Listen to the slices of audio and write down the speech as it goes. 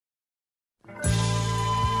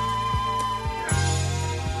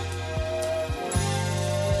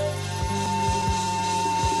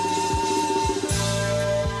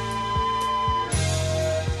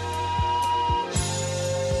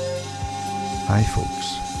Hi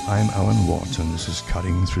folks, I'm Alan Watt and this is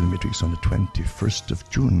Cutting Through the Matrix on the 21st of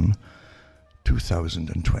June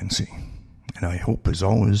 2020. And I hope as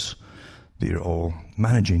always that you're all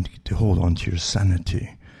managing to hold on to your sanity.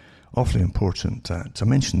 Awfully important that I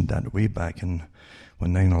mentioned that way back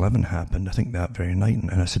when 9/11 happened, I think that very night,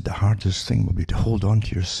 and I said the hardest thing will be to hold on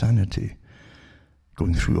to your sanity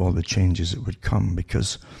going through all the changes that would come,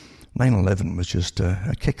 because 9/11 was just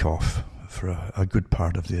a kick-off for a good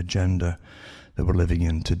part of the agenda that we're living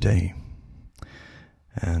in today.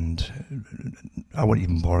 And I won't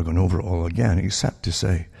even bother going over it all again, except to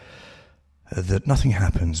say that nothing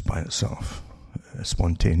happens by itself,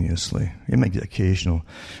 spontaneously. You might get occasional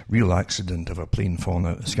real accident of a plane falling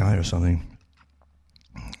out of the sky or something,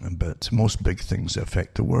 but most big things that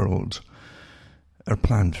affect the world are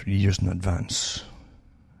planned for years in advance.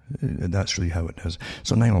 That's really how it is.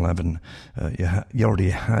 So 9/11, you already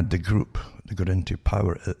had the group that got into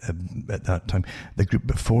power at that time. The group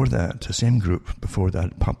before that, the same group before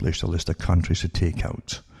that, published a list of countries to take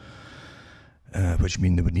out, which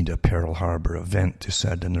mean they would need a Pearl Harbor event, they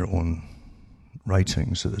said in their own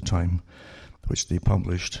writings at the time, which they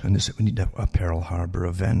published. And they said we need a Pearl Harbor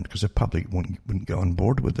event because the public wouldn't get on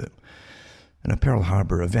board with it. And a Pearl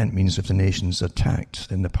Harbor event means if the nation's attacked,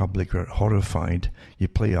 then the public are horrified. You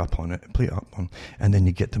play up on, and then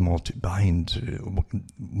you get them all behind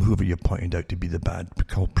whoever you pointed out to be the bad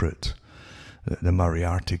culprit, the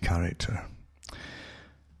Moriarty character.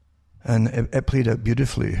 And it played out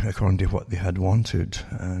beautifully according to what they had wanted,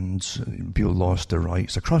 and people lost their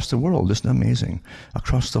rights across the world. Isn't it amazing?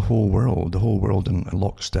 Across the whole world in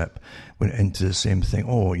lockstep went into the same thing.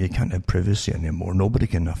 Oh, you can't have privacy anymore. Nobody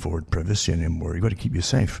can afford privacy anymore. You've got to keep you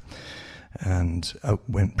safe. And out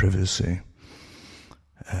went privacy.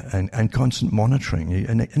 And constant monitoring.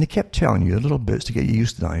 And they kept telling you little bits to get you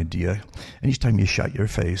used to the idea. And each time you shut your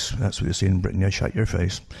face, that's what they say in Britain, you shut your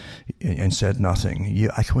face, and said nothing,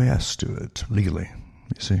 you acquiesced to it legally.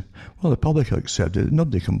 You see? Well, the public accepted it.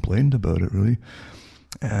 Nobody complained about it, really.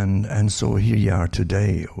 And so here you are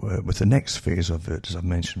today with the next phase of it, as I've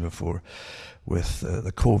mentioned before, with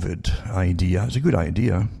the COVID idea. It's a good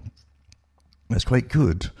idea. It's quite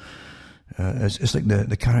good. It's like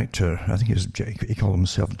the character, I think he called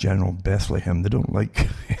himself General Bethlehem. They don't like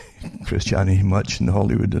Christianity much in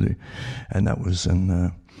Hollywood, do they? And that was in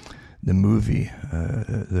the movie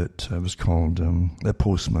that was called The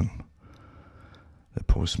Postman. The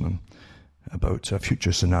Postman, about a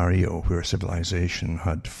future scenario where civilization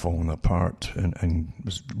had fallen apart and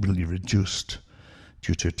was really reduced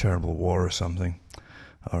due to a terrible war or something,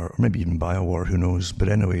 or maybe even by a war, who knows. But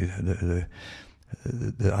anyway,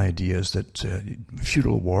 the idea is that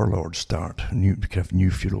feudal warlords start, new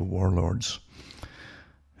feudal warlords.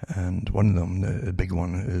 And one of them, the big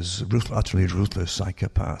one, is utterly ruthless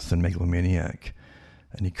psychopath and megalomaniac.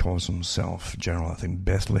 And he calls himself General, I think,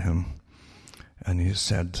 Bethlehem. And he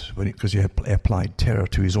said, because he applied terror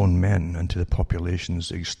to his own men and to the populations,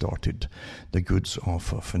 they extorted the goods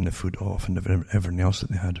off of and the food off and everything else that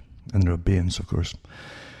they had. And their abeyance, of course.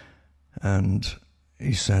 And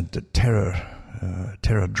he said that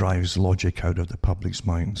terror drives logic out of the public's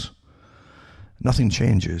minds. Nothing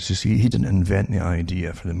changes. You see, he didn't invent the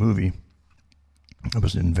idea for the movie. It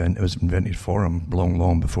was invented for him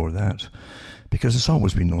long before that, because it's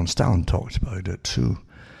always been known. Stalin talked about it too,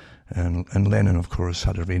 and Lenin, of course,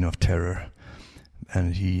 had a reign of terror,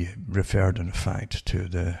 and he referred, in fact, to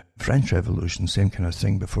the French Revolution, same kind of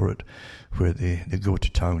thing before it, where they go to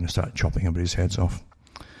town and start chopping everybody's heads off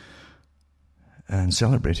and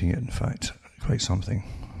celebrating it, in fact. Quite something.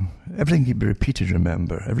 Everything can be repeated,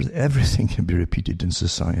 remember. Everything can be repeated in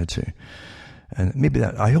society. And maybe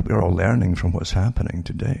I hope you're all learning from what's happening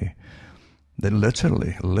today. That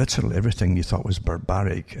literally everything you thought was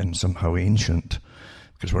barbaric and somehow ancient,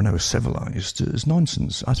 because we're now civilized, is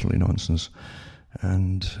nonsense, utterly nonsense.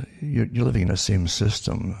 And you're living in the same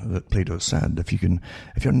system that Plato said. If you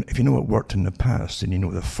know what worked in the past, and you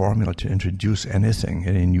know the formula to introduce anything,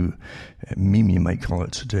 any new meme you might call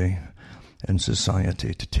it today, in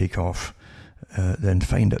society to take off, then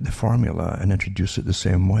find out the formula and introduce it the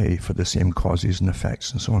same way for the same causes and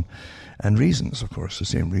effects and so on. And reasons, of course, the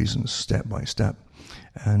same reasons, step by step.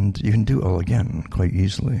 And you can do it all again quite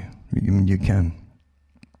easily. You can.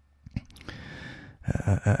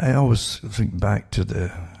 I always think back to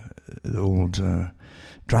the old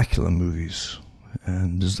Dracula movies.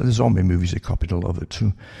 And there's zombie movies that copied a lot of it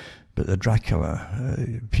too. But the Dracula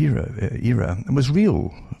era, it was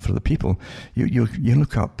real for the people. You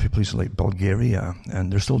look up places like Bulgaria, and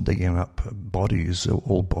they're still digging up bodies,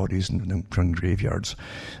 old bodies in graveyards.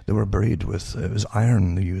 They were buried with, it was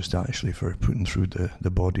iron they used actually for putting through the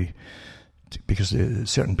body because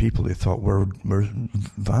certain people they thought were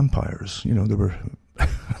vampires. You know, they were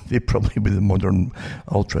they probably were the modern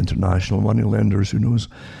ultra-international money lenders, who knows.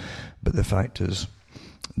 But the fact is,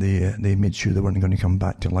 they made sure they weren't going to come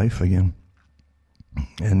back to life again.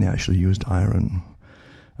 And they actually used iron.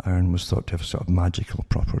 Iron was thought to have sort of magical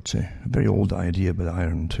property. A very old idea with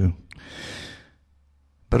iron too.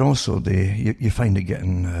 But also you find it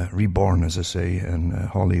getting reborn, as I say, in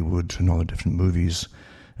Hollywood and all the different movies,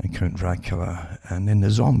 and Count Dracula, and then the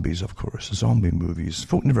zombies, of course, the zombie movies.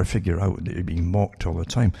 Folk never figure out that they're being mocked all the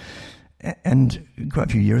time. And quite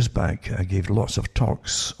a few years back, I gave lots of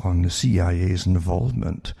talks on the CIA's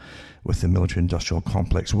involvement with the military-industrial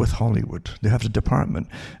complex with Hollywood. They have a department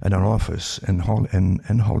in our office in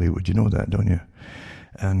Hollywood. You know that, don't you?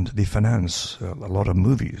 And they finance a lot of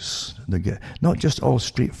movies. They get not just all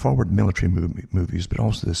straightforward military movies, but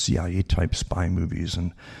also the CIA-type spy movies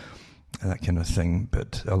and that kind of thing.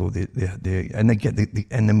 But although they get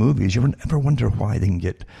in the movies, you ever wonder why they can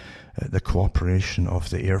get the cooperation of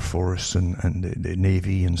the Air Force and the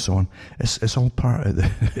Navy and so on? It's all part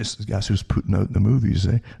of it's the guys who's putting out the movies,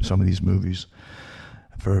 some of these movies.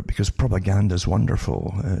 Because propaganda is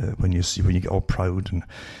wonderful when you get all proud and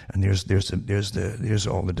there's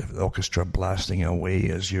all the orchestra blasting away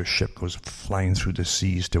as your ship goes flying through the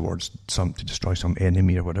seas to destroy some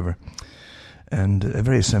enemy or whatever. And a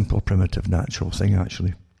very simple, primitive, natural thing,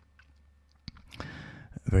 actually.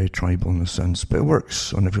 Very tribal in a sense, but it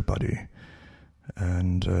works on everybody.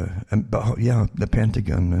 But the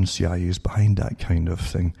Pentagon and CIA is behind that kind of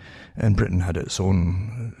thing. And Britain had its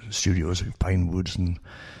own studios at Pinewoods and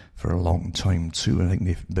for a long time too. I think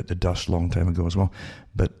they bit the dust a long time ago as well.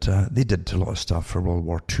 But they did a lot of stuff for World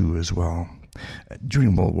War II as well.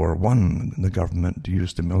 During World War I, the government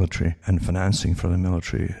used the military and financing for the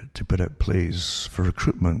military to put out plays for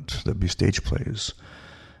recruitment. There'd be stage plays.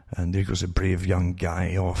 And there goes a brave young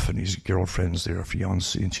guy off, and his girlfriend's there,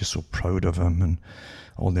 fiancée, and she's so proud of him, and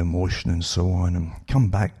all the emotion and so on. And come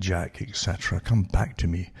back, Jack, etc. Come back to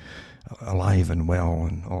me, alive and well,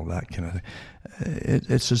 and all that kind of thing.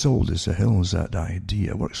 It's as old as the hills, that idea.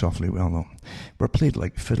 It works awfully well, though. We're played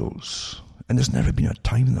like fiddles. And there's never been a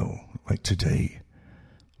time, though, like today,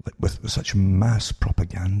 like with such mass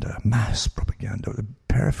propaganda,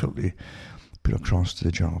 perfectly put across to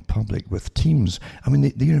the general public with teams. I mean,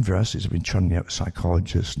 the universities have been churning out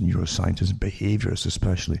psychologists, neuroscientists, behaviorists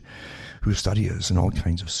especially, who study us in all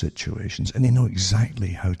kinds of situations, and they know exactly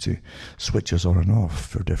how to switch us on and off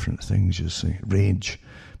for different things, you see. Rage,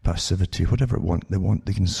 passivity, whatever they want,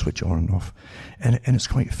 they can switch on and off. And it's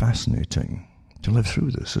quite fascinating to live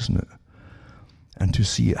through this, isn't it? And to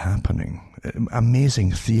see it happening.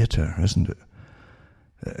 Amazing theatre, isn't it?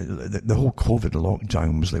 The whole COVID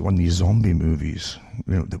lockdown was like one of these zombie movies.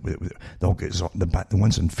 You know, they all get the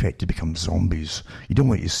ones infected become zombies. You don't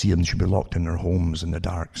want to see them; they should be locked in their homes in the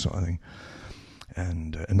dark, sort of thing,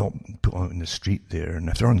 and not put out in the street there. And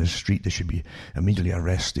if they're on the street, they should be immediately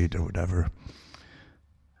arrested or whatever.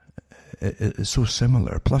 It's so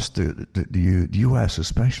similar. Plus, the US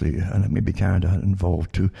especially, and maybe Canada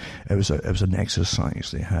involved too. It was an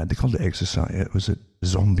exercise they had. They called it exercise. It was a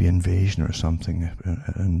zombie invasion or something,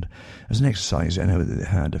 and it was an exercise anyway that they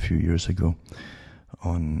had a few years ago.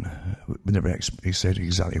 We never said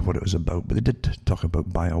exactly what it was about, but they did talk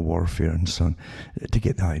about biowarfare and so on to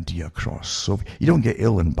get the idea across. So if you don't get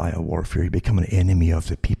ill in biowarfare, you become an enemy of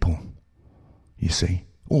the people. You see.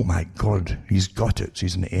 Oh my God, he's got it.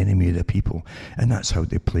 He's an enemy of the people. And that's how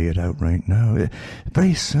they play it out right now.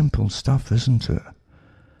 Very simple stuff, isn't it?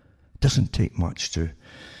 It doesn't take much to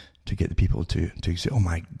get the people to say, oh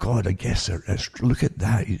my God, I guess look at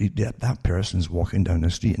that. That person's walking down the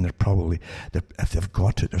street and if they've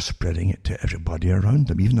got it, they're spreading it to everybody around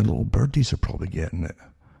them. Even the little birdies are probably getting it.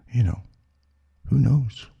 You know, who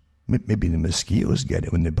knows? Maybe the mosquitoes get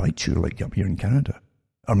it when they bite you, like up here in Canada.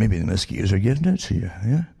 Or maybe the mosquitoes are giving it to you,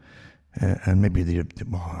 yeah? And maybe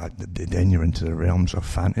then you're into the realms of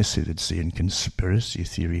fantasy, they'd say, and conspiracy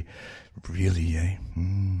theory. Really, eh?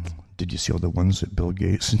 Did you see all the ones that Bill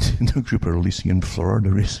Gates and the group are releasing in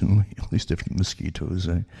Florida recently? All these different mosquitoes,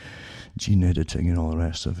 gene editing and all the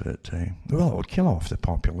rest of it. Well, it will kill off the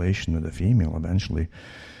population of the female eventually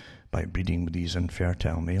by breeding with these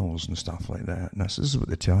infertile males and stuff like that. And this is what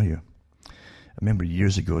they tell you. I remember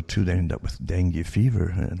years ago, too, they ended up with dengue fever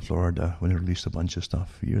in Florida when they released a bunch of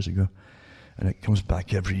stuff years ago. And it comes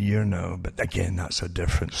back every year now. But again, that's a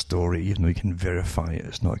different story. Even though you can verify it,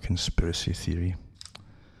 it's not a conspiracy theory.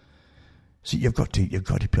 See, you've got to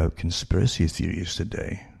put out conspiracy theories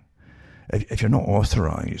today. If you're not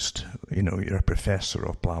authorized, you know, you're a professor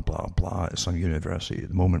of blah, blah, blah at some university at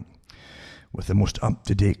the moment, with the most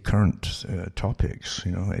up-to-date current topics,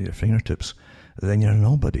 at your fingertips, then you're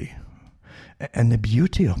nobody. And the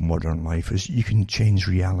beauty of modern life is you can change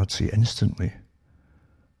reality instantly.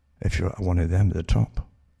 If you're one of them at the top,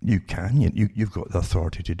 you can. You've got the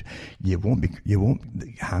authority to. You won't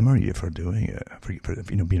hammer you for doing it, for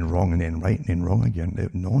being wrong and then right and then wrong again.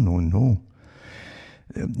 No.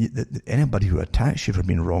 Anybody who attacks you for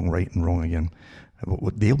being wrong, right, and wrong again,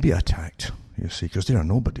 they'll be attacked. You see, because they are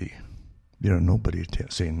nobody. They are nobody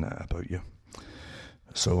saying that about you.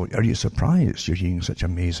 So, are you surprised you're hearing such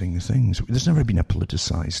amazing things? There's never been a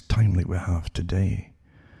politicized time like we have today,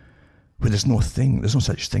 where there's no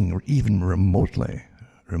such thing, or even remotely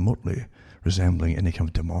resembling any kind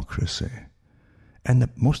of democracy. And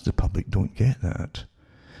most of the public don't get that.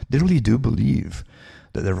 They really do believe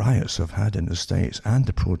that the riots I've had in the States and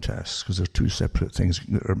the protests, because they're two separate things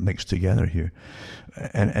that are mixed together here,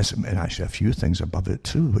 and actually a few things above it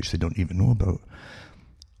too, which they don't even know about.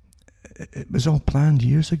 It was all planned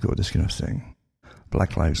years ago, this kind of thing.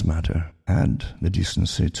 Black Lives Matter had the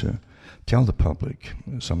decency to tell the public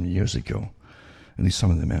some years ago, at least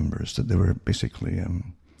some of the members, that they were basically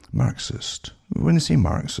Marxist. When they say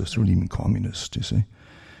Marxist, they really mean communist, you see.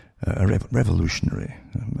 Revolutionary,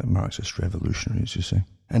 Marxist revolutionaries, you see.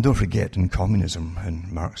 And don't forget, in communism and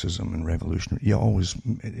Marxism and revolutionary, you always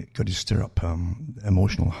got to stir up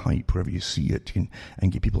emotional hype wherever you see it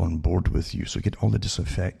and get people on board with you. So get all the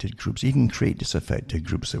disaffected groups, even create disaffected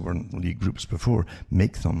groups that weren't really groups before,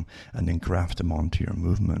 make them and then graft them onto your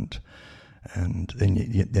movement. And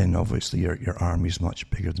then obviously your army is much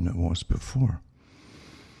bigger than it was before.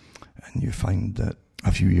 And you find that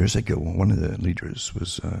a few years ago, one of the leaders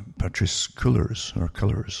was Patrice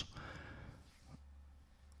Cullors,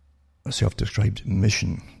 a self-described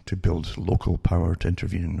mission to build local power to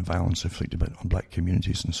intervene in violence inflicted on black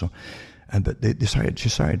communities and so on. But she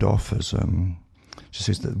started off as, she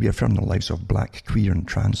says that we affirm the lives of black, queer and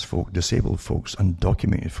trans folk, disabled folks,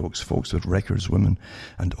 undocumented folks with records, women,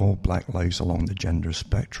 and all black lives along the gender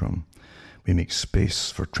spectrum. We make space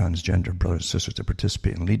for transgender brothers and sisters to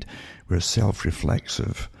participate and lead. We're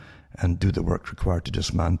self-reflexive and do the work required to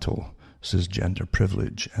dismantle cisgender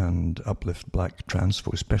privilege and uplift black trans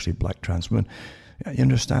folk, especially black trans women. You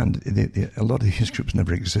understand, a lot of these groups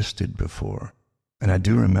never existed before. And I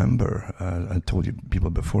do remember, I told you people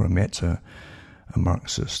before, I met a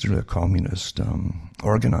Marxist, a communist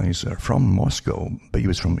organizer from Moscow, but he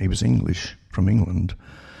was English, from England,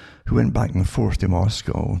 who went back and forth to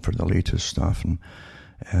Moscow for the latest stuff,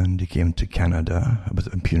 and he came to Canada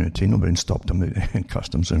with impunity. Nobody stopped him in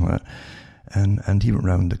customs and all that. And he went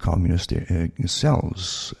around the communist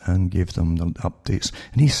cells and gave them the updates.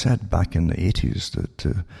 And he said back in the 80s that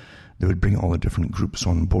they would bring all the different groups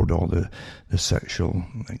on board, all the sexual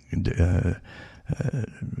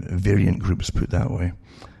variant groups, put it that way.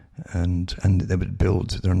 And they would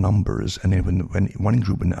build their numbers, and then when one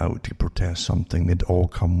group went out to protest something, they'd all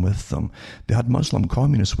come with them. They had Muslim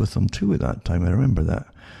communists with them too at that time, I remember that.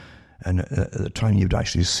 And at the time you'd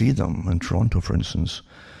actually see them in Toronto, for instance.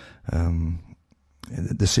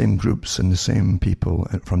 The same groups and the same people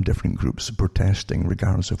from different groups protesting,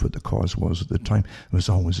 regardless of what the cause was at the time. It was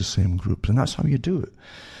always the same groups, and that's how you do it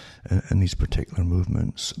in these particular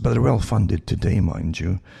movements. But they're well funded today, mind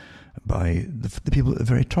you, by the people at the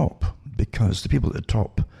very top, because the people at the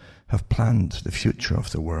top have planned the future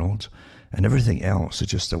of the world, and everything else is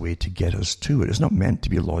just a way to get us to it. It's not meant to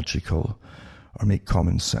be logical or make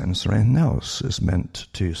common sense or anything else. It's meant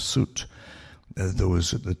to suit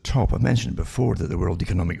those at the top. I mentioned before that the World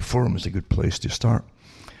Economic Forum is a good place to start.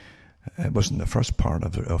 It wasn't the first part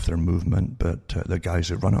of their movement, but the guys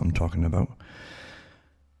that run it I'm talking about.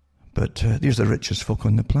 But these are the richest folk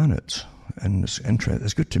on the planet, and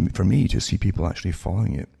it's good for me to see people actually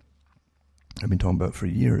following it. I've been talking about it for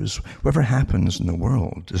years. Whatever happens in the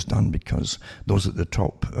world is done because those at the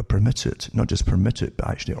top permit it, not just permit it, but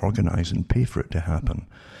actually organize and pay for it to happen.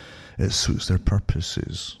 It suits their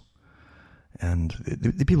purposes. And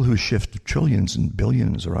the people who shift trillions and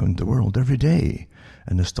billions around the world every day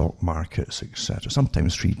in the stock markets, etc.,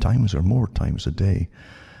 sometimes 3 times or more times a day,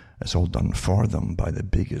 it's all done for them by the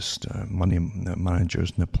biggest money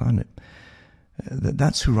managers on the planet.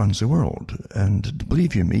 That's who runs the world. And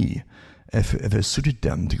believe you me, if it suited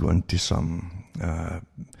them to go into some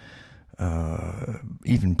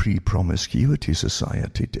even pre-promiscuity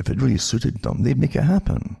society, if it really suited them, they'd make it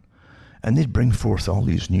happen. And they'd bring forth all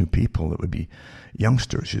these new people that would be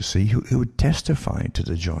youngsters, you see, who would testify to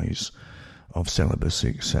the joys of celibacy,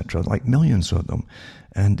 etc., like millions of them.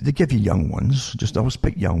 And they give you young ones, just always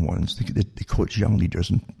pick young ones. They coach young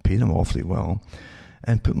leaders and pay them awfully well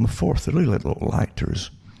and put them forth. They're really like little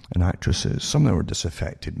actors. and actresses. Some of them were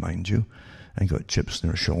disaffected, mind you, and got chips in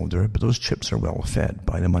their shoulder, but those chips are well fed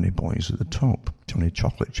by the money boys at the top, Johnny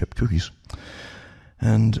chocolate chip cookies.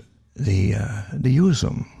 And they use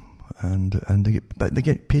them, and they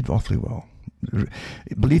get paid awfully well.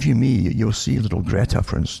 Believe you me, you'll see little Greta,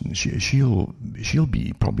 for instance. She'll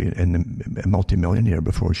be probably a multimillionaire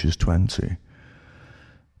before she's 20,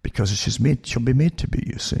 because she'll be made to be.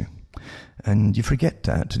 You see, and you forget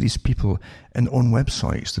that these people in their own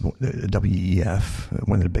websites, the WEF,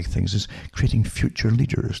 one of the big things is creating future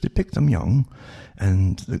leaders. They pick them young,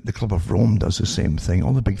 and the Club of Rome does the same thing.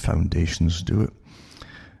 All the big foundations do it.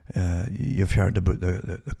 You've heard about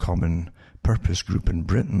the Common Purpose group in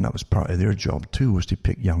Britain. That was part of their job too, was to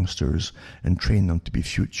pick youngsters and train them to be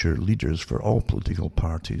future leaders for all political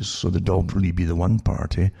parties, so they'd all really be the one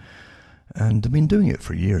party. And they've been doing it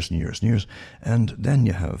for years and years and years. And then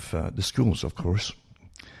you have the schools, of course,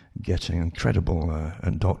 getting incredible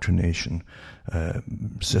indoctrination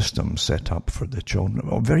systems set up for the children.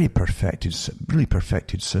 Very perfected, really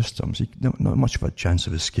perfected systems. Not much of a chance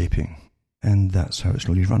of escaping. And that's how it's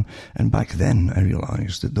really run. And back then, I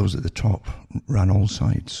realised that those at the top ran all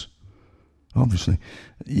sides. Obviously,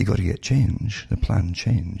 you got to get change, the plan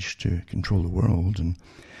changed to control the world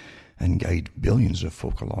and guide billions of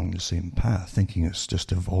folk along the same path, thinking it's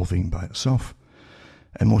just evolving by itself.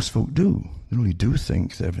 And most folk do. They really do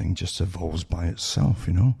think that everything just evolves by itself,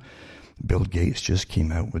 you know. Bill Gates just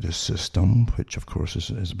came out with a system, which of course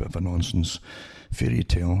is a bit of a nonsense fairy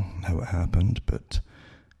tale, how it happened, but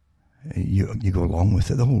you go along with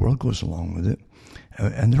it. The whole world goes along with it.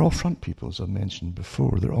 And they're all front people, as I mentioned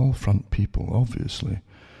before. They're all front people, obviously.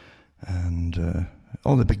 And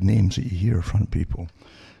all the big names that you hear are front people.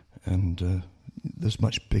 And there's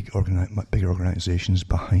much bigger organizations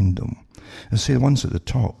behind them. And say the ones at the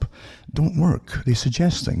top don't work. They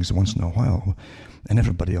suggest things once in a while, and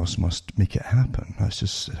everybody else must make it happen. That's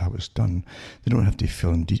just how it's done. They don't have to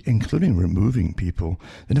fill in, including removing people.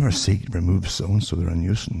 They never say remove so-and-so, they're a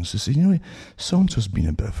nuisance. They say, you know, so-and-so's been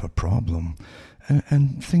a bit of a problem.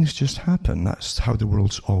 And things just happen. That's how the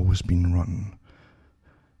world's always been run.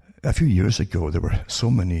 A few years ago, there were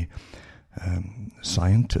so many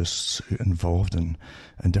scientists involved in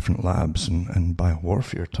different labs and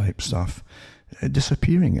biowarfare type stuff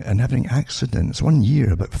disappearing and having accidents. 1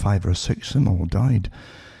 year, about 5 or 6 of them all died,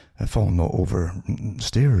 falling over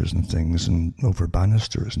stairs and things, and over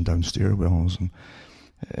banisters and down stairwells. And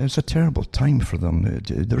it's a terrible time for them.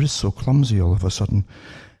 They're just so clumsy all of a sudden.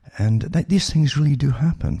 And these things really do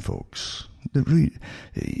happen, folks. They really,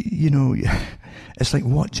 you know, it's like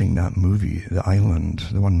watching that movie, The Island,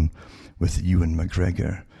 the one with Ewan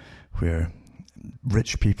McGregor, where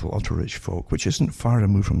rich people, ultra-rich folk, which isn't far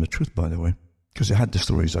removed from the truth, by the way, because they had the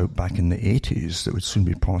stories out back in the 80s that would soon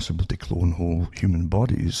be possible to clone whole human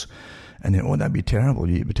bodies. And then, that'd be terrible.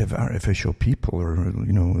 You would have artificial people or,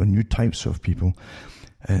 you know, new types of people.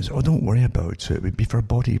 And so, don't worry about it. It would be for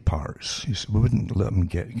body parts. We wouldn't let them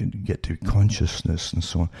get to consciousness and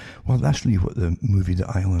so on. Well, that's really what the movie The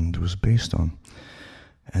Island was based on.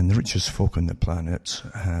 And the richest folk on the planet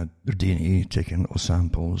had their DNA taken, little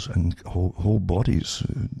samples, and whole bodies,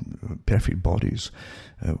 perfect bodies,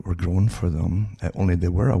 were grown for them. Only they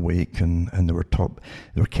were awake, and they were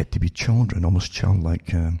kept to be children, almost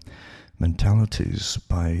childlike mentalities,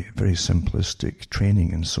 by very simplistic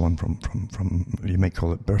training and so on from you might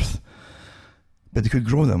call it birth. But they could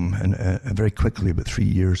grow them very quickly, about 3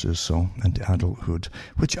 years or so, into adulthood,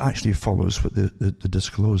 which actually follows what the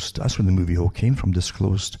disclosed, that's where the movie all came from,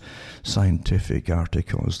 disclosed scientific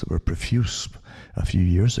articles that were profuse a few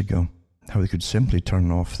years ago, how they could simply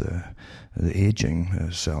turn off the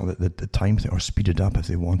aging cell, the time thing, or speed it up if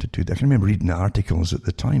they wanted to. I can remember reading the articles at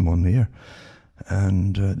the time on the air,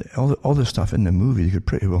 and all the stuff in the movie they could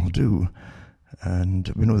pretty well do. And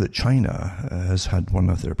we know that China has had one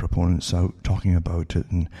of their proponents out talking about it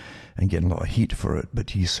and getting a lot of heat for it, but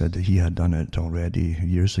he said that he had done it already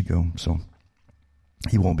years ago. So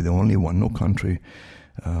he won't be the only one. No country,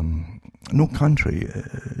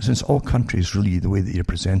 since all countries really, the way that you're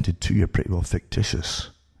presented to you are pretty well fictitious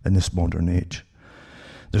in this modern age.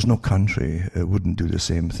 There's no country that wouldn't do the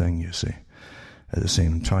same thing, you see, at the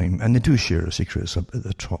same time. And they do share the secrets up at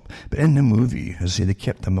the top. But in the movie, as I say, they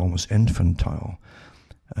kept them almost infantile.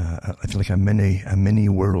 I feel like a mini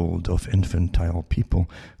world of infantile people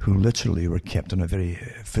who literally were kept on a very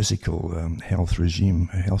physical healthy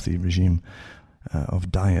regime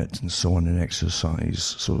of diet and so on, and exercise,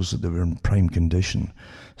 so that they were in prime condition,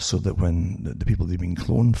 so that when the people they'd been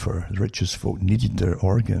cloned for, the richest folk, needed their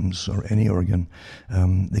organs or any organ,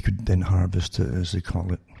 they could then harvest it, as they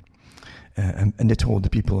call it. And they told the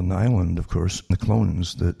people on the island, of course, the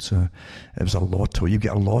clones, that it was a lotto. You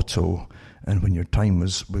get a lotto, and when your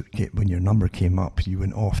when your number came up, you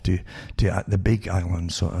went off to the big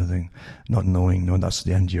island sort of thing, not knowing, no, that's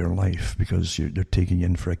the end of your life, because they're taking you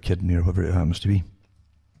in for a kidney or whatever it happens to be.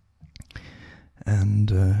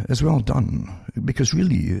 And it's well done, because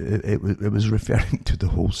really it was referring to the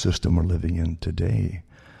whole system we're living in today.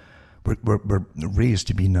 We're raised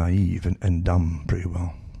to be naive and dumb pretty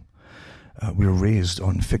well. We're raised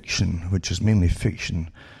on fiction, which is mainly fiction,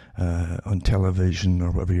 on television or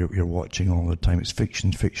whatever you're watching all the time. It's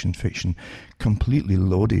fiction, fiction, fiction, completely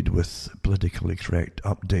loaded with politically correct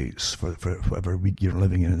updates for whatever week you're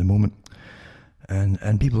living in at the moment.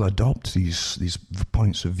 And people adopt these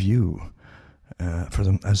points of view for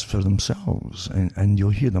themselves, and you'll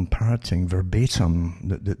hear them parroting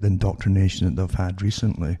verbatim the indoctrination that they've had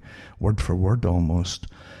recently, word for word almost.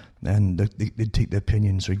 And they take the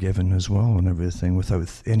opinions they're given as well and everything without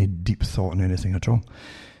any deep thought in anything at all.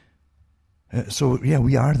 So yeah,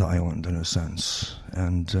 we are the island in a sense.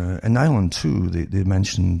 And in Ireland too, they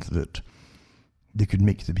mentioned that they could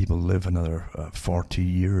make the people live another 40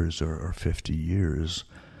 years or 50 years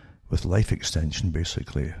with life extension,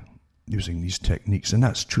 basically, using these techniques. And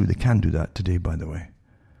that's true, they can do that today, by the way.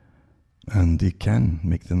 And they can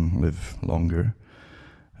make them live longer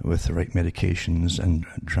with the right medications and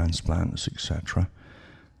transplants, etc.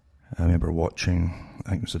 I remember watching, I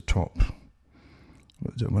think it was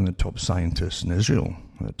one of the top scientists in Israel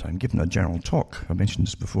at the time, giving a general talk. I mentioned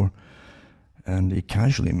this before. And he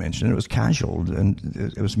casually mentioned it. It was casual, and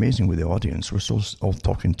it was amazing with the audience. We're still all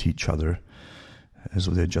talking to each other as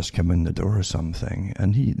though they'd just come in the door or something.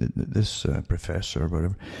 And this professor or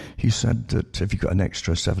whatever, he said that if you got an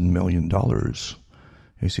extra $7 million,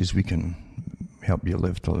 he says, we can help you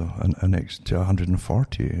live to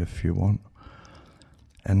 140 if you want.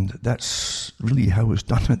 And that's really how it's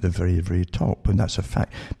done at the very, very top, and that's a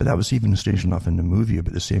fact. But that was even strange enough in the movie,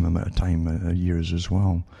 about the same amount of time, years as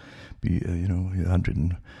well.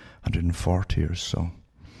 140 or so.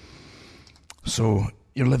 So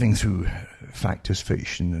you're living through fact is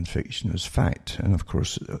fiction and fiction is fact. And of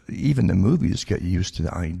course, even the movies get you used to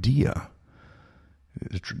the idea,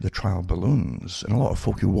 the trial balloons. And a lot of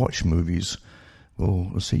folk who watch movies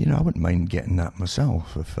will say, I wouldn't mind getting that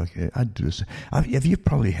myself if I'd do this. You've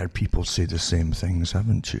probably heard people say the same things,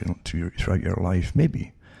 haven't you, throughout your life,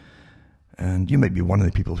 maybe. And you might be one of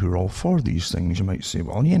the people who are all for these things. You might say,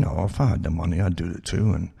 well, if I had the money, I'd do it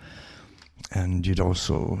too. And you'd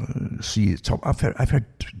also see top. I've heard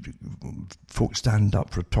folks stand up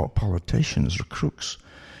for top politicians or crooks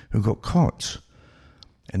who got caught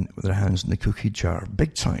with their hands in the cookie jar,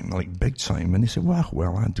 big time. And they say,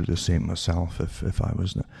 well, I'd do the same myself if I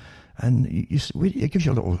was. And it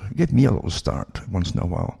gives me a little start once in a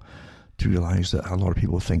while to realise that a lot of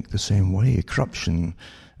people think the same way. Corruption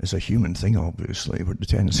is a human thing, obviously, with the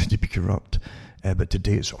tendency to be corrupt. But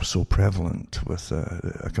today it's so prevalent with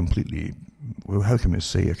a completely, how can we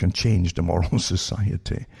say, a changed moral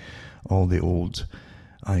society. All the old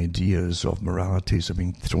ideas of moralities have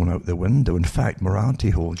been thrown out the window. In fact,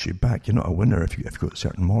 morality holds you back. You're not a winner if you've got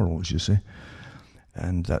certain morals, you see.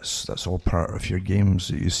 And that's all part of your games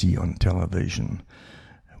that you see on television,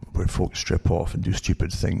 where folks strip off and do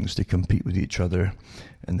stupid things to compete with each other.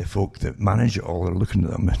 And the folk that manage it all are looking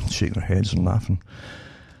at them and shaking their heads and laughing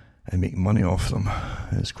and making money off them.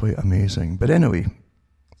 It's quite amazing. But anyway,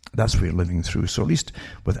 that's what you're living through. So at least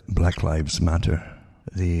with Black Lives Matter,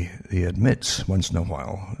 they admit once in a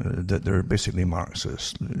while that they're basically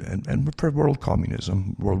Marxist and for world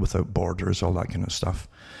communism, world without borders, all that kind of stuff.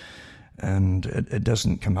 And it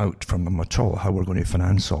doesn't come out from them at all how we're going to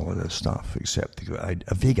finance all of this stuff, except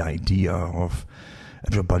a vague idea of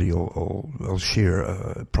everybody will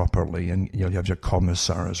share properly, and you'll have your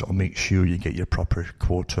commissars that'll make sure you get your proper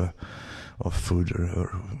quota of food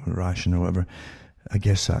or ration or whatever. I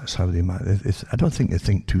guess that's how they I don't think they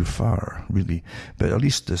think too far, really. But at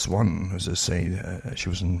least this one, as I say, she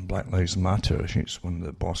was in Black Lives Matter. She's one of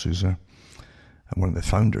the bosses there, and one of the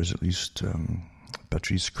founders, at least.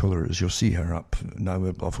 Patrice Cullors, you'll see her up now.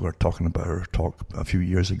 We were talking about her talk a few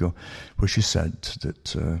years ago, where she said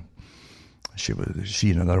that she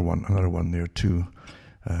and another one there too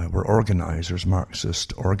were organizers,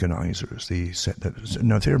 Marxist organizers. They said that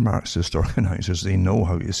now if they're Marxist organizers, they know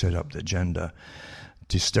how to set up the agenda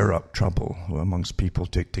to stir up trouble amongst people,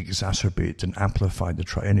 to exacerbate and amplify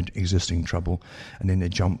any existing trouble, and then they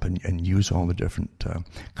jump and use all the different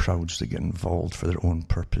crowds that get involved for their own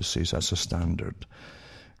purposes. That's a standard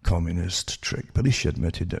communist trick, but at least she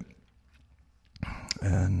admitted it.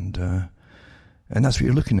 And And that's what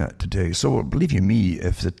you're looking at today. So believe you me,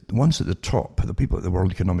 if the ones at the top, the people at the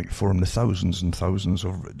World Economic Forum, the thousands and thousands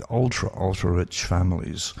of ultra rich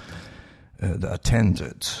families that attend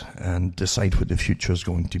it and decide what the future is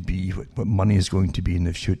going to be, what money is going to be in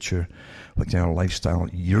the future, what kind of lifestyle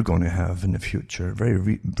you're going to have in the future,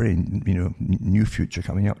 very new future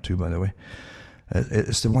coming up too, by the way.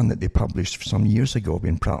 It's the one that they published some years ago,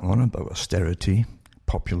 been prattling on about austerity,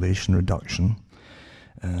 population reduction,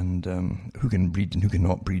 and who can breed and who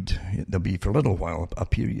cannot breed. There'll be, for a little while, a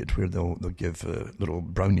period where they'll give little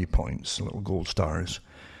brownie points, little gold stars,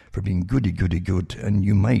 for being good. And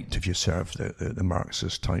you might, if you serve the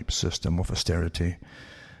Marxist type system of austerity,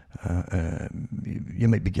 you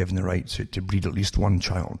might be given the right to breed at least one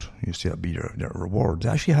child. You see, that'd be their reward. They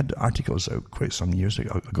actually had articles out quite some years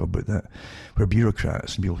ago about that, where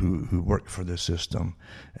bureaucrats and people who work for the system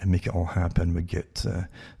and make it all happen would get the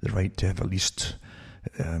right to have at least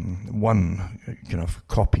one kind of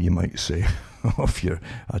copy, you might say, of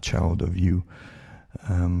a child of you.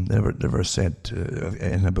 Never said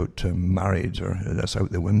anything about married, or that's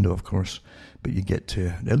out the window, of course, but you get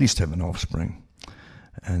to at least have an offspring,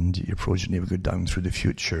 and your progeny will go down through the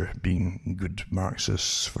future being good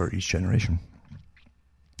Marxists for each generation,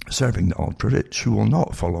 serving the ultra-rich who will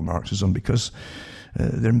not follow Marxism because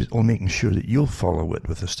they're all making sure that you'll follow it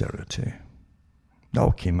with austerity.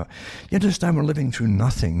 All came up. You understand, we're living through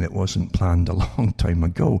nothing that wasn't planned a long time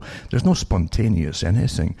ago. There's no spontaneous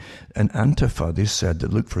anything. In Antifa, they said they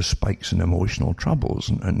look for spikes in emotional troubles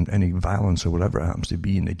and any violence or whatever it happens to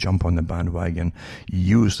be, and they jump on the bandwagon,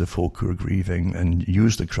 use the folk who are grieving, and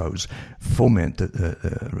use the crowds, foment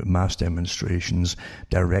the mass demonstrations,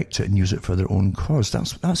 direct it, and use it for their own cause.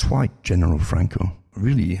 That's why General Franco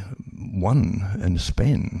really won in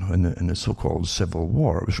Spain in the so-called Civil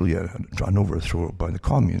War. It was really an overthrow by the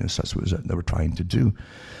communists. That's what they were trying to do.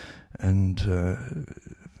 And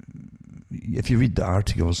if you read the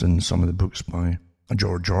articles in some of the books by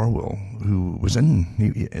George Orwell, who was in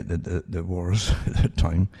the wars at the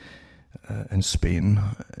time in Spain,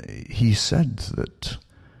 he said that,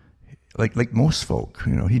 like most folk,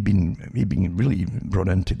 he'd been really brought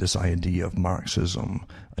into this idea of Marxism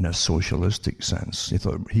in a socialistic sense. He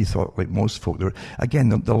thought like most folk, they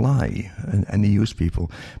lie and they use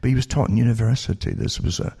people. But he was taught in university this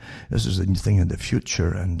is the thing of the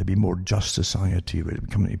future, and to be more just society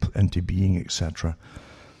would come into being, etc.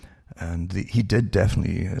 And he did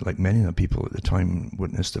definitely, like many of the people at the time,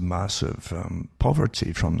 witness the massive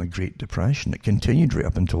poverty from the Great Depression. It continued right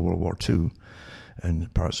up until World War II.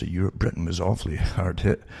 And parts of Europe, Britain was awfully hard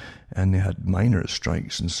hit, and they had miners'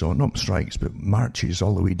 strikes and so on. Not strikes, but marches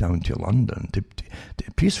all the way down to London, to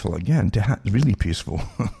peaceful again, really peaceful.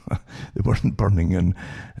 They weren't burning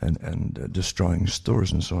and destroying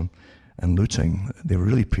stores and so on, and looting. They were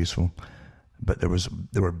really peaceful. But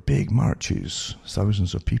there were big marches,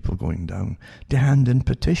 thousands of people going down to hand in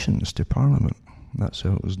petitions to Parliament. That's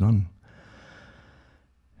how it was done.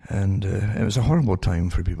 And it was a horrible time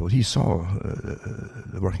for people. He saw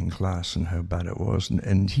the working class and how bad it was.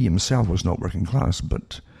 And he himself was not working class,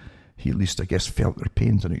 but he at least, I guess, felt their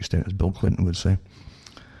pain to an extent, as Bill Clinton would say.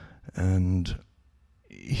 And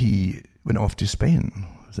he went off to Spain,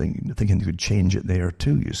 thinking he could change it there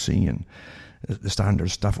too, you see, and the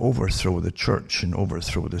standard stuff, overthrow the church and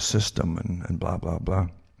overthrow the system and blah, blah, blah.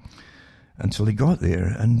 Until he got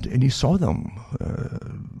there, and he saw them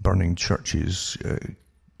burning churches,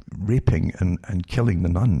 raping and killing the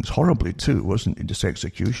nuns horribly too. It wasn't just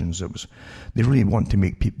executions. They really want to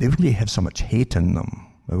make people. They really have so much hate in them.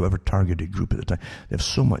 Whoever targeted group at the time, they have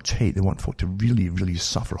so much hate. They want folk to really, really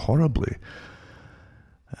suffer horribly.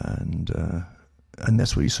 And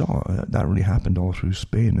that's what he saw. That really happened all through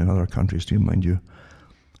Spain and other countries too, mind you.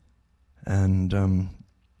 And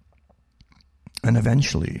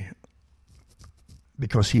eventually,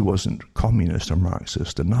 because he wasn't communist or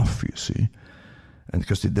Marxist enough, you see. And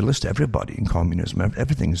because they list everybody in communism,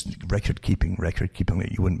 everything's record-keeping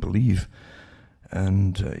that you wouldn't believe.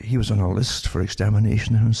 And he was on a list for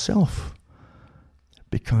extermination himself,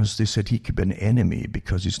 because they said he could be an enemy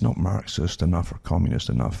because he's not Marxist enough or communist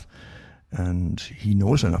enough. And he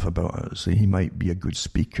knows enough about it, so he might be a good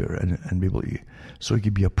speaker and be able to, so he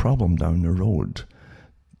could be a problem down the road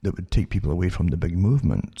that would take people away from the big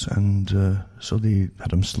movement. And so they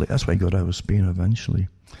had him slated. That's why he got out of Spain eventually.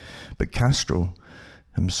 But Castro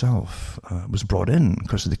himself was brought in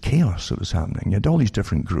because of the chaos that was happening. You had all these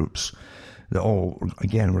different groups that all,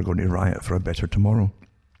 again, were going to riot for a better tomorrow.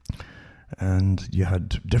 And you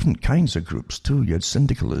had different kinds of groups too. You had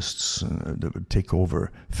syndicalists that would take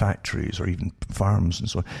over factories or even farms and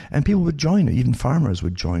so on. And people would join it. Even farmers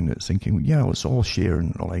would join it, thinking, yeah, let's all share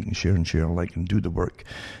and alike and share alike and do the work.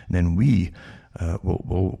 And then we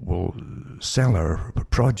will sell our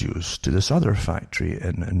produce to this other factory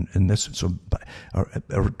and this, so,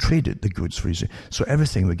 or trade it, the goods for easy. So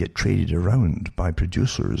everything would get traded around by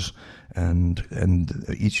producers, and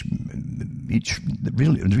each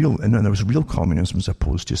real, and then there was real communism as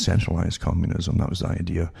opposed to centralized communism. That was the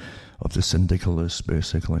idea of the syndicalists,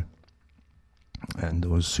 basically, and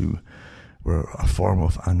those who were a form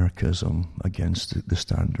of anarchism against the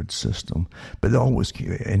standard system. But they always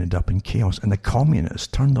ended up in chaos, and the communists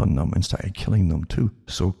turned on them and started killing them too.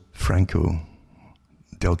 So Franco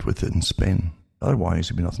dealt with it in Spain. Otherwise,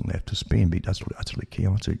 there'd be nothing left of Spain. But that's utterly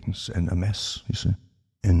chaotic and a mess, you see.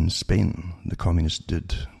 In Spain, the communists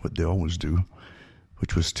did what they always do,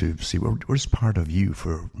 which was to say, where's part of you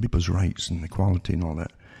for people's rights and equality and all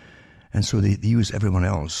that? And so they use everyone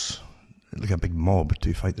else, like a big mob,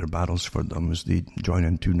 to fight their battles for them as they join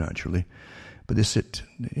in too, naturally. But they sit,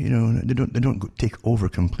 they don't take over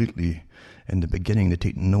completely in the beginning. They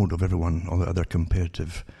take note of everyone, all the other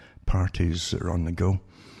competitive parties that are on the go,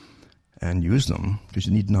 and use them, because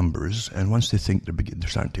you need numbers. And once they think they're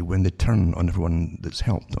starting to win, they turn on everyone that's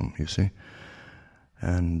helped them, you see,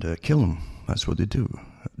 and kill them. That's what they do.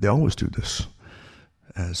 They always do this.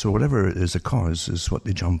 So whatever is the cause is what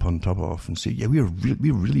they jump on top of and say, yeah, we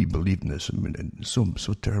really believe in this, I mean,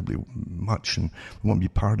 so terribly much, and we want to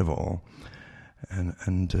be part of it all.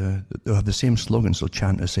 And they'll have the same slogans, they'll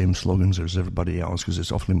chant the same slogans as everybody else, because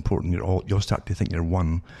it's awfully important. You'll start to think you're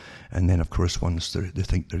one, and then, of course, once they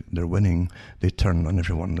think they're winning, they turn on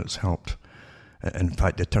everyone that's helped. In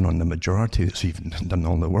fact, they turn on the majority that's even done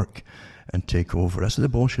all the work and take over. That's what the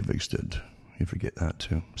Bolsheviks did. You forget that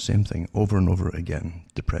too. Same thing, over and over again,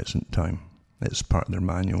 the present time. It's part of their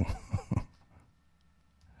manual.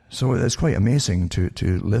 So it's quite amazing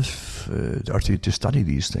to live, or to study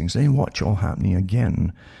these things, and then watch all happening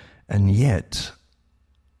again. And yet,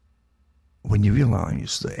 when you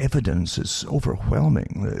realize the evidence is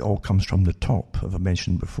overwhelming, it all comes from the top, as I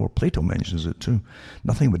mentioned before. Plato mentions it too.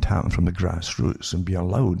 Nothing would happen from the grassroots and be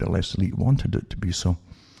allowed unless the elite wanted it to be so.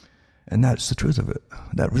 And that's the truth of it.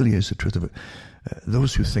 That really is the truth of it.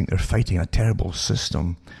 Those who think they're fighting a terrible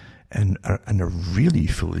system and are really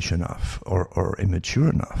foolish enough or immature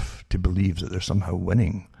enough to believe that they're somehow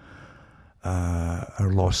winning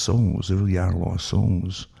are lost souls. They really are lost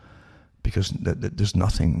souls, because there's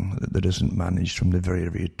nothing that isn't managed from the very,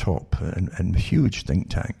 very top, and huge think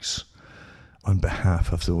tanks on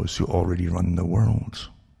behalf of those who already run the world.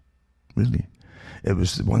 Really. It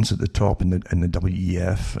was the ones at the top in the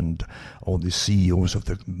WEF and all the CEOs of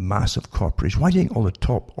the massive corporations. Why do you think all the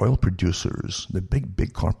top oil producers, the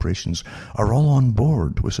big corporations, are all on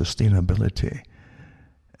board with sustainability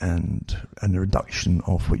and the reduction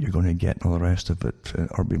of what you're going to get and all the rest of it,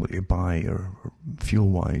 or be able to buy, or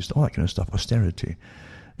fuel-wise, all that kind of stuff, austerity?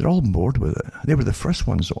 They're all on board with it. They were the first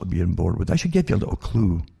ones that would be on board with it. I should give you a little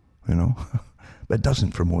clue, but it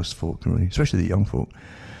doesn't for most folk, really, especially the young folk.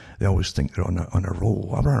 They always think they're on a roll.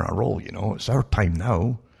 We're on a roll, it's our time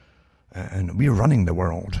now, and we're running the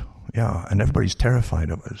world, and everybody's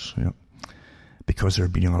terrified of us, because they're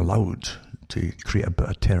being allowed to create a bit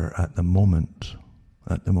of terror at the moment.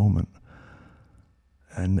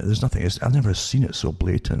 And there's nothing, I've never seen it so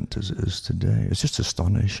blatant as it is today. It's just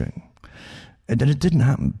astonishing. And then it didn't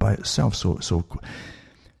happen by itself, so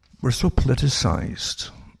we're so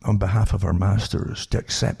politicized on behalf of our masters to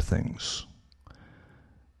accept things.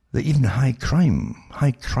 That even high crime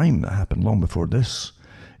that happened long before this,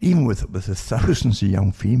 even with the thousands of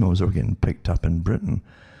young females that were getting picked up in Britain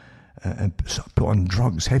and put on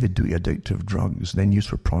drugs, heavy-duty addictive drugs, then used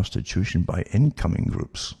for prostitution by incoming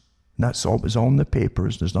groups. And that's all. It was all in the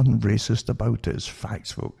papers. There's nothing racist about it. It's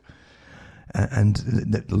facts, folk. And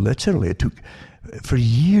literally, it took, for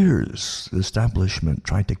years, the establishment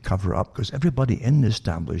tried to cover up, because everybody in the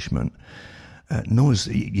establishment knows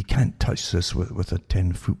that you can't touch this with a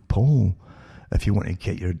 10-foot pole if you want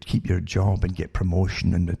to keep your job and get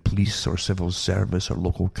promotion in the police or civil service or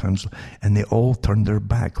local council. And they all turned their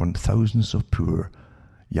back on thousands of poor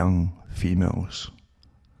young females.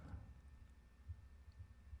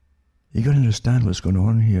 You got to understand what's going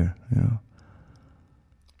on here.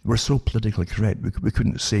 We're so politically correct. We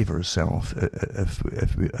couldn't save ourselves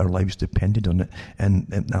if our lives depended on it, and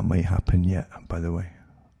that might happen yet, by the way.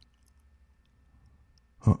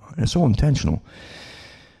 It's all intentional.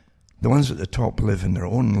 The ones at the top live in their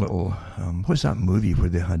own little, what's that movie where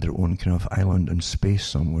they had their own kind of island in space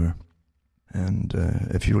somewhere? And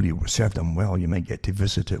if you really serve them well, you might get to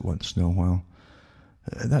visit it once in a while.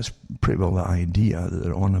 That's pretty well the idea that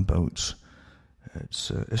they're on about.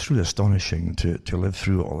 It's really astonishing to live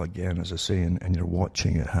through it all again, as I say, and you're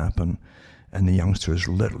watching it happen. And the youngsters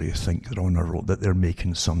literally think they're on a road, that they're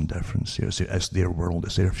making some difference here. It's their world,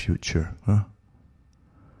 it's their future. Huh?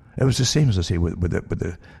 It was the same, as I say, with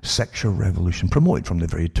the sexual revolution, promoted from the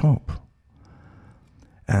very top.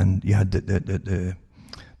 And you had the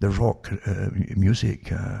rock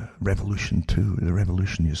music revolution too, the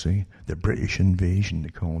revolution, you see, the British invasion, they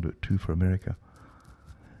called it too, for America.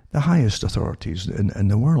 The highest authorities in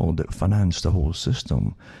the world that financed the whole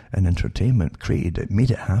system and entertainment, created it,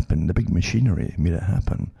 made it happen. The big machinery made it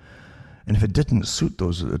happen. And if it didn't suit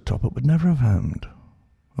those at the top, it would never have happened,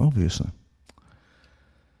 obviously.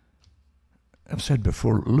 I've said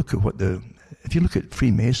before, if you look at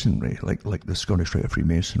Freemasonry, like the Scottish Rite of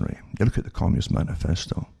Freemasonry, you look at the Communist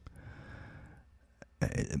Manifesto,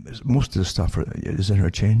 most of the stuff is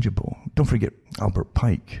interchangeable. Don't forget Albert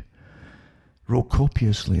Pike wrote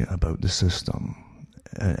copiously about the system,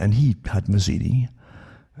 and he had Mazzini,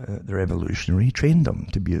 the revolutionary, trained them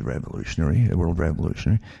to be a revolutionary, a world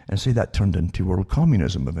revolutionary, and say that turned into world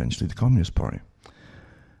communism eventually, the Communist Party.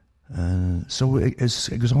 So it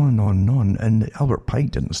goes on and on and on, and Albert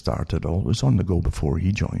Pike didn't start it all. It was on the go before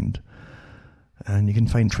he joined, and you can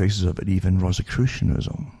find traces of it even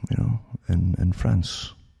Rosicrucianism, in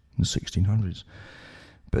France in the 1600s.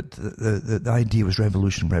 But the idea was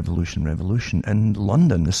revolution, revolution, revolution. And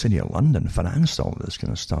London, the city of London, financed all this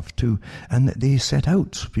kind of stuff too. And they set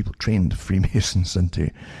out, people trained Freemasons into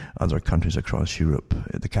other countries across Europe,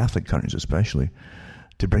 the Catholic countries especially,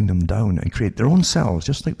 to bring them down and create their own cells,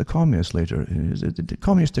 just like the communists later. The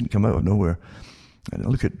communists didn't come out of nowhere.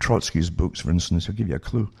 Look at Trotsky's books, for instance. I'll give you a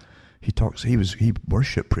clue. He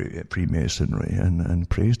worshipped Freemasonry and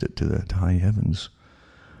praised it to the high heavens.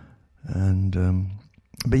 And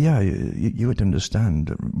but yeah, you would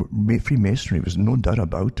understand. Freemasonry was no doubt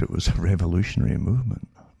about it. Was a revolutionary movement,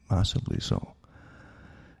 massively so.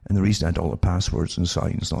 And the reason it had all the passwords and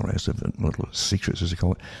signs and all the rest of it, little secrets as they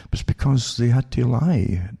call it, was because they had to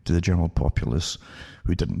lie to the general populace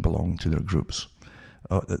who didn't belong to their groups.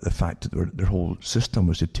 The fact that their whole system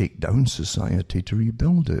was to take down society to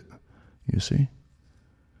rebuild it, you see.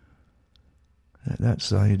 That's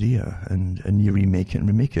the idea, and you remake it and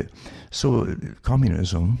remake it. So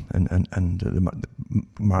communism and the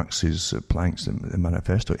Marx's planks, the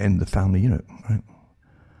manifesto, end the family unit, right?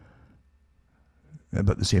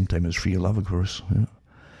 But at the same time as free love, of course,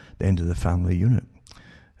 the end of the family unit.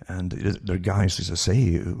 And there are guys, as I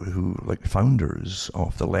say, who like founders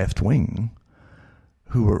of the left wing,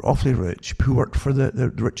 who were awfully rich, who worked for the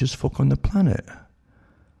richest folk on the planet.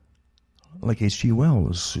 Like H.G.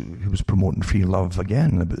 Wells, who was promoting free love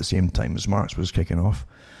again about the same time as Marx was kicking off.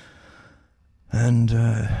 And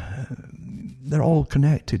they're all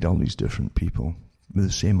connected, all these different people, with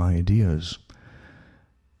the same ideas.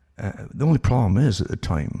 The only problem is, at the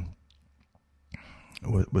time,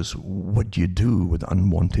 was what do you do with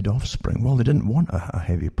unwanted offspring? Well, they didn't want a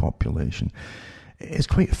heavy population. It's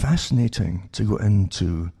quite fascinating to go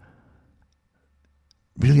into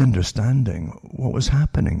really understanding what was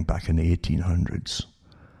happening back in the 1800s.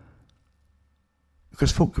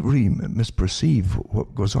 Because folk really misperceive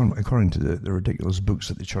what goes on according to the ridiculous books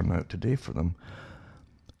that they churn out today for them.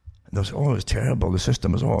 They say, it's terrible,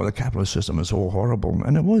 the capitalist system is all horrible.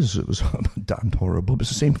 And it was damned horrible. But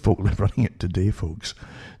it's the same folk running it today, folks.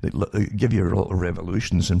 They give you little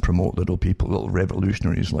revolutions and promote little people, little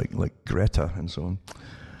revolutionaries like Greta and so on,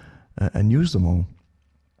 and use them all.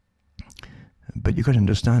 But you've got to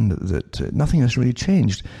understand that nothing has really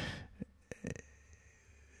changed.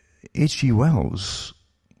 H.G. Wells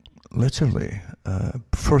literally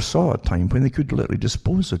foresaw a time when they could literally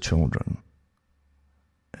dispose of children.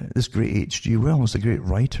 This great H.G. Wells, the great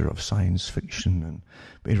writer of science fiction, and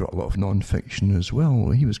he wrote a lot of non-fiction as well.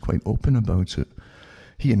 He was quite open about it.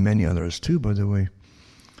 He and many others too, by the way.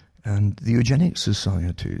 And the eugenics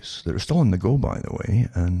societies, that are still on the go, by the way,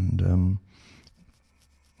 and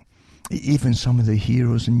even some of the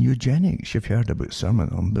heroes in eugenics, you've heard about some of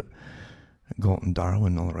them, but Galton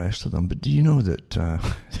Darwin and all the rest of them. But do you know that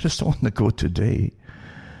they're still on the go today,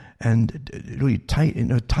 and really tied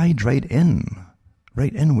right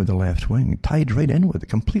in with the left wing, tied right in with it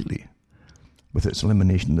completely, with its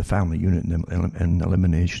elimination of the family unit and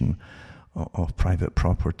elimination of private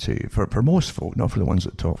property for most folk, not for the ones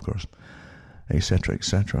at the top, of course, etc.,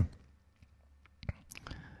 etc.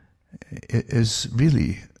 It is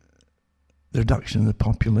really the reduction of the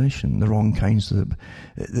population, the wrong kinds of...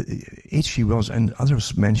 H.G. Wells and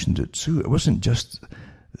others mentioned it too. It wasn't just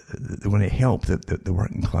they want to help the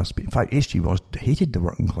working class people. In fact, H.G. Wells hated the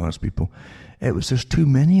working class people. It was there's too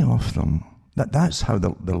many of them. That's how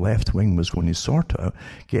the left wing was going to sort out,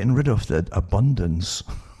 getting rid of the abundance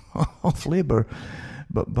of labour,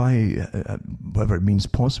 but by whatever means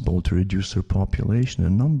possible to reduce their population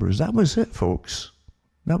and numbers. That was it, folks.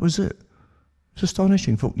 That was it. It's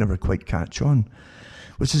astonishing. Folk never quite catch on,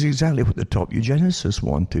 which is exactly what the top eugenicists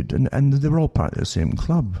wanted, and they were all part of the same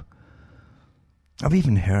club. I've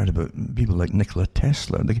even heard about people like Nikola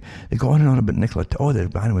Tesla. They go on and on about Nikola. Oh,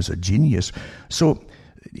 the man was a genius. So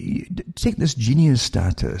take this genius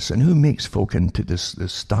status, and who makes folk into the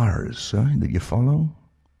stars that you follow?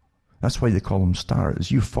 That's why they call them stars.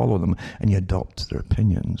 You follow them and you adopt their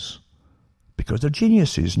opinions. Because they're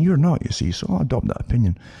geniuses and you're not, you see. So I'll adopt that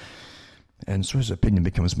opinion. And so his opinion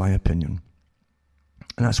becomes my opinion.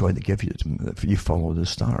 And that's why they give you it. If you follow the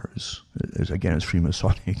stars. Again, it's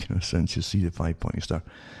Freemasonic in a sense. You see the 5-point star.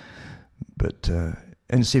 But,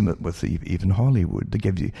 and same with even Hollywood.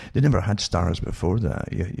 They never had stars before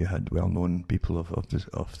that. You had well-known people of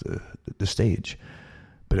the stage.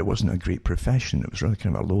 But it wasn't a great profession. It was really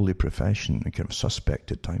kind of a lowly profession and kind of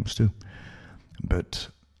suspect at times too. But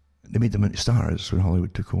they made them into stars when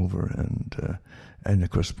Hollywood took over, and of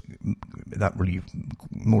course that really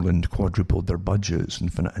more than quadrupled their budgets and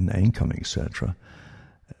the income, etc.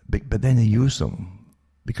 But then they use them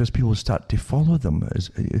because people start to follow them as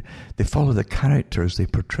they follow the characters they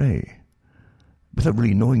portray, without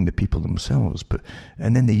really knowing the people themselves.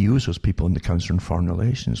 And then they use those people in the Council on Foreign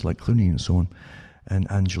Relations, like Clooney and so on. And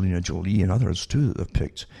Angelina Jolie and others too that they've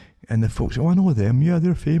picked, and the folks, I know them. Yeah,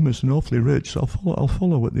 they're famous and awfully rich. So I'll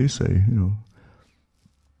follow what they say.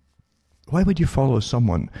 Why would you follow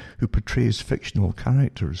someone who portrays fictional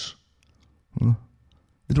characters? Huh?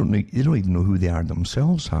 They don't even know who they are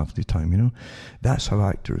themselves half the time. That's how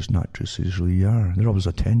actors and actresses really are. They're always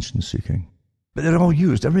attention seeking. But they're all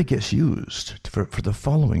used. Everybody gets used for the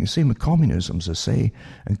following. Same with communism, as I say.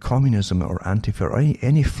 And communism or Antifa or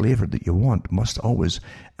any flavour that you want must always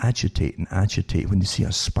agitate when they see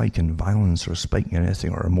a spike in violence or a spike in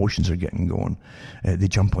anything or emotions are getting going. They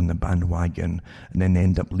jump on the bandwagon and then they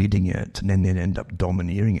end up leading it and then they end up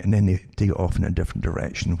domineering it and then they take it off in a different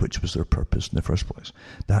direction, which was their purpose in the first place.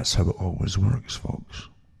 That's how it always works, folks.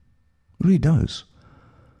 It really does.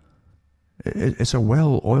 It's a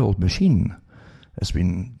well-oiled machine. It's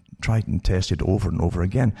been tried and tested over and over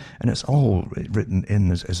again, and it's all written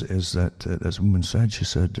in as that this woman said. She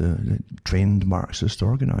said, trained Marxist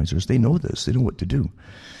organisers. They know this. They know what to do,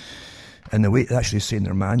 and they actually say in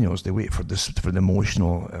their manuals they wait for the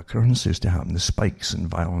emotional occurrences to happen, the spikes in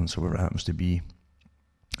violence or whatever it happens to be,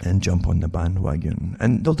 and jump on the bandwagon.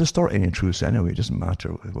 And they'll distort any truths anyway. It doesn't matter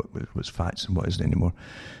what's facts and what isn't anymore.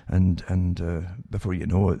 And before you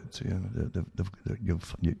know it,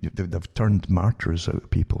 they've turned martyrs out of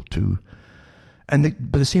people too.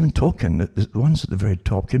 And by the same token, the ones at the very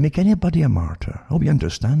top can make anybody a martyr. I hope you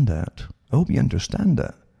understand that. It's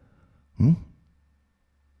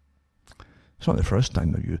not the first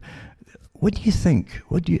time that you. What do you think?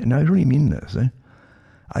 And I really mean this.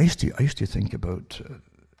 I used to think about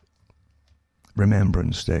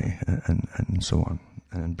Remembrance Day and so on.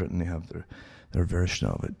 And in Britain they have their version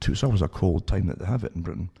of it too. It's always a cold time that they have it in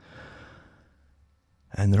Britain.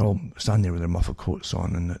 And they're all standing there with their muffled coats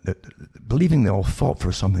on and believing they all fought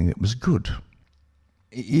for something that was good.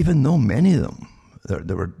 Even though many of them,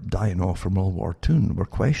 they were dying off from World War II and were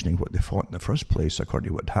questioning what they fought in the first place according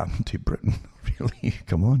to what happened to Britain. Really,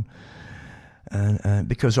 come on. And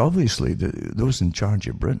because obviously those in charge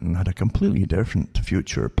of Britain had a completely different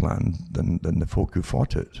future plan than the folk who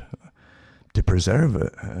fought it to preserve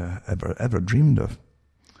it ever dreamed of.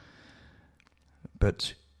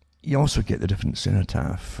 But you also get the different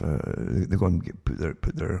cenotaph. They go and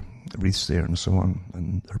put their wreaths there and so on,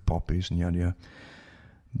 and their poppies and yada yada.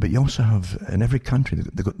 But you also have in every country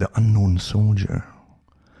they got the unknown soldier.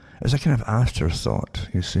 It's a kind of afterthought,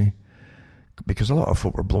 you see. Because a lot of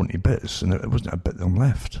folk were blown to bits and there wasn't a bit of them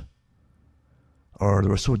left. Or they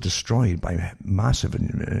were so destroyed by massive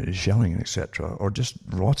shelling, etc., or just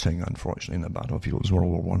rotting, unfortunately, in the battlefields,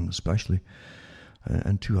 World War I especially.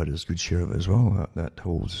 And II had a good share of it as well, that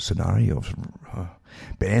whole scenario.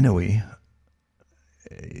 But anyway,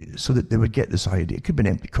 so that they would get this idea. It could be an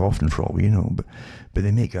empty coffin for all we know, but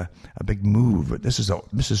they make a big move. This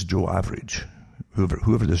is Joe Average,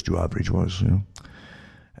 whoever this Joe Average was,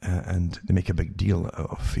 and they make a big deal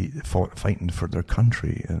of fighting for their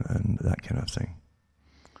country and that kind of thing.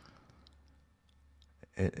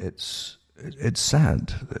 It's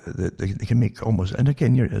sad that they can make almost, and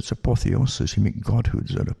again, it's apotheosis. You make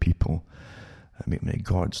godhoods out of people Many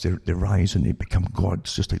gods, they rise and they become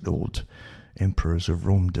gods, just like the old emperors of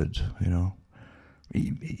Rome did,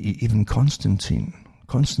 Even Constantine,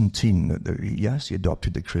 yes, he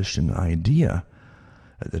adopted the Christian idea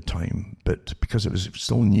at the time, but because it was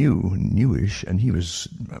still newish, and he was,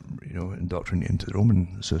 indoctrinated into the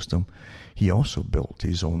Roman system, he also built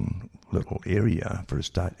his own little area for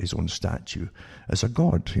his own statue as a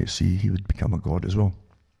god. You see, he would become a god as well,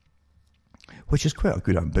 which is quite a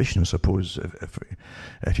good ambition, I suppose.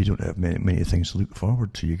 If you don't have many things to look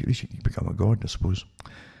forward to, at least you can become a god, I suppose.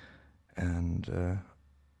 And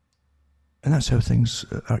that's how things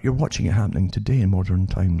are. You're watching it happening today in modern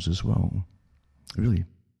times as well. Really.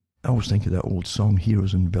 I always think of that old song,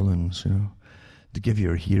 Heroes and Villains, They give you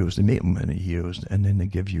your heroes, they make them into heroes, and then they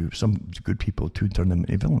give you some good people to turn them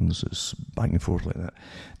into villains. It's back and forth like that.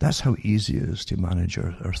 That's how easy it is to manage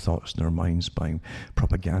our thoughts and our minds by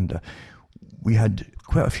propaganda. We had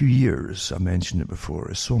quite a few years, I mentioned it before,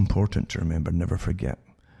 it's so important to remember, never forget,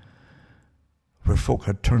 where folk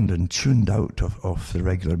had turned and tuned out of the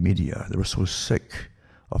regular media. They were so sick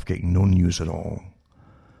of getting no news at all,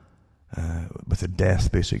 with the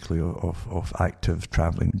death, basically, of active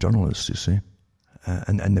travelling journalists, you see,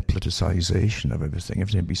 and the politicisation of everything.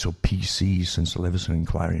 Everything would be so PC since the Leveson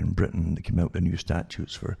Inquiry in Britain. They came out with new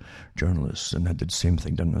statutes for journalists, and they did the same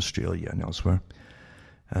thing done in Australia and elsewhere,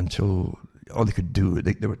 until all they could do,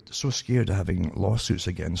 they were so scared of having lawsuits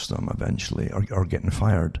against them eventually, or getting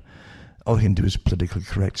fired. All they can do is politically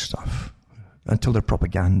correct stuff until they're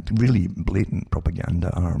propaganda, really blatant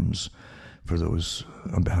propaganda arms for those,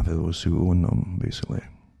 on behalf of those who own them, basically.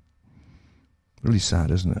 Really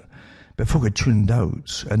sad, isn't it? But folk had tuned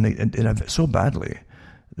out, and they have it so badly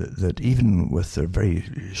that even with their very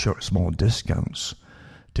short, small discounts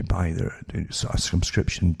to buy a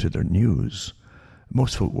subscription to their news,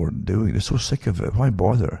 most folk weren't doing. They're so sick of it. Why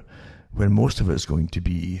bother when most of it's going to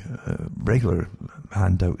be regular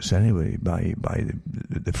handouts anyway by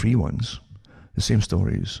the free ones, the same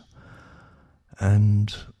stories.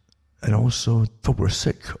 And also, folk were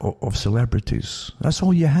sick of celebrities. That's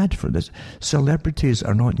all you had for this. Celebrities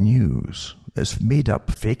are not news. It's made-up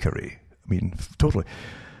fakery. I mean, totally.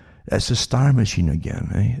 It's a star machine again,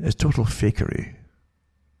 eh? It's total fakery.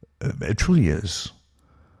 It truly is.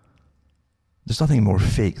 There's nothing more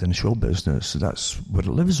fake than show business. That's what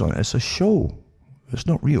it lives on. It's a show. It's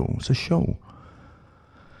not real. It's a show.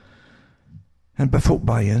 But folk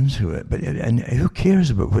buy into it. And who cares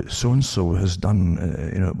about what so-and-so has done?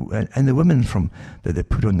 And the women that they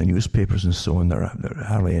put on the newspapers and so on, they're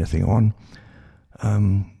hardly anything on.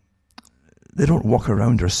 They don't walk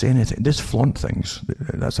around or say anything. They just flaunt things.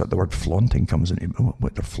 That's how the word flaunting comes in.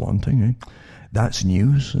 What they're flaunting, eh? That's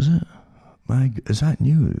news, is it? Is that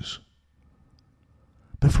news?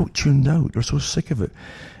 But folk tuned out. They're so sick of it.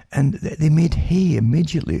 And they made hay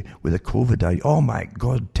immediately with the COVID idea. Oh my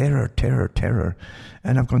God, terror, terror, terror.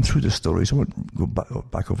 And I've gone through the stories. I won't go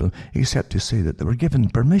back over them, except to say that they were given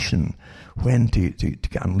permission when to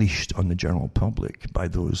get unleashed on the general public by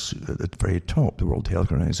those at the very top, the World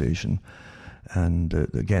Health Organization, and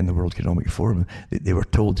again, the World Economic Forum. They were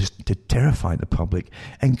told to terrify the public,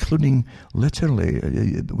 including literally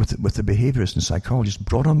with the behaviourists and psychologists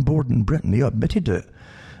brought on board in Britain. They admitted it.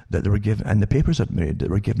 That they were given, and the papers admitted that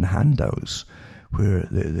they were given handouts where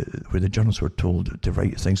the journalists were told to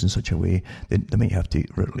write things in such a way that they might have to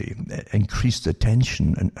really increase the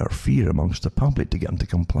tension or fear amongst the public to get them to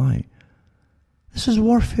comply. This is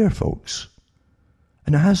warfare, folks,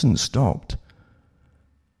 and it hasn't stopped.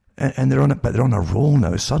 And they're on it, but they're on a roll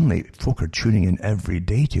now. Suddenly, folk are tuning in every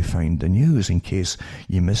day to find the news in case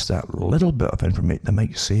you miss that little bit of information that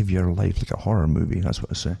might save your life, like a horror movie. That's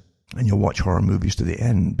what I say. And you'll watch horror movies to the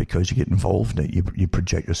end because you get involved in it. You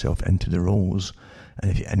project yourself into the roles,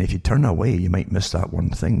 and if you turn away, you might miss that one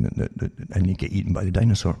thing, and you get eaten by the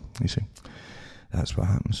dinosaur. You see, that's what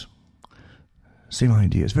happens. Same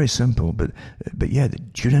idea. It's very simple, but yeah,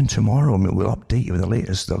 tune in tomorrow, and we'll update you with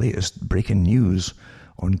the latest breaking news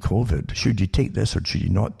on COVID. Should you take this or should you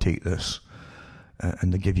not take this?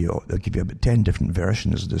 And they'll give you about 10 different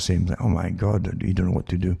versions of the same thing. Oh my God, you don't know what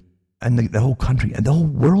to do. And the whole country and the whole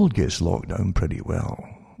world gets locked down pretty well,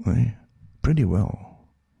 right? Pretty well.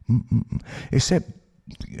 Except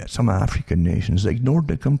some African nations ignored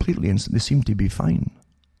it completely, and they seem to be fine.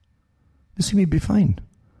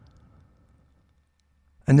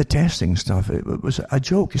 And the testing stuff, it was a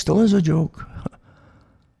joke. It still is a joke.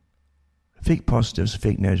 Fake positives,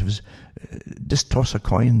 fake negatives. Just toss a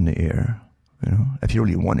coin in the air. If you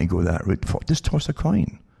really want to go that route, just toss a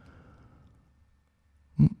coin.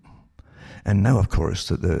 And now, of course,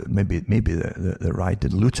 that maybe the riot, the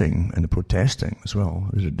looting and the protesting as well,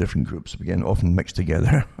 these are different groups, again, often mixed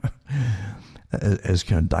together, is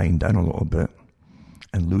kind of dying down a little bit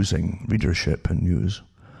and losing readership and news.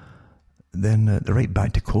 Then they're right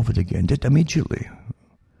back to COVID again, just immediately.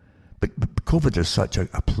 But COVID is such a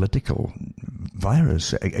political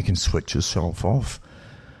virus, it can switch itself off.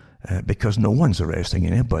 Because no one's arresting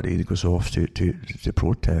anybody that goes off to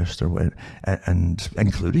protest, or when, and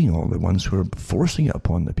including all the ones who are forcing it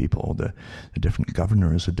upon the people, all the different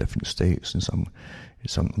governors of different states and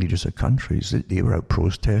some leaders of countries. They were out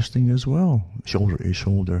protesting as well, shoulder to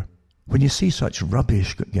shoulder. When you see such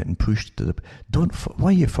rubbish getting pushed to why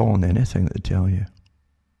are you following anything that they tell you?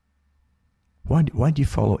 Why do you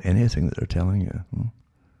follow anything that they're telling you?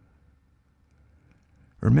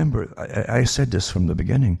 Remember, I said this from the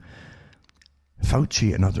beginning.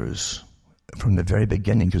 Fauci and others, from the very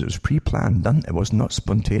beginning, because it was pre-planned, done. It was not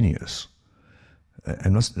spontaneous.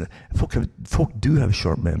 And folk do have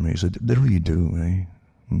short memories. They really do, right?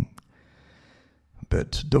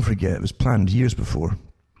 But don't forget, it was planned years before,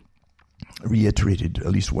 reiterated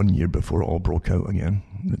at least 1 year before it all broke out again,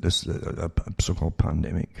 this so-called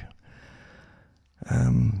pandemic.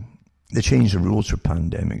 They changed the rules for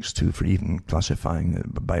pandemics too, for even classifying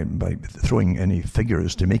it by throwing any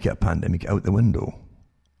figures to make it a pandemic out the window.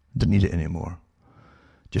 Didn't need it anymore.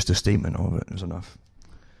 Just a statement of it was enough.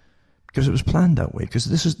 Because it was planned that way. Because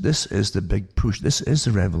this is the big push. This is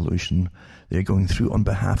the revolution they're going through on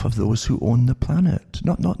behalf of those who own the planet.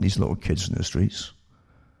 Not these little kids in the streets.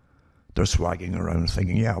 They're swagging around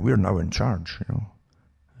thinking, yeah, we're now in charge.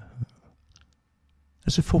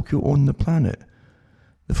 It's the folk who own the planet.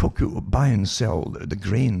 The folk who buy and sell the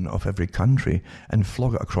grain of every country and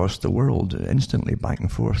flog it across the world instantly, back and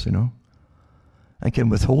forth, I can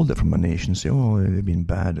withhold it from a nation, say, oh, they've been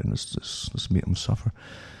bad, and let's make them suffer.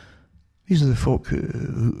 These are the folk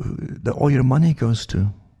that all your money goes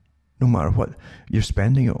to, no matter what you're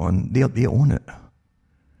spending it on. They own it.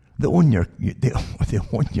 They own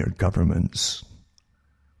your governments.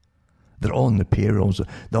 They're all on the payrolls.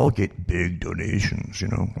 They all get big donations,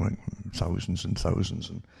 like thousands and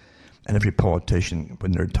thousands. And every politician,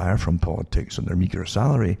 when they retire from politics on their meager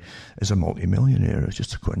salary, is a multi-millionaire. It's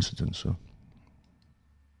just a coincidence. So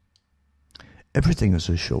everything is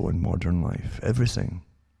a show in modern life. Everything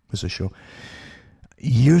is a show.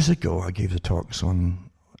 Years ago, I gave the talks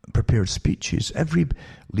on prepared speeches. Every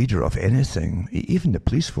leader of anything, even the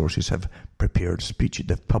police forces, have prepared speeches.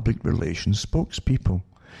 They have public relations spokespeople.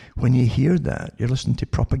 When you hear that, you're listening to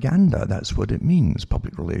propaganda. That's what it means,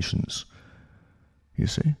 public relations. You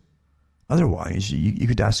see? Otherwise, you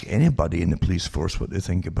could ask anybody in the police force what they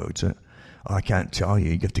think about it. Oh, I can't tell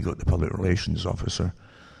you. You have to go to the public relations officer.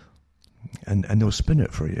 And they'll spin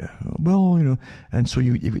it for you. Well, and so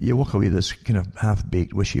you walk away with this kind of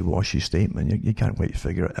half-baked, wishy-washy statement. You can't quite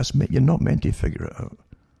figure it out. You're not meant to figure it out.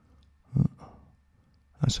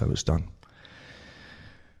 That's how it's done.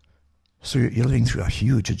 So you're living through a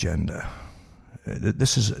huge agenda.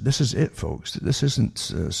 This is it, folks. This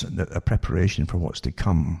isn't a preparation for what's to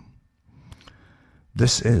come.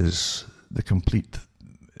 This is the complete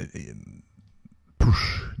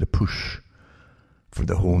push for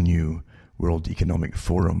the whole new World Economic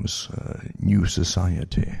Forum's new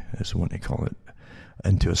society, as I want to call it,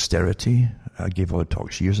 into austerity. I gave all the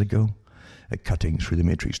talks years ago at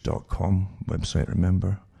cuttingthroughthematrix.com website,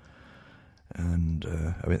 remember? And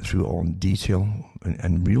I went through it all in detail,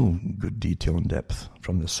 and real good detail and depth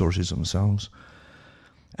from the sources themselves,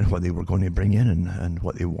 and what they were going to bring in, and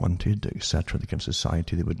what they wanted, etc., the kind of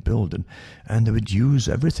society they would build. And they would use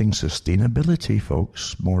everything. Sustainability,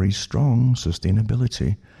 folks. Maurice Strong,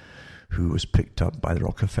 sustainability, who was picked up by the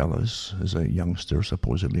Rockefellers as a youngster,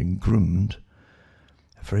 supposedly, and groomed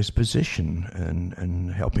for his position in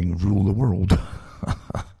helping rule the world.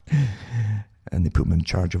 And they put him in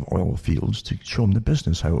charge of oil fields to show him the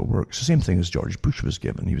business, how it works. The same thing as George Bush was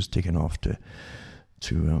given. He was taken off to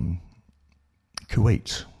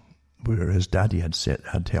Kuwait, where his daddy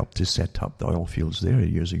had helped to set up the oil fields there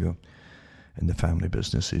years ago, and the family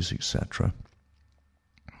businesses, etc.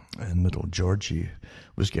 And little Georgie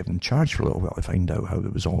was given charge for a little while to find out how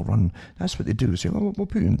it was all run. That's what they do. Say, well, we'll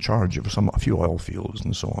put you in charge of a few oil fields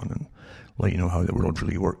and so on, and let you know how the world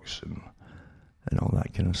really works, and all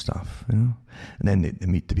that kind of stuff, And then they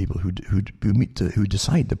meet the people who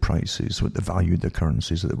decide the prices, what the value of the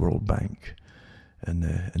currencies of the World Bank and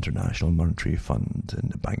the International Monetary Fund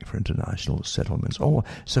and the Bank for International Settlements. Oh,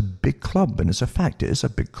 it's a big club, and it's a fact. It is a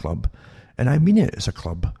big club, and I mean it as a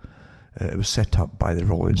club. It was set up by the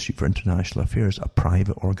Royal Institute for International Affairs, a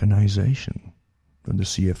private organisation from the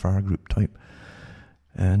CFR group type.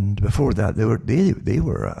 And before that, they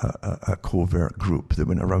were a covert group that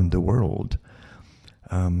went around the world,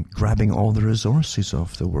 grabbing all the resources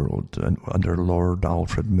of the world under Lord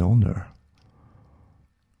Alfred Milner.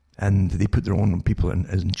 And they put their own people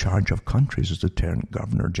in charge of countries as lieutenant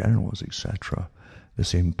governor generals, etc. The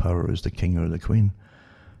same power as the king or the queen.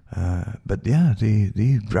 But yeah,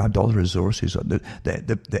 they grabbed all the resources.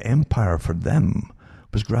 The empire for them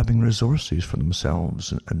was grabbing resources for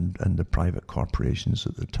themselves and the private corporations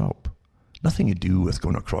at the top. Nothing to do with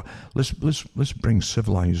going across. Let's bring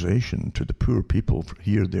civilization to the poor people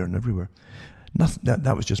here, there, and everywhere.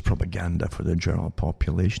 That was just propaganda for the general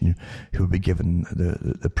population who would be given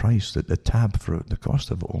the price, the tab for the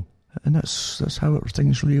cost of it all. And that's how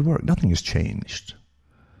things really work. Nothing has changed.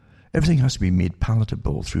 Everything has to be made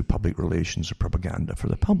palatable through public relations or propaganda for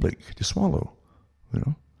the public to swallow, you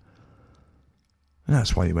know. And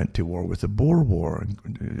that's why they went to war with the Boer War,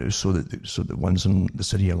 so that ones in the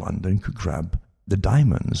city of London could grab the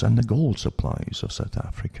diamonds and the gold supplies of South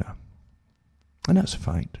Africa. And that's a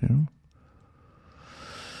fact, you know.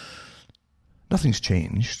 Nothing's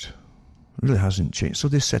changed. It really hasn't changed. So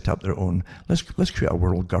they set up their own, let's create a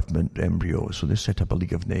world government embryo. So they set up a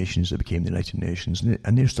League of Nations that became the United Nations,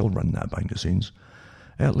 and they still run that behind the scenes.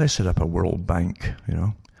 Let's set up a World Bank, you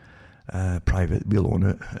know, private, we'll own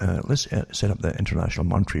it. Let's set up the International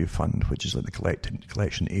Monetary Fund, which is like the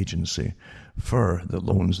collection agency for the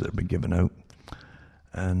loans that have been given out.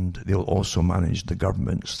 And they'll also manage the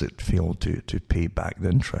governments that fail to pay back the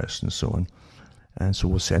interest and so on. And so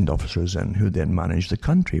we'll send officers in who then manage the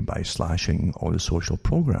country by slashing all the social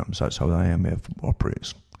programs. That's how the IMF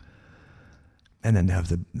operates. And then they have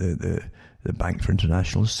the Bank for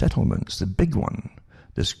International Settlements, the big one,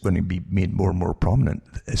 that's going to be made more and more prominent,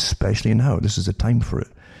 especially now. This is the time for it.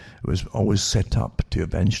 It was always set up to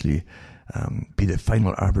eventually be the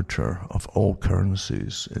final arbiter of all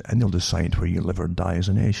currencies, and they'll decide where you live or die as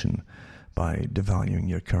a nation by devaluing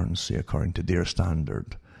your currency according to their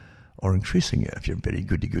standard, or increasing it if you're very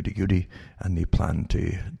goody, and they plan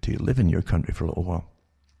to live in your country for a little while.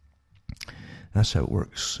 That's how it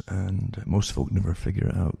works, and most folk never figure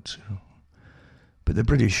it out. You know. But the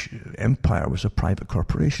British Empire was a private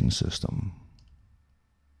corporation system.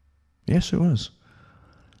 Yes, it was.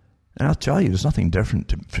 And I'll tell you, there's nothing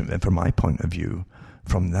different from my point of view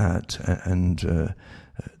from that and the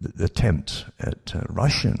attempt at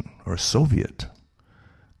Russian or Soviet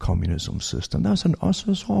communism system. That's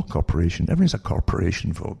all corporation. Everything's a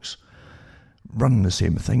corporation, folks. Run the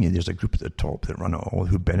same thing. There's a group at the top that run it all,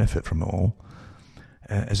 who benefit from it all.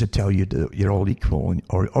 As they tell you that you're all equal,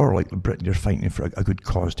 or like Britain, you're fighting for a good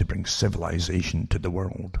cause to bring civilization to the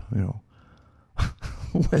world. You know,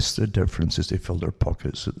 what's the difference as they fill their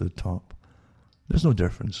pockets at the top? There's no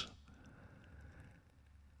difference.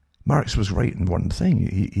 Marx was right in one thing.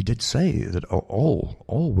 He did say that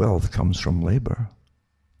all wealth comes from labor.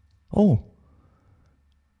 All.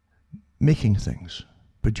 Making things,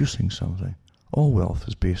 producing something. All wealth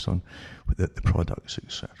is based on the products,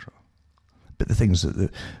 etc. But the things that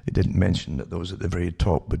they didn't mention, that those at the very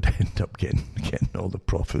top would end up getting all the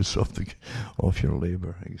profits of your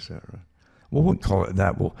labor, etc. We won't call it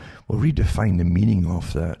that. We'll redefine the meaning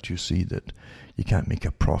of that. You see that you can't make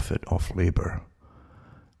a profit off labor.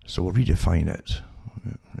 So we'll redefine it.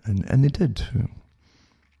 And they did.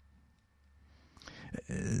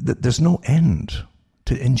 There's no end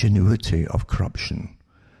to ingenuity of corruption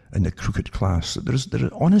in the crooked class. There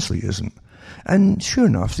honestly isn't. And sure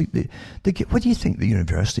enough, they get, what do you think the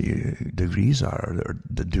university degrees are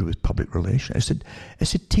that do with public relations?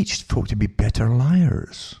 It's to teach folk to be better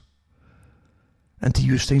liars and to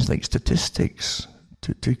use things like statistics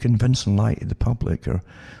to convince and lie to the public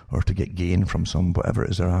or to get gain from some whatever it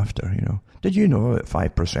is they're after, you know. Did you know that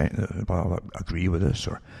 5% agree with this,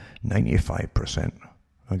 or 95%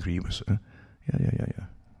 agree with it? Yeah.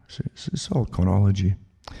 It's all chronology.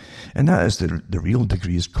 And that is the real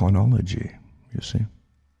degree, is chronology, you see.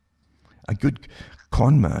 A good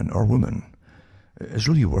con man or woman is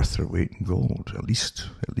really worth their weight in gold, at least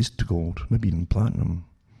gold, maybe even platinum,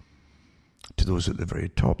 to those at the very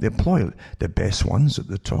top. They employ the best ones at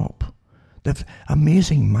the top. They have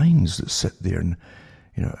amazing minds that sit there and,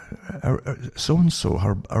 you know, so-and-so,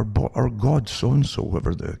 our God so-and-so,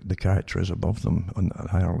 whoever the character is above them on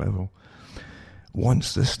that higher level,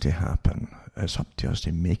 wants this to happen. It's up to us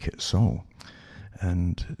to make it so.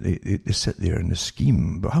 And they sit there in the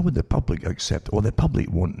scheme. But how would the public accept it? Well, the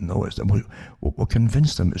public won't know it. We'll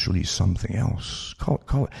convince them it's really something else.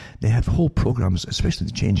 Call it. They have whole programs, especially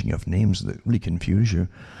the changing of names, that really confuse you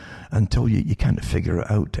until you can't figure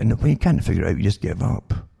it out. And when you can't figure it out, you just give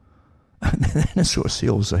up. And then it sort of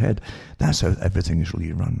sails ahead. That's how everything is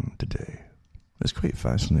really run today. It's quite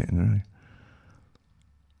fascinating, right?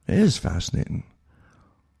 It is fascinating.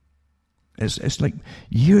 It's like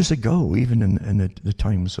years ago, even in the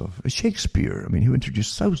times of Shakespeare, I mean, who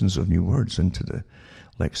introduced thousands of new words into the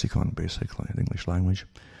lexicon, basically, the English language.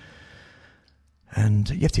 And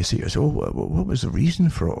you have to say to yourself, what was the reason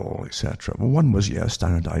for it all, etc.? Well, one was,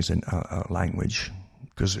 standardizing a language,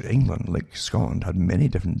 because England, like Scotland, had many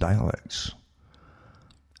different dialects,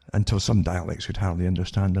 until some dialects could hardly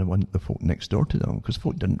understand the folk next door to them, because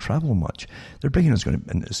folk didn't travel much. They're bringing us into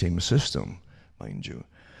the same system, mind you,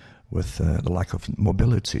 with the lack of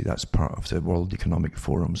mobility. That's part of the World Economic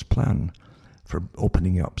Forum's plan for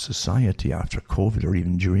opening up society after COVID, or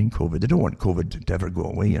even during COVID. They don't want COVID to ever go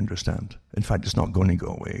away, you understand? In fact, it's not going to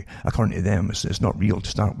go away. According to them, it's not real to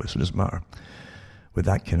start with, so it doesn't matter. With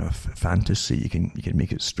that kind of fantasy, you can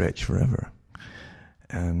make it stretch forever.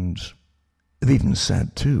 And they've even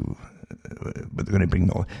said, too, but they're going to bring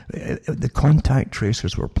the contact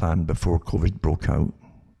tracers were planned before COVID broke out.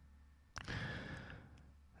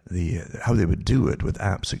 How they would do it with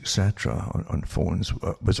apps, etc., on phones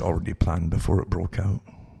was already planned before it broke out.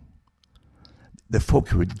 The folk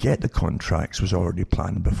who would get the contracts was already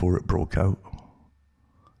planned before it broke out.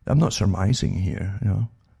 I'm not surmising here,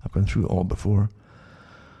 I've gone through it all before.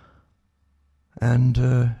 And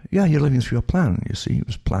you're living through a plan, you see. It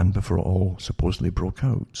was planned before it all supposedly broke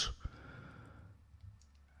out.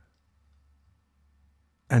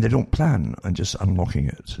 And they don't plan on just unlocking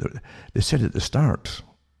it. They said at the start,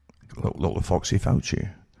 little Foxy Fauci,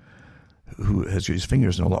 who has his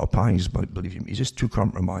fingers in a lot of pies, but believe me, he's just too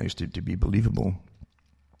compromised to be believable.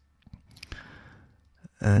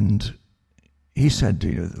 And he said,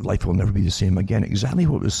 life will never be the same again. Exactly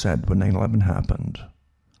what was said when 9/11 happened.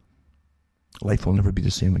 Life will never be the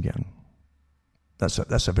same again.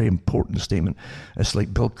 That's a very important statement. It's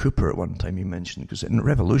like Bill Cooper at one time he mentioned, because in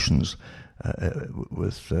revolutions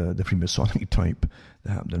with the Freemasonic type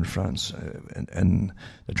that happened in France, in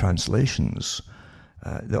the translations,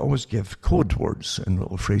 they always give code words and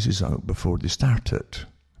little phrases out before they start it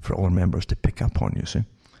for all members to pick up on, you see.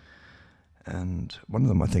 And one of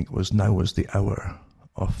them, I think, was, now is the hour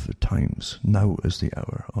of the times. Now is the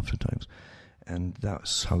hour of the times. And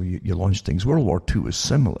that's how you launch things. World War II was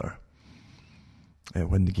similar.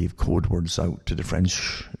 When they gave code words out to the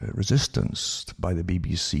French resistance by the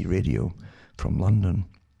BBC radio from London.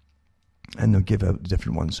 And they'll give out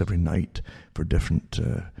different ones every night for different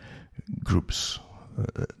groups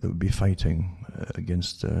that would be fighting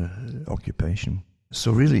against occupation.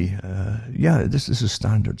 So really, this is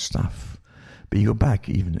standard stuff. But you go back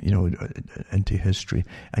even, into history,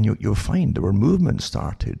 and you'll find there were movements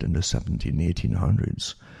started in the 1700s,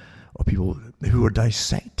 1800s, of people who were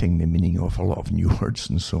dissecting the meaning of a lot of new words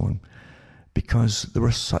and so on, because there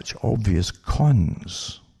were such obvious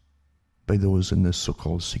cons by those in the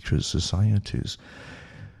so-called secret societies.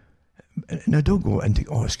 Now, don't go into,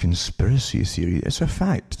 it's conspiracy theory. It's a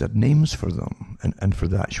fact that names for them, and for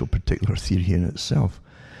the actual particular theory in itself,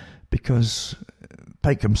 because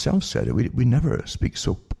Pike himself said it, we never speak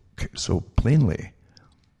so plainly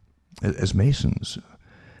as Masons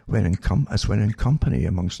when in company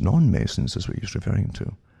amongst non-Masons, is what he's referring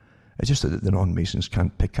to. It's just that the non-Masons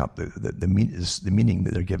can't pick up the meaning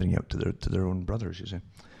that they're giving out to their own brothers, you see.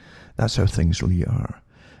 That's how things really are.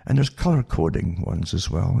 And there's color coding ones as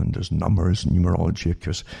well, and there's numbers, numerology,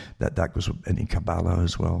 because that goes into Kabbalah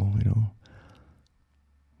as well,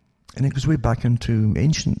 And it goes way back into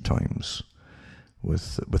ancient times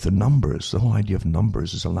with the numbers. The whole idea of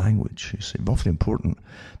numbers as a language, you see, awfully important.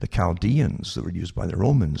 The Chaldeans that were used by the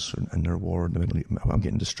Romans in their war in the Middle East. I'm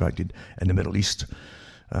getting distracted. In the Middle East,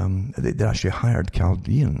 they actually hired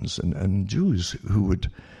Chaldeans and Jews who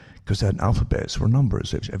would, because they had alphabets were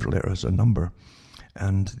numbers. Every letter has a number.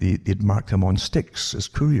 And they'd mark them on sticks as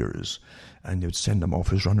couriers, and they would send them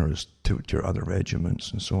off as runners to your other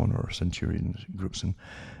regiments and so on, or centurion groups.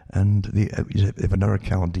 And they have another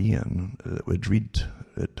Chaldean that would read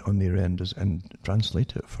it on their end and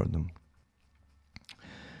translate it for them.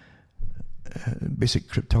 Basic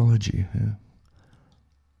cryptology. Yeah.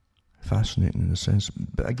 Fascinating in a sense.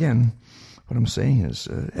 But again, what I'm saying is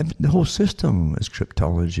the whole system is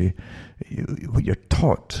cryptology. What you're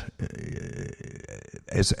taught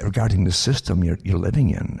is regarding the system you're living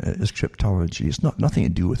in is cryptology. It's nothing to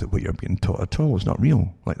do with what you're being taught at all. It's not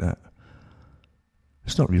real like that.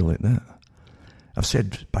 It's not real like that. I've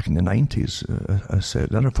said back in the 90s, I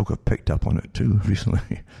said, other folk have picked up on it too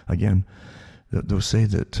recently, again, they'll say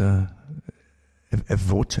that if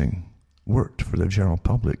voting worked for the general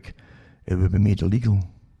public, it would be made illegal.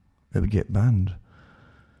 It would get banned.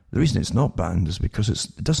 The reason it's not banned is because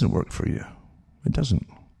it doesn't work for you. It doesn't.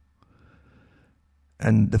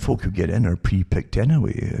 And the folk who get in are pre-picked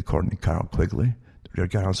anyway, according to Carroll Quigley,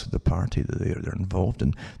 regardless of the party that they're involved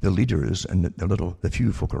in. The leaders and the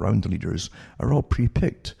few folk around the leaders are all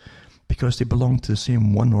pre-picked because they belong to the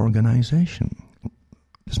same one organisation. It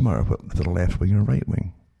doesn't matter whether they're left wing or right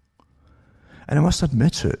wing. And I must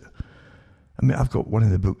admit it. I mean, I've got one of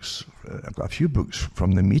the books, I've got a few books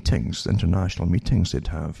from the meetings, the international meetings they'd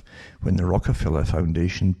have when the Rockefeller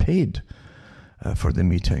Foundation paid for the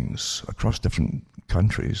meetings across different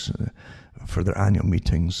countries, for their annual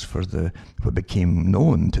meetings, for what became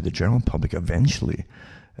known to the general public eventually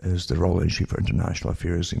as the Royal Institute for International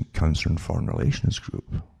Affairs and Council on Foreign Relations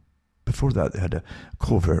Group. Before that, they had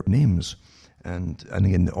covert names. And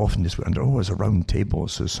again, often this went under, as a round table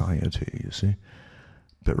society, you see.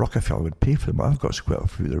 But Rockefeller would pay for them. I've got quite a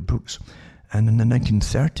few of their books. And in the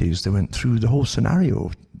 1930s, they went through the whole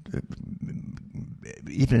scenario,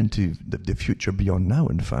 even into the future beyond now,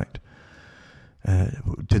 in fact,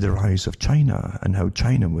 to the rise of China and how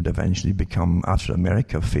China would eventually become, after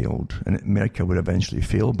America failed, and America would eventually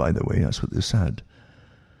fail, by the way, that's what they said.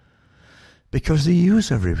 Because they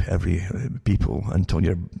use every people until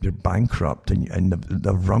you're bankrupt and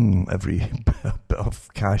they've wrung every bit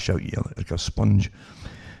of cash out you like a sponge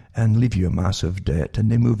and leave you a massive debt,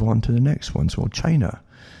 and they move on to the next one. So China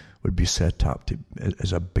would be set up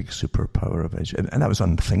as a big superpower eventually. And that was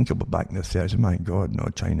unthinkable back in the 30s. My God, no,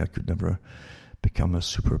 China could never become a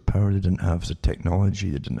superpower. They didn't have the technology,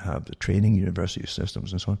 they didn't have the training, university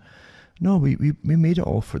systems and so on. No, we made it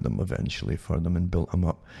all for them eventually for them and built them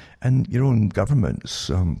up. And your own governments,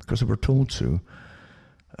 because they were told to,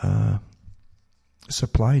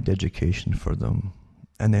 supplied education for them.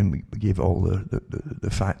 And then we gave all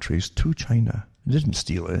the factories to China. They didn't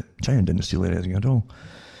steal it. China didn't steal anything at all.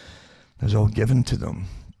 It was all given to them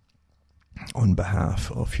on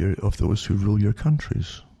behalf of those who rule your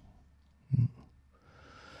countries.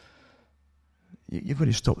 You've got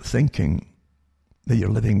to stop thinking that you're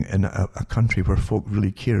living in a country where folk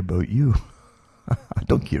really care about you. I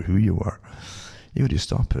don't care who you are. You've got to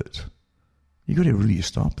stop it. You've got to really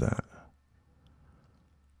stop that.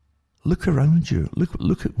 Look around you.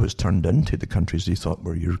 Look at what's turned into the countries they thought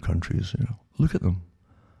were your countries. You know, look at them.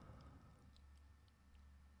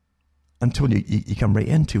 Until you come right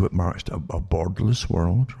into what marks a borderless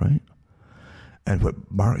world, right? And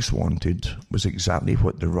what Marx wanted was exactly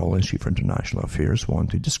what the Royal Institute for International Affairs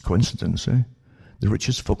wanted. Just coincidence, eh? The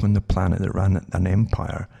richest folk on the planet that ran an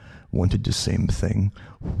empire wanted the same thing.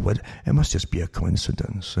 It must just be a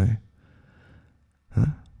coincidence, eh? Huh?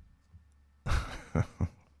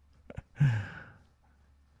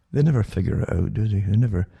 They never figure it out, do they? They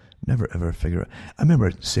never ever figure it out. I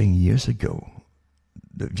remember saying years ago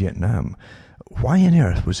that Vietnam, why on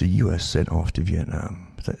earth was the US sent off to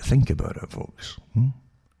Vietnam? Think about it, folks.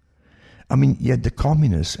 I mean, you had the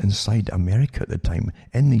communists inside America at the time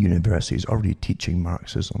in the universities already teaching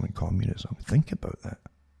Marxism and communism. Think about that.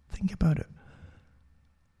 Think about it.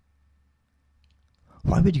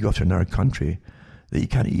 Why would you go after another country that you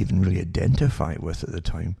can't even really identify with at the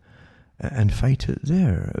time and fight it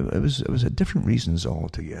there? It was a different reasons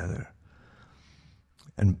altogether.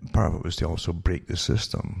 And part of it was to also break the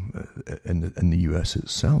system in the US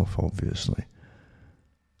itself, obviously.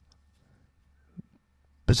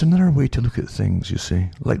 But it's another way to look at things, you see.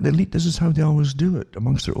 Like the elite, this is how they always do it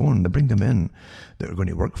amongst their own. They bring them in that are going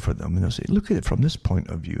to work for them, and they'll say, look at it from this point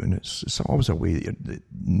of view. And it's always a way that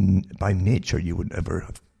by nature you would ever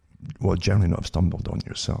have, well, generally not have stumbled on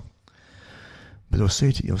yourself. But they'll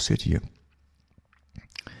say to you,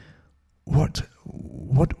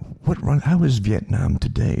 how is Vietnam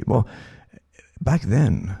today? Well, back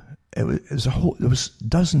then, there was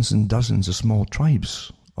dozens and dozens of small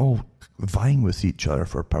tribes, all vying with each other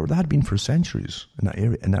for power. That had been for centuries in that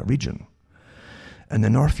area, in that region. And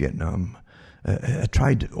the North Vietnam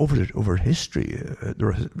tried over history. They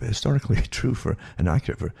were historically true and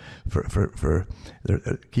accurate for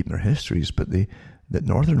keeping their histories, but the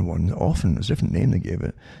northern one often was a different name they gave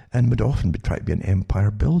it, and would often try to be an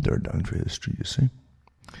empire builder down through history. You see.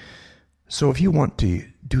 So if you want to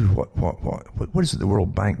do what is it the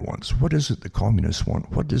World Bank wants? What is it the communists want?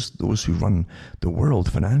 What does those who run the world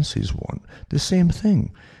finances want? The same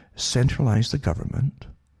thing. Centralize the government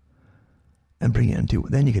and bring it into,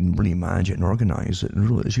 then you can really manage it and organize it and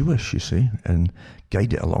rule it as you wish, you see, and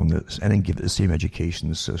guide it along this, and then give it the same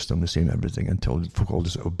education system, the same everything, until folk all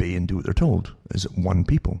just obey and do what they're told as one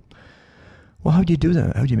people. Well, how do you do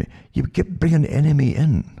that? How do you bring an enemy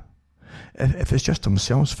in? If it's just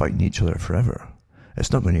themselves fighting each other forever,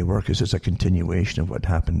 It's not going to work. It's just a continuation of what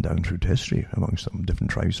happened down through history amongst some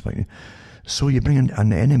different tribes fighting. So you bring in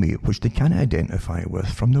an enemy which they can't identify with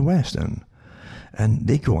from the West in, and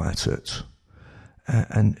they go at it.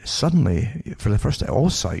 And suddenly, for the first time, all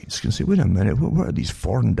sides can say, wait a minute, what are these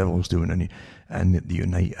foreign devils doing? And they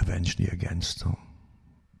unite eventually against them.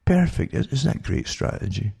 Perfect. Isn't that great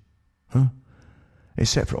strategy? Huh?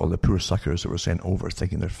 Except for all the poor suckers that were sent over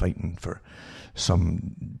thinking they're fighting for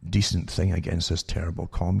some decent thing against this terrible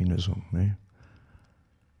communism. Eh?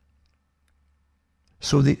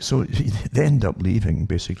 So they end up leaving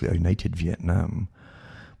basically a united Vietnam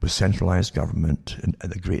with centralized government and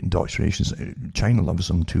the great indoctrinations. China loves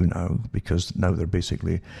them too now, because now they're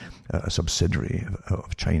basically a subsidiary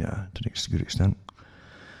of China to a good extent.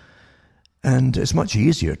 And it's much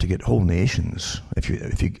easier to get whole nations if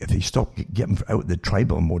you stop getting out the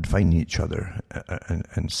tribal mode, fighting each other,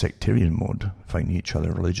 and sectarian mode, fighting each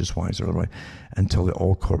other religious wise or otherwise, until they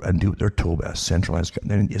all and do what they're told by a centralized.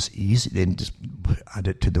 Then it's easy. Then just add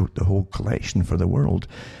it to the whole collection for the world,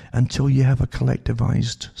 until you have a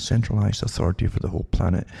collectivized, centralized authority for the whole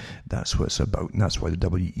planet. That's what it's about, and that's why the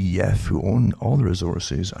WEF, who own all the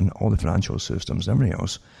resources and all the financial systems and everything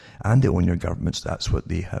else, and they own your governments. That's what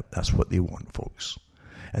they have. That's what they want, folks.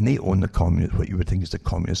 And they own the communist, what you would think is the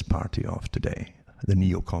Communist Party of today, the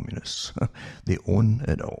neo-communists. They own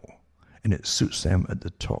it all, and it suits them at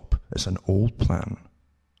the top. It's an old plan.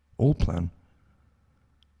 Old plan.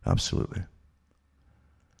 Absolutely.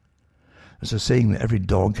 There's a saying that every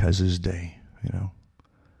dog has his day, you know.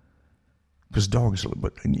 Because dogs,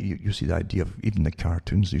 but you see the idea of even the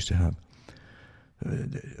cartoons they used to have.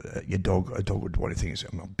 A dog would want to think,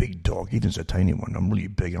 I'm a big dog, even as a tiny one. I'm really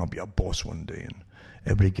big, and I'll be a boss one day. And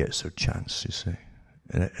everybody gets their chance, you see.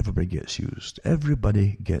 And everybody gets used.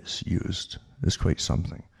 Everybody gets used. It's quite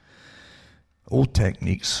something. Old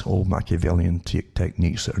techniques, old Machiavellian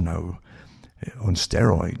techniques that are now on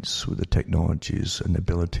steroids with the technologies and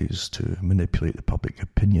abilities to manipulate the public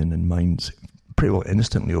opinion and minds pretty well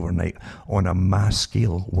instantly overnight on a mass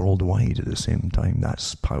scale worldwide at the same time.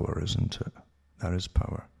 That's power, isn't it? That is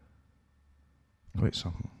power. Quite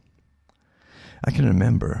something. I can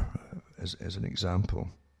remember, as an example,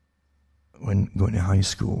 when going to high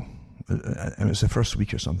school, and it was the first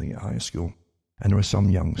week or something at high school, and there were some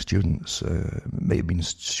young students, may have been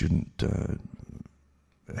student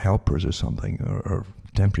helpers or something, or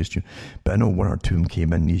temporary students, but I know one or two of them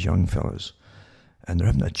came in, these young fellas, and they're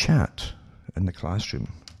having a chat in the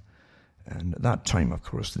classroom. And at that time, of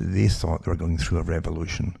course, they thought they were going through a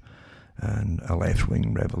revolution, and a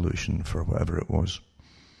left-wing revolution for whatever it was.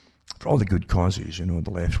 For all the good causes, you know,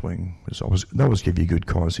 the left-wing, they always give you good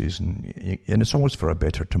causes, and it's always for a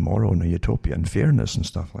better tomorrow and a utopia and fairness and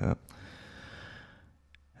stuff like that.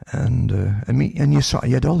 And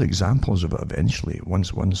you had all the examples of it eventually.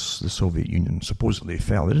 Once the Soviet Union supposedly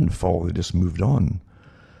fell, they didn't fall, they just moved on.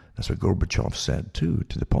 That's what Gorbachev said too,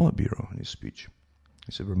 to the Politburo in his speech.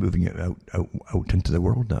 He said, we're moving it out into the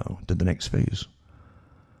world now, to the next phase.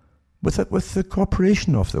 With the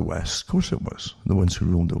cooperation of the West, of course it was, the ones who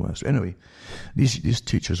ruled the West. Anyway, these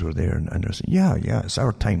teachers were there, and they're saying, yeah, it's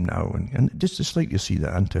our time now. And just like you see the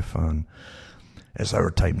Antifa, it's our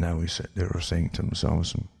time now, they were saying to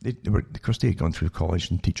themselves. And they were, because they had gone through college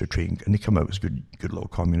and teacher training, and they come out as good little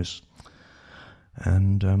communists.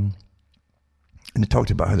 And they talked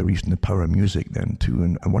about how they were using the power of music then too.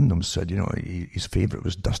 And one of them said, you know, his favourite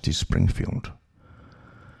was Dusty Springfield.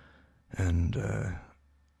 And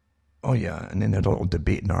oh yeah, and then they had a little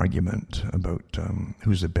debate and argument about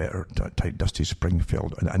who's the better type, Dusty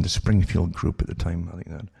Springfield and the Springfield Group at the time, I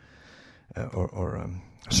think that, or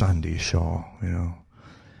Sandy Shaw, you know,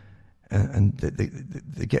 and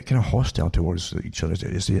they get kind of hostile towards each other.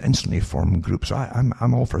 It's the instantly formed group. So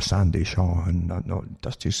I'm all for Sandy Shaw, and no,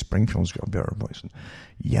 Dusty Springfield's got a better voice. And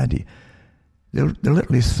Yaddy, they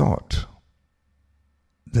literally thought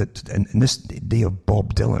that in this day of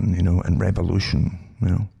Bob Dylan, you know, and revolution, you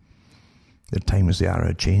know. The time is the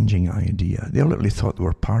era changing idea. They literally thought they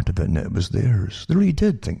were part of it and it was theirs. They really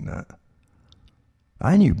did think that.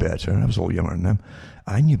 I knew better. I was all younger than them.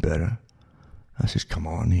 I knew better. I says, come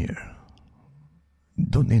on here.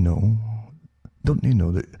 Don't they know? Don't they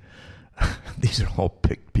know that these are all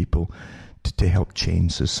picked people to help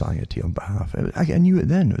change society on behalf? I knew it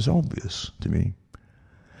then. It was obvious to me.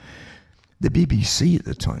 The BBC at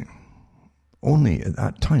the time,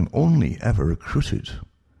 only ever recruited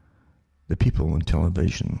the people on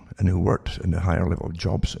television and who worked in the higher level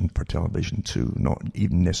jobs for television too, not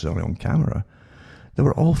even necessarily on camera. They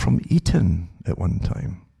were all from Eton at one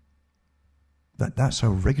time. That's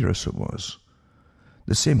how rigorous it was.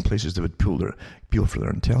 The same places that would appeal for their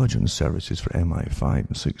intelligence services for MI5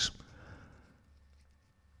 and 6.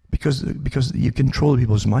 Because you control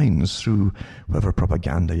people's minds through whatever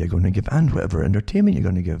propaganda you're going to give and whatever entertainment you're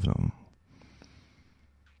going to give them.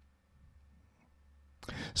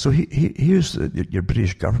 So here's your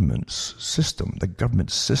British government's system, the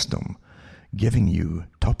government system, giving you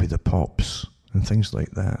Top of the Pops and things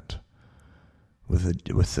like that, with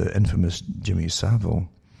the infamous Jimmy Savile,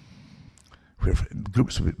 where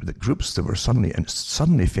groups that were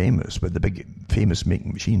suddenly famous with the big famous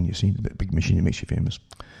making machine, you see, the big machine that makes you famous,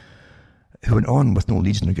 who went on with no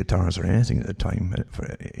leads in their guitars or anything at the time.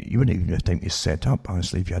 You wouldn't even have time to set up,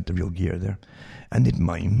 honestly, if you had the real gear there. And they'd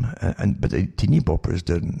mime, but the teeny boppers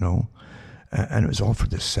didn't know. And it was all for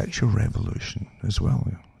the sexual revolution as well.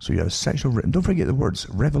 So you have and don't forget the words,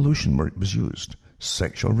 revolution was used.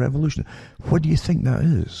 Sexual revolution. What do you think that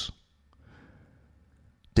is?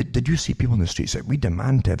 Did you see people in the streets say, we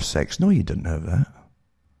demand to have sex? No, you didn't have that.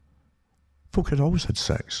 Folk had always had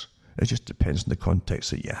sex. It just depends on the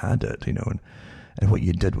context that you had it, and what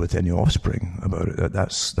you did with any offspring about it.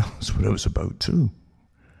 That's what it was about too.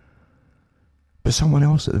 But someone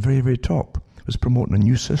else at the very, very top was promoting a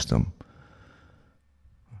new system.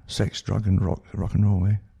 Sex, drug, and rock and roll,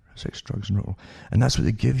 eh? Sex, drugs, and rock and roll. And that's what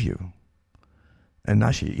they give you. And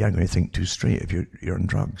actually, you aren't going to think too straight if you're on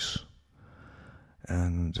drugs.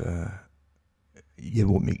 And you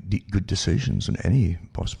won't make good decisions in any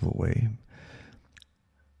possible way.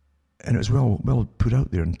 And it was well put out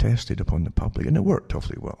there and tested upon the public, and it worked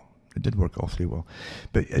awfully well. It did work awfully well.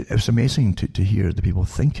 But it was amazing to hear the people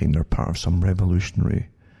thinking they're part of some revolutionary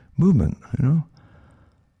movement,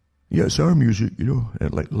 Yeah, it's our music,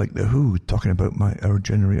 like the Who talking about my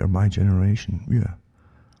generation, yeah.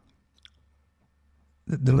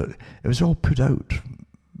 It was all put out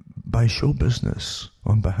by show business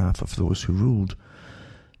on behalf of those who ruled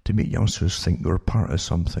to make youngsters think they were part of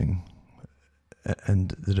something and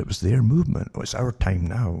that it was their movement. Oh, it's our time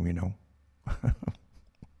now,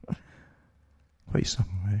 Quite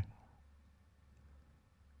something, right?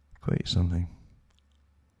 Quite something.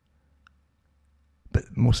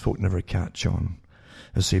 But most folk never catch on.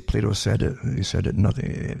 As say, Plato said it. He said it.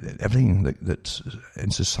 Everything that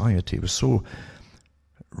in society was so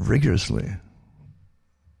rigorously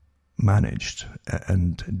managed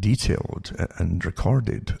and detailed and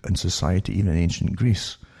recorded in society, even in ancient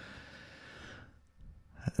Greece.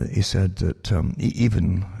 He said that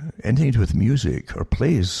even anything to do with music or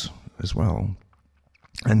plays as well.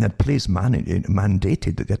 And that plays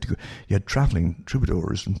mandated that you had travelling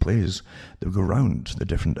troubadours and plays that would go around the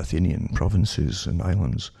different Athenian provinces and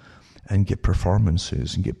islands and get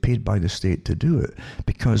performances and get paid by the state to do it.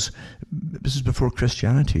 Because this is before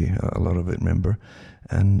Christianity, a lot of it, remember?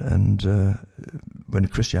 And when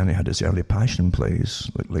Christianity had its early passion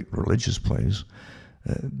plays, like religious plays,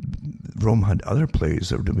 Rome had other plays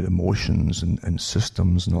that were doing with emotions and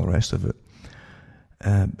systems and all the rest of it.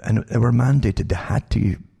 And they were mandated, they had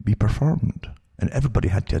to be performed, and everybody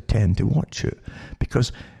had to attend to watch it,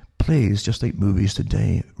 because plays, just like movies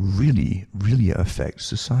today, really, really affect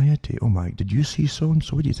society. Oh my, did you see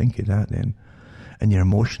so-and-so? What do you think of that then? And your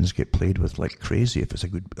emotions get played with like crazy if it's a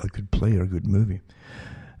good play or a good movie.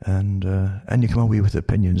 And you come away with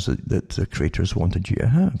opinions that the creators wanted you to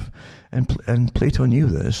have. And Plato knew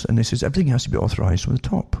this, and he says everything has to be authorized from the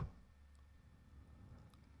top.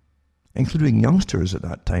 Including youngsters at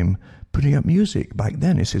that time putting up music back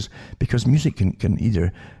then. He says, because music can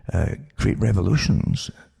either create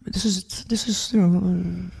revolutions. This is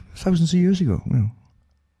thousands of years ago.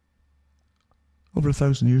 Over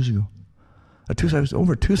 1,000 years ago.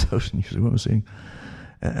 Over 2,000 years ago, what I'm saying.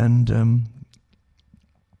 And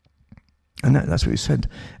that's what he said.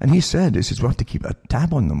 And he says, we have to keep a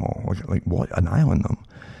tab on them all, like an eye on them.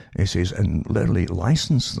 He says, and literally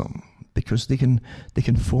license them, because they can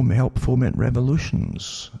help foment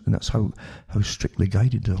revolutions. And that's how strictly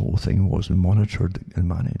guided the whole thing was, and monitored and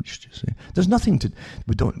managed, you see. There's nothing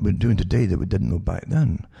we're doing today that we didn't know back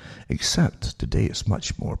then, except today it's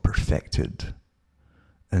much more perfected.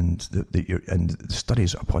 And the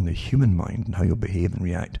studies upon the human mind and how you'll behave and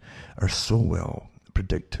react are so well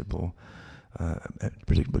predictably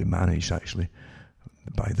managed, actually,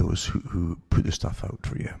 by those who put the stuff out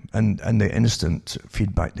for you. And the instant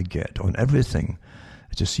feedback they get on everything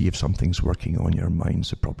to see if something's working on your mind.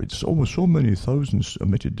 So probably there's almost so many thousands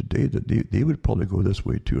emitted today that they would probably go this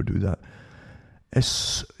way too or do that.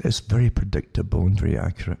 It's very predictable and very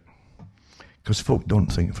accurate, because folk don't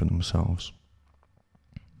think for themselves.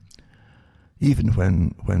 Even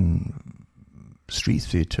when street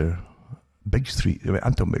theatre,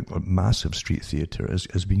 I'm talking about massive street theatre,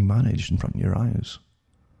 is being managed in front of your eyes.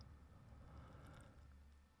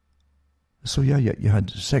 So yeah, you had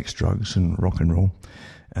sex, drugs, and rock and roll,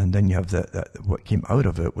 and then you have that what came out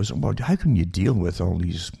of it was, well, how can you deal with all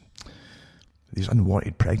these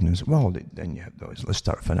unwanted pregnancies? Well, then you have those, let's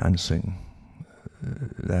start financing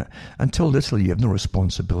that. Until literally you have no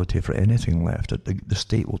responsibility for anything left. The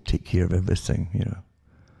state will take care of everything, you know.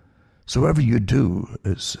 So whatever you do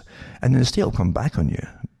is, and then the state will come back on you.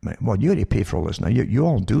 Well, you got to pay for all this now. You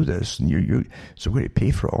all do this, and so we're going to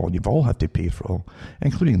pay for it all. You've all had to pay for it all,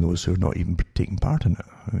 including those who are not even taking part in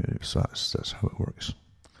it. So that's how it works.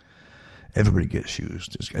 Everybody gets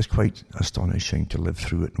used. It's quite astonishing to live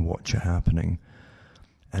through it and watch it happening,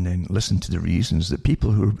 and then listen to the reasons that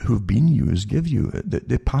people who've been used give you.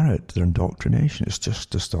 They parrot their indoctrination. It's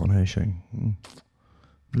just astonishing.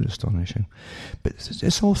 Really astonishing. But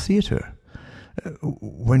it's all theatre.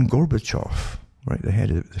 When Gorbachev, right, the head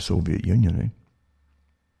of the Soviet Union,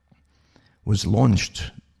 was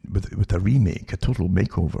launched with a remake, a total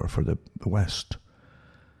makeover for the West,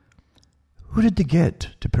 who did they get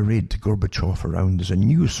to parade Gorbachev around as a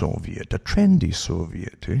new Soviet, a trendy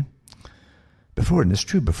Soviet? Before, and it's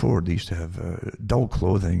true, before they used to have dull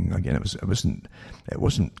clothing. Again, it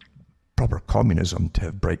wasn't proper communism to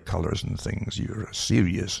have bright colours and things. You're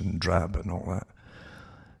serious and drab and all that,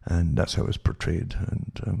 and that's how it was portrayed.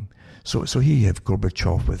 And so here you have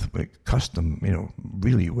Gorbachev with custom,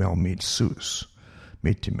 really well-made suits,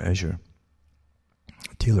 made to measure,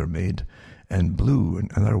 tailor-made, and blue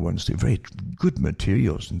and other ones, too, very good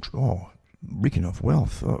materials, and reeking of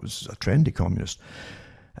wealth. It was a trendy communist.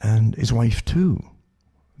 And his wife too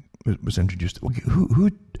was introduced. Who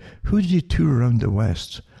did he tour around the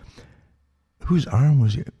West? Whose arm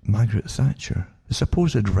was it? Margaret Thatcher, the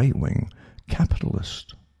supposed right-wing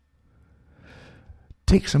capitalist,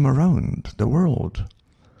 takes him around the world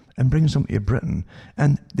and brings him to Britain,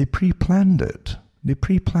 and they pre-planned it. They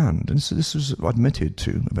pre-planned, and so this was admitted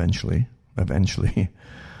to eventually,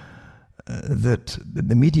 that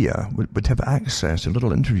the media would have access to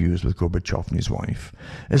little interviews with Gorbachev and his wife,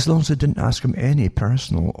 as long as they didn't ask him any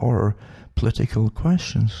personal or political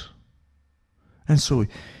questions. And so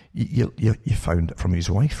you found from his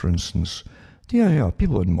wife, for instance,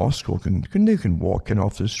 people in Moscow can walk in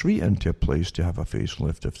off the street into a place to have a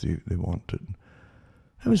facelift if they wanted.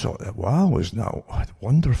 It was wow, isn't that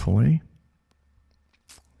wonderful, eh?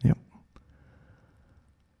 Yep.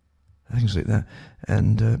 Things like that.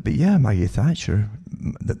 And but yeah, Maggie Thatcher,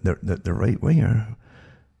 the right winger,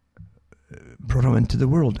 brought him into the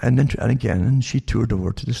world, and she toured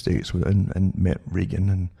over to the States and met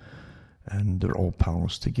Reagan, and they're all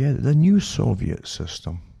pals together. The new Soviet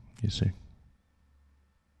system, you see.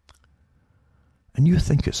 And you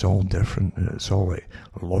think it's all different, and it's all like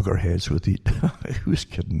loggerheads with each. Who's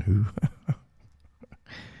kidding who?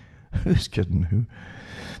 Who's kidding who?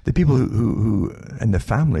 The people who and the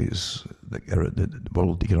families that are at the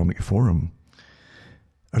World Economic Forum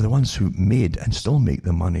are the ones who made and still make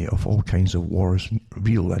the money of all kinds of wars,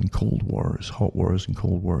 real and cold wars, hot wars and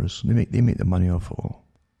cold wars. They make the money off it all.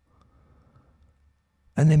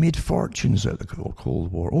 And they made fortunes out of the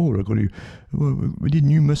Cold War. We need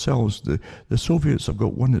new missiles. The Soviets have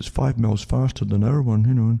got one that's 5 miles faster than our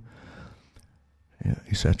one, yeah,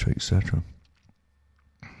 etc., etc.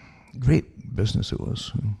 Great business it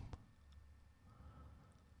was.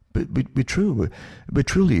 But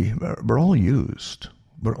truly, we're all used.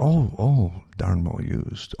 We're all darn well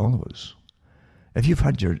used, all of us. If you've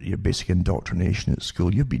had your basic indoctrination at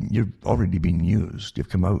school, you've already been used. You've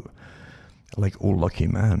come out like Oh Lucky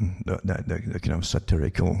Man, that kind of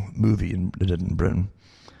satirical movie they did in Britain,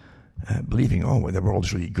 believing, the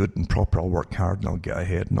world's really good and proper, I'll work hard and I'll get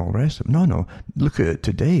ahead and all the rest of it. No, look at it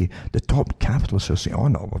today. The top capitalists are saying,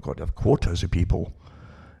 we've got to have quotas of people,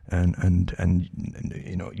 and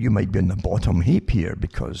you might be in the bottom heap here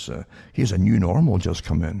because here's a new normal just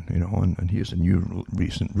come in, and here's the new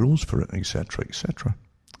recent rules for it, etc., etc.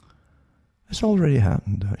 It's already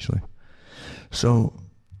happened, actually. So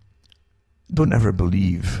don't ever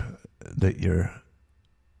believe that you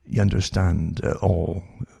understand it all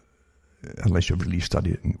unless you've really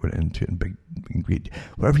studied it and went into it in big and great.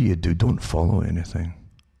 Whatever you do, don't follow anything.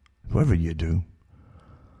 Whatever you do,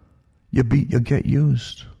 you'll get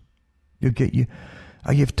used.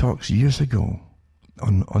 I gave talks years ago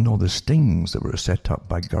on all the stings that were set up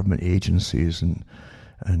by government agencies and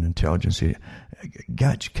intelligence,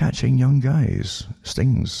 catching young guys,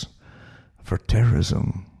 stings for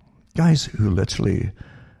terrorism. Guys who literally,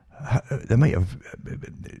 they might have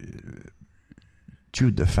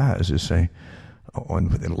chewed the fat, as they say, on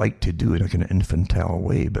what they like to do in a kind of infantile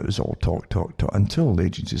way, but it was all talk, until the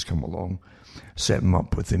agencies come along, set them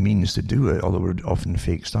up with the means to do it, although it were often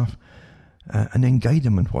fake stuff. and then guide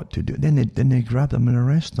them on what to do. Then they grab them and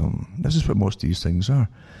arrest them. This is what most of these things are.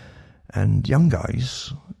 And young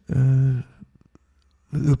guys who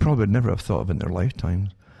probably would never have thought of in their lifetime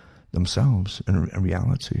themselves in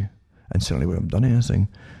reality, and certainly would have done anything,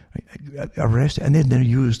 arrested, and then they're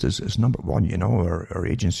used as number one. You know, our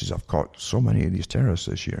agencies have caught so many of these terrorists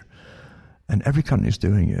this year, and every country's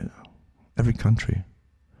doing it. Every country.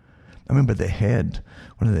 I remember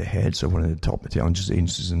one of the heads of one of the top intelligence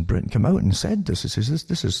agencies in Britain came out and said this. He says,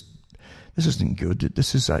 this isn't good.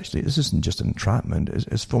 This isn't just entrapment.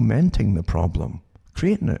 It's fomenting the problem,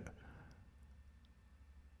 creating it.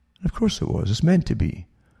 And of course it was. It's meant to be.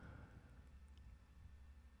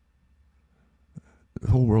 The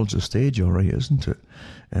whole world's a stage, all right, isn't it?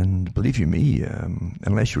 And believe you me,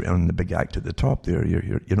 unless you're on the big act at the top there,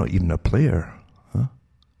 you're not even a player. Huh?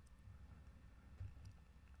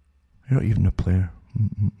 You're not even a player.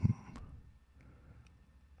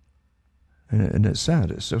 And it's sad.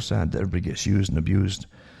 It's so sad that everybody gets used and abused.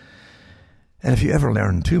 And if you ever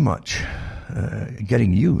learn too much,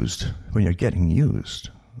 getting used, when you're getting used,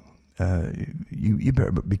 you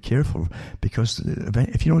better be careful, because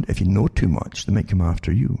if you know too much, they might come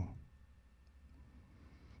after you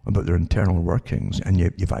about their internal workings, and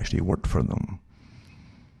you've actually worked for them,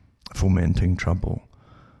 fomenting trouble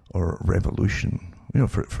or revolution. You know,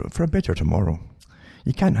 for a better tomorrow.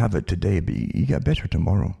 You can't have it today, but you get better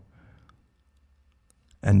tomorrow.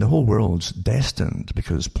 And the whole world's destined,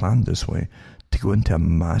 because it's planned this way, to go into a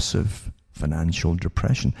massive financial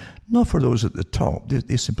depression. Not for those at the top.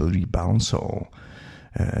 They simply rebalance it all.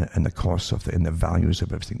 And the costs of and the values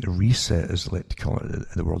of everything. The reset, as they like to call it,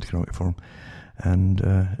 the World Economic Forum. And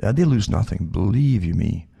they lose nothing, believe you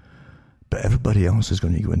me. But everybody else is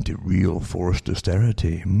going to go into real forced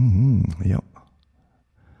austerity. Yep.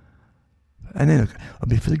 And then it'll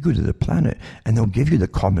be for the good of the planet. And they'll give you the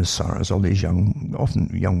commissars, all these often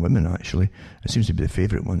young women actually, it seems to be the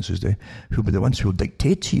favourite ones these days, who'll be the ones who'll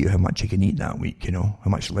dictate to you how much you can eat that week, you know,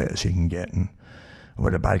 how much lettuce you can get. And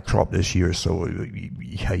what a bad crop this year, so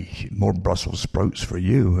more Brussels sprouts for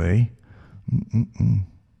you, eh?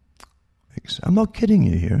 I'm not kidding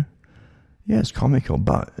you here. Yeah, it's comical,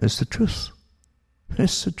 but it's the truth.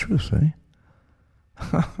 It's the truth,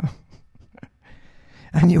 eh?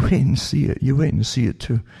 And you wait and see it. You wait and see it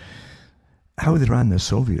too. How they ran the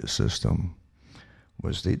Soviet system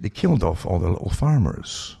was they killed off all the little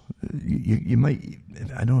farmers. You might,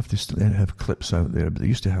 I don't know if they still have clips out there, but they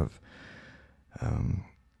used to have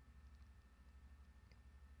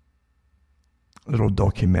little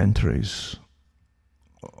documentaries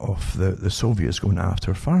of the Soviets going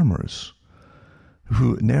after farmers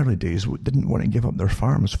who in the early days didn't want to give up their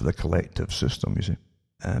farms for the collective system, you see.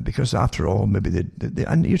 Because after all, maybe they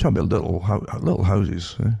and you're talking about little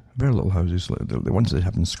houses, very little houses, the ones they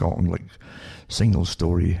have in Scotland, like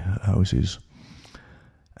single-story houses.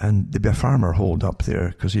 And there'd be a farmer holed up there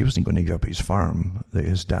because he wasn't going to give up his farm that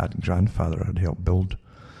his dad and grandfather had helped build,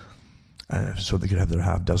 so they could have their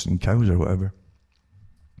half-dozen cows or whatever,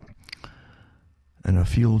 and a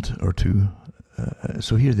field or two.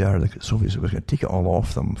 So here they are, the Soviets were going to take it all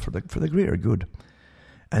off them for the greater good.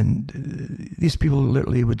 And these people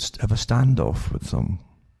literally would have a standoff with them.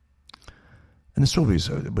 And the Soviets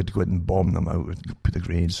would go out and bomb them out, put the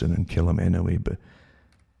grenades in and kill them anyway. But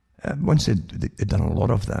once they'd done a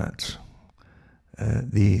lot of that,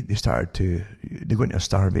 they started they go into a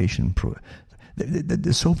starvation.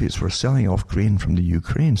 The Soviets were selling off grain from the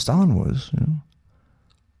Ukraine. Stalin was, you know.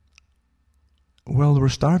 Well, they were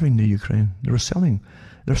starving the Ukraine. They're starving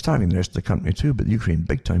the rest of the country too, but the Ukraine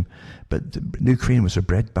big time. But the Ukraine was a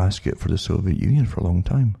breadbasket for the Soviet Union for a long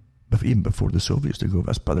time, even before the Soviets took over.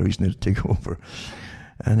 That's part of the reason they took over.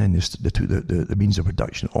 And then they took the means of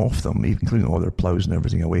production off them, including all their plows and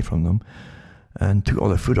everything away from them, and took all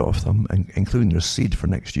their food off them, including their seed for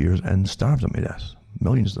next year, and starved them to death.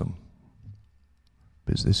 Millions of them.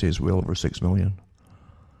 But they say it's well over 6 million.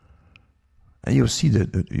 And you'll see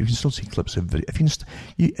that you can still see clips of video.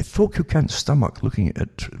 If folk who can't stomach looking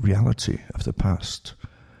at reality of the past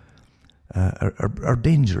are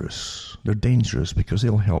dangerous. They're dangerous because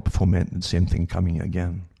they'll help foment the same thing coming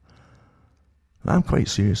again. And I'm quite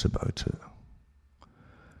serious about it.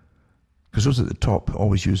 Because those at the top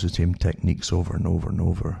always use the same techniques over and over and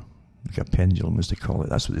over. Like a pendulum, as they call it.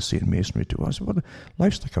 That's what they say in Masonry too. I said, well,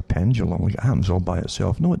 life's like a pendulum. Like it happens all by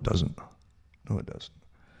itself. No, it doesn't. No, it doesn't.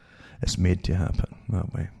 It's made to happen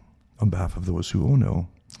that way, on behalf of those who own it all.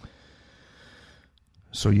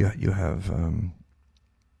 So you have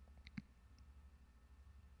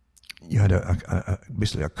you had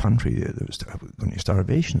basically a country that was going to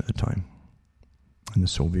starvation at the time in the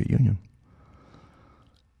Soviet Union.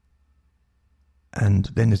 And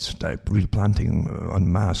then it's replanting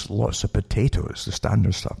en masse lots of potatoes, the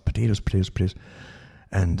standard stuff, potatoes.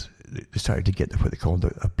 And they started to get what they called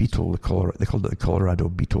a beetle, they called it the Colorado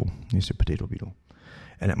beetle. It's a potato beetle.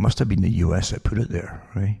 And it must have been the US that put it there,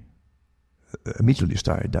 right? Immediately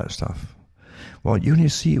started that stuff. Well, you're going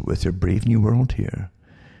to see it with your Brave New World here,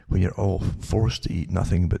 where you're all forced to eat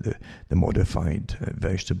nothing but the modified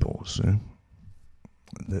vegetables.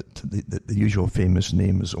 The usual famous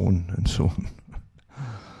name is on and so on.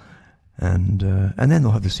 And then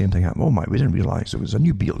they'll have the same thing happen. Oh my, we didn't realize there was a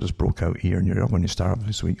new beetle just broke out here and you're all going to starve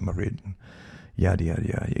this week, I'm afraid. Yada, yada,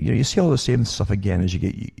 yada. You see all the same stuff again as you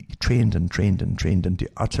get trained into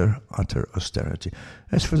utter austerity.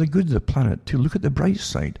 It's for the good of the planet too. Look at the bright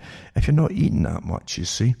side. If you're not eating that much, you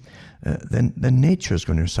see, then nature's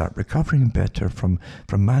going to start recovering better from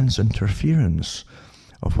man's interference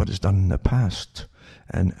of what is done in the past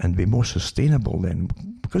and be more sustainable then,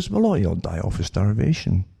 because a lot of you'll die off of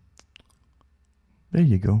starvation. There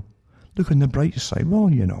you go. Look on the bright side. Well,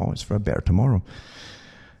 it's for a better tomorrow.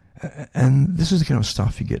 And this is the kind of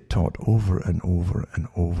stuff you get taught over and over and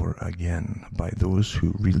over again by those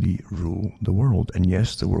who really rule the world. And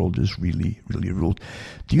yes, the world is really, really ruled.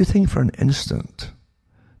 Do you think for an instant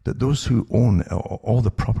that those who own all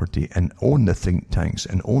the property and own the think tanks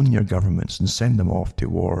and own your governments and send them off to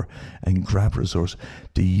war and grab resources,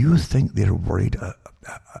 do you think they're worried at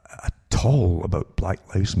all about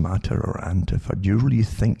Black Lives Matter or Antifa? Do you really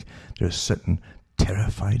think they're sitting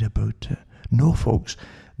terrified about it? No, folks,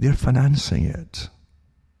 they're financing it.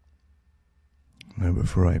 Now,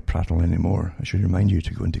 before I prattle anymore, I should remind you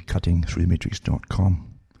to go into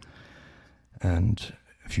cuttingthroughthematrix.com, and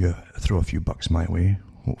if you throw a few bucks my way,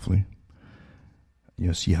 hopefully,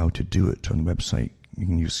 you'll see how to do it on the website. You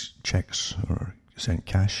can use checks or send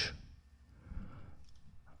cash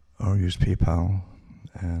or use PayPal.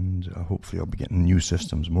 And hopefully I'll be getting more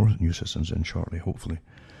new systems in shortly, hopefully.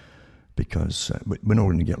 Because we know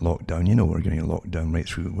we're going to get locked down. We're going to get locked down right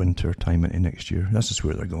through winter time into next year. That's just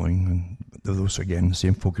where they're going. And those, again, the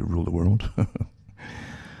same folk who rule the world.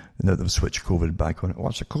 Now they've switched COVID back on it.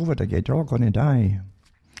 What's a COVID again? You're all going to die.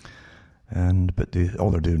 But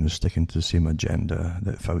all they're doing is sticking to the same agenda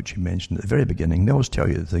that Fauci mentioned at the very beginning. They always tell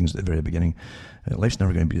you the things at the very beginning. Life's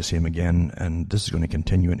never going to be the same again, and this is going to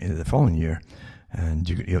continue into the following year. And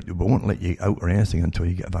we won't let you out or anything until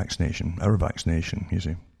you get a vaccination, our vaccination, you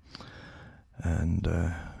see. And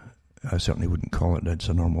I certainly wouldn't call it it's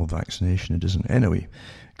a normal vaccination. It isn't. Anyway,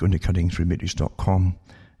 go into cuttingthroughthematrix.com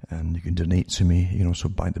and you can donate to me. You can also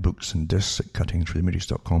buy the books and discs at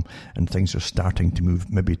cuttingthroughthematrix.com. And things are starting to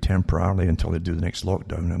move, maybe temporarily until they do the next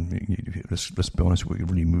lockdown. And let's be honest, we can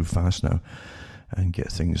really move fast now and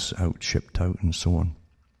get things shipped out and so on.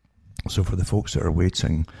 So for the folks that are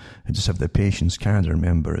waiting, and just have the patience. Canada,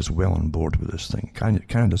 remember, is well on board with this thing.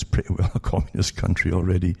 Canada's pretty well a communist country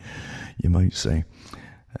already, you might say.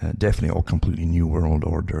 Definitely all completely new world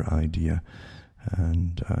order idea.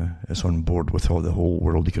 And it's on board with the whole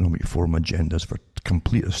World Economic Forum agendas for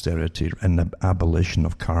complete austerity and the abolition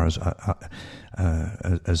of cars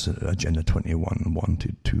as Agenda 21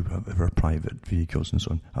 wanted to for private vehicles and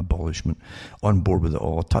so on. Abolishment. On board with it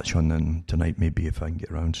all. I'll touch on them tonight maybe if I can get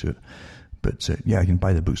around to it. But I can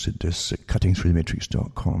buy the books at this at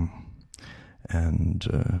cuttingthroughthematrix.com.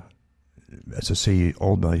 And as I say,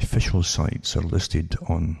 all my official sites are listed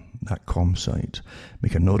on that com site.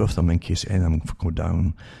 Make a note of them in case any of them go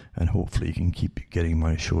down, and hopefully you can keep getting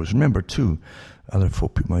my shows. Remember too, other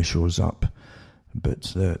folk put my shows up,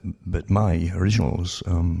 but my originals,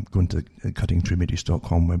 go into the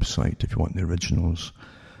cuttingthroughthematrix.com website if you want the originals,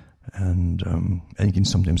 and you can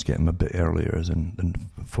sometimes get them a bit earlier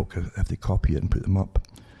than folk if they copy it and put them up.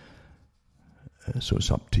 So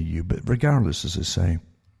it's up to you. But regardless, as I say,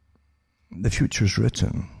 the future's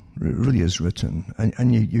written. It really is written.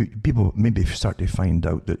 And you people maybe start to find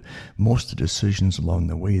out that most of the decisions along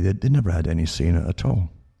the way, they never had any say in it at all.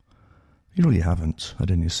 You really haven't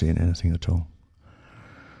had any say in anything at all.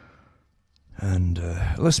 And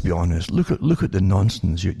let's be honest, look at the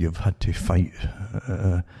nonsense you've had to fight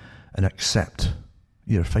and accept,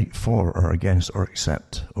 either fight for or against or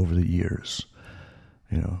accept over the years.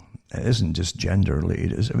 It isn't just gender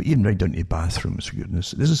related. Even right down to bathrooms, for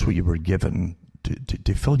goodness. This is what you were given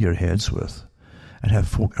to fill your heads with, and have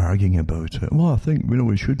folk arguing about it. Well, I think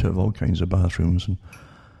we should have all kinds of bathrooms,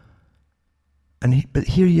 but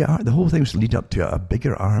here you are. The whole thing was to lead up to a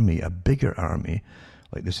bigger army,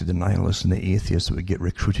 like they say, the nihilists and the atheists that would get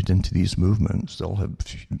recruited into these movements. A lot of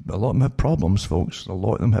them have problems, folks. A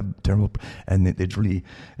lot of them have terrible, and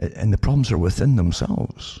the problems are within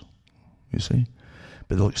themselves. You see.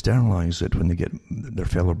 but they'll externalize it when they get their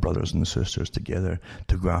fellow brothers and sisters together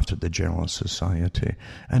to go after the general society.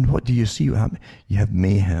 And what do you see? You have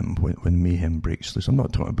mayhem when mayhem breaks loose. I'm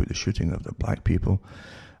not talking about the shooting of the black people.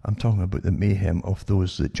 I'm talking about the mayhem of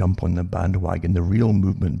those that jump on the bandwagon, the real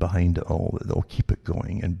movement behind it all, that they'll keep it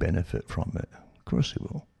going and benefit from it. Of course they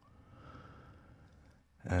will.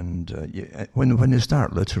 And when they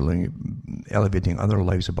start literally elevating other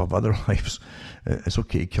lives above other lives, it's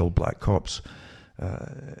okay to kill black cops.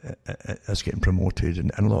 It's getting promoted,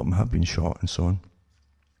 and a lot of them have been shot and so on.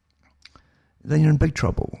 Then you're in big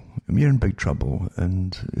trouble. You're in big trouble.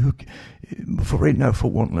 And for right now,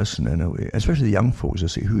 folk won't listen anyway, especially the young folks, I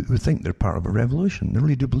say, who think they're part of a revolution. They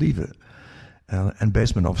really do believe it. And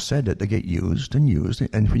Bezmenov said it. They get used. And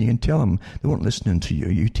when you can tell them they weren't listening to you,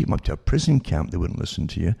 you take them up to a prison camp, they wouldn't listen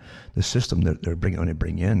to you. The system that they're going to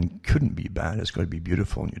bring in couldn't be bad. It's got to be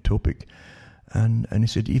beautiful and utopic. And he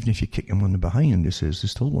said, even if you kick them on the behind, he says, they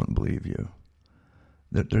still won't believe you.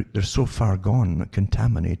 They're so far gone,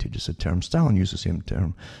 contaminated is the term. Stalin used the same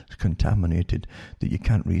term, contaminated, that you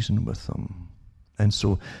can't reason with them. And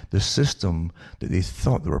so the system that they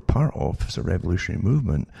thought they were part of as a revolutionary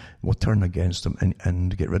movement will turn against them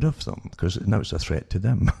and get rid of them, because now it's a threat to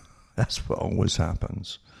them. That's what always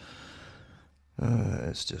happens.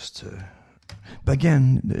 It's just... But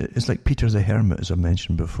again, it's like Peter the Hermit, as I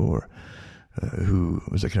mentioned before, who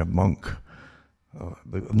was a kind of monk.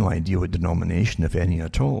 But no idea what denomination, if any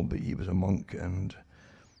at all, but he was a monk,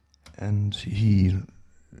 and he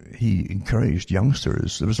encouraged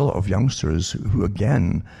youngsters. There was a lot of youngsters who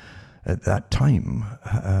again, at that time,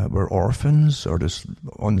 were orphans or just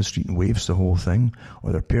on the street and waves the whole thing,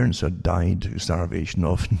 or their parents had died of starvation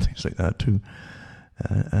often, things like that too.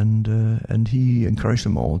 And he encouraged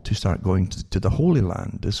them all to start going to the Holy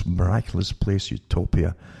Land, this miraculous place,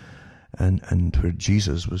 utopia, and where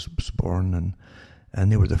Jesus was born,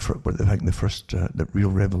 and they were the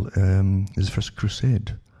first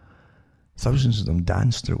crusade. Thousands of them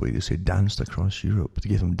danced their way. They say danced across Europe. They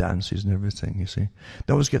gave them dances and everything. You see,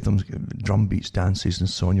 they always give them drum beats, dances, and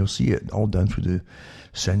so on. You'll see it all down through the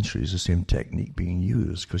centuries. The same technique being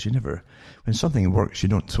used, because when something works, you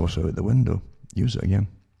don't toss it out the window. Use it again.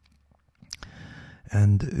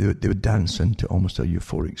 And they would dance into almost a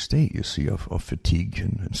euphoric state, you see, of fatigue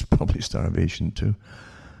and probably starvation too,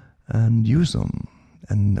 and use them.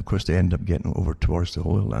 And of course, they end up getting over towards the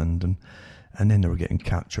Holy Land, and then they were getting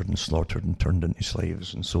captured and slaughtered and turned into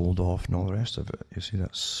slaves and sold off and all the rest of it. You see,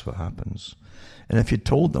 that's what happens. And if you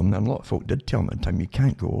told them, and a lot of folk did tell them at the time, you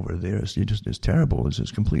can't go over there. It's terrible.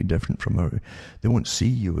 It's completely different from they won't see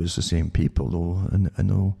you as the same people, though, and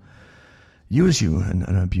they'll use you and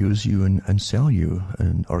abuse you and sell you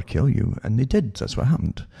or kill you. And they did. That's what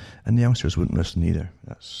happened. And the youngsters wouldn't listen either.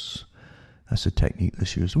 That's the technique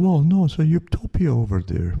that's used. Well, no, it's a utopia over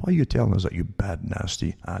there. Why are you telling us that, you bad,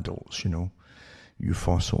 nasty adults, you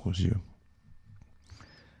fossils, you?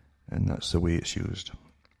 And that's the way it's used.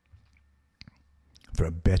 For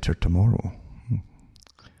a better tomorrow.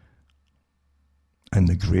 And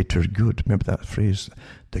the greater good. Remember that phrase?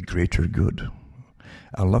 The greater good.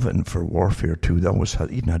 I love it for warfare too. They always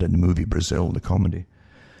even had it in the movie Brazil, the comedy.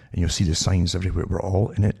 And you'll see the signs everywhere. We're all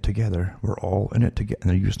in it together. We're all in it together. And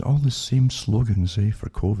they're using all the same slogans, for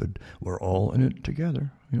COVID. We're all in it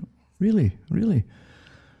together. Really, really.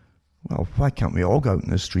 Well, why can't we all go out in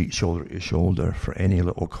the street shoulder to shoulder for any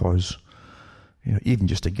little cause? Even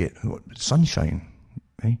just to get sunshine,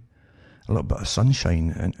 eh? A little bit of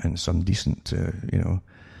sunshine and some decent,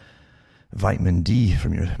 vitamin D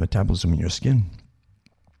from your metabolism in your skin.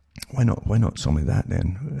 Why not some of that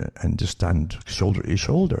then, and just stand shoulder to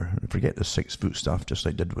shoulder? Forget the 6 foot stuff, just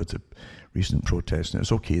like I did with the recent protests, and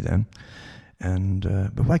it's okay then. And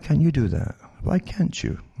but why can't you do that? Why can't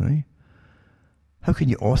you? Right? How can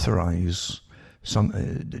you authorize some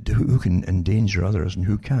who can endanger others and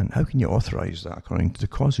who can't? How can you authorize that according to the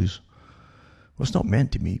causes? Well, it's not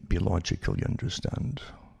meant to be logical. You understand?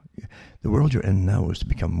 The world you're in now is to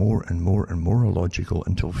become more and more and more illogical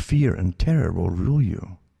until fear and terror will rule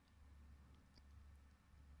you.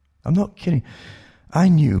 I'm not kidding. I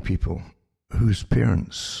knew people whose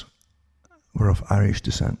parents were of Irish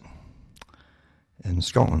descent in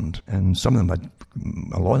Scotland, and some of them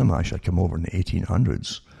a lot of them actually had come over in the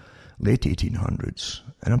 1800s, late 1800s,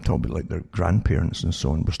 and I'm talking about like their grandparents and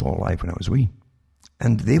so on were still alive when I was wee.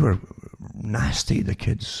 And they were nasty, the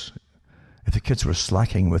kids. If the kids were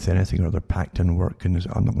slacking with anything or they're packed in work, and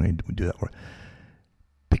I'm not going to do that work,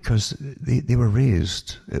 because they were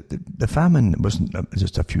raised. The famine wasn't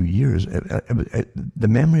just a few years. The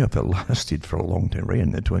memory of it lasted for a long time, right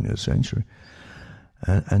in the 20th century.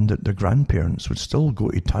 And their grandparents would still go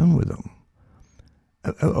to town with them.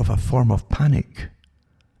 out of a form of panic.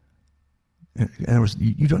 In other words,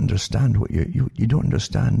 you don't understand what you don't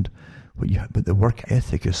understand but the work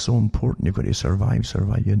ethic is so important. You've got to survive.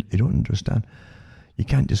 You don't understand. You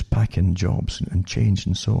can't just pack in jobs and change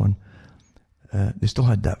and so on. They still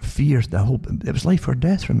had that fear, it was life or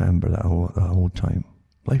death, remember, that whole time.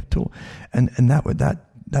 Life total. And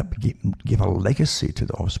that gave a legacy to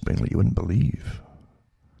the offspring like you wouldn't believe.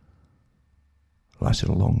 It lasted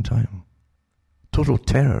a long time. Total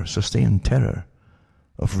terror, sustained terror,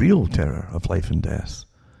 of real terror of life and death,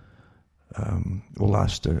 will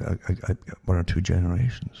last one or two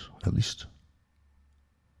generations, at least.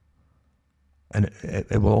 And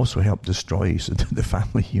it will also help destroy the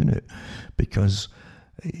family unit, because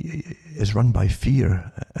it's run by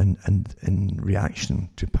fear and in reaction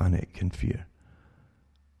to panic and fear.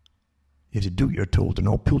 You have to do what you're told and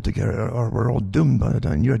all pull together, or we're all doomed by the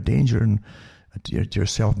time you're a danger and to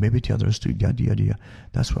yourself, maybe to others too, yada, yada, yada.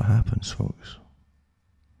 That's what happens, folks.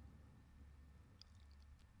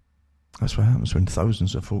 That's what happens when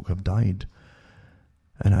thousands of folk have died.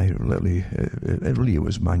 And it really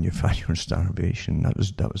was manufactured starvation. That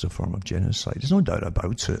was a form of genocide. There's no doubt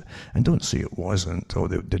about it. And don't say it wasn't, or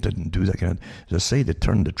they didn't do that kind of. As I say, they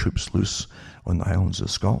turned the troops loose on the Highlands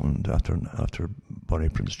of Scotland after Bonnie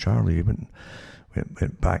Prince Charlie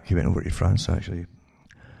went back. He went over to France actually,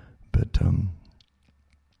 but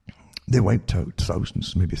they wiped out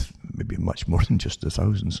thousands, maybe much more than just the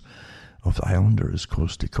thousands of the Highlanders,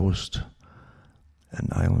 coast to coast, and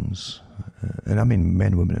islands, and I mean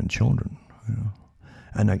men, women, and children. You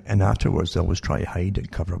know. And afterwards, they always try to hide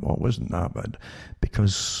it, cover up. Oh, it wasn't that bad,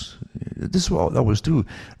 because this is what they always do.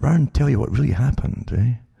 Rather than tell you what really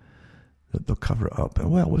happened, they'll cover it up.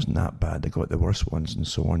 Well, it wasn't that bad. They got the worst ones and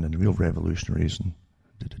so on, and the real revolutionaries and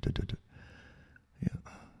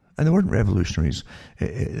yeah. And they weren't revolutionaries.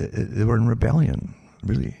 They were in rebellion,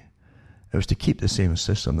 really. It was to keep the same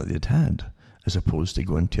system that they'd had, as opposed to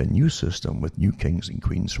go into a new system with new kings and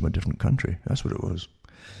queens from a different country. That's what it was.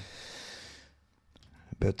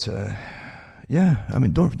 But yeah, I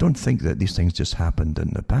mean, don't think that these things just happened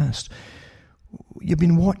in the past. You've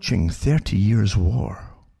been watching 30 years war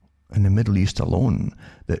in the Middle East alone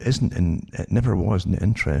that it never was in the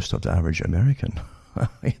interest of the average American.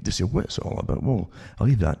 They say, what's it all about? Well, I'll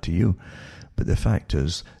leave that to you. But the fact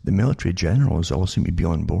is, the military generals all seem to be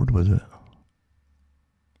on board with it.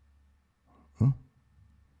 Huh?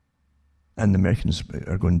 And the Americans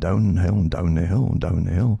are going downhill and down the hill and down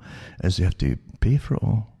the hill as they have to pay for it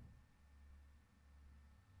all.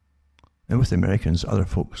 And with the Americans, other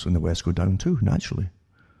folks in the West go down too, naturally.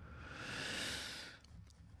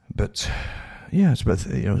 But yeah, it's about,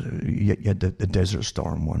 you had the Desert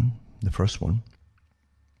Storm one, the first one.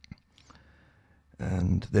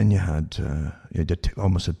 And then you had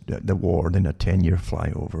almost the war, then a 10-year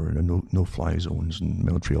flyover, and no-fly zones and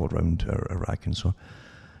military all around Iraq and so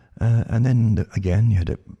on. And then again, you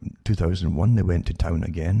had 2001, they went to town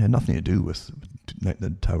again. It had nothing to do with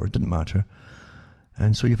the tower, it didn't matter.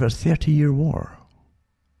 And so you've had a 30-year war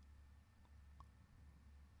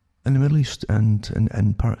in the Middle East and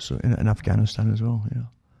in parts in Afghanistan as well. Yeah,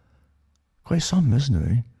 quite some, isn't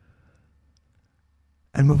it?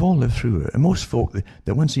 And we've all lived through it. And most folk,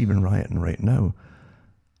 the ones even rioting right now,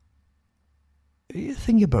 you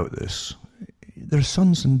think about this. Their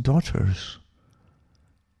sons and daughters,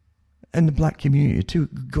 and the black community too,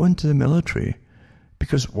 go into the military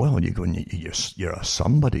because, well, you're a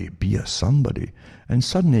somebody, be a somebody. And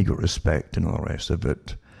suddenly you got respect and all the rest of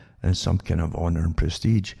it, and some kind of honour and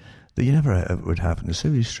prestige that you never would have in the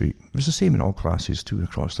civvy street. It's the same in all classes too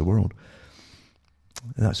across the world.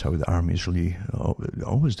 And that's how the armies really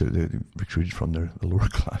always do. They recruited from the lower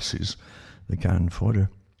classes, the cannon fodder.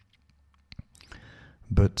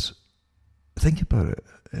 But think about it.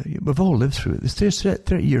 We've all lived through it. This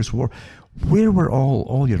 30 years war. Where were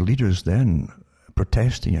all your leaders then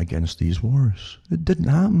protesting against these wars? It didn't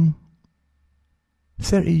happen.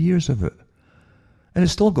 30 years of it. And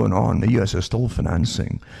it's still going on. The US is still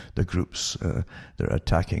financing the groups that are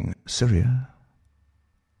attacking Syria.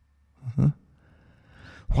 Uh-huh.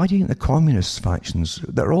 Why do you think the communist factions,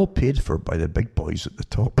 they're all paid for by the big boys at the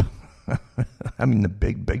top? I mean, the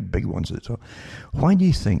big ones at the top. Why do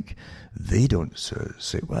you think they don't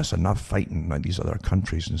say, well, that's enough fighting by these other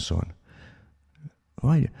countries and so on?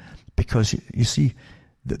 Why? Because, you see,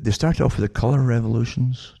 they started off with the colour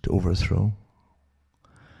revolutions to overthrow.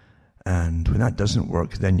 And when that doesn't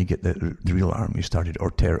work, then you get the real army started,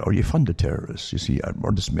 or you fund the terrorists, you see,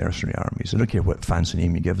 or just mercenary armies. I don't care what fancy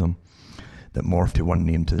name you give them, that morph to one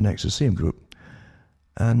name to the next, the same group.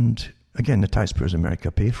 And again, the taxpayers in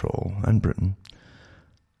America pay for all, and Britain.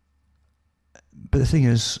 But the thing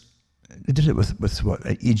is, they did it with what,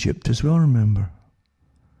 Egypt as well, remember?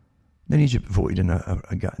 Then Egypt voted in a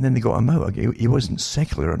guy, and then they got him out again. He wasn't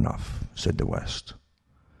secular enough, said the West.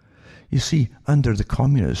 You see, under the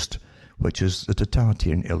communist, which is the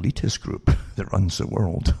totalitarian elitist group that runs the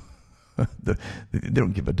world, they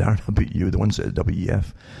don't give a darn about you, the ones at the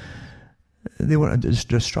WEF. They want a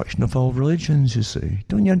destruction of all religions, you see.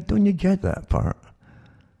 Don't you get that part?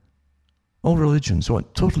 All religions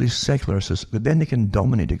want totally secular society, but then they can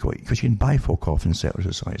dominate it, because you can buy folk off in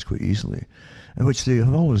secular societies quite easily, and which they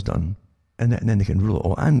have always done. And then they can rule it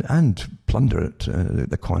all and plunder it, the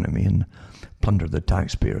economy, and plunder the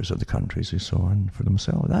taxpayers of the countries and so on for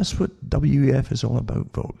themselves. That's what WEF is all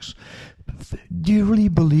about, folks. Do you really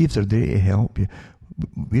believe they're there to help you?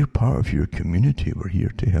 We're part of your community. We're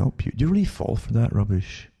here to help you. Do you really fall for that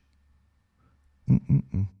rubbish?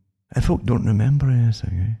 And folk don't remember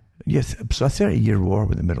anything, eh? Yes, so a 30-year war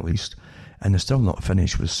with the Middle East, and they're still not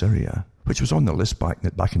finished with Syria, which was on the list back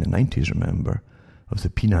in the 90s, remember, of the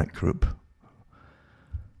PNAC group.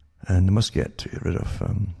 And they must get rid of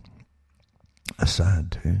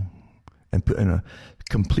Assad, and put in a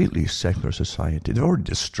completely secular society. They've already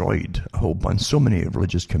destroyed a whole bunch, so many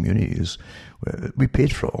religious communities. We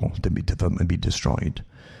paid for it all to be destroyed.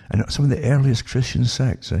 And some of the earliest Christian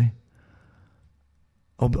sects,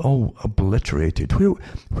 all obliterated.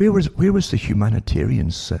 Where was the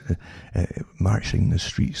humanitarians marching the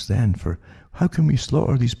streets then for, how can we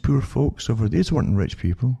slaughter these poor folks over? These weren't rich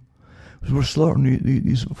people. We're slaughtering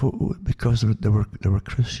these folk because they were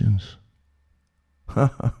Christians.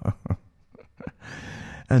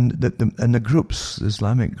 And the groups, the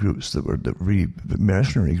Islamic groups that were the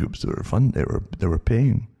mercenary groups that were they were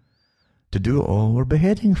paying to do it all, were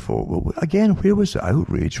beheading folk. Well, again, where was the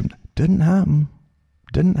outrage from? Didn't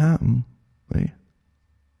happen, right?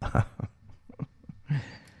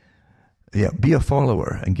 Yeah, be a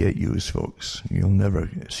follower and get used, folks. You'll never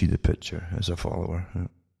see the picture as a follower, and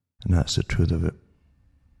that's the truth of it.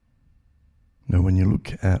 Now, when you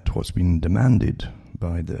look at what's been demanded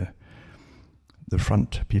by the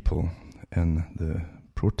front people in the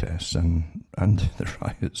protests and the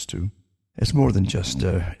riots too, it's more than just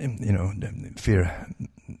fair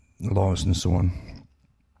laws and so on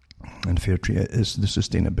and fair trade. It's the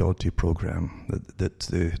sustainability program that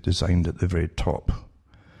they designed at the very top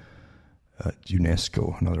at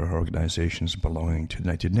UNESCO and other organizations belonging to the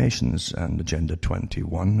United Nations and Agenda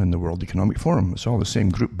 21 and the World Economic Forum. It's all the same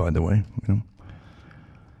group, by the way,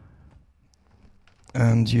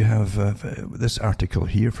 And you have this article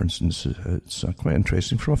here, for instance. It's quite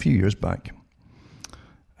interesting, from a few years back.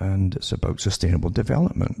 And it's about sustainable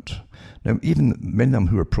development. Now, even many of them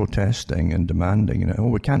who are protesting and demanding,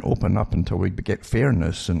 we can't open up until we get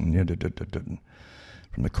fairness and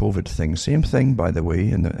from the COVID thing. Same thing, by the way,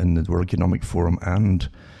 in the World Economic Forum and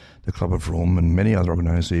the Club of Rome and many other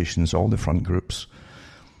organizations, all the front groups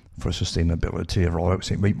for sustainability are all out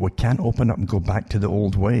saying, we can't open up and go back to the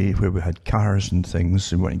old way where we had cars and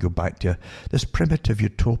things, and we want to go back to this primitive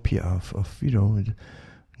utopia of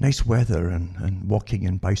nice weather and walking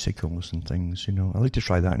and bicycles and things. I'd like to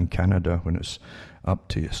try that in Canada when it's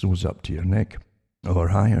snows up to your neck or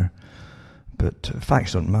higher. But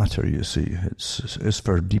facts don't matter, you see. It's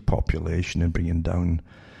for depopulation and bringing down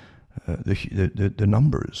the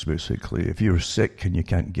numbers, basically. If you're sick and you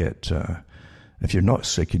can't get... if you're not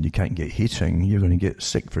sick and you can't get heating, you're going to get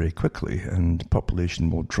sick very quickly, and the population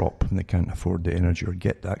will drop and they can't afford the energy or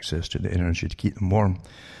get access to the energy to keep them warm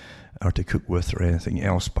or to cook with or anything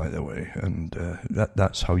else, by the way. And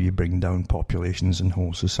that's how you bring down populations and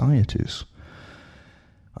whole societies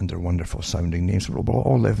under wonderful sounding names. We'll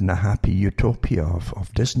all live in a happy utopia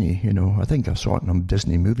of Disney, I think I saw it in a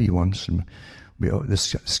Disney movie once, and the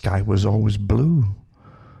sky was always blue.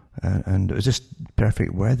 And it was just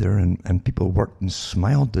perfect weather, and people worked and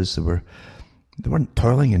smiled as they weren't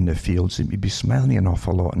toiling in the fields. They'd be smiling an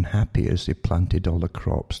awful lot and happy as they planted all the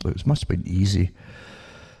crops. It must have been easy,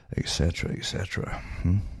 etc., etc.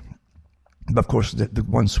 But of course, the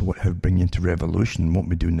ones who have bring you into revolution won't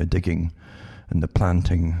be doing the digging and the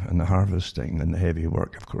planting and the harvesting and the heavy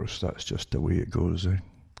work. Of course, that's just the way it goes.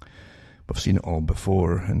 We've seen it all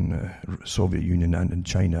before in the Soviet Union and in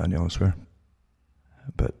China and elsewhere.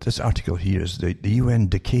 But this article here is the UN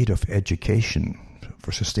Decade of Education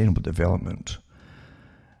for Sustainable Development.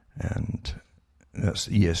 And that's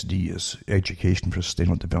ESD, is Education for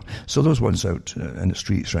Sustainable Development. So those ones out in the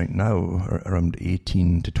streets right now, are around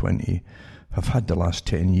 18 to 20, have had the last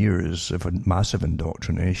 10 years of a massive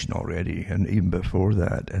indoctrination already, and even before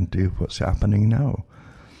that, into what's happening now.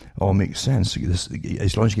 All makes sense.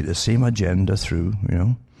 As long as you get the same agenda through,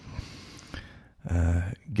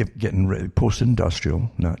 getting rid of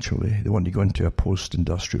post-industrial, naturally. They want to go into a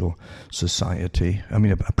post-industrial society. I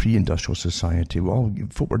mean, a pre-industrial society. Well,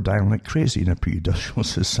 folk were dying like crazy in a pre-industrial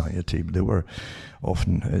society. But they were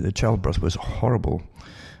often, the childbirth was horrible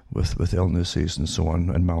with illnesses and so on,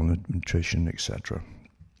 and malnutrition, etc.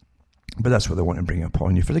 But that's what they want to bring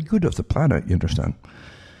upon you for the good of the planet, you understand?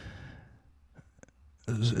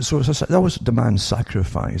 So that always demands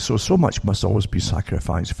sacrifice. So much must always be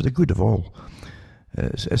sacrificed for the good of all.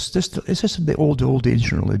 It's just the old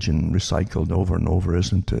ancient religion recycled over and over,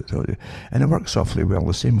 isn't it? And it works awfully well,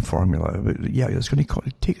 the same formula. But yeah, it's going to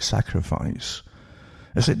take sacrifice.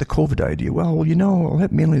 It's like the COVID idea. Well, it'll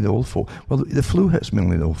hit mainly the old folk. Well, the flu hits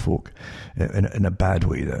mainly the old folk in a bad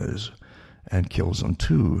way, that is, and kills them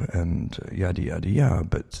too, and yada yada yada.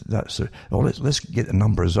 But that's let's get the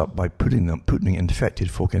numbers up by putting infected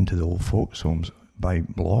folk into the old folks' homes by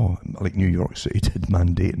law, like New York City did,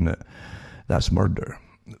 mandating it. That's murder.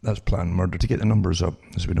 That's planned murder to get the numbers up,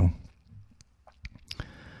 as we know.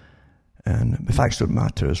 And the facts don't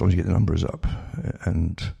matter as long as you get the numbers up.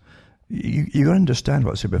 And you got to understand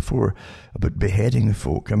what I said before about beheading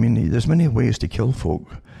folk. I mean, there's many ways to kill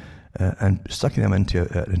folk. And sticking them into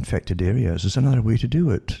infected areas is another way to do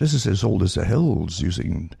it. This is as old as the hills,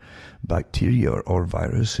 using bacteria or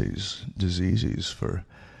viruses, diseases for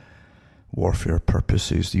warfare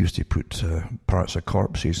purposes. They used to put parts of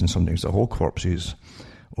corpses, and sometimes the whole corpses,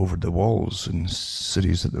 over the walls in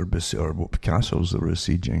cities that or castles that were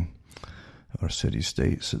besieging, or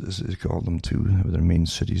city-states, as they called them too, their main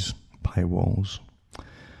cities, high walls.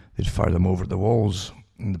 They'd fire them over the walls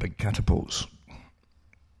in the big catapults,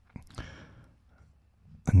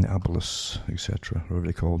 and the abelisks, etc., whatever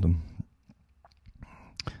they called them,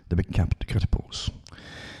 the big catapults.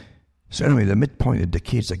 So anyway, the midpoint of the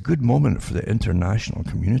decade is a good moment for the international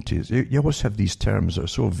communities. You always have these terms that are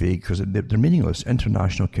so vague because they're meaningless.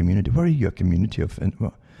 International community. Where are you a community of?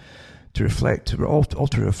 To reflect, we're all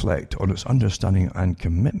to reflect on its understanding and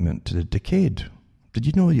commitment to the decade. Did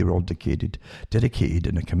you know you were all dedicated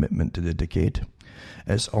in a commitment to the decade?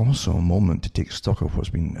 It's also a moment to take stock of what's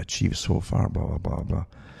been achieved so far, blah, blah, blah, blah.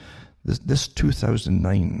 This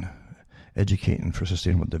 2009 Educating for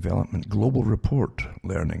Sustainable Development Global Report,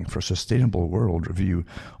 Learning for Sustainable World Review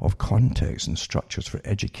of Context and Structures for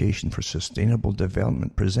Education for Sustainable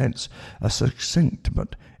Development presents a succinct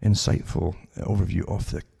but insightful overview of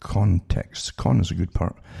the context, is a good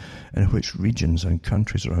part, in which regions and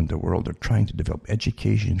countries around the world are trying to develop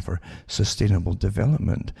education for sustainable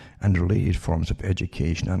development and related forms of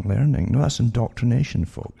education and learning. No, that's indoctrination,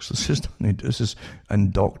 folks. This is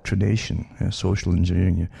indoctrination, social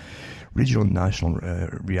engineering. Regional and national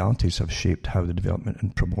realities have shaped how the development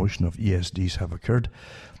and promotion of ESDs have occurred,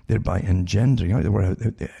 thereby engendering,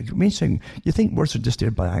 you think words are just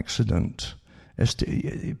there by accident. It's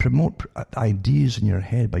to promote ideas in your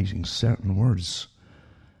head by using certain words,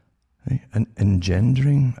 right? And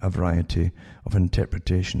engendering a variety of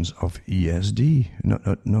interpretations of ESD, not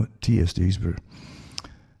TSDs,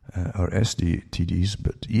 or SDTDs,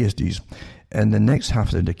 but ESDs. In the next half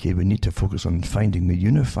of the decade, we need to focus on finding the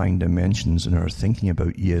unifying dimensions in our thinking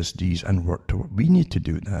about ESDs and work toward. We need to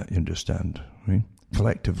do that, you understand, right?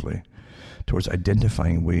 Collectively, towards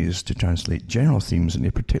identifying ways to translate general themes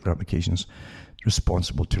into particular applications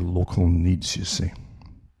responsible to local needs, you see.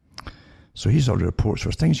 So here's all the reports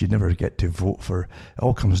for things you'd never get to vote for. It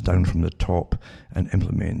all comes down from the top and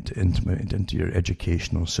implemented into your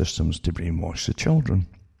educational systems to brainwash the children.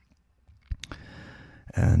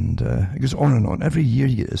 And it goes on and on. Every year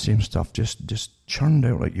you get the same stuff just churned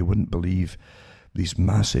out like you wouldn't believe. These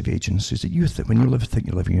massive agencies that you think, when you think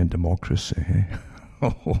you're living in democracy.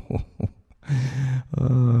 Quite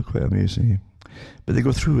amazing. But they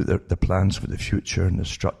go through the plans for the future and the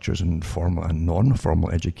structures and formal and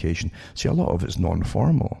non-formal education. See, a lot of it's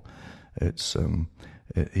non-formal. It's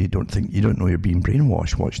you don't know you're being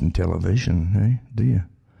brainwashed watching television, do you?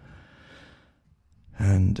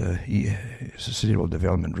 And sustainable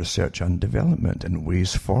development, research and development, and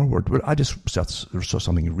ways forward. Well, I just saw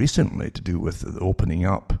something recently to do with the opening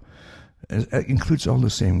up. It includes all the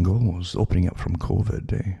same goals, opening up from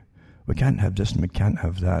COVID. We can't have this and we can't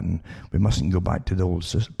have that, and we mustn't go back to the old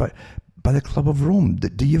system. But by the Club of Rome,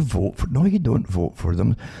 do you vote for? No, you don't vote for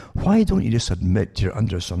them. Why don't you just admit you're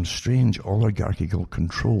under some strange oligarchical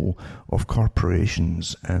control of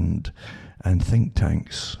corporations and think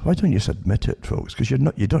tanks? Why don't you just admit it, folks? Because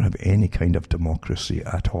you don't have any kind of democracy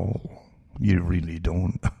at all. You really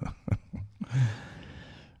don't.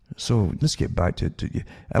 So let's get back to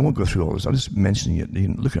I won't go through all this. I'm just mentioning it. You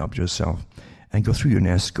can look it up yourself. and go through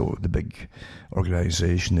UNESCO, the big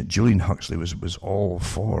organization that Julian Huxley was all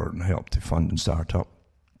for and helped to fund and start up,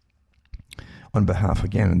 on behalf,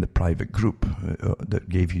 again, of the private group that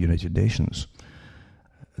gave you United Nations,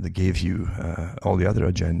 that gave you all the other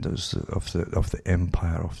agendas of the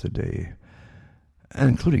empire of the day, and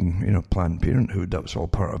including, Planned Parenthood. That was all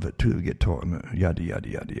part of it too. We get taught about yada yada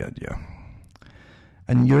yada yada.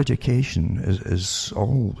 And your education is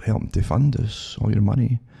all helping to fund this, all your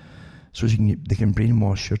money, so they can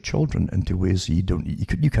brainwash your children into ways you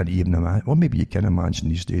can't even imagine. Well, maybe you can imagine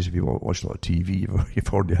these days if you watch a lot of TV.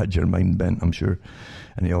 You've already had your mind bent, I'm sure,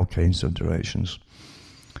 in all kinds of directions.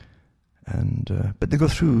 And but they go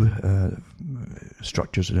through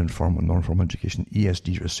structures in informal, non-formal education,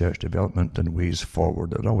 ESD, research development, and ways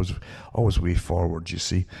forward. There are always way forward, you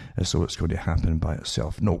see, as though it's going to happen by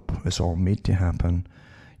itself. Nope, it's all made to happen.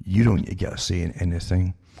 You don't get a say in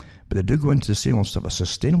anything. But they do go into the same old stuff. A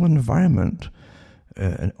sustainable environment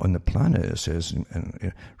on the planet, it says,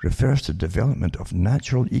 and refers to development of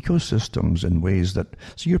natural ecosystems in ways that,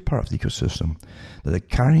 so you're part of the ecosystem, that the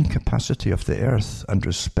carrying capacity of the earth and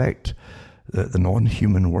respect the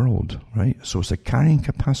non-human world, right? So it's the carrying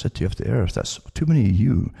capacity of the earth. That's too many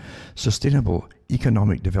sustainable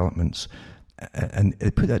economic developments, and they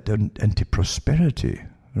put that down into prosperity,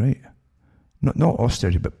 right? Not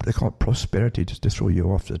austerity, but they call it prosperity just to throw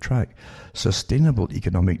you off the track. Sustainable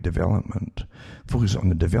economic development focuses on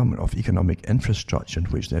the development of economic infrastructure in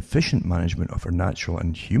which the efficient management of our natural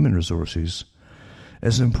and human resources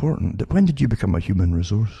is important. When did you become a human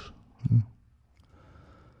resource?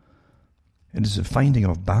 It is the finding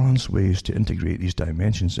of balanced ways to integrate these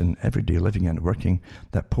dimensions in everyday living and working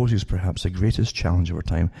that poses perhaps the greatest challenge of our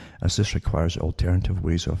time, as this requires alternative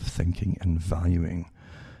ways of thinking and valuing,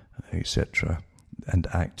 etc., and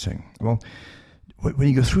acting. Well, when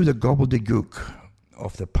you go through the gobbledygook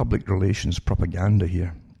of the public relations propaganda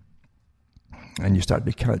here, and you start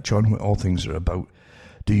to catch on what all things are about,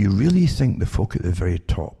 do you really think the folk at the very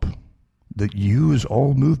top, that use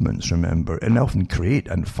all movements, remember, and often create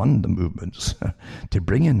and fund the movements to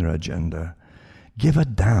bring in their agenda, give a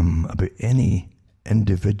damn about any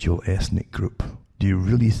individual ethnic group? Do you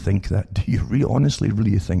really think that? Do you honestly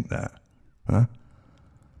really think that? Huh?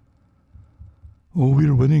 Oh,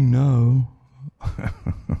 we're winning now,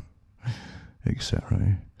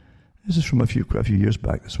 etc. This is from a few years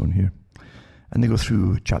back, this one here. And they go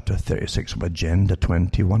through chapter 36 of Agenda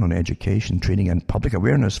 21 on education, training and public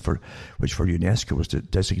awareness, which for UNESCO was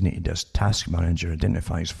designated as task manager,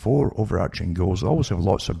 identifies 4 overarching goals. They always have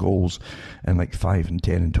lots of goals and like 5 and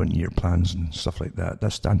 10 and 20 year plans and stuff like that.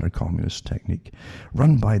 That's standard communist technique.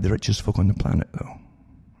 Run by the richest folk on the planet, though.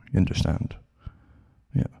 You understand?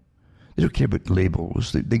 Yeah. They don't care about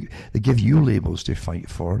labels. They give you labels to fight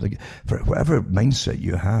for. For whatever mindset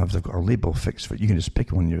you have, they've got a label fixed for it. You can just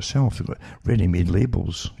pick one yourself. They've got ready-made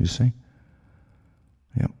labels, you see.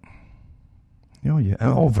 Yep. Oh, yeah.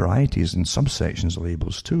 And all varieties and subsections of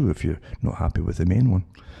labels too, if you're not happy with the main one.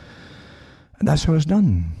 And that's how it's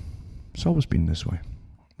done. It's always been this way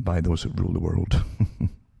by those that rule the world.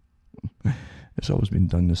 It's always been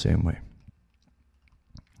done the same way.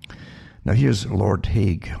 Now here's Lord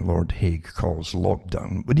Haig. Lord Haig calls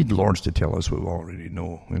lockdown. We need lords to tell us what we already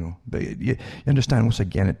know, But you understand, once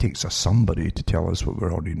again, it takes somebody to tell us what we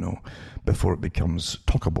already know before it becomes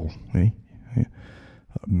talkable,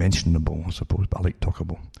 mentionable, I suppose, but I like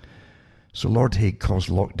talkable. So Lord Haig calls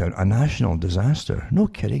lockdown a national disaster. No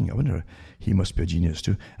kidding. I wonder, he must be a genius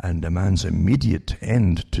too, and demands immediate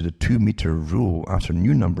end to the 2-meter rule after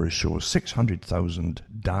new numbers show 600,000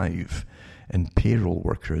 dive in payroll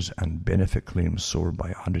workers and benefit claims soar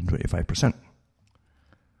by 125%.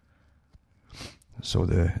 So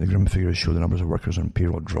the grim figures show the numbers of workers on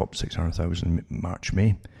payroll dropped 600,000 March,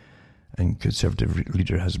 May. And Conservative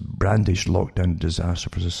leader has brandished lockdown disaster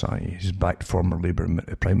for society. He's backed former Labour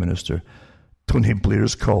Prime Minister Tony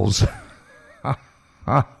Blair's calls.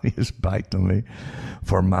 He's backed me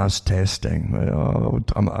for mass testing.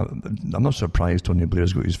 I'm not surprised Tony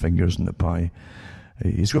Blair's got his fingers in the pie.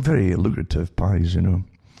 He's got very lucrative pies,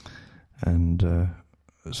 And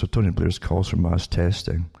so Tony Blair's calls for mass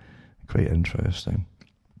testing. Quite interesting.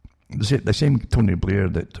 The same Tony Blair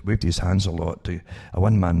that waved his hands a lot to a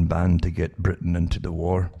one-man band to get Britain into the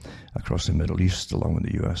war across the Middle East along with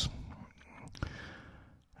the US.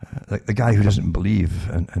 The guy who doesn't believe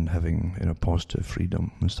in having positive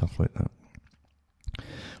freedom and stuff like that.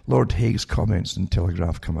 Lord Haig's comments in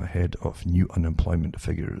Telegraph come ahead of new unemployment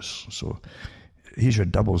figures. So here's your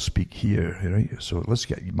double speak here, right? So let's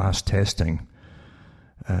get mass testing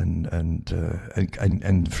and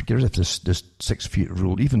get rid of this 6 feet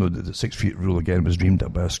rule, even though the 6 feet rule again was dreamed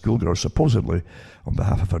up by a schoolgirl, supposedly on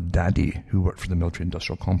behalf of her daddy, who worked for the military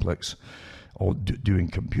industrial complex, all doing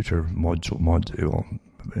computer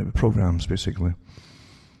programs, basically,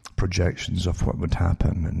 projections of what would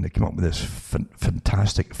happen, and they came up with this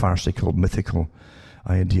fantastic, farcical, mythical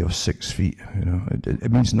idea of 6 feet. You know,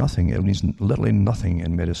 it means nothing. It means literally nothing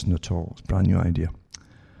in medicine at all. It's a brand new idea.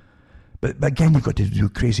 But again, you've got to do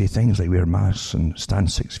crazy things like wear masks and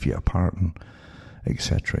stand 6 feet apart and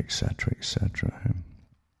etc., etc., etc.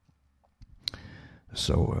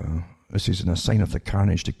 So this is in a sign of the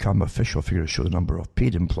carnage to come. Official figures show the number of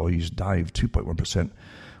paid employees dived 2.1%,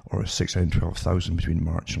 or 612,000 between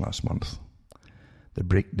March and last month. The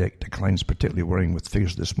breakneck decline is particularly worrying, with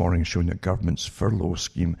figures this morning showing the government's furlough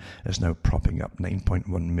scheme is now propping up 9.1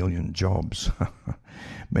 million jobs,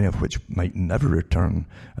 many of which might never return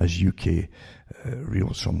as UK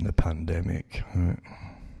reels from the pandemic.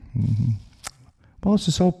 Mm-hmm. Well,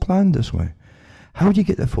 it's all planned this way. How do you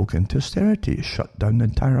get the folk into austerity? Shut down the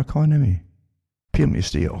entire economy. Pay them to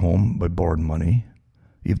stay at home by borrowing money,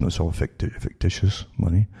 even though it's all fictitious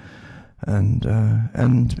money. And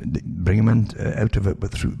bring them out of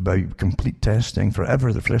it by complete testing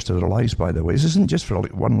forever, the rest of their lives, by the way. This isn't just for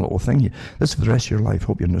one little thing. This is for the rest of your life.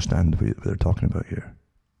 Hope you understand what they're talking about here.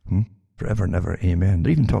 Forever and ever, amen.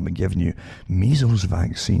 They're even talking about giving you measles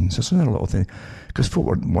vaccines. That's another little thing. Because folk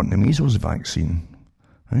were wanting a measles vaccine,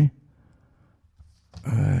 right?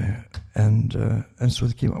 And so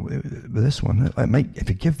they came up with this one. If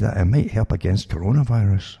you give that, it might help against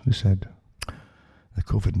coronavirus, they said. The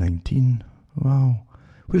COVID-19. Wow.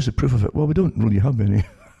 Where's the proof of it? Well, we don't really have any.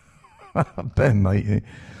 I bet it might.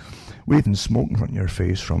 Waving smoke in front of your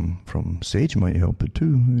face from sage might help it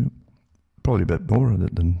too. Probably a bit more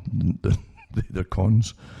than their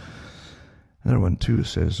cons. Another one too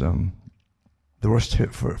says, the worst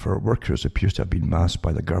hit for workers appears to have been masked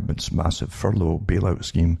by the government's massive furlough bailout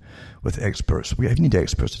scheme, with experts. We need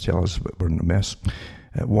experts to tell us we're in a mess.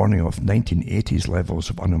 Warning of 1980s levels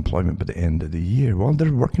of unemployment by the end of the year. Well,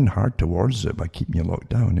 they're working hard towards it by keeping you locked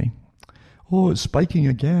down, eh? Oh, it's spiking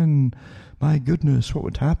again. My goodness, what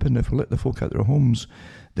would happen if we let the folk out their homes?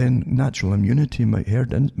 Then natural immunity might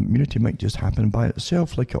just happen by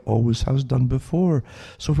itself, like it always has done before.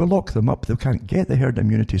 So if we lock them up, they can't get the herd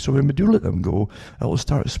immunity. So when we do let them go, it'll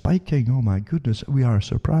start spiking. Oh my goodness, we are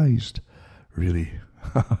surprised. Really?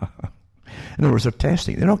 In other words, they're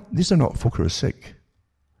testing. These are not folk who are sick.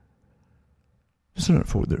 These are not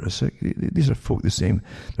folk that are sick. These are folk the same.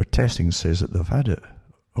 Their testing says that they've had it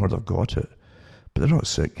or they've got it, but they're not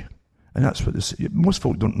sick. And that's what most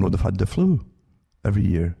folk don't know they've had the flu every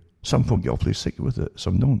year. Some folk get awfully sick with it,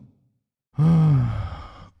 some don't.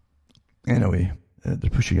 Anyway, they're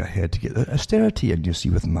pushing ahead to get the austerity, and you see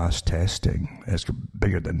with mass testing, it's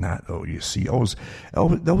bigger than that though. You see, they always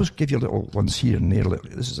give you little ones here and there. Like,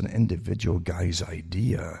 this is an individual guy's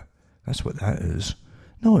idea. That's what that is.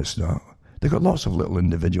 No, it's not. They've got lots of little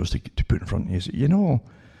individuals to put in front of you. So, you know,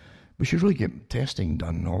 we should really get testing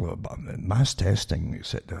done, mass testing,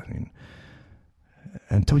 etc. I mean,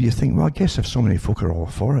 until you think, well, I guess if so many folk are all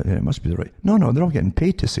for it, then it must be the right. No, they're all getting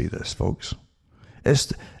paid to say this, folks. It's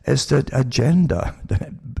the agenda.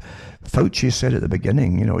 Fauci said at the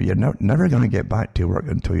beginning, you know, you're never going to get back to work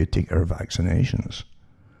until you take our vaccinations.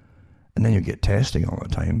 And then you get testing all the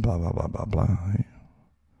time, blah, blah, blah, blah, blah. Right?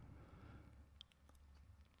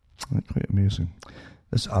 That's quite amazing.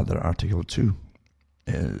 This other article too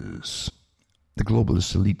is the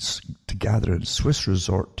globalist elites to gather in Swiss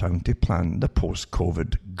resort town to plan the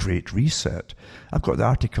post-COVID Great Reset. I've got the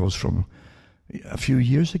articles from a few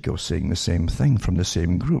years ago saying the same thing from the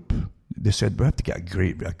same group. They said we have to get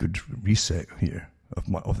a good reset here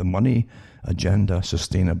of the money agenda,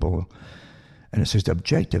 sustainable. And it says the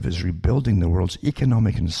objective is rebuilding the world's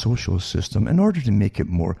economic and social system in order to make it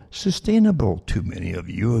more sustainable. Too many of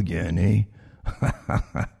you again, eh?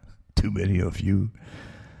 Too many of you.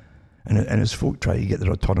 And as folk try to get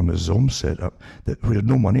their autonomous zone set up, that where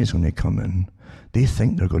no money is going to come in, they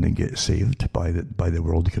think they're going to get saved by the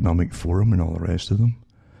World Economic Forum and all the rest of them.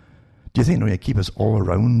 Do you think they're going to keep us all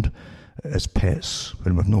around as pets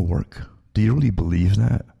when we have no work? Do you really believe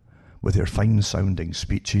that? With their fine-sounding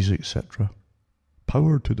speeches, etc.?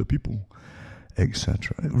 Power to the people,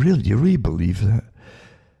 etc. Really, do you really believe that?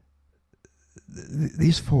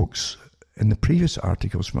 These folks in the previous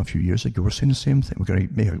articles from a few years ago were saying the same thing. We're going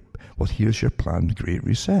to make well, here's your planned Great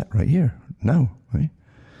Reset right here, now, right?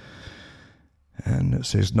 And it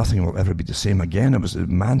says nothing will ever be the same again. It was a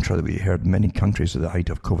mantra that we heard in many countries at the height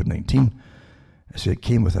of COVID-19. So it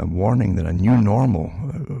came with a warning that a new normal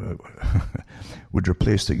would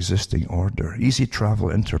replace the existing order. Easy travel,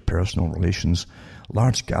 interpersonal relations,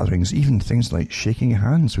 large gatherings, even things like shaking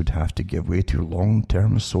hands would have to give way to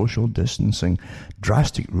long-term social distancing,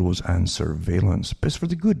 drastic rules and surveillance. But it's for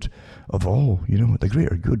the good of all, the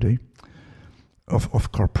greater good, eh?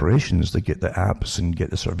 Of corporations that get the apps and get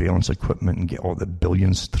the surveillance equipment and get all the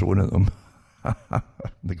billions thrown at them.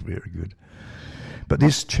 The greater good. But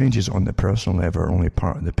these changes on the personal level are only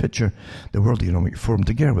part of the picture. The World Economic Forum,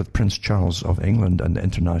 together with Prince Charles of England and the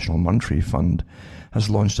International Monetary Fund, has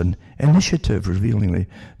launched an initiative revealingly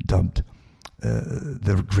dubbed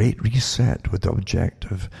the Great Reset, with the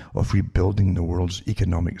objective of rebuilding the world's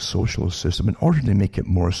economic social system in order to make it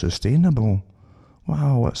more sustainable.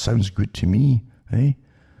 Wow, that sounds good to me, eh?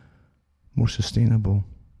 More sustainable.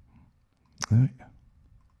 Right?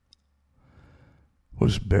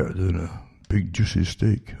 What's better than a big juicy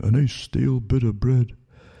steak, a nice stale bit of bread?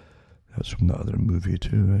 That's from that other movie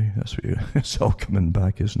too, eh? That's what it's all coming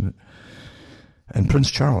back, isn't it? And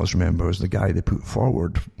Prince Charles, remember, was the guy they put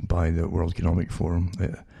forward by the World Economic Forum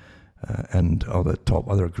and all the top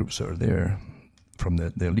other groups that are there from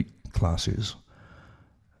the elite classes.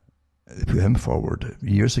 They put him forward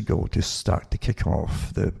years ago to start to kick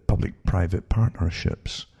off the public-private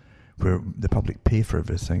partnerships where the public pay for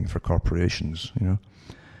everything for corporations,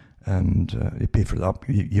 and they pay for that.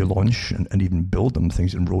 You launch and even build them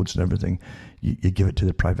things in roads and everything. You give it to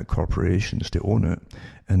the private corporations to own it,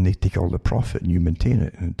 and they take all the profit, and you maintain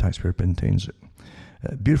it, and the taxpayer maintains it.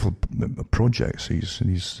 Beautiful projects,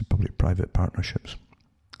 these public-private partnerships.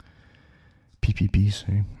 PPPs,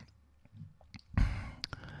 eh?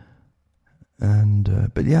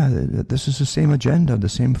 And but yeah, this is the same agenda, the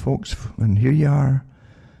same folks, and here you are.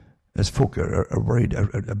 As folk are worried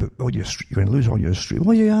about, you're going to lose all your street.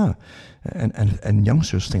 Well, yeah. And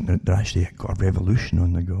youngsters think that they're actually got a revolution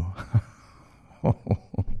on the go.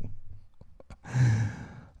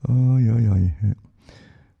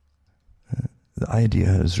 The idea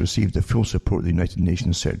has received the full support of the United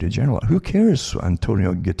Nations Secretary General. Who cares what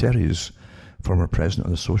Antonio Guterres, former president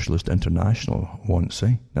of the Socialist International, wants,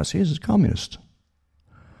 eh? That's his, communist.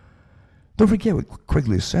 Don't forget what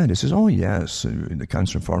Quigley said. He says, oh yes, the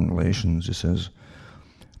Council on Foreign Relations, he says,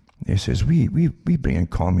 we bring in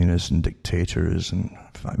communists and dictators, and in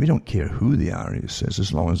fact, we don't care who they are, he says,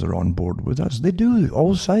 as long as they're on board with us. They do,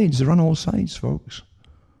 all sides, they run all sides, folks.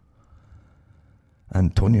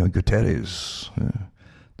 Antonio Guterres,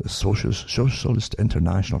 the Socialist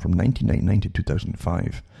International from 1999 to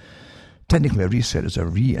 2005, technically, a reset is a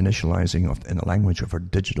reinitializing in the language of our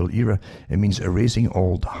digital era. It means erasing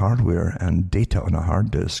old hardware and data on a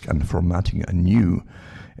hard disk and formatting anew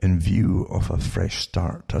in view of a fresh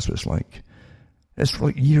start. That's what it's like. It's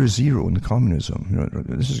like year zero in communism.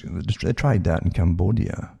 They tried that in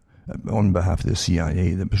Cambodia on behalf of the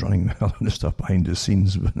CIA that was running a lot of stuff behind the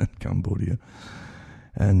scenes in Cambodia.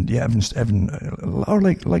 And yeah, Lenin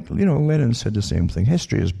said the same thing.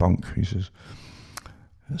 History is bunk, he says.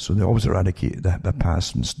 So they always eradicate the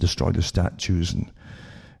past and destroy the statues, and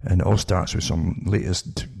it all starts with some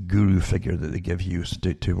latest guru figure that they give you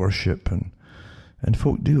to worship, and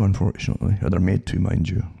folk do, unfortunately, or they're made to, mind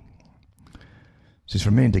you. Since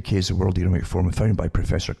for many decades, the World Economic Forum, founded by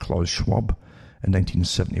Professor Klaus Schwab in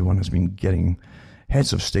 1971, has been getting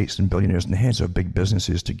heads of states and billionaires and heads of big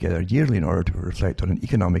businesses together yearly in order to reflect on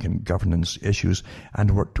economic and governance issues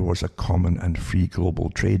and work towards a common and free global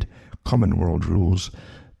trade, common world rules,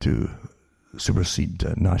 to supersede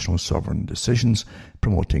national sovereign decisions,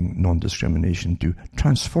 promoting non-discrimination to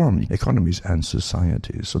transform economies and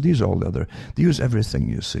societies. So these are all they use everything,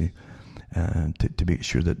 you see, to make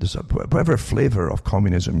sure that there's whatever flavor of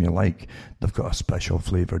communism you like, they've got a special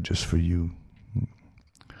flavor just for you.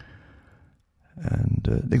 And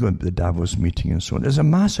they go into the Davos meeting and so on. There's a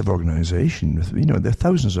massive organization with, there are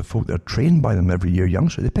thousands of folk that are trained by them every year,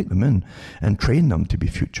 youngsters. They pick them in and train them to be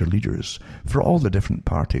future leaders for all the different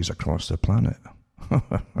parties across the planet.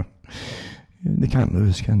 They can't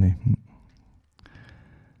lose, can they?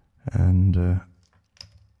 And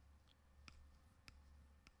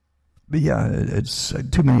but yeah, it's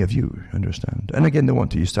too many of you, understand. And again, they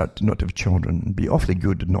want you start to not have children, and be awfully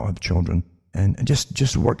good to not have children. And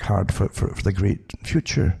just work hard for the great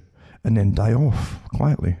future, and then die off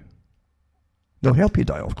quietly. They'll help you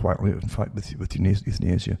die off quietly, in fact, with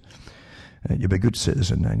euthanasia. You'll be a good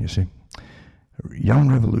citizen then, you see. Young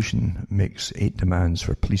Revolution makes 8 demands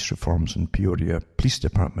for police reforms in Peoria. Police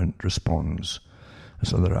department responds.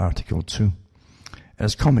 That's another article too. And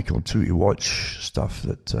it's comical too. You watch stuff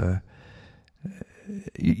that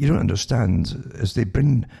you don't understand as they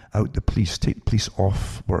bring out the police, take the police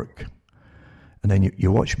off work, And then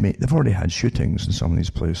you watch, they've already had shootings in some of these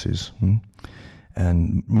places,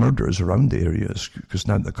 and murders around the areas, because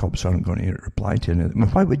now the cops aren't going to reply to anything. I mean,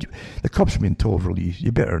 why would you? The cops have been told, really,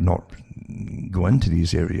 you better not go into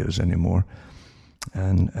these areas anymore,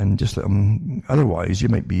 and just let them, otherwise you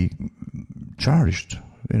might be charged.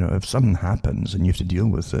 If something happens and you have to deal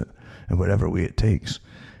with it in whatever way it takes,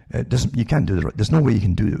 you can't do there's no way you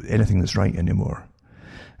can do anything that's right anymore.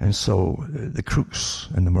 And so the crooks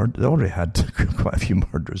and the murder, they already had quite a few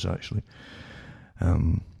murders, actually.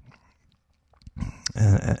 And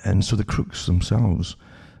so the crooks themselves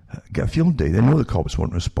get a field day. They know the cops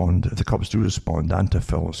won't respond. If the cops do respond,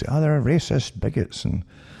 Antifa will say, they're racist bigots, and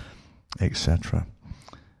etc.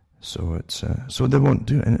 So so they won't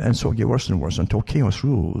do it. And so it'll get worse and worse until chaos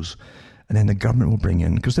rules. And then the government will bring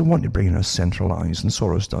in, because they want to bring in a centralized, and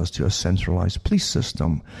Soros does too, a centralized police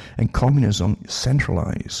system. And communism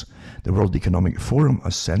centralize the World Economic Forum,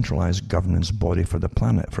 a centralized governance body for the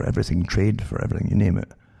planet, for everything, trade, for everything, you name it.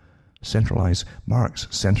 Centralized Marx,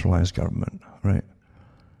 centralized government, right?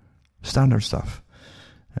 Standard stuff.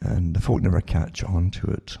 And the folk never catch on to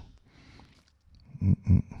it.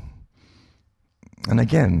 And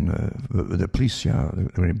again, the police, they're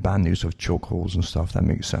going to ban the use of chokeholds and stuff. That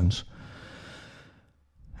makes sense.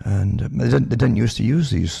 And they didn't used to use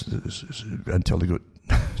these until they got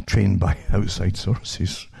trained by outside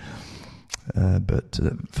sources. But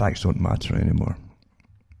facts don't matter anymore.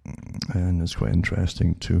 And it's quite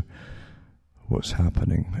interesting to what's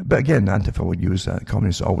happening. But again, Antifa would use that.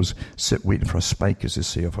 Communists always sit waiting for a spike, as they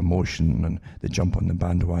say, of emotion, and they jump on the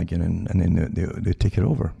bandwagon, and then they take it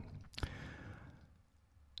over.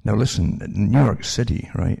 Now listen, New York City,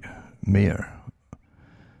 right, mayor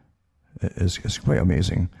is quite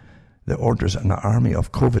amazing, that orders an army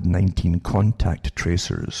of COVID-19 contact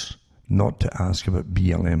tracers not to ask about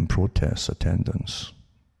BLM protest attendance.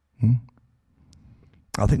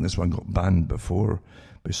 I think this one got banned before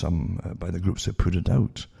by the groups that put it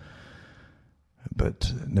out.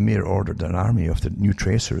 But the mayor ordered an army of the new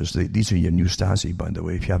tracers. These are your new Stasi, by the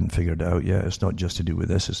way, if you haven't figured it out yet. It's not just to do with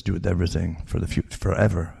this, it's to do with everything for the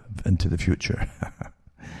forever into the future.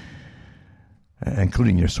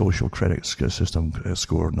 Including your social credit system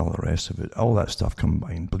score and all the rest of it. All that stuff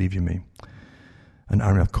combined, believe you me. An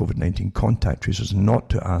army of COVID-19 contact tracers not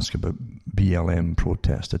to ask about BLM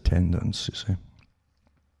protest attendance, you see.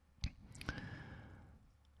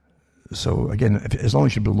 So again, as long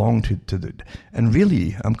as you belong to the... And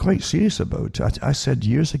really, I'm quite serious about it. I said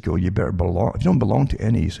years ago, you better belong... If you don't belong to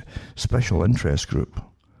any special interest group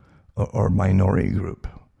or minority group,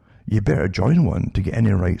 you better join one to get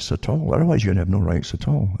any rights at all. Otherwise, you're going to have no rights at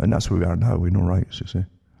all. And that's where we are now. We have no rights, you see.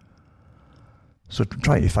 So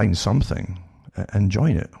try to find something and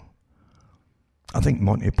join it. I think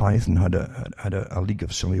Monty Python had a league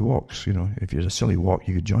of silly walks. If you're a silly walk,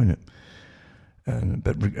 you could join it.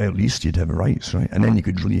 But at least you'd have rights, right? And then you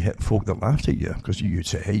could really hit folk that laughed at you, because you'd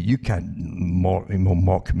say, hey, you can't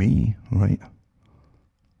mock me, right?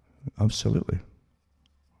 Absolutely.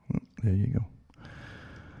 There you go.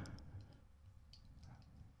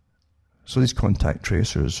 So these contact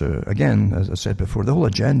tracers, again, as I said before, the whole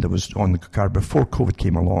agenda was on the card before COVID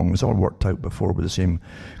came along. It was all worked out before with the same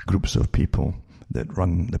groups of people that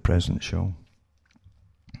run the present show.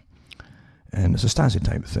 And it's a Stasi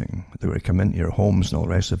type thing. They were to come into your homes and all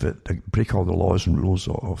the rest of it, they break all the laws and rules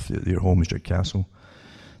of your home as your castle.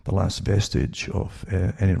 The last vestige of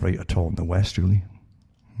any right at all in the West, really.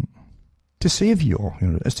 To save you all,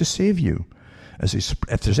 it's to save you.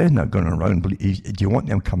 If there's anything not going around, do you want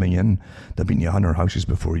them coming in? They've been to 100 houses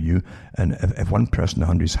before you, and if one person in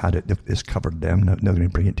 100's had it, it's covered them. Now they're going to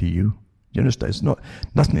bring it to you. You understand? It's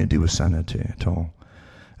nothing to do with sanity at all.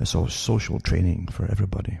 It's all social training for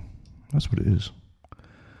everybody. That's what it is.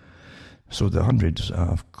 So the hundreds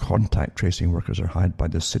of contact tracing workers are hired by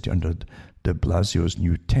the city under de Blasio's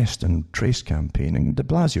new test and trace campaign. And de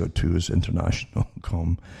Blasio, too, is international,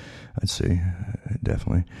 I'd say,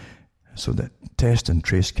 definitely. So the test and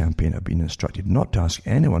trace campaign have been instructed not to ask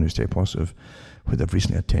anyone who's tested positive who they've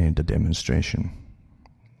recently attended a demonstration.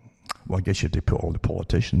 Well, I guess you have to put all the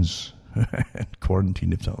politicians in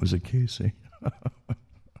quarantine if that was the case, eh?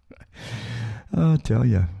 I'll tell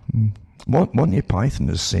you. Monty Python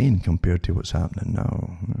is sane compared to what's happening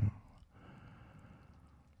now.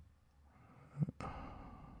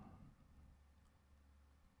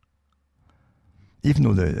 Even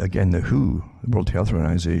though, the WHO, the World Health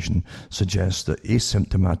Organization, suggests that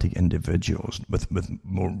asymptomatic individuals, with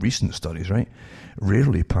more recent studies, right,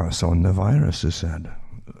 rarely pass on the virus, they said.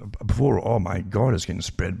 Before, oh my God, it's getting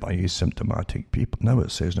spread by asymptomatic people. Now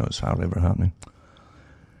it says, no, it's hardly ever happening.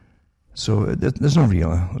 So there's no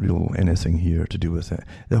real anything here to do with it.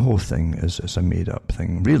 The whole thing is a made-up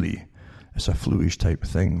thing. Really, it's a fluish type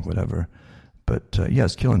thing, whatever. But yeah,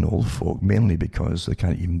 it's killing old folk, mainly because they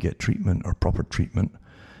can't even get treatment or proper treatment.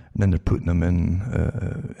 And then they're putting them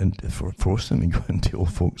forcing them to go into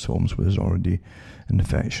old folks' homes where there's already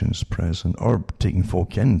infections present, or taking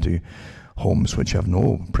folk into homes which have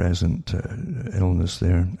no present illness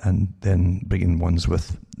there, and then bringing ones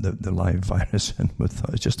with the live virus in with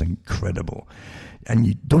them. It's just incredible. And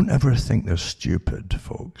you don't ever think they're stupid,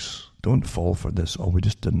 folks. Don't fall for this. Oh, we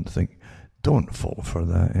just didn't think. Don't fall for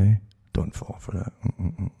that, eh? Don't fall for that.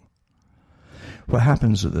 What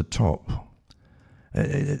happens at the top,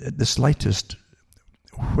 the slightest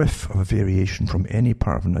whiff of a variation from any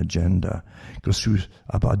part of an agenda goes through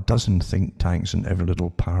about a dozen think tanks in every little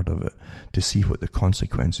part of it to see what the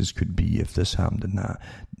consequences could be if this happened and that.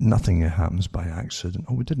 Nothing happens by accident.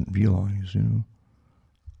 Oh, we didn't realize, No.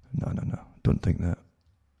 Don't think that.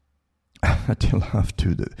 I do laugh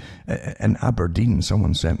too that in Aberdeen,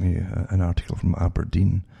 someone sent me an article from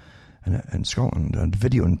Aberdeen in Scotland, and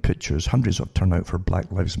video and pictures, hundreds of turnout for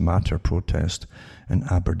Black Lives Matter protest in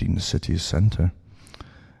Aberdeen city centre.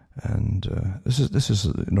 And this is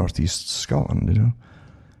northeast Scotland,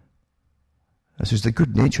 This is the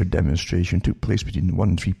Good Nature demonstration took place between 1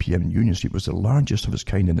 and 3 p.m. in Union Street. Was the largest of its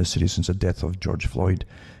kind in the city since the death of George Floyd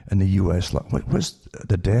in the US. What's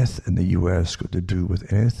the death in the US got to do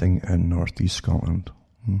with anything in northeast Scotland?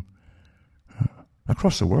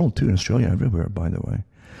 Across the world too, in Australia, everywhere, by the way.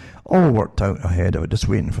 All worked out ahead of it, just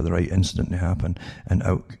waiting for the right incident to happen, and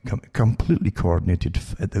completely coordinated.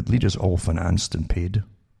 The leaders all financed and paid.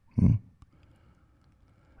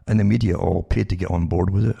 And the media all paid to get on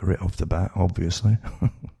board with it right off the bat, obviously.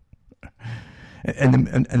 in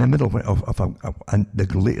the middle of the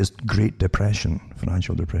latest Great Depression,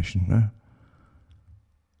 financial depression.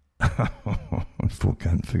 Folk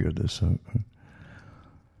can't figure this out.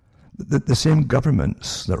 The same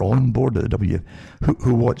governments, they're all on board at the W,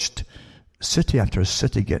 who watched city after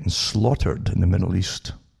city getting slaughtered in the Middle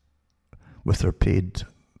East with the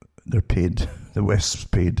West's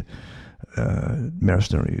paid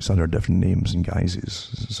mercenaries under different names and guises.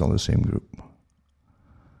 It's all the same group.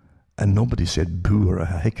 And nobody said boo or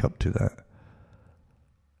a hiccup to that.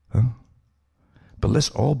 Huh? But let's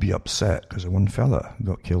all be upset because one fella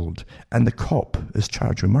got killed and the cop is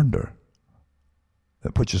charged with murder.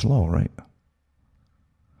 Which is law, right?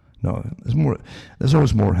 No, there's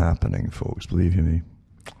always more happening, folks, believe you me.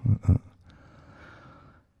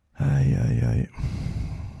 I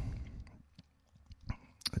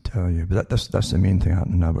tell you, but that's the main thing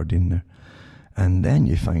happening in Aberdeen there. And then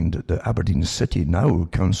you find that the Aberdeen City now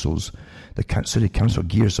councils, the city council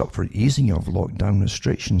gears up for easing of lockdown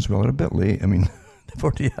restrictions. Well, they're a bit late. I mean, they've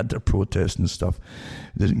already had their protests and stuff.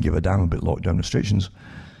 They didn't give a damn about lockdown restrictions.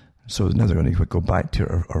 So now they're going to go back to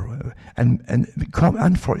it.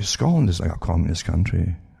 And for Scotland is like a communist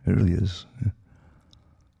country. It really is.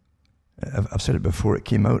 I've said it before. It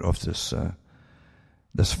came out of this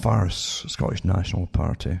farce, Scottish National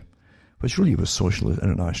Party, which really was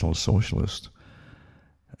international socialist,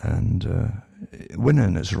 and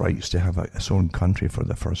winning its rights to have its own country for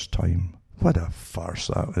the first time. What a farce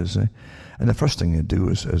that is, eh? And the first thing they do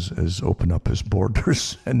is open up its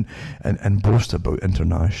borders and boast about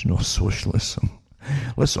international socialism.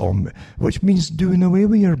 Which means doing away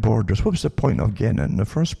with your borders. What was the point of getting it in the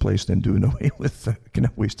first place, then doing away with it? Kind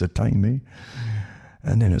of waste of time, eh?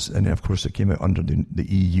 And then of course it came out under the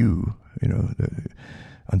EU,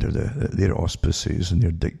 under their auspices and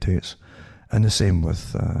their dictates. And the same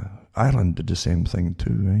with Ireland did the same thing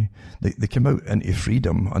too. Eh? They came out into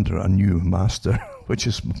freedom under a new master, which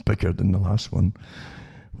is bigger than the last one.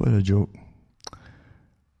 What a joke.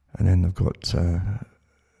 And then they've got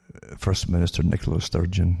First Minister Nicola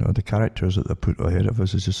Sturgeon. The characters that they put ahead of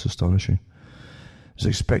us is just astonishing. Is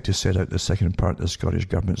expected to set out the second part of the Scottish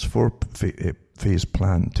Government's four-phase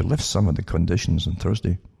plan to lift some of the conditions on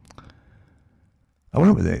Thursday. I don't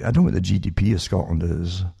know what the GDP of Scotland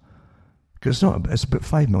is. Because it's about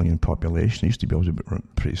 5 million population. It used to be able to be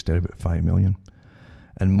pretty steady, about 5 million.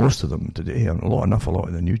 And most of them today, a lot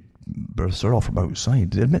of the new births are all from outside.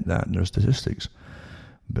 They admit that in their statistics.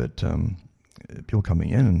 But people coming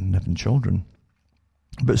in and having children.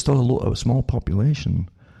 But it's still a small population.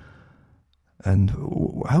 And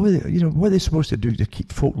how are they, what are they supposed to do to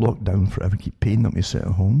keep folk locked down forever, keep paying them to sit at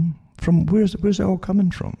home? From where's it all coming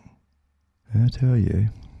from? I tell you.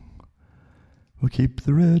 We'll keep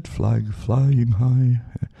the red flag flying high.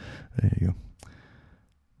 There you go.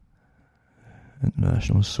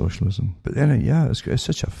 International socialism. But then, it's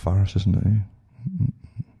such a farce, isn't it?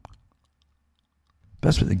 But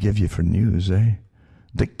That's what they give you for news, eh?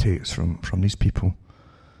 Dictates from these people.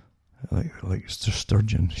 Like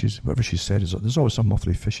Sturgeon. Whatever she said, there's always something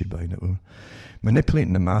awfully fishy behind it.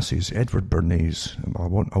 Manipulating the masses. Edward Bernays. I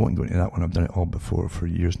won't go into that one. I've done it all before for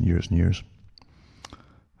years and years and years.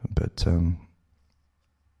 But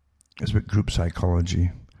it's about group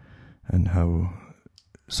psychology and how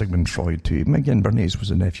Sigmund Freud too. Again, Bernays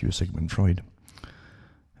was a nephew of Sigmund Freud.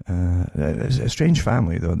 It's a strange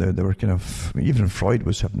family, though. They were kind of, even Freud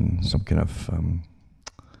was having some kind of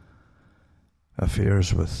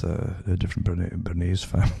affairs with the different Bernays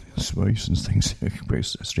families, wives and things. Very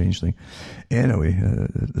a strange thing. Anyway,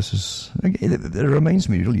 it reminds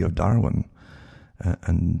me really of Darwin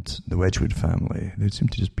and the Wedgwood family. They seem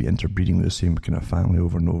to just be interbreeding with the same kind of family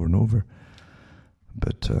over and over and over.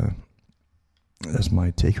 But that's my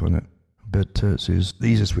take on it. But it says the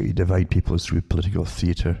easiest way to divide people is through political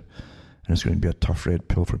theatre, and it's going to be a tough red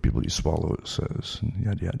pill for people to swallow, it says, and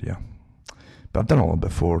yada yada yada. But I've done all that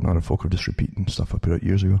before, not a folk of just repeating stuff I put out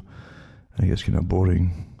years ago. I think it's kind of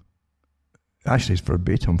boring. Actually, it's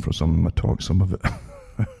verbatim for some of my talks, some of it.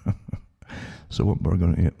 So what we're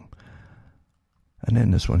going to get. And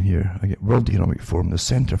then this one here, I get World Economic Forum, the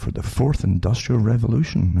Centre for the Fourth Industrial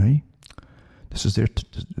Revolution, right? This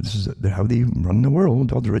is how they run the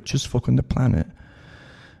world. All the richest folk on the planet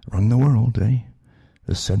run the world, eh?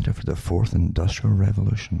 The Centre for the Fourth Industrial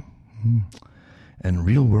Revolution. And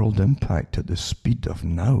real world impact at the speed of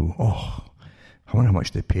now. Oh, I wonder how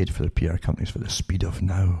much they paid for their PR companies for the speed of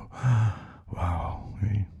now. Wow.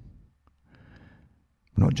 Eh?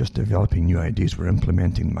 We're not just developing new ideas, we're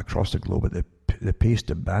implementing them across the globe at the pace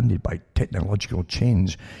demanded by technological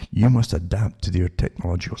change. You must adapt to their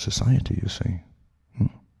technological society, you see.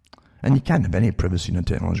 And you can't have any privacy in a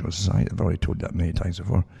technological society. I've already told that many times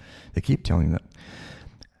before. They keep telling you that.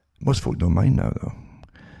 Most folk don't mind now, though.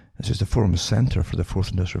 It says the Forum Centre for the Fourth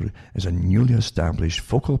Industrial Revolution is a newly established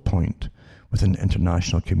focal point within the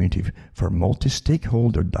international community for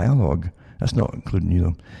multi-stakeholder dialogue. That's not including you,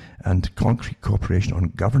 though. And concrete cooperation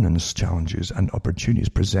on governance challenges and opportunities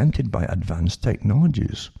presented by advanced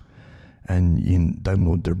technologies. And you can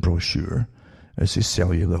download their brochure as they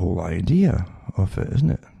sell you the whole idea of it,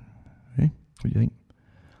 isn't it? Okay? What do you think?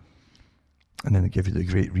 And then they give you the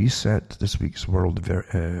Great Reset, this week's World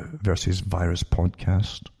versus Virus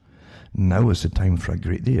podcast. Now is the time for a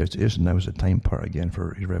great day. It is now is the time part again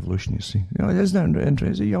for a revolution, you see. You know, isn't that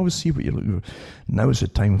interesting? You always see what you look for. Now is the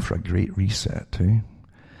time for a great reset, eh?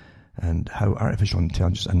 And how artificial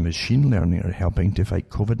intelligence and machine learning are helping to fight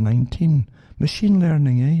COVID-19. Machine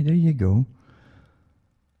learning, eh? There you go.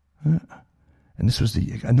 And this was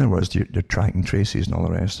in other words, they're tracking traces and all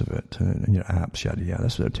the rest of it, and your apps, yada yada.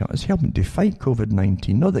 That's what they're telling. It's helping to fight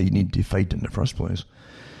COVID-19. Not that you need to fight it in the first place.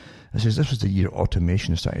 It says this was the year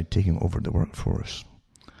automation started taking over the workforce.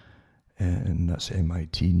 And that's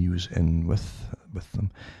MIT News in with them.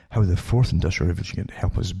 How the fourth industrial revolution can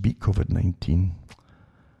help us beat COVID-19.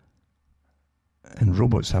 And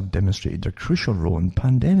robots have demonstrated their crucial role in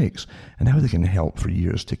pandemics and how they can help for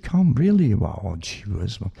years to come. Really? Wow, gee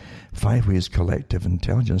whiz. 5 ways collective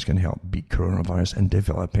intelligence can help beat coronavirus in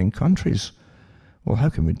developing countries. Well, how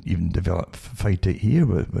can we even fight it here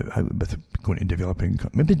with going to developing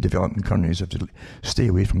countries have to stay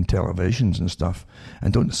away from televisions and stuff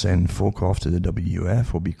and don't send folk off to the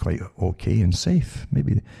WF will be quite okay and safe.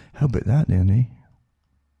 Maybe, how about that then,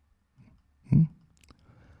 eh?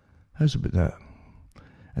 How's about that?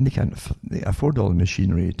 And they afford all the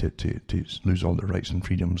machinery to lose all the rights and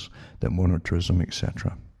freedoms that monetarism,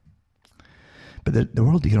 etc. But the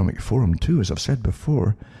World Economic Forum too, as I've said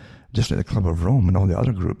before, just like the Club of Rome and all the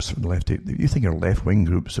other groups for the left, you think are left-wing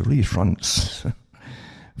groups, are really fronts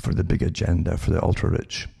for the big agenda, for the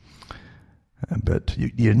ultra-rich. But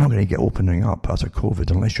you're not going to get opening up after COVID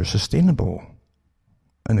unless you're sustainable.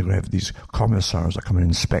 And they're going to have these commissars that come and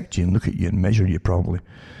inspect you and look at you and measure you probably.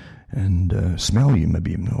 And smell you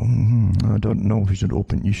maybe. I don't know if you should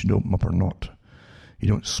open up or not. You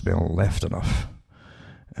don't smell left enough.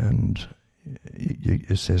 And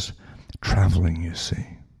it says traveling, you see.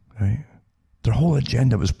 Right? Their whole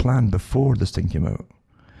agenda was planned before this thing came out.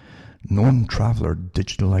 Non-traveler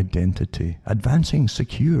digital identity, advancing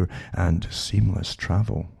secure and seamless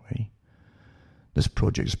travel. Right? This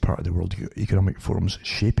project is part of the World Economic Forum's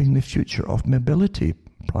Shaping the Future of Mobility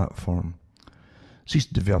platform. Seeks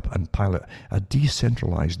to develop and pilot a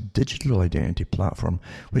decentralized digital identity platform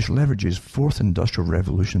which leverages fourth industrial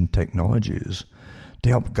revolution technologies to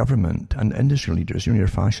help government and industry leaders, your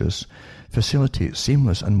fascists, facilitate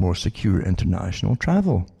seamless and more secure international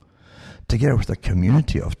travel. together with a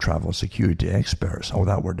community of travel security experts. Oh,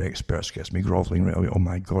 that word experts gets me groveling right away. Oh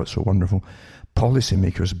my God, it's so wonderful.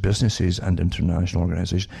 Policymakers, businesses, and international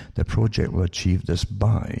organizations. The project will achieve this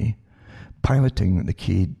by piloting the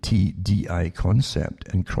KTDI concept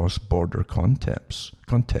in cross-border contexts,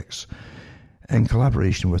 in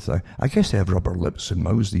collaboration with, I guess they have rubber lips and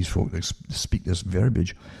mouths, these folk that speak this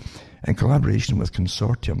verbiage, in collaboration with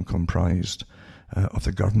consortium comprised of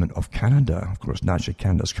the Government of Canada. Of course, naturally,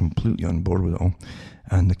 Canada's completely on board with it all,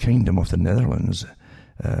 and the Kingdom of the Netherlands,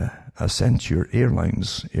 Accenture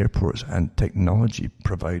Airlines, airports, and technology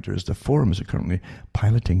providers. The forum is currently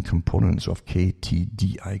piloting components of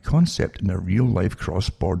KTDI concept in a real-life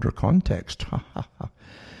cross-border context.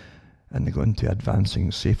 And they go into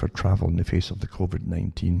advancing safer travel in the face of the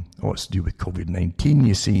COVID-19. Oh, it's to do with COVID-19,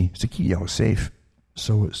 you see. It's to keep you all safe.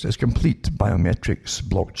 So it's complete biometrics,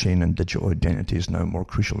 blockchain, and digital identity is now more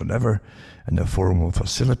crucial than ever. And the forum will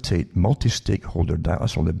facilitate multi-stakeholder data.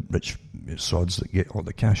 That's all the rich sods that get all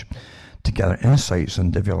the cash to gather insights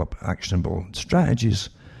and develop actionable strategies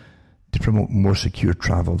to promote more secure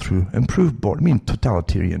travel through improved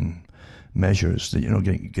totalitarian measures that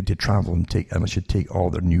get to travel and unless you take all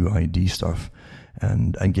their new ID stuff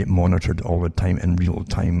and get monitored all the time in real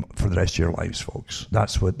time for the rest of your lives, folks.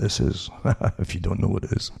 That's what this is, if you don't know what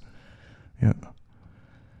it is. Yeah.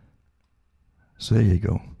 So there you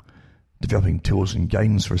go. Developing tools and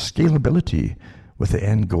guidance for scalability with the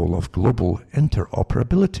end goal of global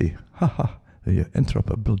interoperability. The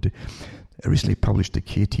interoperability. Recently published the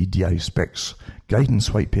KTDI Specs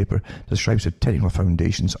Guidance White Paper describes the technical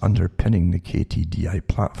foundations underpinning the KTDI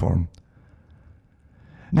platform.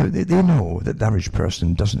 Now, they know that the average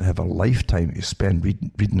person doesn't have a lifetime to spend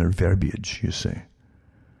reading their verbiage, you see.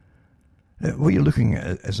 What you're looking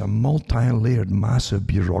at is a multi-layered, massive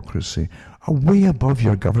bureaucracy, way above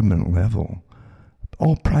your government level,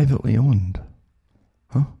 all privately owned.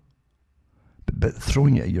 But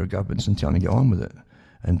throwing it at your governments and telling you to get on with it.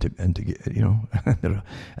 And to get, they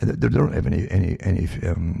don't have any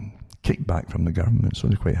kickback from the government, so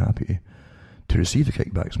they're quite happy to receive the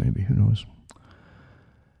kickbacks, maybe, who knows.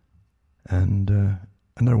 And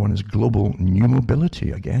another one is global new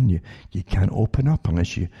mobility. Again, you can't open up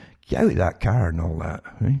unless you get out of that car and all that,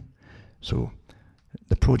 right? So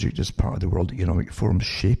the project is part of the World Economic Forum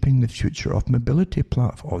shaping the future of mobility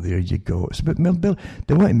platform. Oh, there you go. It's about mobility.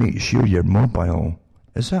 They want to make sure you're mobile.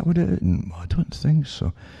 Is that what it is? No, I don't think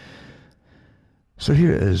so. So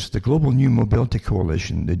here it is, the Global New Mobility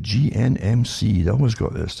Coalition, the GNMC, they always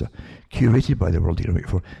got this, curated by the World Economic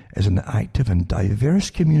Forum, is an active and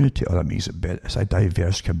diverse community. Oh, that makes it better. It's a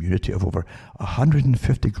diverse community of over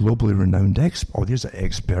 150 globally renowned experts. Oh, there's the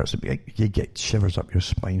experts. You get shivers up your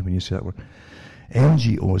spine when you say that word.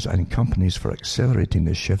 NGOs and companies for accelerating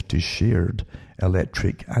the shift to shared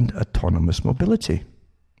electric and autonomous mobility.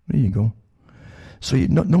 There you go. So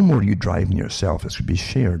no more you driving yourself. It's going to be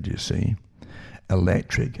shared, you see.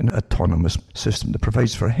 Electric and autonomous system that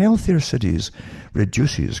provides for healthier cities,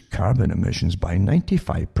 reduces carbon emissions by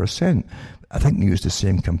 95%. I think they use the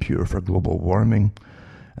same computer for global warming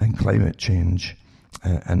and climate change,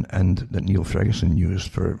 and that Neil Ferguson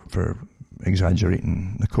used for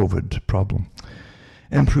exaggerating the COVID problem.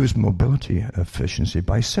 Improves mobility efficiency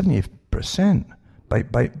by 70% by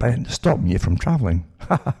stopping you from traveling.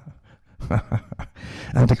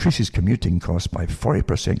 And decreases commuting costs by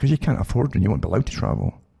 40% because you can't afford and you won't be allowed to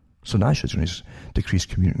travel. So naturally it's going to decrease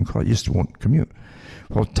commuting costs. You just won't commute.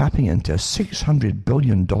 While tapping into a $600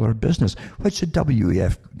 billion business, which the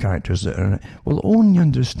WEF characters that are in it will own, you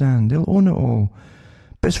understand. They'll own it all.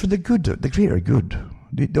 But it's for the good, the greater good.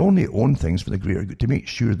 They only own things for the greater good, to make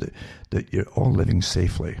sure that you're all living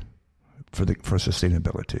safely for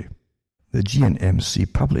sustainability. The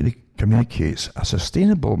GNMC publicly communicates a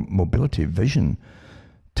sustainable mobility vision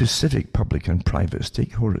to civic, public and private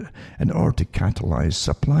stakeholders in order to catalyze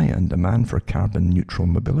supply and demand for carbon-neutral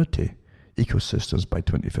mobility ecosystems by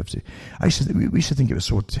 2050. We used to think it was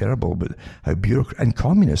so terrible, but how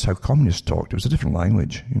communists talked. It was a different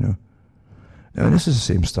language, you know. Now, this is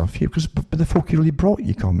the same stuff here, but the folk who really brought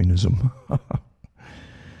you communism.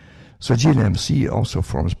 So GNMC also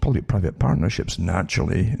forms public-private partnerships,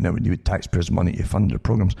 naturally, now we need taxpayers' money to fund their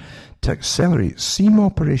programs, to accelerate SEAM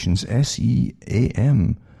operations, SEAM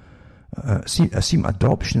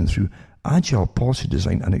adoption through agile policy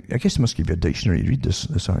design, and I guess I must give you a dictionary to read this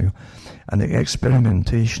article, and the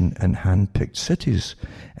experimentation in hand-picked cities,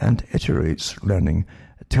 and iterates learning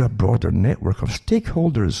to a broader network of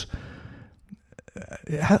stakeholders.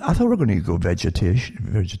 I thought we were going to go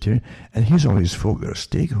vegetarian, and here's all these folk that are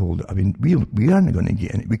stakeholders. I mean, we aren't going to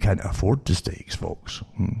get any. We can't afford the steaks, folks.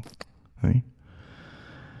 Right?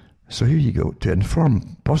 So here you go. To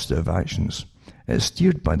inform positive actions, it's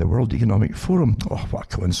steered by the World Economic Forum. Oh, what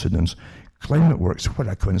a coincidence. Climate Works, what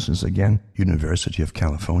a coincidence again. University of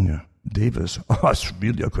California. Davis, oh, that's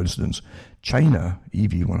really a coincidence. China,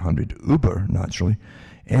 EV100. Uber, naturally.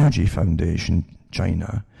 Energy Foundation,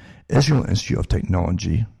 China. Israel Institute of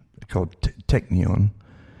Technology, called Technion.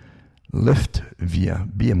 Lyft, via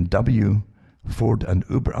BMW, Ford and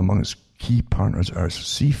Uber among its key partners are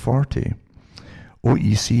C40,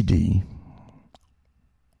 OECD,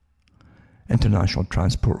 International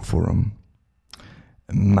Transport Forum,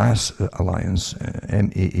 Mass Alliance,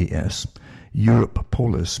 MAAS, Europe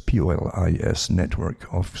Polis, POLIS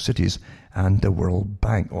network of cities, and the World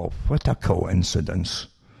Bank. Oh, what a coincidence.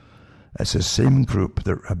 It's the same group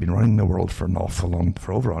that have been running the world for an awful long,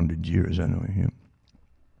 for over 100 years anyway. Yeah.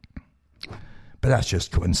 But that's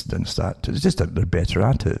just coincidence. It's just that they're better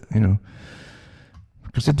at it,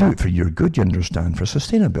 because they do it for your good, you understand, for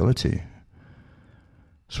sustainability.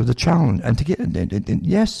 So the challenge, and to get,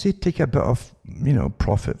 yes, they take a bit of,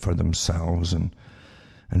 profit for themselves and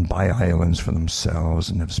buy islands for themselves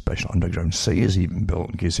and have special underground cities even built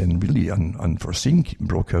in case anything really unforeseen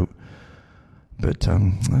broke out. But,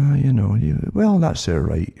 well, that's their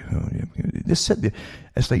right. They sit there.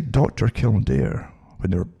 It's like Dr. Kildare, when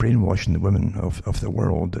they were brainwashing the women of the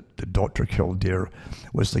world, that Dr. Kildare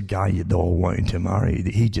was the guy you'd all wanted to marry,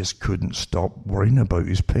 that he just couldn't stop worrying about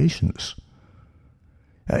his patients.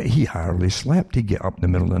 He hardly slept. He'd get up in the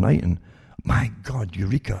middle of the night and, my God,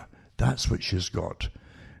 Eureka, that's what she's got.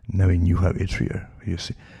 Now he knew how to treat her, you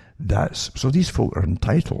see. So these folk are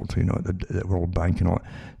entitled, at the World Bank and all,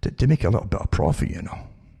 to make a little bit of profit,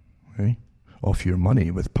 right? Off your money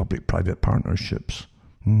with public-private partnerships.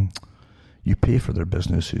 You pay for their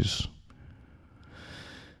businesses.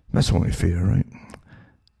 That's only fair, right?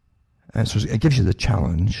 And so it gives you the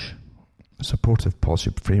challenge, supportive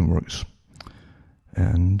policy frameworks,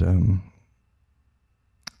 and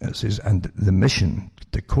it says, and the mission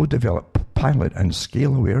to co-develop, pilot and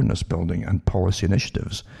scale awareness building and policy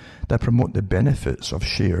initiatives that promote the benefits of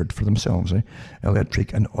shared, for themselves,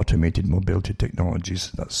 electric and automated mobility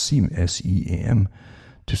technologies, that's SEAM, S-E-A-M,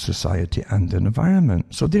 to society and the environment.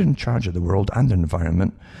 So they're in charge of the world and the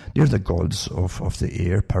environment. They're the gods of the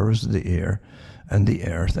air, powers of the air and the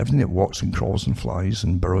earth, everything that walks and crawls and flies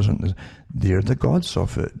and burrows. They're the gods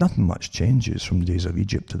of it. Nothing much changes from the days of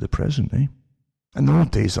Egypt to the present, In the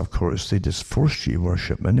old days, of course, they just forced you to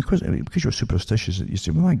worship. And because you're superstitious, you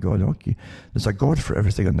say, well, my God, okay, there's a God for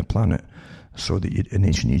everything on the planet. So that in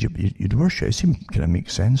ancient Egypt, you'd worship. It seemed kind of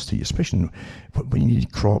makes sense to you, especially when you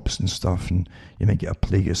need crops and stuff, and you might get a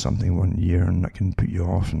plague or something one year, and that can put you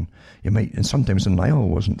off. And sometimes the Nile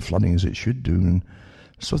wasn't flooding as it should do, and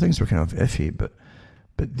so things were kind of iffy. But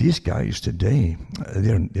these guys today,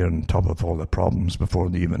 they're on top of all the problems before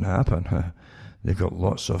they even happen. They've got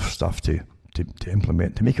lots of stuff to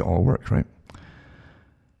implement, to make it all work, right?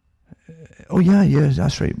 Oh, yeah,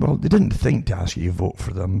 that's right. Well, they didn't think to ask you to vote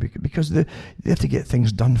for them because they have to get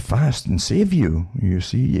things done fast and save you, you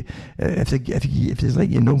see. If they let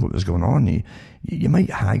you know what was going on, you might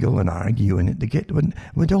haggle and argue, and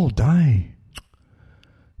we'd all die.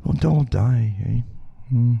 We'd all die,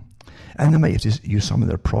 And they might have to use some of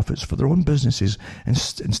their profits for their own businesses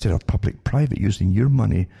instead of public-private, using your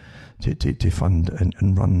money to fund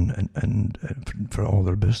and run and for all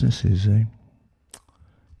their businesses,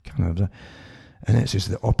 And it says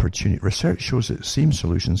the opportunity. Research shows that SEAM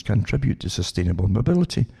solutions contribute to sustainable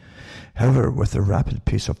mobility. However, with the rapid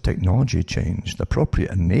pace of technology change, the appropriate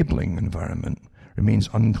enabling environment remains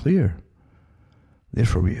unclear.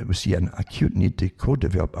 Therefore, we see an acute need to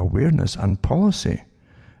co-develop awareness and policy.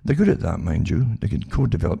 They're good at that, mind you. They can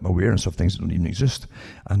co-develop awareness of things that don't even exist,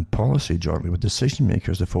 and policy jointly with decision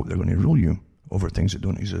makers, the folk that are going to rule you over things that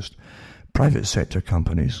don't exist. Private sector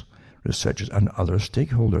companies, researchers, and other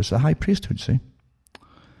stakeholders, the high priesthood, see?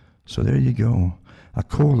 So there you go. A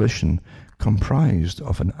coalition comprised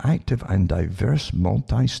of an active and diverse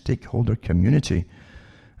multi-stakeholder community.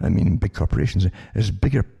 I mean, big corporations is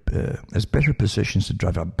better positions to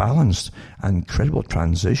drive a balanced and credible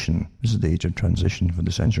transition. This is the age of transition for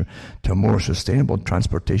the century, to a more sustainable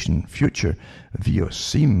transportation future via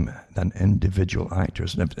SEAM than individual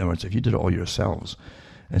actors. In other words, if you did it all yourselves,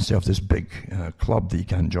 instead of this big club that you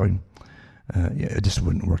can't join, it just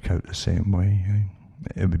wouldn't work out the same way.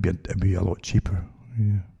 It'd be a lot cheaper.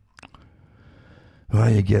 Yeah. Well,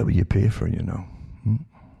 you get what you pay for,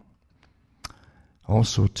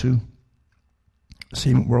 Also, too,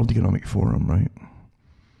 same World Economic Forum, right?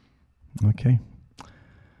 Okay.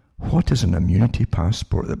 What is an immunity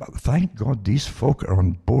passport? Thank God these folk are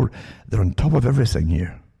on board. They're on top of everything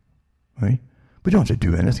here, right? We don't have to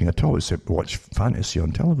do anything at all except watch fantasy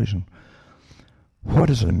on television. What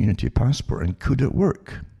is an immunity passport, and could it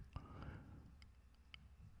work?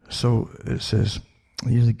 So it says,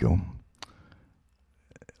 here they go.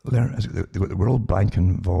 They've got the World Bank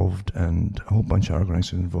involved and a whole bunch of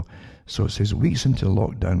organizations involved. So it says, weeks into the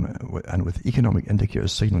lockdown and with economic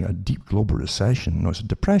indicators signaling a deep global recession, no, it's a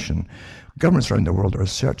depression, governments around the world are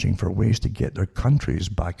searching for ways to get their countries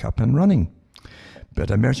back up and running. But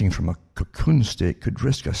emerging from a cocoon state could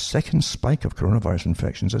risk a second spike of coronavirus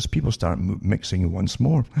infections as people start mixing once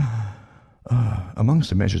more. Amongst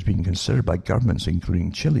the measures being considered by governments,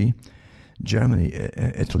 including Chile, Germany,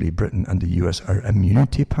 Italy, Britain, and the US, are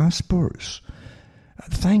immunity passports.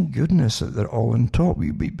 Thank goodness that they're all on top.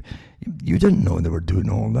 You didn't know they were doing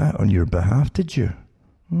all that on your behalf, did you?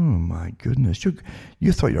 Oh, my goodness.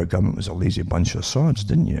 You thought your government was a lazy bunch of sods,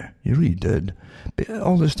 didn't you? You really did. But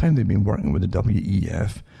all this time they've been working with the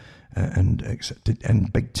WEF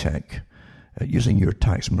and big tech, using your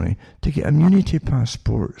tax money to get immunity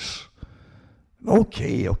passports.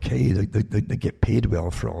 Okay, they get paid well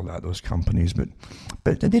for all that, those companies,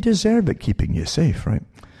 but they deserve it, keeping you safe, right?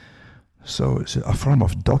 So it's a form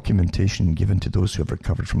of documentation given to those who have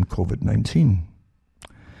recovered from COVID-19.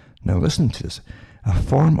 Now listen to this. A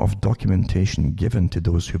form of documentation given to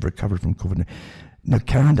those who have recovered from COVID-19. Now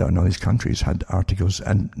Canada and all these countries had articles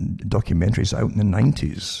and documentaries out in the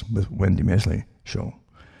 90s with Wendy Mesley show,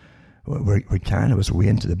 where Canada was way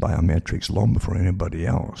into the biometrics long before anybody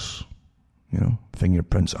else. You know,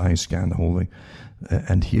 fingerprints, eye scan, the whole thing.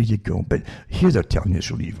 And here you go. But here they're telling you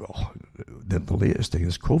it's really, well, the latest thing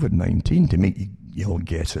is COVID-19 to make you all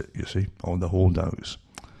get it, you see, all the holdouts.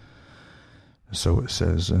 So it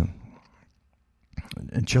says, in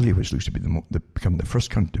Chile, which looks to be become the first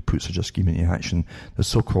country to put such a scheme into action, the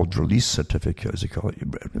so-called release certificate, as they call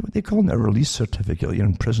it, they call it a release certificate, you're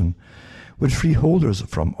in prison, would free holders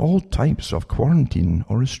from all types of quarantine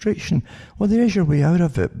or restriction. Well, there's your way out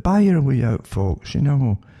of it. Buy your way out, folks, you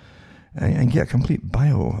know, and get a complete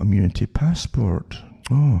bioimmunity passport.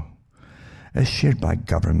 Oh, it's shared by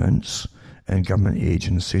governments and government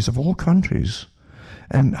agencies of all countries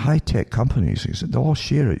and high-tech companies. They'll all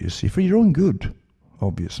share it, you see, for your own good,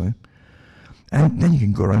 obviously. And then you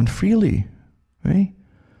can go around freely, right?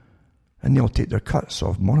 And they'll take their cuts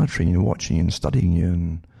of monitoring you, watching you and studying you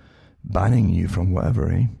and banning you from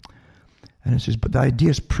whatever, eh? And it says, but the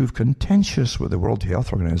ideas prove contentious with the World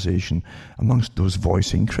Health Organization amongst those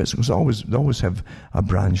voicing criticism. They always have a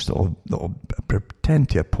branch that'll pretend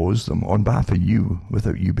to oppose them on behalf of you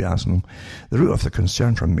without you be asking them. The root of the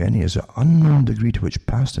concern for many is the unknown degree to which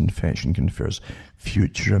past infection confers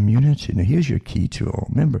future immunity. Now here's your key to it all.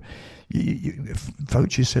 Remember,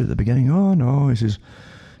 Fauci said at the beginning, oh no, he says,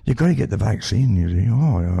 you've got to get the vaccine. You say,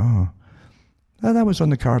 oh yeah. That was on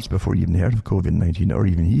the cards before you even heard of COVID-19, or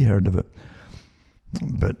even he heard of it.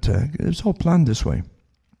 But it was all planned this way.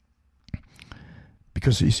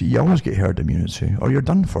 Because, you see, you always get herd immunity, or you're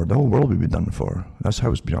done for. The whole world will be done for. That's how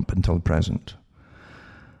it's been up until the present.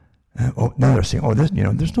 Now they're saying, we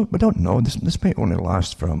don't know. This may only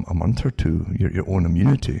last for a month or two, your own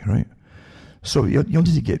immunity, right? So you'll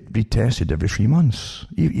need to get retested every 3 months,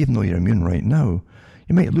 even though you're immune right now.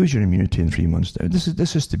 You might lose your immunity in 3 months.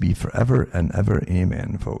 This is to be forever and ever.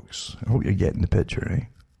 Amen, folks. I hope you're getting the picture, eh?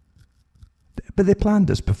 But they planned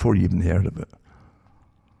this before you even heard of it.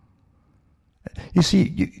 You see,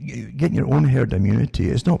 getting your own herd immunity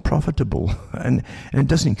is not profitable, and it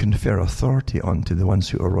doesn't confer authority onto the ones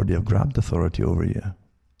who already have grabbed authority over you.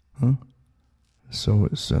 Huh? So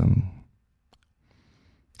it's...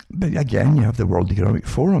 But again, you have the World Economic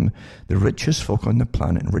Forum, the richest folk on the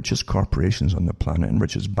planet, and richest corporations on the planet, and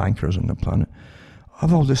richest bankers on the planet,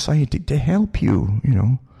 have all decided to help you,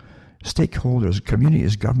 stakeholders,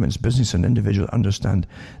 communities, governments, business, and individuals understand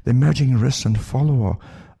the emerging risks and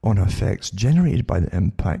follow-on effects generated by the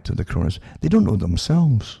impact of the coronavirus. They don't know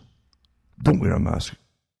themselves. Don't wear a mask.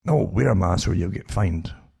 No, wear a mask or you'll get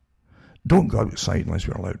fined. Don't go outside unless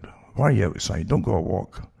you're allowed. Why are you outside? Don't go a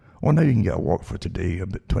walk. Oh, now you can get a walk for today,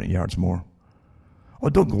 about 20 yards more. Oh,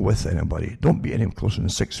 don't go with anybody. Don't be any closer than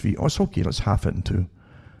 6 feet. Oh, it's okay, let's half it in two.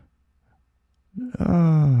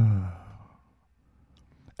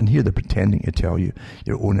 And here they're pretending to tell you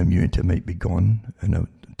your own immunity might be gone in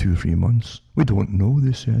 2 or 3 months. We don't know,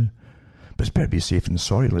 they said. But it's better be safe than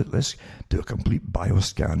sorry. Let's do a complete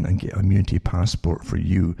bioscan and get an immunity passport for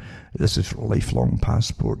you. This is a lifelong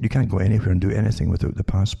passport. You can't go anywhere and do anything without the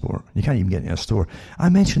passport. You can't even get in a store. I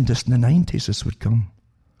mentioned this in the 90s, this would come.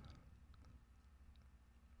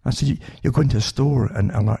 I said, you'll go into a store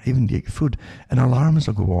and even to get food, and alarms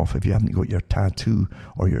will go off if you haven't got your tattoo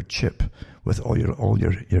or your chip with all your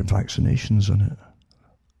vaccinations on it.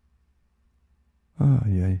 Ah,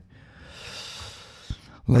 yeah.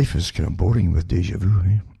 Life is kind of boring with deja vu,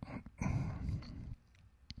 eh?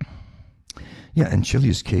 Yeah, in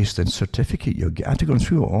Chile's case, the certificate you'll get, after going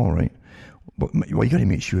through it all, right? What you got to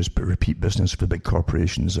make sure is repeat business for the big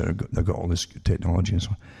corporations that have got all this technology and so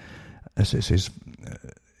on. As it says,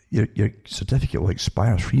 your certificate will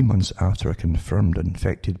expire 3 months after a confirmed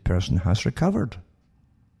infected person has recovered.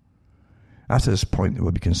 After this point, they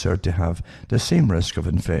will be considered to have the same risk of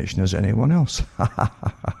infection as anyone else.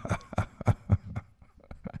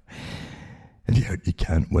 And yet you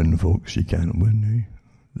can't win, folks. You can't win, eh?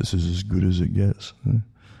 This is as good as it gets. Eh?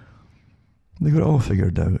 They got it all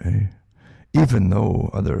figured out, eh? Even though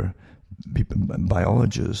other people,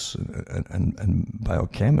 biologists and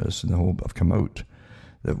biochemists and the whole have come out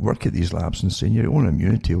that work at these labs and saying your own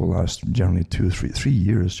immunity will last generally 3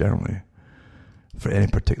 years generally for any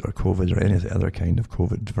particular COVID or any other kind of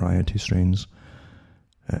COVID variety strains,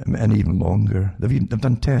 and even longer. They've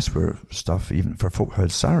done tests for stuff even for folk who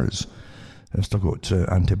had SARS. They've still got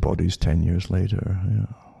antibodies 10 years later,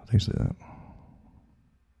 things like that.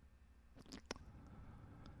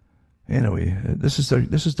 Anyway, this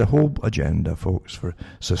is the whole agenda, folks, for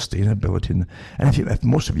sustainability. And if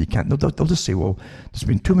most of you can't, they'll just say, well, there's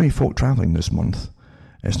been too many folk travelling this month.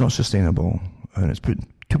 It's not sustainable, and it's put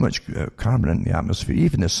too much carbon in the atmosphere.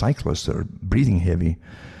 Even the cyclists that are breathing heavy,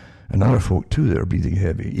 and other folk too that are breathing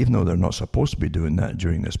heavy, even though they're not supposed to be doing that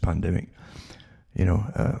during this pandemic.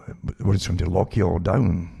 We're just going to lock you all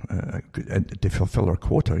down to fulfill our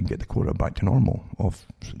quota and get the quota back to normal of,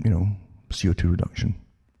 CO2 reduction.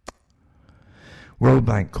 World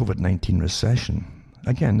Bank COVID-19 recession.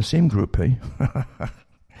 Again, the same group, eh?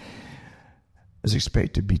 is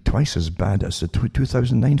expected to be twice as bad as the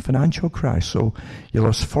 2009 financial crash. So you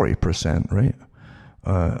lost 40%, right,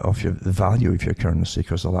 of the value of your currency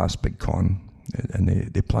because the last big con. And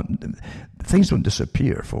they things don't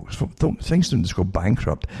disappear, folks. Things don't just go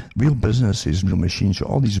bankrupt. Real businesses, real machines,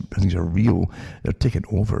 all these things are real. They're taken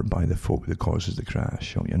over by the folk that causes the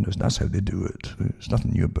crash. That's how they do it. There's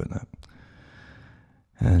nothing new about that.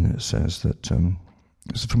 And it says that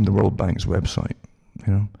it's from the World Bank's website,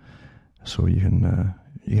 so you can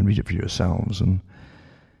read it for yourselves, and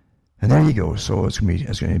there you go. So it's going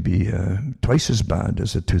to be twice as bad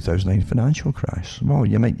as the 2009 financial crash. Well,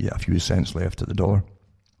 you might get a few cents left at the dollar,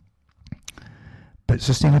 but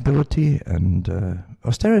sustainability and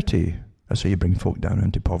austerity. That's how you bring folk down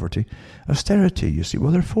into poverty. Austerity, you see.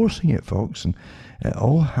 Well, they're forcing it, folks, and it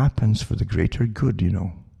all happens for the greater good,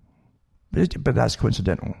 But that's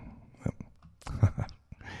coincidental.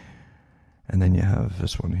 And then you have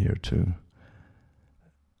this one here too.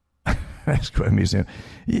 That's quite amazing.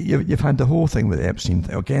 You've had the whole thing with Epstein.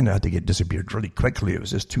 Again, it had to get disappeared really quickly. It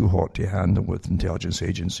was just too hot to handle with intelligence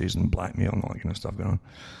agencies and blackmail and all that kind of stuff going on,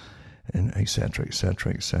 and et cetera, et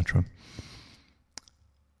cetera, et cetera.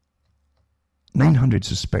 900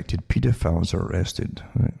 suspected paedophiles are arrested.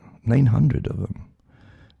 Right? 900 of them.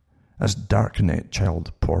 As darknet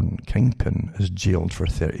child porn kingpin is jailed for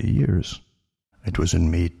 30 years. It was in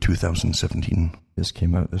May 2017. This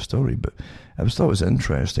came out, the story, but I thought it was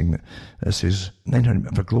interesting that this is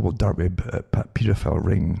 900 of a global dark web paedophile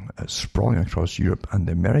ring sprawling across Europe and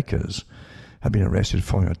the Americas have been arrested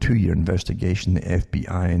following a 2-year investigation the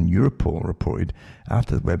FBI and Europol reported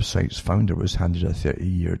after the website's founder was handed a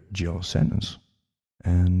 30-year jail sentence.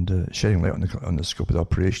 And shedding light on the scope of the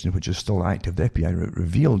operation, which is still active, the FBI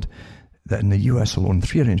revealed that in the US alone,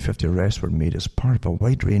 350 arrests were made as part of a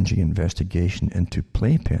wide-ranging investigation into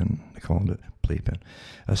Playpen. They called it Playpen,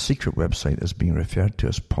 a secret website that's being referred to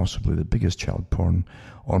as possibly the biggest child porn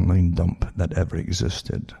online dump that ever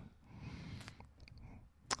existed.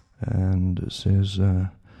 And it says,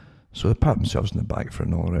 so they pat themselves in the back for it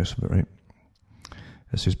and all the rest of it, right?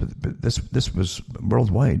 It says, but this was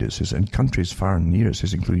worldwide. It says, in countries far and near, it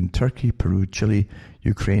says, including Turkey, Peru, Chile,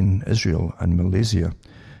 Ukraine, Israel, and Malaysia,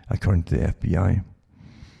 according to the FBI.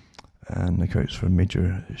 And accounts for a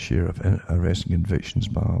major share of arrests and convictions,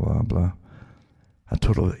 blah, blah, blah. A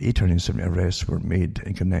total of 870 arrests were made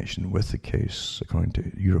in connection with the case, according to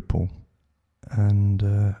Europol. And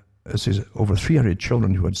it says over 300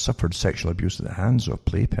 children who had suffered sexual abuse at the hands of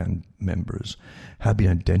Playpen members have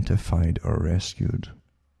been identified or rescued.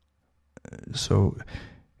 So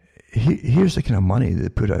here's the kind of money they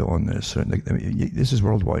put out on this. This is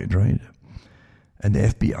worldwide, right? And the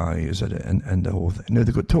FBI is at it, and the whole thing. Now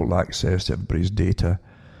they've got total access to everybody's data.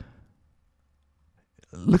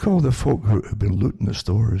 Look at all the folk who've been looting the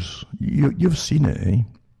stores. You've seen it, eh?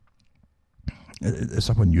 It's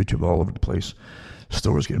up on YouTube all over the place.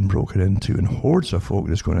 Stores getting broken into, and hordes of folk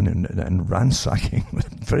just going in and ransacking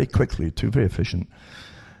very quickly, very efficient,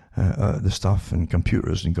 the stuff and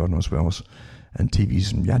computers and God knows what else, and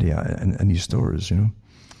TVs and yada yada, and these stores, Do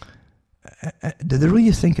they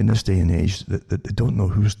really think in this day and age that they don't know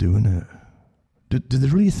who's doing it? Do they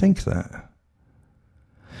really think that?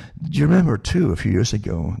 Do you remember too, a few years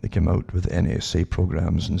ago, they came out with NSA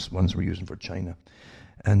programs and ones we're using for China.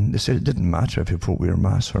 And they said it didn't matter if people wear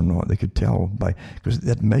masks or not. They could tell because they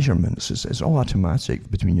had measurements. It's all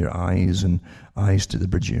automatic between your eyes and eyes to the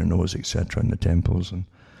bridge of your nose, etc., and the temples and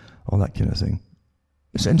all that kind of thing.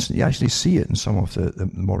 It's instant. You actually see it in some of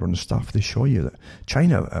the modern stuff. They show you that.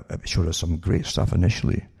 China showed us some great stuff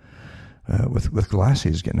initially with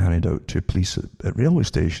glasses getting handed out to police at railway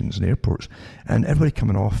stations and airports, and everybody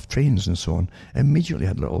coming off trains and so on immediately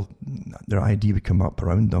had their ID would come up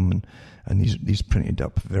around them, and these printed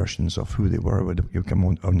up versions of who they were would come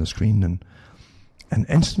on the screen, and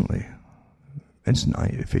instant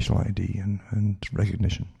facial ID and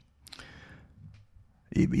recognition.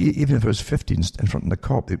 Even if it was 50 in front of the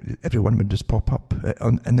cop, everyone would just pop up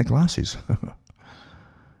in the glasses.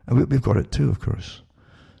 And we've got it too, of course.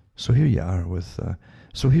 So here you are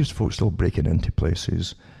so here's folks still breaking into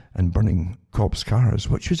places and burning cops' cars,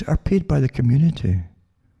 which are paid by the community.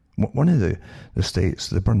 One of the states,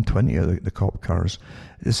 they burned 20 of the cop cars.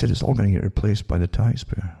 They said it's all going to get replaced by the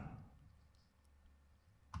taxpayer.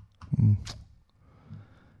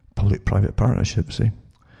 Public-private partnership, see?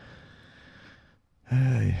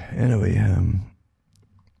 Anyway,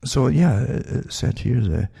 so yeah, it said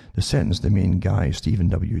here the sentence the main guy, Stephen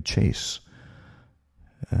W. Chase.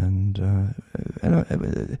 And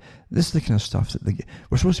this is the kind of stuff that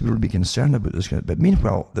we're supposed to be really concerned about this kind of, but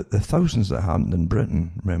meanwhile, the thousands that happened in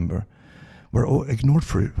Britain, remember, were all ignored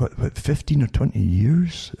for what 15 or 20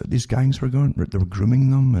 years. These gangs were going, they were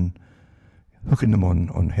grooming them and hooking them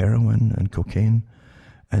on heroin and cocaine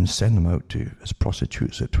and sending them out as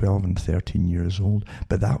prostitutes at 12 and 13 years old.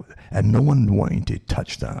 And no one wanted to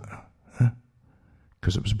touch that,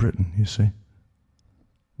 because it was Britain, you see.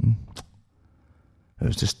 It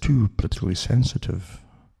was just too politically sensitive.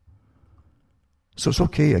 So it's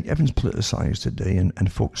okay, everything's politicized today,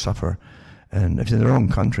 and folks suffer. And if you're in the wrong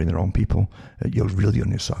country, in the wrong people, you're really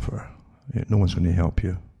going to suffer. No one's going to help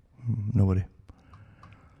you. Nobody.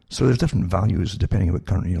 So there's different values depending on what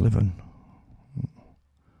country you live in.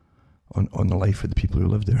 On the life of the people who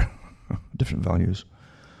live there. Different values.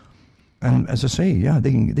 And as I say, yeah,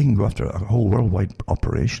 they can go after a whole worldwide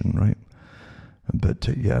operation, right? But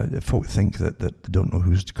folk think that they don't know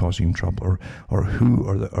who's causing trouble or who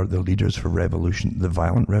are the leaders for revolution, the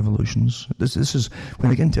violent revolutions. This is when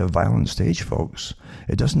they get into a violent stage, folks.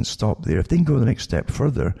 It doesn't stop there. If they can go the next step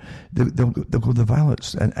further, they'll go the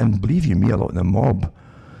violence. And believe you me, a lot in the mob,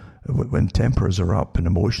 when tempers are up and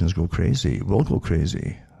emotions go crazy, will go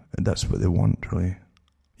crazy, and that's what they want, really.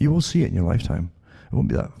 You will see it in your lifetime. It won't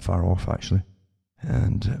be that far off, actually.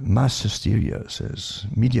 And mass hysteria, it says.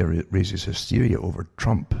 Media raises hysteria over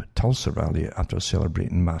Trump Tulsa rally after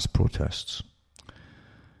celebrating mass protests.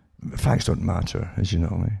 Facts don't matter, as you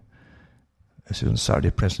know. It says on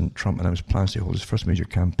Saturday, President Trump announced plans to hold his first major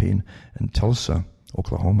campaign in Tulsa,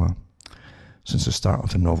 Oklahoma, since the start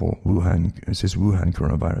of the novel Wuhan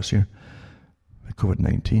coronavirus here,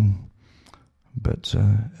 COVID-19. But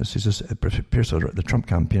it says it appears that the Trump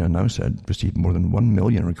campaign announced it had received more than 1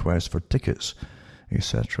 million requests for tickets,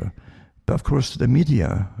 etc. But of course, the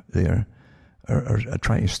media there are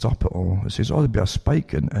trying to stop it all. It says, there'll be a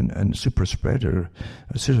spike and super spreaders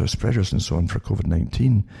and so on for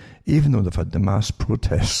COVID-19, even though they've had the mass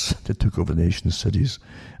protests that took over the nation's cities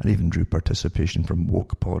and even drew participation from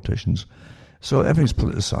woke politicians. So everything's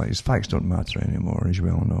politicized. Facts don't matter anymore, as you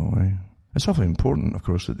well know. Right? It's awfully important, of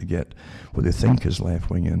course, that they get what they think is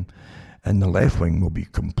left-wing in. And the left wing will be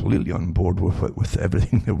completely on board with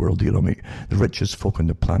everything the world economic, the richest folk on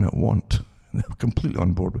the planet want. They're completely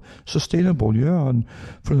on board. Sustainable, yeah, and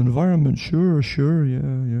for the environment, sure,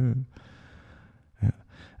 yeah.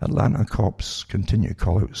 Atlanta cops continue to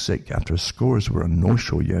call out sick after scores were on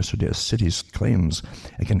no-show yesterday as cities claims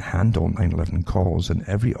it can handle 9/11 calls, and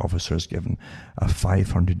every officer is given a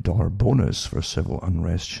 $500 bonus for civil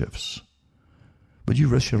unrest shifts. Would you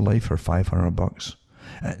risk your life for $500?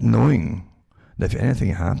 Knowing that if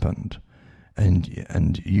anything happened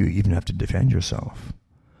and you even have to defend yourself,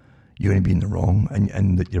 you're going to be in the wrong,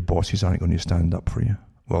 and that your bosses aren't going to stand up for you.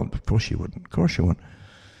 Well, of course you wouldn't. Of course you won't.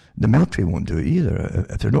 The military won't do it either.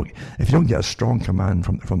 If you don't get a strong command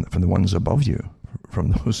from the ones above you,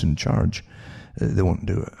 from those in charge, they won't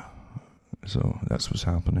do it. So that's what's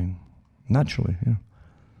happening. Naturally, yeah.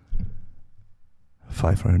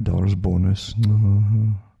 $500 bonus.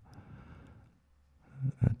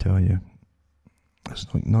 I tell you, it's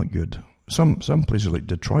not good. Some places like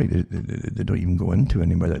Detroit, they don't even go into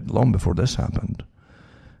anywhere long before this happened.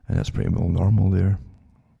 And that's pretty well normal there.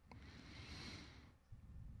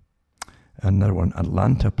 Another one,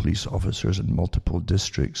 Atlanta police officers in multiple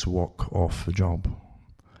districts walk off the job.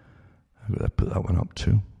 I've got to put that one up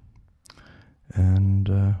too. And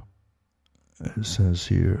it says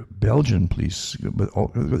here, Belgian police, with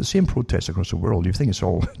the same protests across the world. You think it's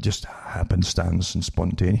all just happenstance and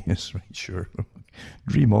spontaneous, right? Sure.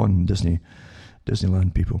 Dream on,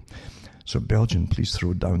 Disneyland people. So Belgian police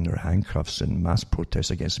throw down their handcuffs in mass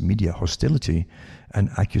protests against media hostility and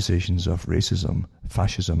accusations of racism,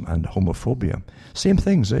 fascism and homophobia. Same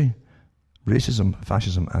things, eh? Racism,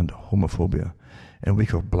 fascism and homophobia in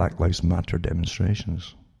wake of Black Lives Matter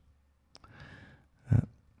demonstrations.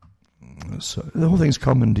 So the whole thing's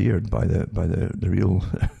commandeered by the real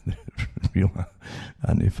real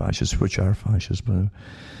anti-fascists, which are fascists. But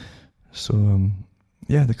so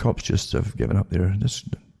yeah, the cops just have given up there.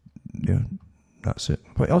 Yeah, that's it.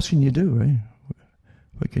 What else can you do, right?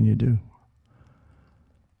 What can you do?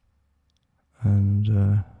 And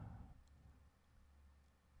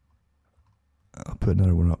I'll put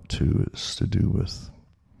another one up too. It's to do with,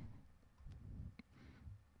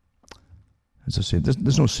 as I say,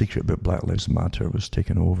 there's no secret about Black Lives Matter. It was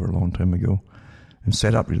taken over a long time ago and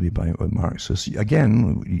set up really by Marxists.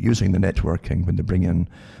 Again, using the networking when they bring in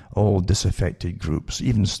all disaffected groups,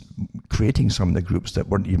 even creating some of the groups that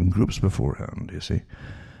weren't even groups beforehand, you see,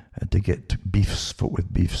 to get folk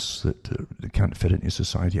with beefs that can't fit into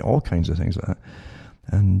society, all kinds of things like that,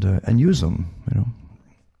 and use them, you know.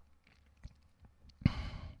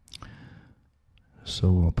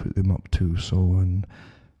 So I'll put them up too. So, and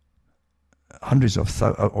hundreds of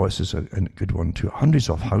this is a good one too. Hundreds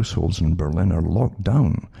of households in Berlin are locked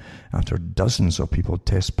down after dozens of people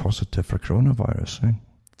test positive for coronavirus. Eh?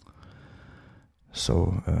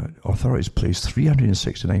 So authorities placed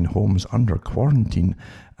 369 homes under quarantine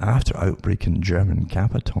after outbreak in German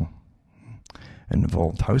capital.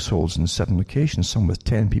 Involved households in 7 locations, some with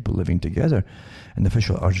 10 people living together. And the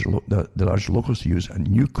official urged the large locals to use a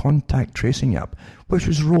new contact tracing app, which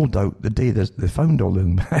was rolled out the day that they found all of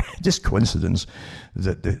them. Just coincidence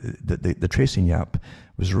that the tracing app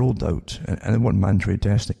was rolled out, and they want mandatory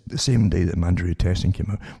testing the same day that mandatory testing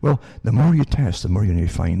came out. Well, the more you test, the more you're going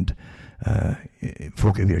to find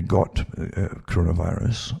folk have either got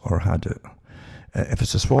coronavirus or had it. If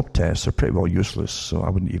it's a swab test, they're pretty well useless, so I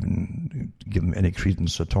wouldn't even give them any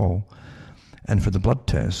credence at all. And for the blood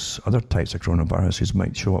tests, other types of coronaviruses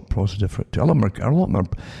might show up positive for it too. A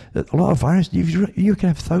lot of viruses. You can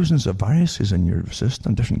have thousands of viruses in your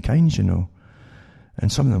system, different kinds, you know.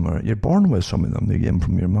 And some of them you're born with some of them. They get them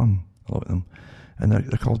from your mum, a lot of them. And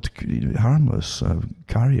they're called harmless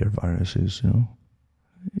carrier viruses, you know.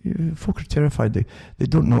 Folk are terrified. They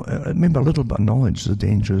don't know. Maybe a little bit of knowledge is a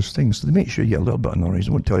dangerous thing. So they make sure you get a little bit of knowledge.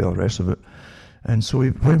 They won't tell you all the rest of it. And so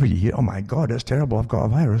whenever you hear, oh my God, that's terrible, I've got a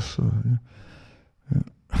virus. So,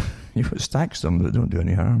 it stacks them, but they don't do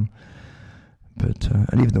any harm. But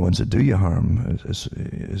and even the ones that do you harm is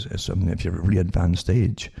something if you're at a really advanced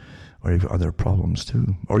age, or you've got other problems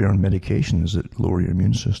too, or you're on medications that lower your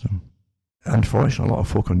immune system. Unfortunately, a lot of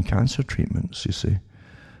folk on cancer treatments, you see,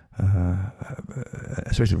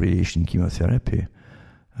 especially radiation chemotherapy,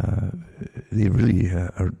 they really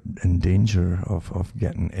are in danger of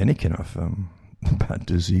getting any kind of bad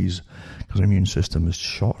disease, because the immune system is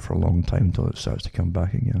shot for a long time until it starts to come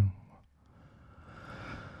back again.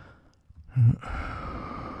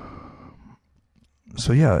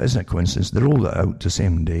 So yeah, isn't it coincidence? They rolled it out the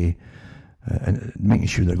same day, and making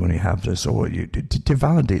sure they're going to have this, or to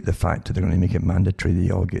validate the fact that they're going to make it mandatory that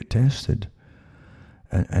you all get tested.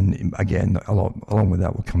 And again, along with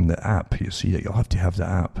that will come the app. You see that you'll have to have the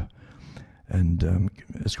app, and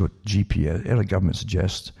it's got GPS. Early government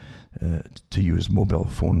suggests to use mobile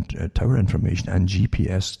phone tower information and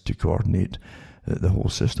GPS to coordinate the whole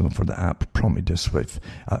system. For the app prompted this with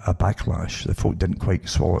a backlash. The folk didn't quite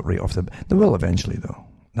swallow it right off They will eventually, though.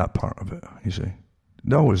 That part of it, you see.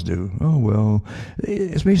 They always do. Oh well,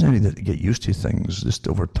 it's basically that they get used to things just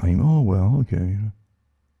over time. Oh well, okay.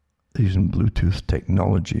 They're using Bluetooth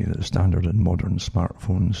technology that's standard in modern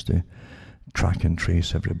smartphones to track and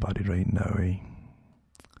trace everybody right now. Eh?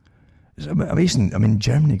 It's amazing. I mean,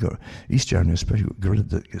 East Germany especially, got rid of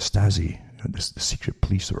the Stasi, the secret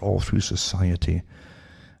police that were all through society,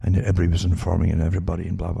 and everybody was informing everybody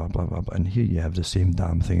and blah, blah, blah, blah, blah. And here you have the same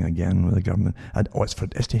damn thing again with the government. And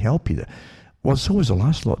it's to help you. Well, it's always the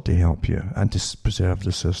last lot to help you and to preserve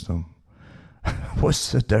the system.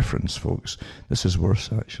 What's the difference, folks? This is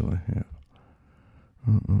worse, actually. Yeah.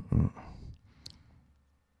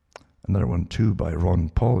 Another one, too, by Ron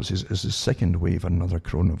Paul. It says, is the second wave another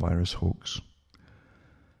coronavirus hoax?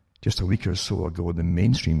 Just a week or so ago, the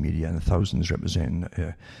mainstream media and thousands representing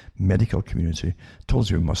the medical community told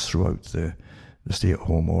you we must throw out the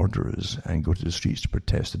stay-at-home orders and go to the streets to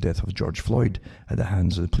protest the death of George Floyd at the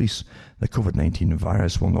hands of the police. The COVID-19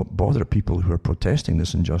 virus will not bother people who are protesting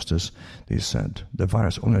this injustice, they said. The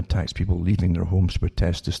virus only attacks people leaving their homes to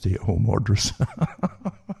protest the stay-at-home orders.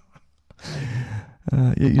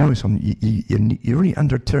 You know something, you're really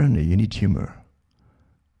under tyranny, you need humour.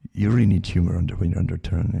 You really need humour when you're under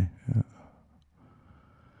tyranny. Yeah.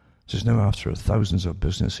 Just now, after thousands of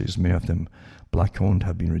businesses, many of them black-owned,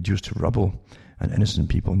 have been reduced to rubble, and innocent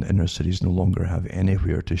people in the inner cities no longer have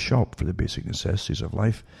anywhere to shop for the basic necessities of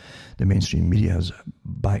life, the mainstream media has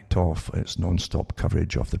backed off its non-stop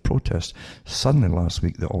coverage of the protest. Suddenly last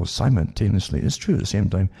week, they all simultaneously, it's true at the same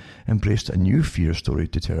time, embraced a new fear story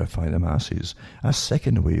to terrify the masses. A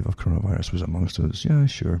second wave of coronavirus was amongst us. Yeah,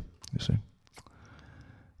 sure, you see.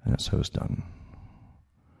 And that's how it's done.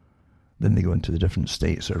 Then they go into the different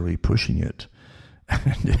states that are really pushing it.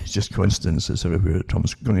 And it's just coincidence. It's everywhere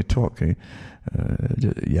Tom's going to talk. Yeah,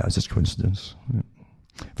 it's just coincidence. Yeah.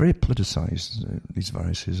 Very politicized, these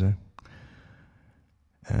viruses.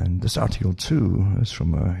 And this article, too, is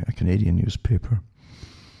from a Canadian newspaper.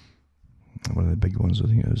 One of the big ones, I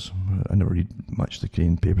think it is. I never read much of the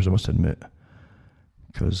Canadian papers, I must admit,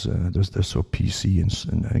 because they're so PC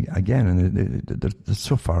and again, they're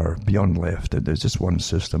so far beyond left. There's just one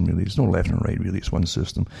system, really. There's no left and right, really. It's one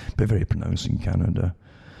system, but very pronounced in Canada.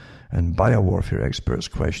 And biowarfare experts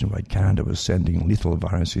question why Canada was sending lethal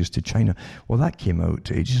viruses to China. Well, that came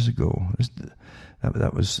out ages ago.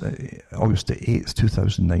 That was August the 8th,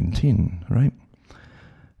 2019, right?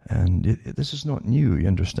 And this is not new, you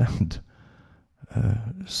understand.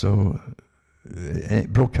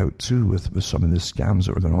 It broke out too with some of the scams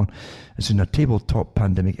that were going on. It's in a tabletop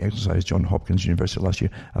pandemic exercise, Johns Hopkins University last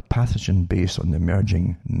year, a pathogen based on the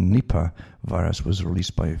emerging Nipah virus was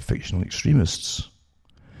released by fictional extremists,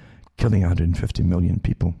 killing 150 million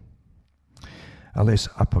people. A less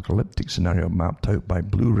apocalyptic scenario mapped out by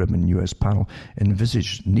Blue Ribbon US panel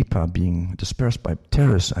envisaged Nipah being dispersed by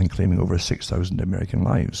terrorists and claiming over 6,000 American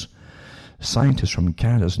lives. Scientists from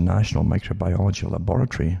Canada's National Microbiology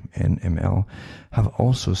Laboratory, NML, have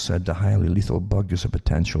also said the highly lethal bug is a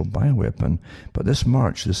potential bioweapon. But this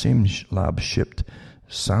March, the same lab shipped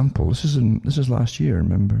samples. This is last year,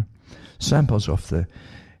 remember? Samples of the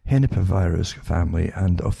Henipavirus family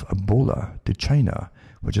and of Ebola to China,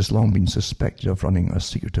 which has long been suspected of running a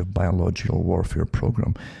secretive biological warfare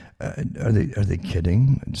program. Are they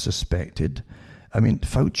kidding? Suspected? I mean,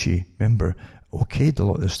 Fauci, remember, okayed a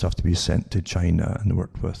lot of this stuff to be sent to China and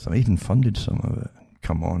worked with. I even funded some of it.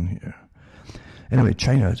 Come on here. Anyway,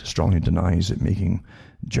 China strongly denies it making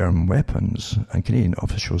germ weapons, and Canadian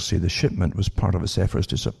officials say the shipment was part of its efforts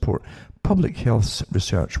to support public health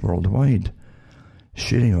research worldwide.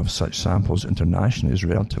 Sharing of such samples internationally is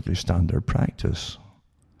relatively standard practice.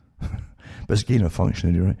 But it's gain of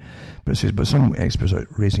functionality, right? But it says, but some experts are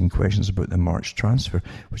raising questions about the March transfer,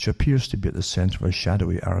 which appears to be at the centre of a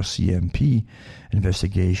shadowy RCMP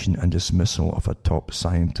investigation and dismissal of a top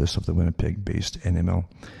scientist of the Winnipeg-based NML.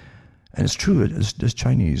 And it's true, this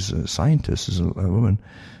Chinese scientist, is a woman,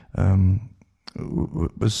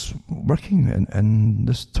 was working in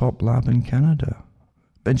this top lab in Canada.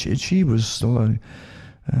 And she was still,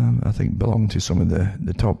 I think, belonged to some of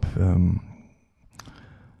the top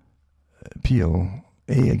PLA,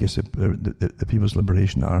 I guess, the People's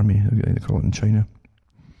Liberation Army, they call it in China.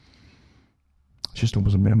 She still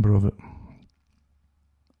was a member of it.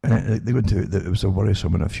 And they went to it was a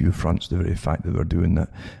worrisome on a few fronts, the very fact that they were doing that,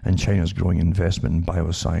 and China's growing investment in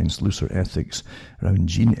bioscience, looser ethics around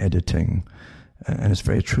gene editing, and it's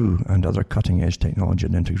very true, and other cutting-edge technology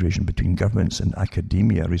and integration between governments and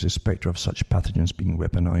academia raise a spectre of such pathogens being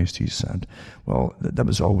weaponized, he said. Well, that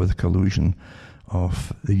was all with the collusion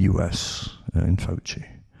of the US and Fauci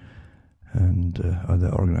and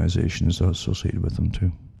other organizations associated with them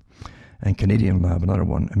too. And Canadian lab, another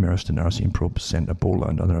one, immersed in arsine probes, sent Ebola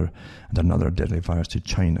and another deadly virus to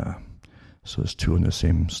China. So it's two in the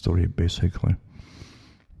same story, basically.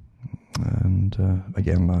 And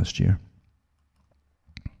again last year.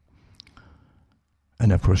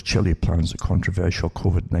 And of course, Chile plans the controversial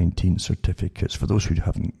COVID-19 certificates. For those who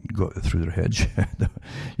haven't got it through their heads,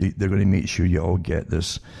 they're going to make sure you all get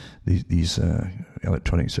these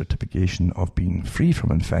electronic certification of being free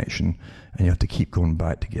from infection, and you have to keep going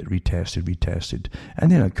back to get retested.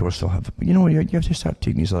 And then, of course, they'll have, you have to start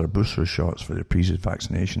taking these other booster shots for the previous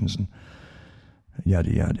vaccinations and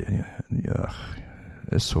yada, yada. Yeah.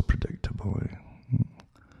 It's so predictable.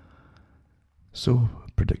 So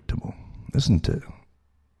predictable, isn't it?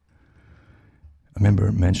 I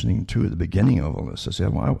remember mentioning, too, at the beginning of all this, I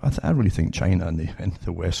said, well, I really think China and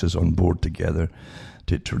the West is on board together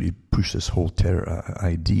to really push this whole terror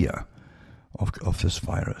idea of this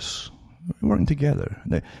virus. We're working together.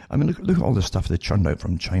 Now, I mean, look at all the stuff they churned out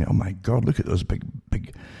from China. Oh, my God, look at those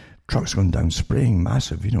big trucks going down, spraying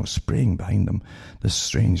massive, spraying behind them, this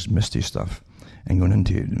strange, misty stuff, and going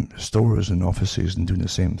into stores and offices and doing the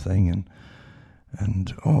same thing.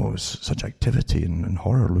 And it's such activity and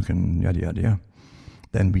horror-looking, yada, yada, yada.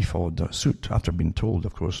 Then we followed suit after being told,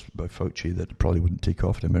 of course, by Fauci that it probably wouldn't take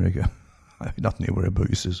off in America. Nothing to worry about,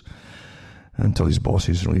 he says. Until his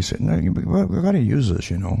bosses really said, no, we've got to use this,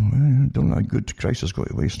 Don't know how good crisis go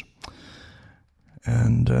to waste.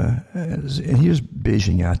 And here's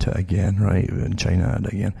Beijing at it again, right? And China at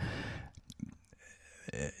it again.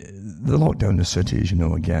 They locked down the cities,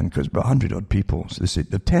 again, because about 100-odd people, so they say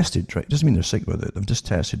they've tested, right? Doesn't mean they're sick with it, they've just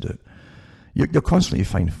tested it. You'll constantly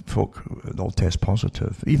find folk that all test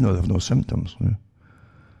positive, even though they have no symptoms.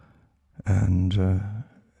 And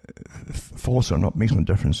false or not makes no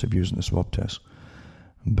difference if you're using the swab test.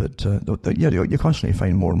 But you constantly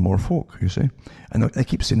find more and more folk, you see. And they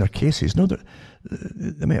keep saying they're cases. No,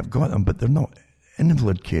 they may have got them, but they're not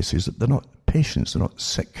invalid cases. They're not patients. They're not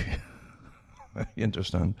sick. You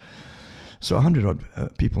understand? So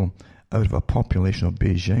 100-odd people out of a population of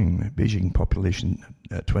Beijing population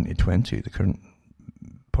 2020, the current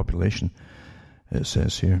population, it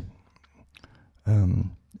says here,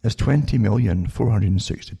 is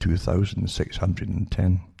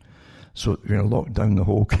 20,462,610. So you're going to lock down the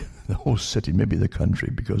whole city, maybe the country,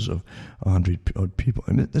 because of 100-odd people.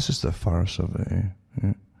 I mean, this is the farce of it.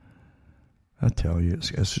 Yeah. I tell you,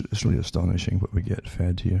 it's really astonishing what we get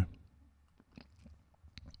fed here.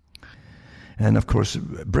 And of course,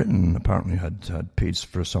 Britain apparently had paid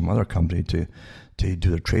for some other company to do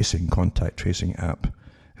their contact tracing app.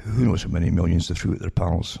 Who knows how many millions they threw at their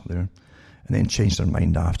pals there, and then changed their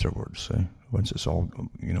mind afterwards. Once it's all,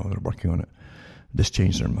 they're working on it, just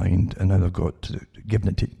changed their mind, and now they've got given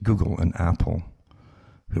it to Google and Apple,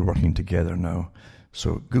 who are working together now.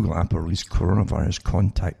 So Google Apple released coronavirus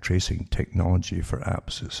contact tracing technology for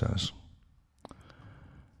apps, it says.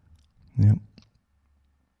 Yep.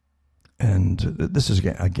 And this is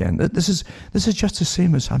this is just the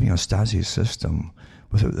same as having a Stasi system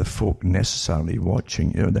without the folk necessarily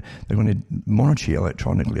watching. They're going to monitor you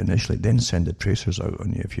electronically initially, then send the tracers out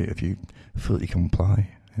on you if you fully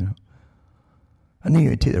comply. And then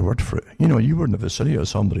you take their word for it. You were in the vicinity of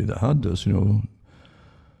somebody that had this, and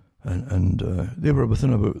they were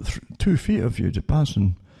within about 2 feet of you to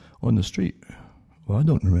passing on the street. Well, I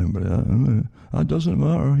don't remember that. That doesn't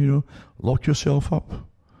matter. Lock yourself up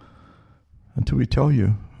until we tell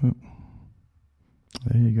you.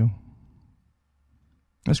 There you go.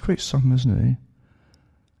 That's quite something, isn't it?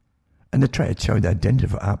 And they try to tell you the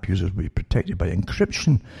identity of app users will be protected by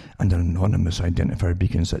encryption and anonymous identifier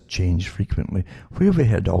beacons that change frequently. Where have we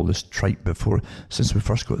had all this tripe before, since we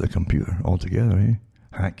first got the computer altogether, eh?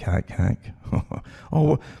 Hack.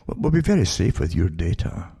 Oh, we'll be very safe with your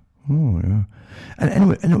data. Oh, yeah. And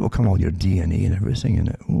anyway, and it will come all your DNA and everything in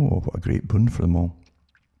it. Oh, what a great boon for them all.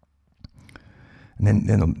 And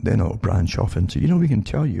then it'll branch off into, we can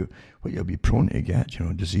tell you what you'll be prone to get,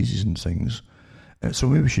 diseases and things. So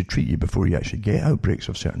maybe we should treat you before you actually get outbreaks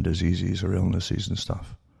of certain diseases or illnesses and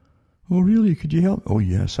stuff. Oh, really? Could you help? Oh,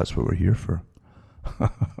 yes, that's what we're here for.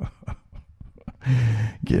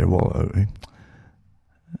 Get your wallet out, eh?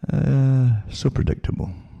 So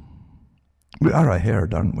predictable. We are a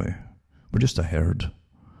herd, aren't we? We're just a herd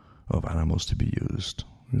of animals to be used,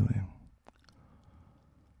 really.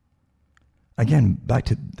 Again, back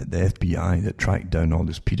to the FBI that tracked down all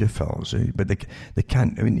these pedophiles, but they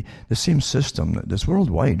can't. I mean, the same system that's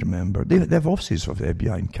worldwide. Remember, they have offices of the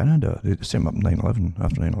FBI in Canada. They set them up in 9/11,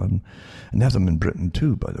 after 9/11, and they have them in Britain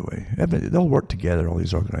too. By the way, they all work together. All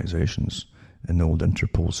these organisations in the old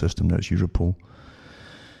Interpol system. Now it's Europol.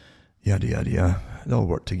 Yada yada yada. They all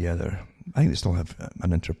work together. I think they still have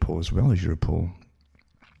an Interpol as well as Europol.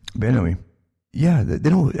 But anyway. Yeah, they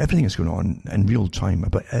know everything that's going on in real time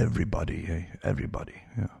about everybody, everybody.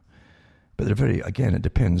 Yeah, but they're it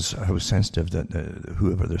depends how sensitive that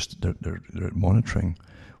whoever they're monitoring,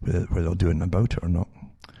 whether they'll do anything about it or not.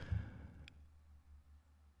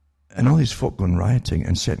 And all these folk going rioting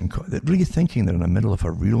and they're really thinking they're in the middle of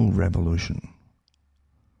a real revolution.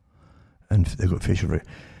 and they got facial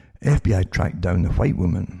recognition. FBI tracked down the white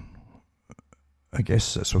woman, I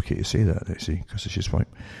guess it's okay to say that, they see, because she's white,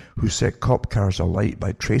 who set cop cars alight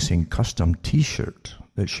by tracing custom T-shirt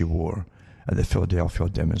that she wore at the Philadelphia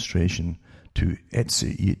demonstration to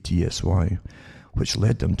Etsy, ETSY, which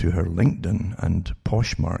led them to her LinkedIn and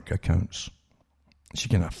Poshmark accounts. She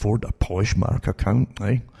can afford a Poshmark account,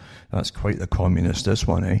 eh? That's quite the communist, this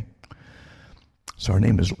one, eh? So her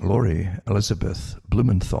name is Lori Elizabeth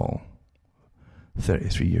Blumenthal,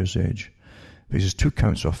 33 years age. Faces 2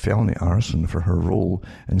 counts of felony arson for her role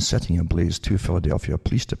in setting ablaze 2 Philadelphia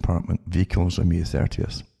Police Department vehicles on May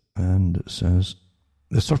 30th. And it says,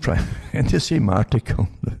 the surprise, in the same article,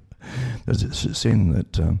 it's saying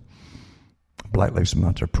that Black Lives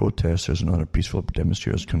Matter protesters and other peaceful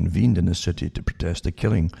demonstrators convened in the city to protest the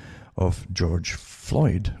killing of George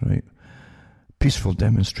Floyd, right? Peaceful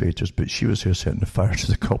demonstrators, but she was here setting fire to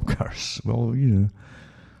the cop cars. Well, there you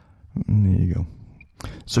go.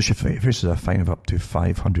 So she faces a fine of up to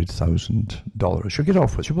 $500,000. She'll get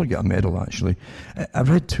off with it. She'll probably get a medal, actually. I've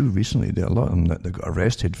read too recently that a lot of them that got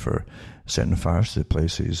arrested for setting fires to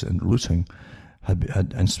places and looting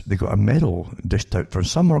and they got a medal dished out for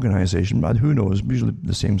some organisation, but who knows, usually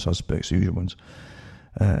the same suspects, the usual ones,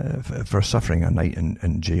 for suffering a night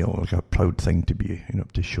in jail, like a proud thing to be,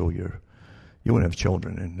 to show you won't have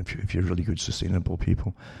children, and if you're really good, sustainable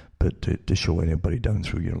people, but to show anybody down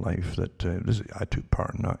through your life that I took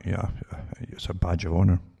part in that, yeah, it's a badge of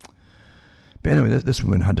honour. But anyway, this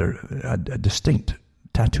woman had distinct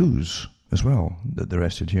tattoos as well that they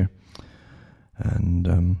arrested here.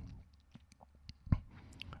 And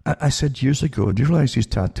I said years ago, do you realise these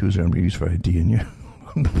tattoos are used for ID in you?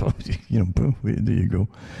 There you go.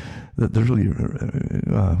 They're really,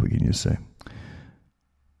 what can you say?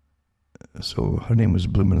 So her name was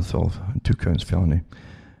Blumenthal, 2 counts felony.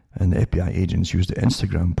 And the FBI agents used the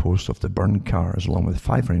Instagram post of the burned cars along with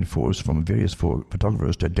 500 photos from various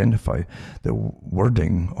photographers to identify the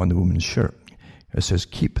wording on the woman's shirt. It says,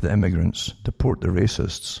 "Keep the immigrants, deport the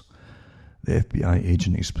racists," the FBI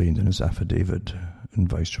agent explained in his affidavit in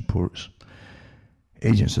Vice reports.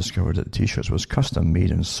 Agents discovered that the T-shirts was custom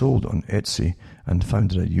made and sold on Etsy and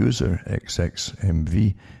found that a user,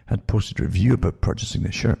 XXMV, had posted a review about purchasing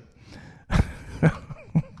the shirt.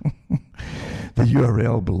 The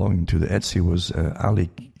URL belonging to the Etsy was Alley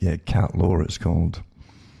Cat Lore, it's called,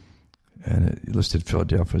 and it listed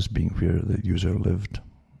Philadelphia as being where the user lived.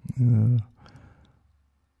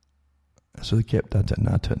 So they kept at it and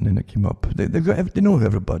at it, and then it came up. They know who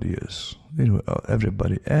everybody is. They know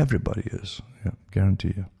everybody is. Yeah,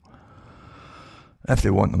 guarantee you. If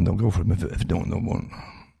they want them, they'll go for them. If they don't, they won't.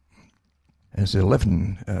 As the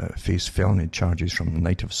 11 face felony charges from the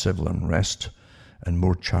night of civil unrest, and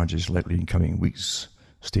more charges likely in coming weeks,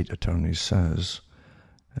 state attorney says.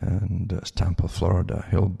 And it's Tampa, Florida,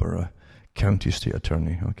 Hillsborough County State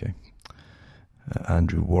Attorney, okay.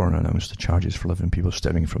 Andrew Warren announced the charges for 11 people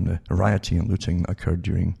stemming from the rioting and looting that occurred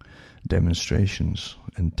during demonstrations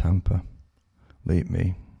in Tampa, late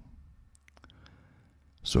May.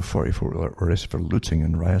 So 44 were arrested for looting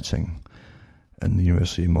and rioting in the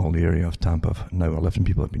University Mall area of Tampa. Now 11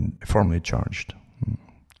 people have been formally charged.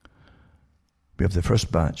 We have the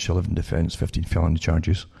first batch, 11 defence, 15 felony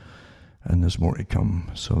charges, and there's more to come.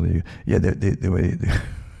 So they're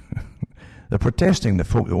protesting the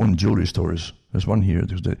folk that own jewellery stores. There's one here.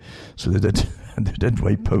 So they did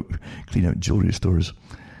wipe out, clean out jewellery stores,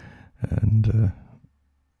 and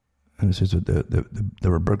it says that they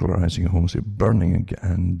were burglarising homes, burning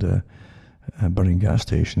and burning gas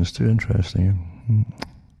stations too. Interesting.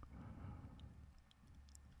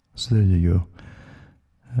 So there you go.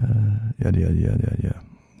 Yeah.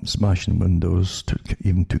 Smashing windows,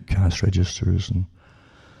 took cash registers,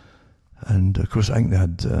 and of course I think they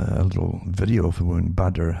had a little video of a woman,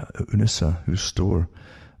 Badr Unisa, whose store,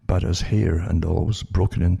 Badr's hair and all, was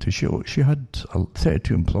broken into. She had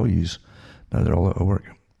 32 employees. Now they're all out of work.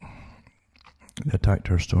 They attacked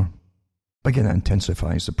her store. Again, that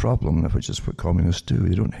intensifies the problem, which is what communists do.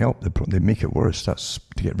 They don't help the problem; they make it worse. That's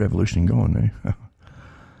to get revolution going, eh?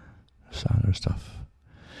 Sadder stuff.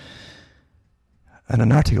 And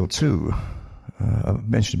in Article 2, I've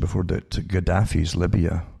mentioned before that Gaddafi's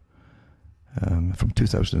Libya, from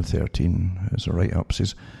 2013, as a write-up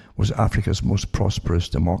says, was Africa's most prosperous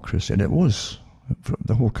democracy. And it was, for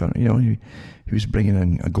the whole country. He was bringing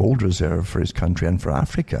in a gold reserve for his country and for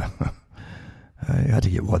Africa. They had to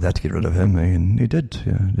get rid of him, and they did.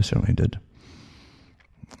 Yeah, they certainly did.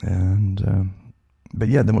 And but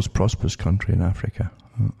yeah, the most prosperous country in Africa.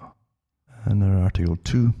 And in Article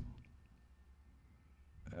 2,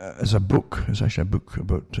 it's actually a book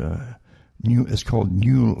about It's called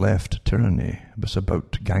New Left Tyranny. It's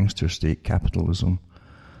about gangster state capitalism.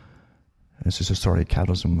 This is historic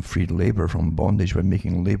capitalism freed labour from bondage by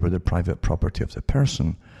making labour the private property of the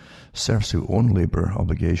person. Serfs who owned labour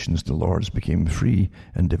obligations to lords became free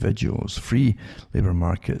individuals. Free labour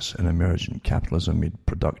markets and emergent capitalism made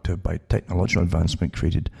productive by technological advancement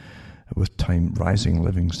created with time rising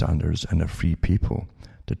living standards and a free people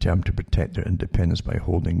determined to protect their independence by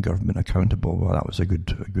holding government accountable. Well, that was a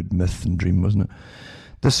good myth and dream, wasn't it?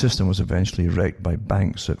 This system was eventually wrecked by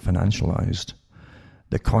banks that financialized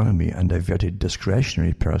the economy and diverted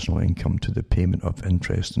discretionary personal income to the payment of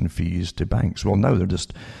interest and fees to banks. Well, now they're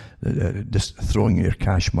just throwing your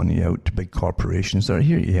cash money out to big corporations that are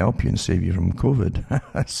here to help you and save you from COVID.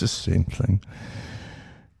 That's the same thing.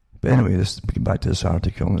 But anyway, back to this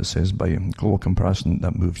article. It says, by global comparison,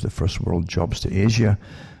 that moves the first world jobs to Asia,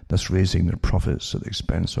 thus raising their profits at the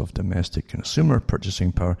expense of domestic consumer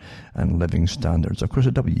purchasing power and living standards. Of course,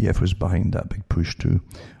 the WEF was behind that big push too,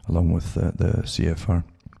 along with the CFR.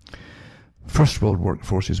 First world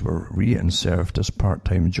workforces were re-served as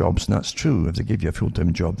part-time jobs, and that's true. If they give you a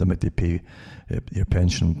full-time job, they might pay your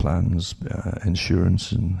pension plans,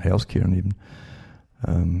 insurance and healthcare and even.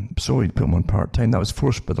 So he'd put them on part-time. That was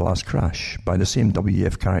forced by the last crash, by the same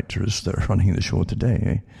WEF characters that are running the show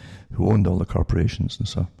today, who owned all the corporations and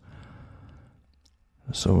stuff.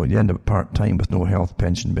 So you end up part-time with no health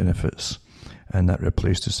pension benefits, and that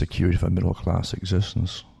replaced the security of a middle-class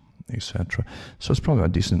existence, etc. So it's probably a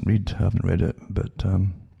decent read. I haven't read it, but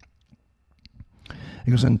it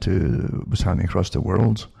goes into what's happening across the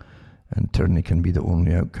world, and tyranny can be the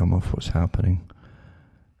only outcome of what's happening.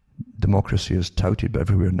 Democracy is touted, but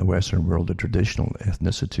everywhere in the Western world, the traditional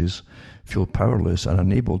ethnicities feel powerless and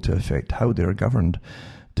unable to affect how they are governed.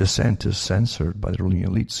 Dissent is censored by the ruling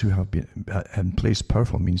elites who have in place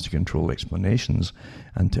powerful means to control explanations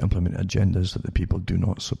and to implement agendas that the people do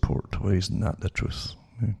not support. Well, isn't that the truth?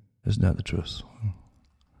 Isn't that the truth?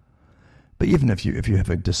 But even if you have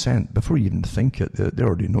a dissent, before you even think it, they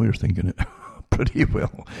already know you're thinking it pretty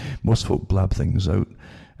well. Most folk blab things out.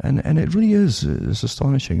 And it really is. It's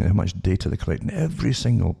astonishing how much data they collect in every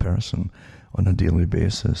single person on a daily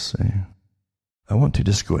basis. I want to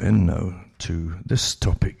just go in now to this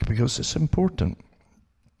topic because it's important.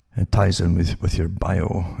 It ties in with your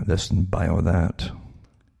bio this and bio that,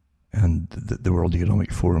 and the World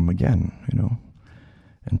Economic Forum again,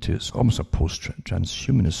 into it's almost a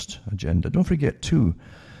post-transhumanist agenda. Don't forget too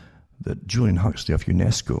that Julian Huxley of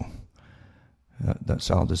UNESCO, that's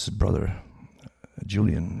Aldous' brother,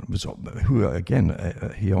 Julian, who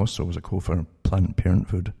again, he also was a co-founder of Planned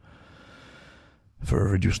Parenthood for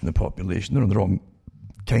reducing the population. They're the wrong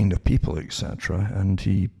kind of people, etc. And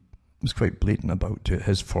he was quite blatant about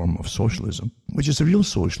his form of socialism, which is the real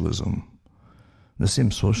socialism, the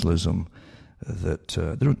same socialism that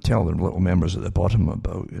they don't tell their little members at the bottom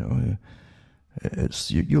about.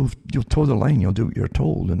 It's you'll toe the line, you'll do what you're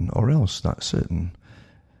told, or else that's it. And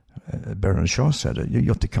Bernard Shaw said it. You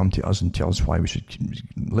have to come to us and tell us why we should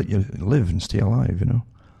let you live and stay alive.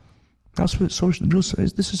 That's what socialism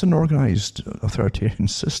is. This is an organised authoritarian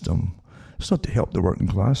system. It's not to help the working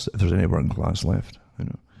class, if there's any working class left.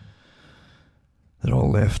 They're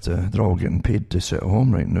all left. They're all getting paid to sit at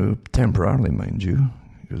home right now, temporarily, mind you.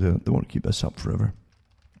 They won't keep this up forever.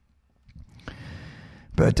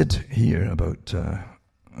 But I did hear about,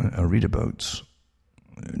 I read about,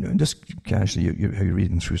 just casually, how you're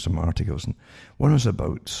reading through some articles, and one was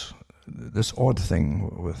about this odd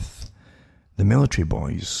thing with the military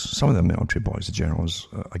boys, some of the military boys, the generals,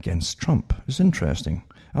 against Trump. It's interesting.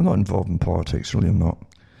 I'm not involved in politics, really I'm not.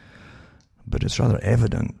 But it's rather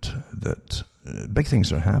evident that big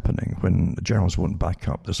things are happening when the generals won't back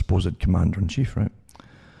up the supposed commander-in-chief, right?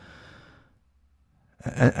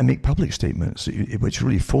 And make public statements which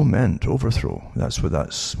really foment overthrow. That's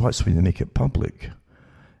when they make it public.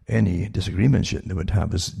 Any disagreements they would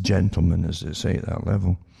have as gentlemen, as they say at that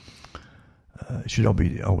level, should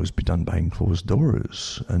always be done behind closed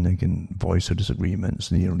doors, and they can voice their disagreements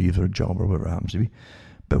and leave their job or whatever it happens to be.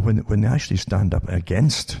 But when they actually stand up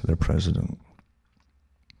against their president,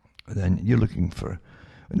 then you're looking for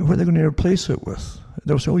who are they going to replace it with?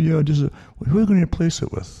 They'll say, who are they going to replace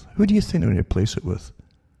it with? Who do you think they're going to replace it with?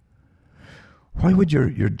 Why would your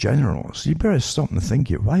generals, you better stop and think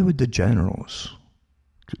here, why would the generals,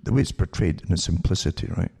 the way it's portrayed in its simplicity,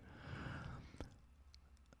 right,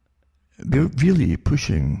 be really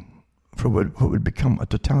pushing for what would become a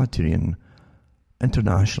totalitarian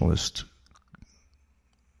internationalist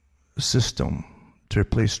system to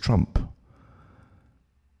replace Trump,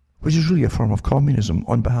 which is really a form of communism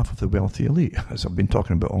on behalf of the wealthy elite, as I've been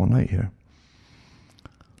talking about all night here.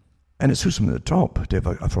 And it suits them at the top to have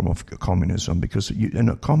a form of communism, because in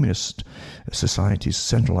a communist societies,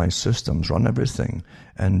 centralized systems run everything.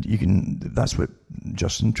 And that's what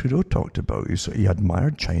Justin Trudeau talked about. He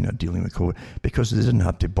admired China dealing with COVID because they didn't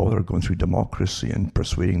have to bother going through democracy and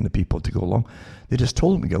persuading the people to go along. They just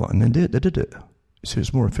told them to go along, and they did it. So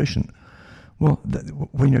it's more efficient. Well,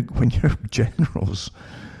 when your generals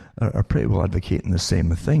are pretty well advocating the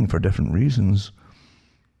same thing for different reasons,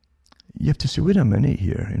 you have to say, wait a minute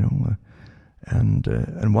here,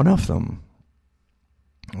 and one of them,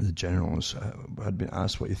 the generals, had been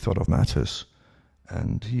asked what he thought of Mattis,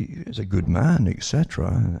 and he is a good man,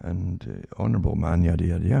 etc., and honourable man, yada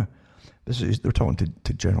yada yada. They're talking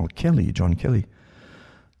to General Kelly, John Kelly,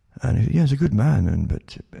 and he he's a good man,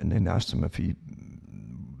 and then asked him if he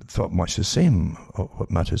thought much the same of what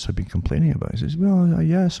Mattis had been complaining about. He says, well,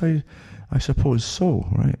 yes, I suppose so,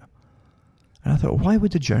 right? And I thought, why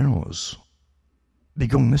would the generals be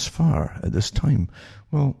going this far at this time?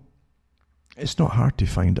 Well, it's not hard to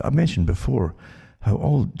find. I mentioned before how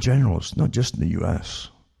all generals, not just in the US,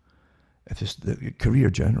 if it's the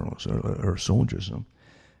career generals or soldiers,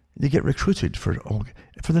 they get recruited for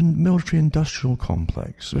the military-industrial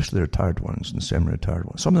complex, especially the retired ones and semi-retired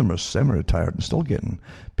ones. Some of them are semi-retired and still getting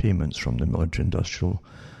payments from the military-industrial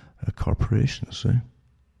corporations.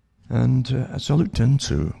 And so I looked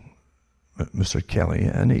into Mr. Kelly,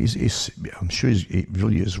 and I'm sure he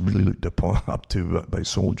really is looked up to by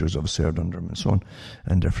soldiers who have served under him and so on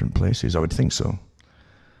in different places. I would think so.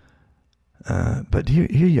 But here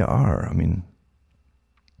you are. I mean,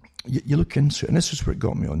 you look into it, and this is where it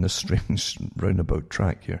got me on this strange roundabout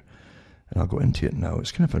track here, and I'll go into it now.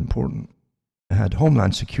 It's kind of important. I had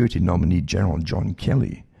Homeland Security nominee General John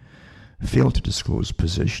Kelly failed to disclose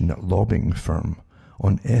position at lobbying firm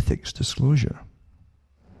on ethics disclosure.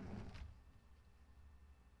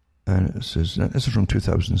 And it says, this is from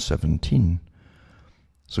 2017.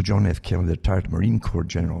 So John F. Kelly, the retired Marine Corps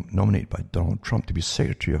general nominated by Donald Trump to be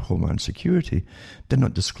Secretary of Homeland Security, did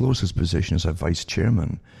not disclose his position as a vice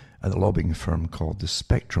chairman at a lobbying firm called the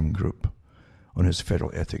Spectrum Group on his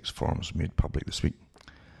federal ethics forms made public this week.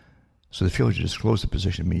 So the failure to disclose the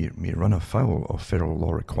position may run afoul of federal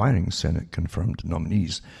law requiring Senate-confirmed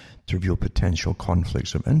nominees to reveal potential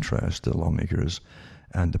conflicts of interest to the lawmakers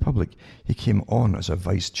and the public. He came on as a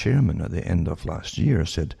vice chairman at the end of last year,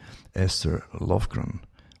 said Esther Lofgren,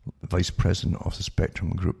 vice president of the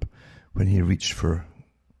Spectrum Group, when he reached for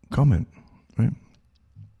comment. Right?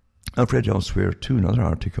 I've read elsewhere too in other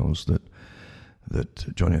articles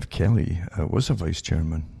that John F. Kelly was a vice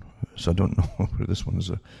chairman. So I don't know where this one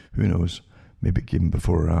is. Who knows? Maybe it came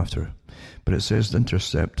before or after. But it says The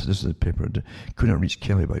Intercept, this is the paper, could not reach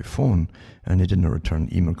Kelly by phone, and he did not return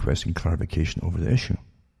email requesting clarification over the issue.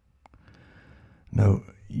 Now,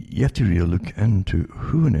 you have to really look into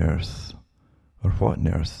who on earth, or what on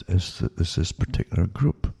earth, is this particular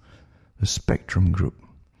group, the Spectrum Group.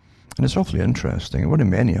 And it's awfully interesting. One of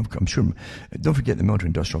many, I'm sure, don't forget the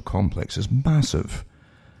military-industrial complex is massive.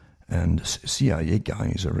 And CIA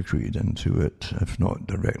guys are recruited into it, if not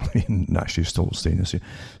directly, and actually still stay in the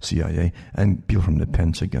CIA, and people from the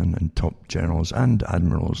Pentagon and top generals and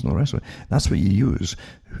admirals and all the rest of it. That's what you use,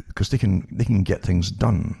 because they can get things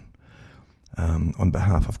done on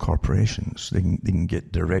behalf of corporations. They can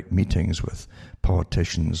get direct meetings with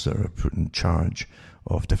politicians that are put in charge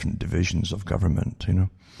of different divisions of government.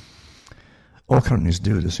 All companies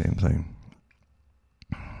do the same thing.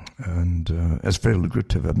 And it's very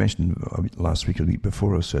lucrative. I mentioned last week or the week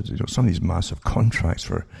before, I said, some of these massive contracts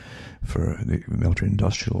for the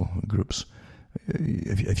military-industrial groups,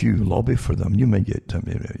 if you lobby for them, you may get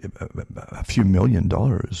a few $1 million,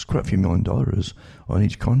 quite a few $1 million on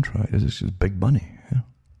each contract. It's just big money. Yeah?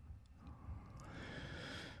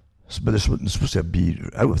 But they're supposed to be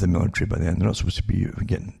out of the military by then. They're not supposed to be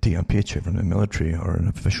taking a paycheck from the military or an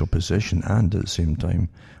official position and at the same time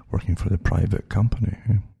working for the private company.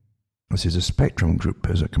 Yeah? This is the Spectrum Group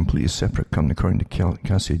is a completely separate company, according to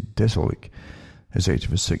Cassie Desolik,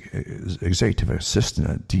 executive assistant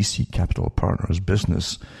at DC Capital Partners.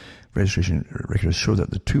 Business registration records show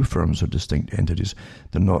that the two firms are distinct entities.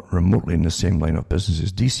 They're not remotely in the same line of business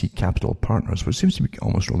as DC Capital Partners, which seems to be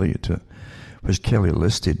almost related to it, which Kelly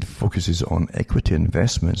listed, focuses on equity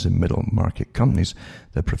investments in middle market companies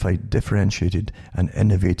that provide differentiated and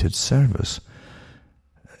innovative service.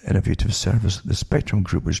 The Spectrum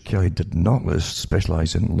Group, which Kelly did not list,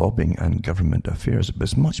 specializes in lobbying and government affairs, but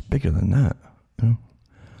it's much bigger than that.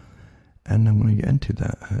 And I'm going to get into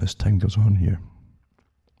that as time goes on here.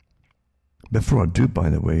 Before I do, by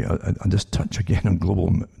the way, I'll just touch again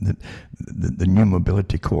on the New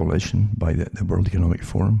Mobility Coalition by the World Economic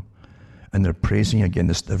Forum. And they're praising again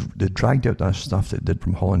this. They dragged out that stuff they did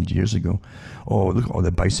from Holland years ago. Oh, look at all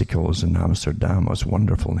the bicycles in Amsterdam. It's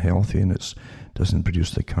wonderful and healthy, and it doesn't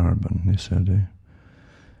produce the carbon. They said,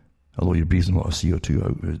 although you're breathing a lot of CO2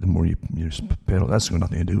 out, the more you pedal, that's got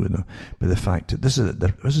nothing to do with it. But the fact that this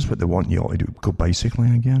is what they want you all to do: go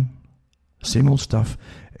bicycling again. Same old stuff,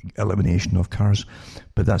 elimination of cars.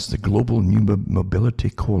 But that's the Global New Mobility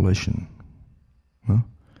Coalition. Huh?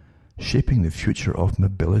 Shaping the Future of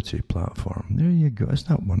Mobility platform. There you go. Isn't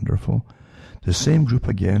that wonderful? The same group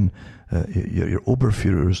again, your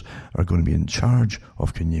Oberführers are going to be in charge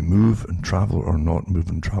of can you move and travel or not move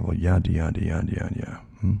and travel, yada, yada, yada, yada.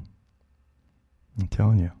 I'm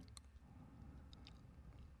telling you.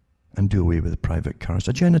 And do away with the private cars.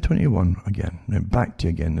 Agenda 21 again. Now back to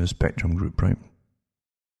again the Spectrum Group, right?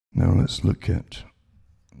 Now let's look at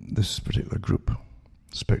this particular group,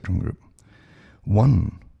 Spectrum Group.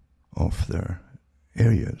 One of their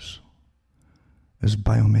areas is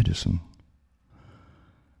biomedicine.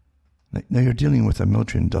 Now you're dealing with a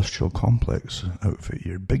military-industrial complex outfit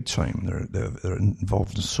here, big time. They're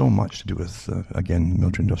involved in so much to do with, again,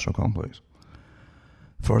 military-industrial complex.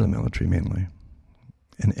 For the military mainly,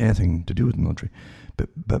 and anything to do with the military.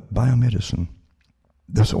 But biomedicine,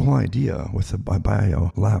 this whole idea with the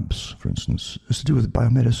bio labs, for instance, is to do with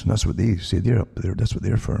biomedicine. That's what they say they're up there. That's what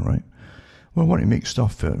they're for, right? Well, wanting to make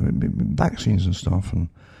stuff, vaccines and stuff,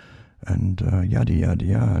 and yada, yada,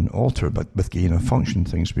 yada, and alter, but with gain of function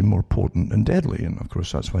things to be more potent and deadly. And of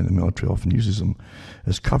course, that's why the military often uses them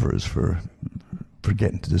as covers for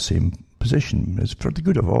getting to the same position. It's for the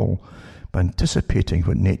good of all. By anticipating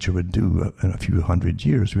what nature would do in a few hundred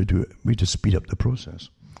years, we just speed up the process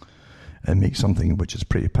and make something which is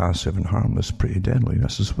pretty passive and harmless pretty deadly.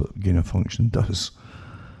 This is what gain of function does.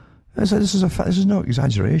 This is no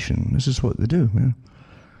exaggeration. This is what they do. Yeah.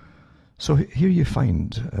 So here you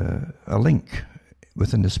find a link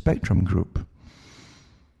within the Spectrum Group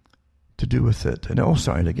to do with it. And it all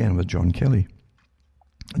started again with John Kelly.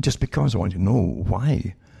 Just because I wanted to know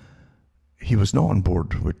why he was not on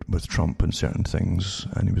board with Trump and certain things,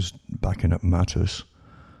 and he was backing up Mattis.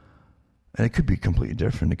 And it could be completely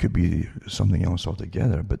different. It could be something else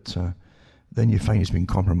altogether. But then you find he's been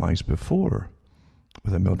compromised before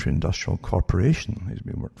with a military-industrial corporation he's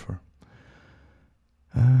been worked for.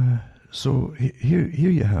 So here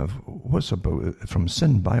you have what's about from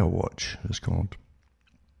Sin BioWatch, it's called.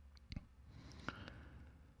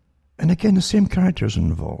 And again, the same characters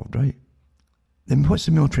involved, right? Then what's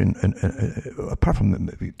the military, apart from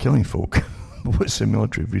killing folk, what's the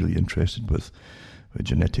military really interested with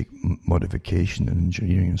genetic modification and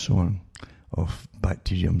engineering and so on of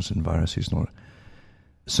bacteriums and viruses and all that?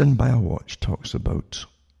 Sin BioWatch talks about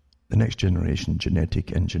the next generation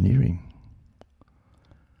genetic engineering.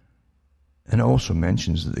 And it also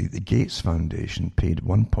mentions that the Gates Foundation paid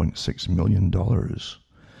 $1.6 million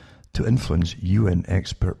to influence UN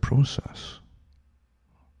expert process.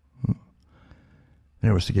 In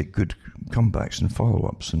other words, to get good comebacks and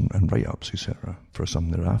follow-ups and write-ups, etc., for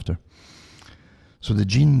something thereafter. So the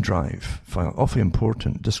Gene Drive file, awfully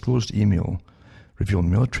important, disclosed email revealed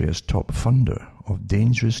military as top funder of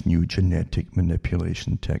dangerous new genetic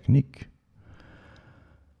manipulation technique.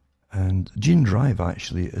 And Gene Drive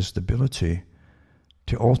actually is the ability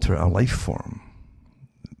to alter a life form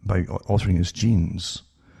by altering its genes,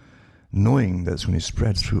 knowing that it's going to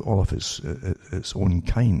spread through all of its own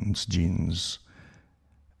kind's genes.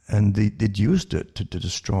 And they'd used it to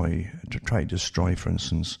try to destroy, for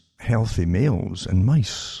instance, healthy males and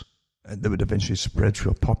mice that would eventually spread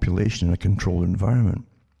through a population in a controlled environment.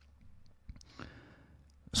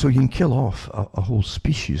 So you can kill off a whole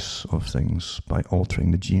species of things by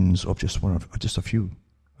altering the genes of just a few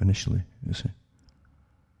initially, you see.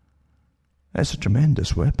 That's a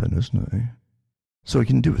tremendous weapon, isn't it? So you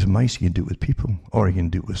can do it with mice, you can do it with people, or you can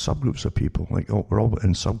do it with subgroups of people. Like, we're all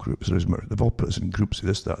in subgroups. They've all put us in groups of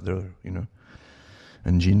this, that, the other, you know.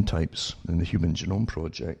 And gene types in the Human Genome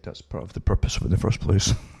Project, that's part of the purpose of it in the first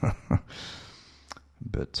place.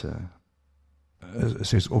 But it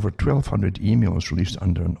says over 1,200 emails released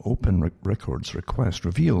under an open records request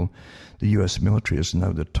reveal the U.S. military is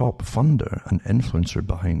now the top funder and influencer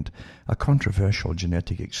behind a controversial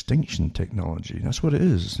genetic extinction technology. That's what it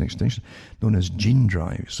is. It's an extinction known as Gene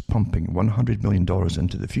Drives, pumping $100 million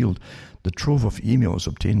into the field. The trove of emails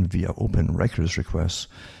obtained via open records requests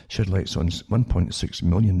shed light on $1.6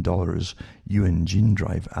 million UN Gene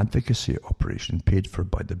Drive advocacy operation paid for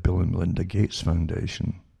by the Bill and Melinda Gates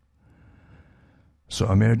Foundation. So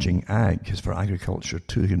emerging ag is for agriculture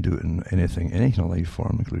too. You can do it in any kind of life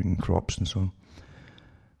form, including crops and so on.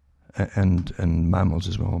 and mammals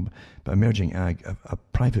as well. But Emerging Ag, a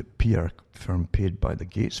private PR firm paid by the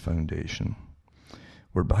Gates Foundation,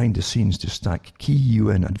 were behind the scenes to stack key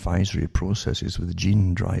UN advisory processes with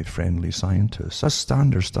gene drive-friendly scientists. That's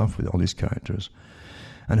standard stuff with all these characters,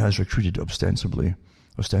 and has recruited ostensibly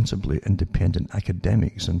independent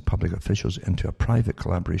academics and public officials into a private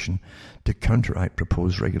collaboration to counteract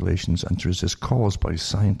proposed regulations and to resist calls by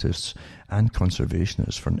scientists and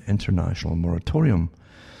conservationists for an international moratorium.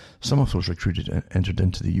 Some of those recruited entered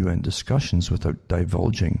into the UN discussions without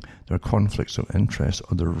divulging their conflicts of interest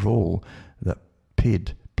or the role that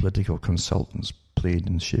paid political consultants played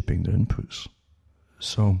in shaping their inputs.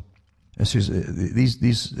 So,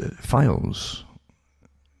 these files,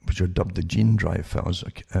 which are dubbed the gene drive files,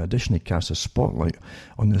 additionally cast a spotlight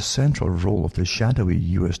on the central role of the shadowy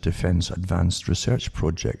U.S. Defense Advanced Research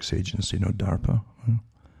Projects Agency, DARPA,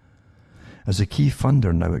 as a key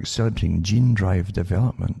funder now accelerating gene drive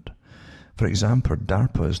development. For example,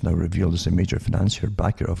 DARPA is now revealed as a major financier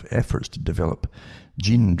backer of efforts to develop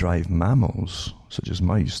gene drive mammals, such as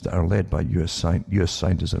mice, that are led by U.S.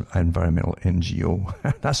 scientists and environmental NGO.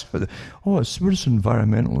 That's what we're just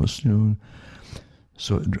environmentalists,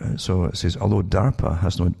 So it says, although DARPA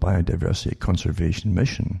has no biodiversity conservation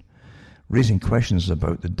mission, raising questions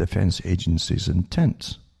about the defense agency's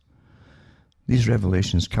intent. These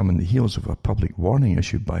revelations come on the heels of a public warning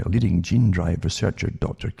issued by a leading gene drive researcher,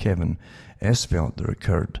 Dr. Kevin Esvelt. The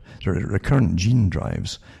recurrent gene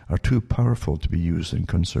drives are too powerful to be used in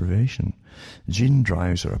conservation. Gene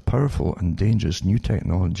drives are a powerful and dangerous new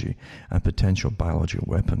technology and potential biological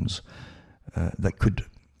weapons that could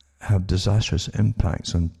have disastrous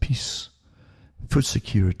impacts on peace, food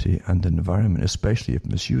security and environment, especially if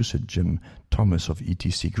misused, said Jim Thomas of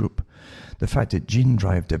ETC Group. The fact that gene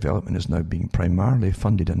drive development is now being primarily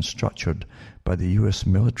funded and structured by the US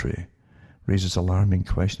military raises alarming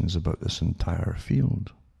questions about this entire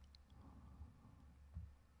field.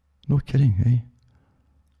 No kidding, eh?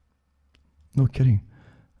 No kidding.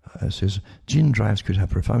 It says, gene drives could have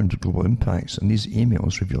profound global impacts, and these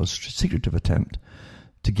emails reveal a secretive attempt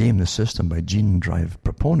to game the system by gene drive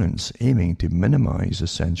proponents aiming to minimize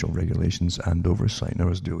essential regulations and oversight. Now,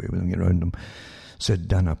 let's do away with them, get around them, said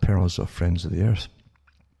Dana Perls of Friends of the Earth.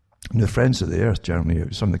 And the Friends of the Earth,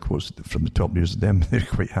 generally, some of the quotes from the top leaders of them, they're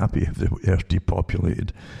quite happy if the Earth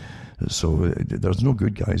depopulated. So there's no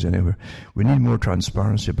good guys anywhere. We need more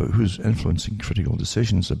transparency about who's influencing critical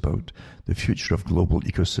decisions about the future of global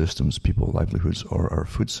ecosystems, people's livelihoods, or our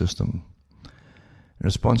food system. In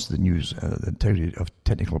response to the news, the integrity of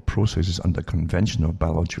technical processes under Convention of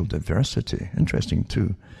Biological Diversity, interesting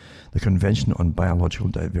too, the Convention on Biological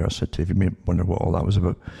Diversity, if you may wonder what all that was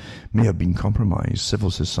about, may have been compromised. Civil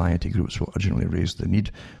society groups will urgently raise the need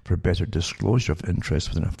for better disclosure of interest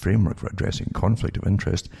within a framework for addressing conflict of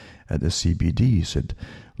interest at the CBD, said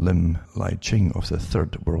Lim Lai Ching of the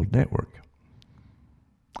Third World Network.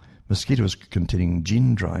 Mosquitoes containing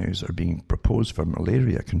gene drives are being proposed for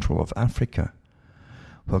malaria control of Africa.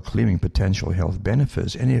 While claiming potential health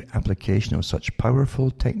benefits, any application of such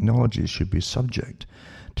powerful technologies should be subject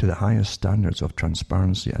to the highest standards of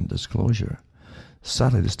transparency and disclosure.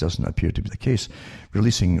 Sadly, this doesn't appear to be the case.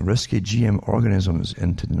 Releasing risky GM organisms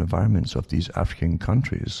into the environments of these African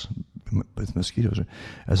countries with mosquitoes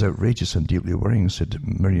is outrageous and deeply worrying, said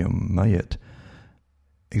Miriam Mayet,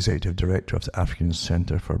 Executive Director of the African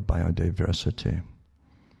Center for Biodiversity.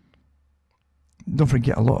 Don't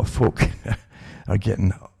forget, a lot of folk are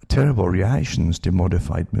getting terrible reactions to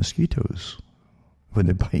modified mosquitoes when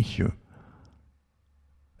they bite you.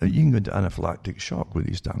 You can go into anaphylactic shock with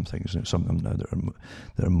these damn things. Some of them now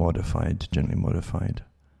that are modified, generally modified.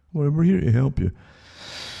 Well, we're here to help you.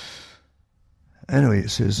 Anyway, it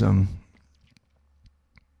says the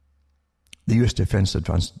U.S. Defense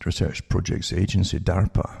Advanced Research Projects Agency,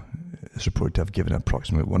 DARPA, is reported to have given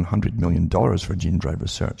approximately $100 million for gene drive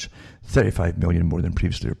research, $35 million more than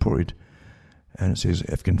previously reported. And it says,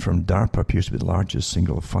 if confirmed, DARPA appears to be the largest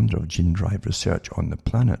single funder of gene drive research on the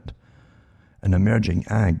planet. An Emerging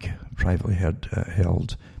Ag, privately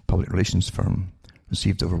held public relations firm,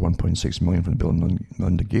 received over $1.6 million from the Bill and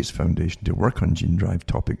Melinda Gates Foundation to work on gene drive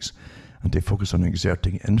topics and to focus on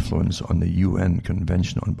exerting influence on the UN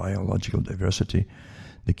Convention on Biological Diversity,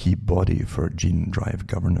 the key body for gene drive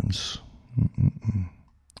governance.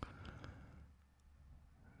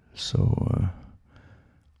 So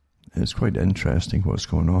it's quite interesting what's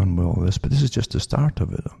going on with all this, but this is just the start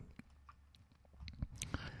of it.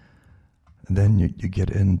 And then you get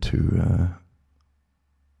into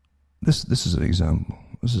this is an example.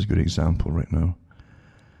 This is a good example right now.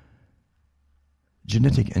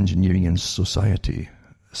 Genetic Engineering and Society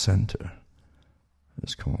Center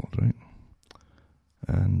it's called, right?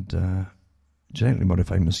 And genetically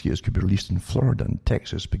modified mosquitoes could be released in Florida and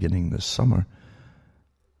Texas beginning this summer.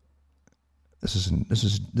 This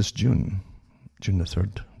is this June the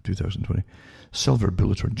 3rd, 2020. Silver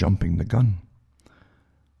Bullet are jumping the gun.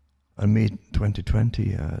 In May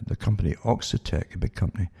 2020, the company Oxitec, a big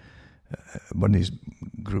company, one of these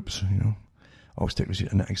groups, Oxitec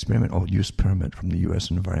received an experimental use permit from the U.S.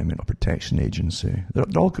 Environmental Protection Agency. They're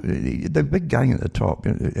all the big gang at the top,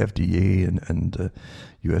 FDA and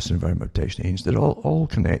U.S. Environmental Protection Agency. They're all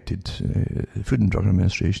connected. Food and Drug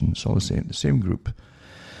Administration, it's all the same group.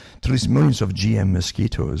 To release millions of GM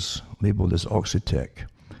mosquitoes labeled as Oxitec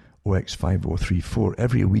OX5034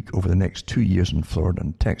 every week over the next 2 years in Florida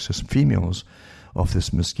and Texas. Females of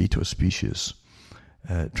this mosquito species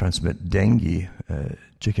transmit dengue,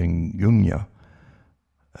 chikungunya,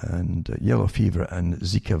 and yellow fever and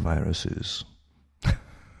Zika viruses.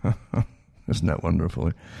 Isn't that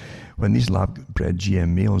wonderful? When these lab-bred GM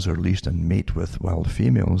males are released and mate with wild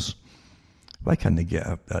females, why can't they get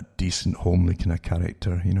a decent, homely kind of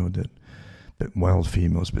character, but wild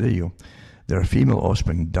females? But there you go. Their female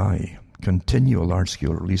offspring die. Continue a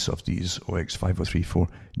large-scale release of these OX5034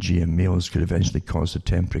 GM males could eventually cause the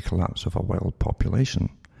temporary collapse of a wild population.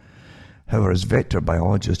 However, as vector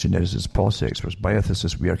biologists, geneticists, policy experts,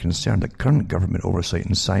 bioethicists, we are concerned that current government oversight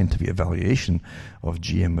and scientific evaluation of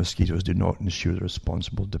GM mosquitoes do not ensure the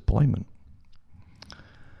responsible deployment.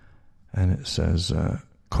 And it says,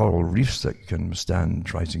 coral reefs that can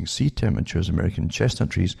withstand rising sea temperatures, American chestnut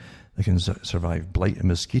trees that can survive blight, and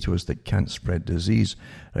mosquitoes that can't spread disease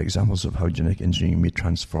are examples of how genetic engineering may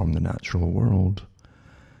transform the natural world.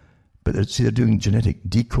 But they're doing genetic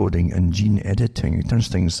decoding and gene editing. It turns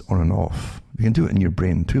things on and off. You can do it in your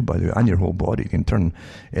brain too, by the way, and your whole body. You can turn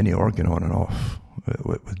any organ on and off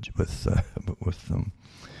with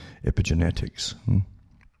epigenetics.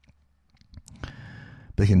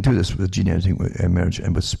 They can do this with gene editing emerge,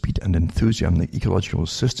 and with speed and enthusiasm, the ecological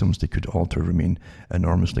systems they could alter remain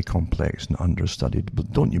enormously complex and understudied.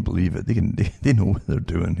 But don't you believe it? They know what they're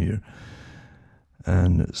doing here.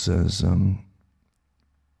 And it says,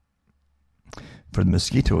 for the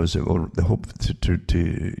mosquitoes, they hope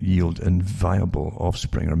to yield inviable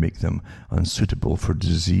offspring or make them unsuitable for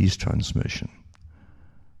disease transmission.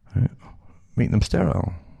 Right? Make them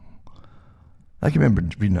sterile. I can remember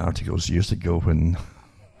reading articles years ago when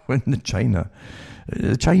the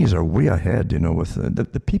Chinese are way ahead,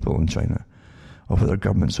 with the people in China of what their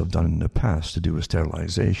governments have done in the past to do with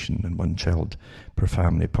sterilization and one child per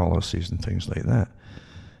family policies and things like that.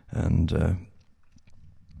 And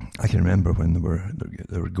I can remember when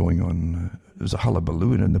they were going on, there was a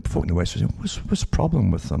hullabaloo, and the folk in the West were saying, what's the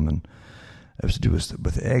problem with them? And it was to do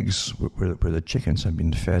with eggs, where the chickens had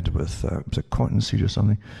been fed with, was it cottonseed or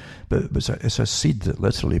something? But it's a seed that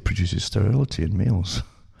literally produces sterility in males.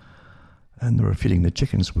 And they were feeding the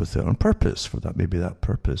chickens with it on purpose, for that, maybe that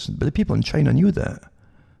purpose. But the people in China knew that.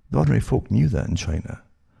 The ordinary folk knew that in China.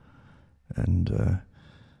 And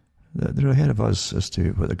they're ahead of us as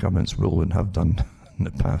to what the governments will and have done in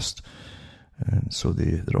the past. And so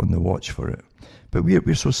they're on the watch for it. But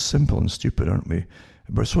we're so simple and stupid, aren't we?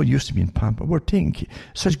 We're so used to being pampered. We're taking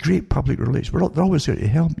such great public relations. They're always there to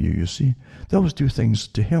help you, you see. They always do things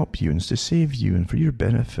to help you and to save you and for your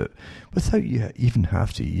benefit without you even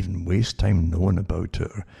have to even waste time knowing about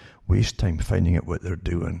it or waste time finding out what they're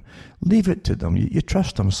doing. Leave it to them. You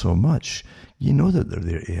trust them so much. You know that they're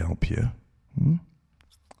there to help you.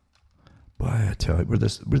 But I tell you, we're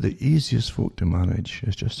the easiest folk to manage.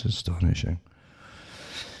 It's just astonishing.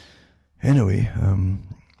 Anyway,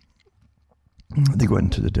 they go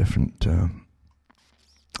into the different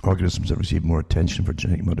organisms that receive more attention for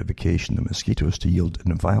genetic modification than mosquitoes to yield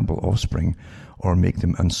inviable offspring or make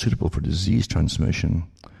them unsuitable for disease transmission.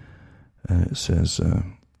 It says,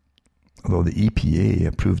 although the EPA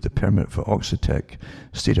approved the permit for Oxitec,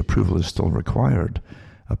 state approval is still required.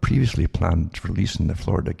 A previously planned release in the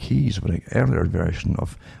Florida Keys of an earlier version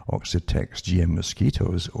of Oxitec's GM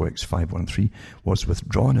mosquitoes, OX513, was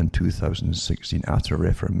withdrawn in 2016 after a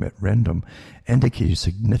referendum indicated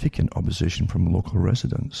significant opposition from local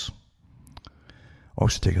residents.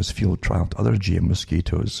 Oxitec has field trialed other GM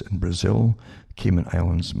mosquitoes in Brazil, Cayman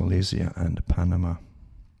Islands, Malaysia, and Panama.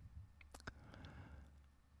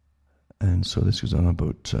 And so this goes on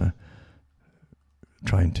about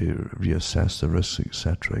trying to reassess the risks,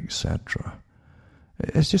 etc., etc.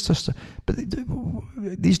 It's just but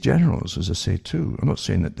these generals, as I say too, I'm not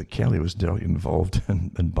saying that Kelly was directly involved in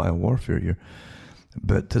biowarfare here,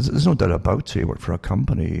 but there's no doubt about it. He worked for a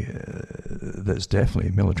company that's definitely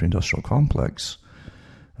a military-industrial complex,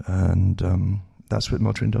 and that's what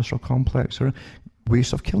military-industrial complex are.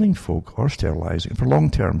 ways of killing folk or sterilizing for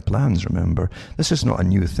long-term plans, remember. This is not a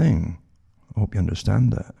new thing. I hope you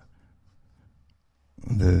understand that.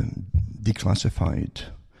 The declassified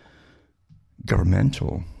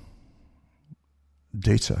governmental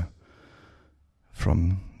data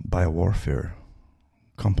from biowarfare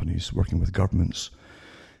companies working with governments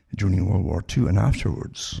during World War II and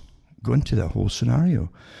afterwards go into that whole scenario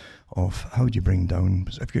of how do you bring down,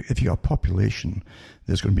 if you have a population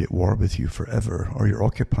that's going to be at war with you forever, or you're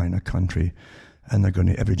occupying a country and they're going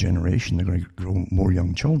to, every generation, they're going to grow more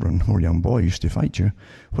young children, more young boys to fight you.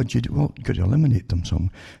 What do you do? Well, you've got to eliminate them. So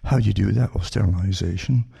how do you do that? Well,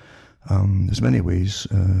 sterilization. There's many ways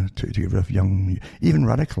to get rid of young, even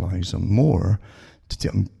radicalize them more,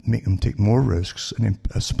 to make them take more risks and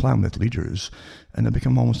supply them with leaders, and they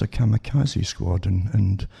become almost a kamikaze squad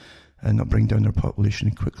and not bring down their population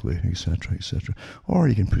quickly, etc., etc. Or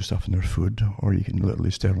you can put stuff in their food, or you can literally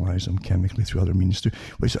sterilize them chemically through other means too,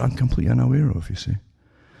 which I'm completely unaware of, you see.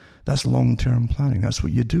 That's long-term planning. That's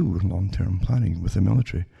what you do with long-term planning with the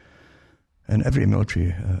military. And every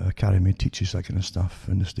military academy teaches that kind of stuff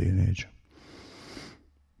in this day and age.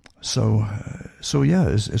 So yeah,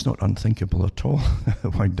 it's not unthinkable at all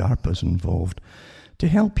why DARPA's involved to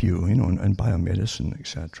help you, in biomedicine,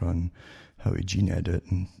 etc., and how to gene edit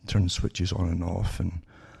and turn switches on and off and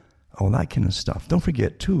all that kind of stuff. Don't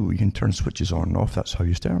forget, too, you can turn switches on and off. That's how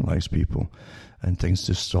you sterilize people. And things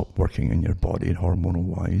just stop working in your body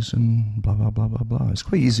hormonal-wise and blah, blah, blah, blah, blah. It's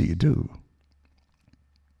quite easy to do.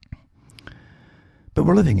 But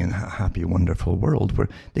we're living in a happy, wonderful world where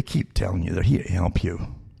they keep telling you they're here to help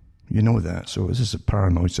you. You know that. So this is a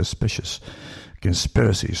paranoid, suspicious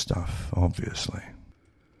conspiracy stuff, obviously.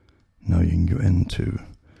 Now you can go into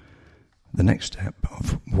the next step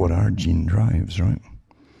of what are gene drives, right?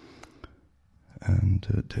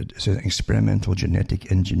 And it's an experimental genetic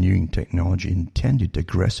engineering technology intended to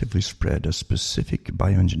aggressively spread a specific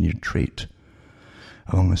bioengineered trait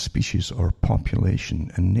among a species or population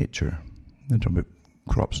in nature. They're talking about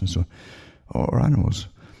crops and so on, or animals.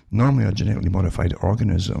 Normally, a genetically modified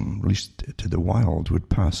organism released to the wild would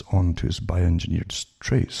pass on to its bioengineered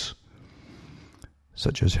traits,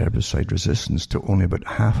 such as herbicide resistance, to only about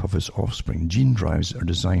half of its offspring. Gene drives are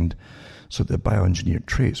designed so that the bioengineered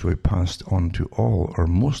traits will be passed on to all or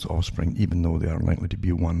most offspring, even though they are likely to be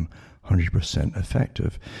 100%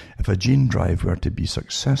 effective. If a gene drive were to be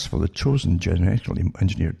successful, the chosen genetically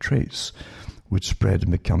engineered traits would spread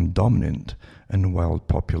and become dominant in wild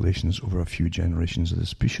populations over a few generations of the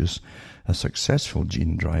species. A successful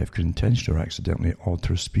gene drive could intentionally or accidentally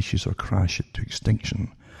alter a species or crash it to extinction.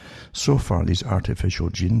 So far, these artificial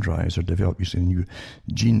gene drives are developed using a new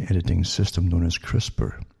gene editing system known as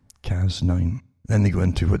CRISPR-Cas9. Then they go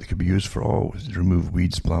into what they could be used for, remove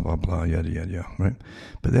weeds, blah, blah, blah, yada, yada, yada, right?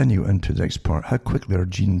 But then you go into the next part, how quickly are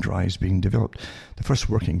gene drives being developed? The first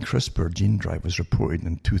working CRISPR gene drive was reported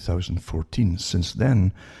in 2014. Since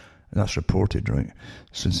then, that's reported, right?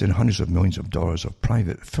 Since then, hundreds of millions of dollars of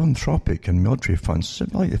private, philanthropic and military funds,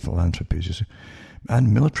 like the philanthropies, you see,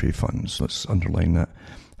 and military funds, let's underline that,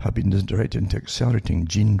 have been directed into accelerating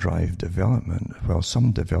gene drive development, while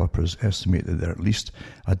some developers estimate that they're at least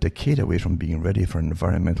a decade away from being ready for an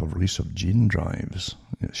environmental release of gene drives.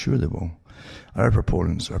 Yeah, sure they will. Our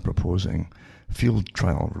proponents are proposing field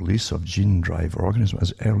trial release of gene drive organisms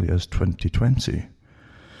as early as 2020.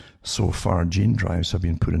 So far, gene drives have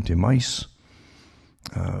been put into mice,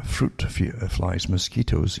 fruit flies,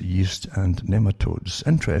 mosquitoes, yeast, and nematodes.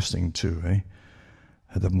 Interesting too, eh?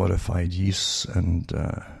 They've modified yeasts and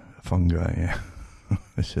fungi.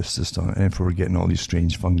 It's just and we're getting all these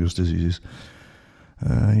strange fungus diseases.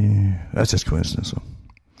 That's just coincidence, though.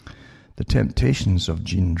 The temptations of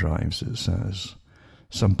gene drives, it says.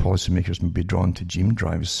 Some policymakers may be drawn to gene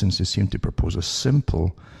drives since they seem to propose a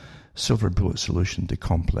simple silver bullet solution to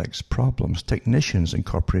complex problems. Technicians and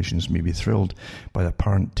corporations may be thrilled by the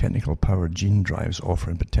apparent technical power gene drives offer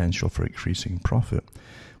and potential for increasing profit.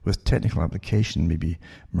 With technical application may be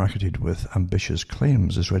marketed with ambitious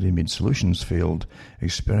claims as ready-made solutions. Failed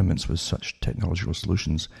experiments with such technological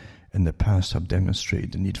solutions in the past have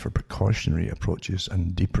demonstrated the need for precautionary approaches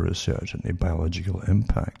and deeper research into biological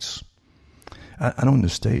impacts. I know in the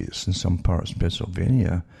States, in some parts of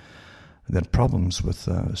Pennsylvania, they had problems with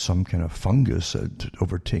some kind of fungus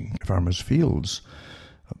overtaking farmers' fields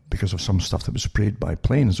because of some stuff that was sprayed by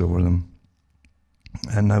planes over them.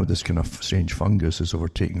 And now this kind of strange fungus is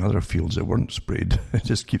overtaking other fields that weren't sprayed. It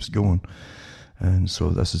just keeps going. And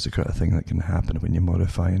so this is the kind of thing that can happen when you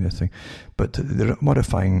modify anything. But they're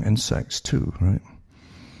modifying insects too, right?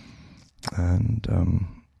 And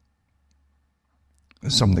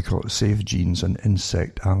some they call it safe genes and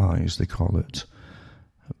insect allies, they call it.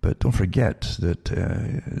 But don't forget that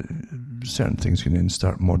certain things can then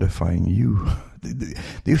start modifying you.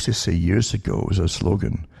 They used to say years ago, it was a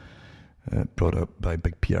slogan brought up by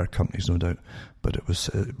big PR companies, no doubt, but it was,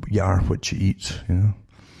 you are what you eat, you know.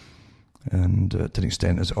 And to an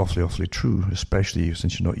extent, it's awfully, awfully true, especially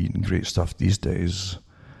since you're not eating great stuff these days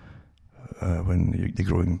when you're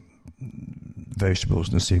growing vegetables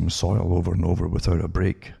in the same soil over and over without a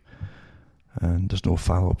break. And there's no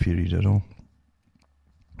fallow period at all.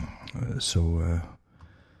 So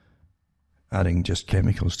adding just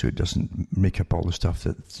chemicals to it doesn't make up all the stuff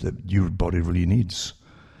that your body really needs.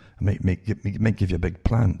 It might give you a big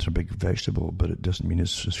plant or a big vegetable, but it doesn't mean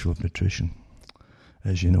it's full of nutrition,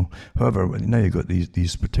 as you know. However, now you've got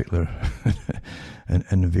these particular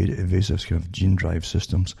invasive kind of gene drive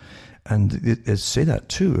systems, and they say that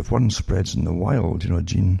too. If one spreads in the wild, a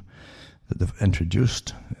gene that they've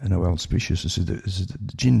introduced in a wild species, is that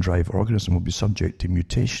the gene drive organism will be subject to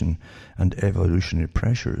mutation and evolutionary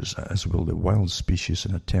pressures, as will the wild species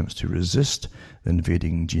in attempts to resist the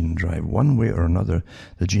invading gene drive. One way or another,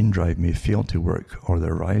 the gene drive may fail to work, or the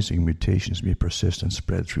arising mutations may persist and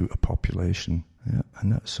spread through a population. Yeah,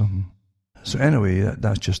 and that's something. So anyway,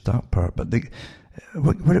 that's just that part. But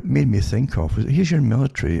what it made me think of was, here's your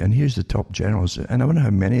military and here's the top generals, and I wonder how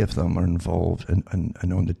many of them are involved and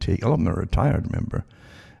on the take. A lot of them are retired, remember,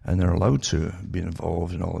 and they're allowed to be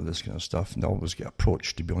involved in all of this kind of stuff, and they always get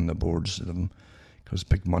approached to be on the boards of them because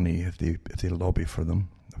big money if they lobby for them,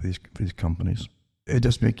 for these companies. It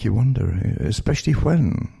does make you wonder, especially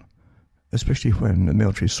when the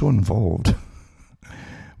military is so involved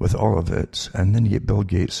with all of it, and then you get Bill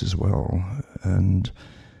Gates as well, and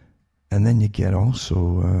then you get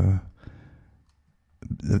also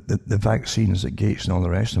the vaccines that Gates and all the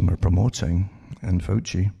rest of them are promoting, and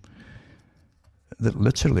Fauci, that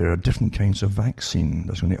literally are different kinds of vaccine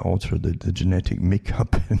that's going to alter the genetic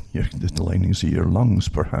makeup in the linings of your lungs,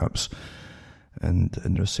 perhaps, and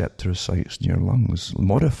receptor sites in your lungs,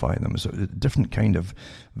 modify them. So a different kind of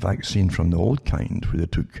vaccine from the old kind, where they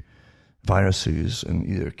took viruses and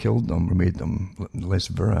either killed them or made them less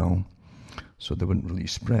virile, so they wouldn't really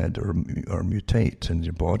spread or mutate in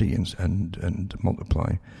your body and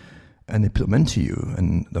multiply. And they put them into you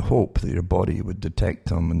in the hope that your body would detect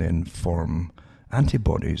them and then form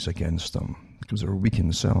antibodies against them, because they're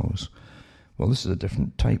weakened cells. Well, this is a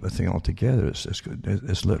different type of thing altogether.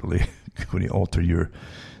 It's literally going to alter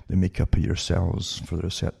the makeup of your cells for the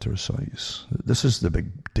receptor sites. This is the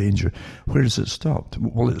big danger. Where does it stop?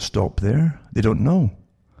 Will it stop there? They don't know.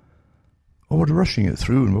 Oh, we're rushing it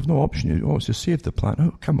through and we've no option. Oh, it's to save the planet.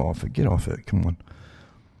 Oh, come off it. Get off it. Come on.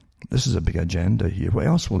 This is a big agenda here. What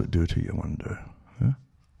else will it do to you, I wonder? Huh?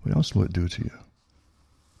 What else will it do to you?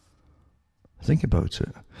 Think about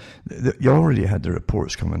it. You already had the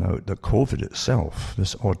reports coming out that COVID itself,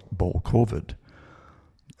 this oddball COVID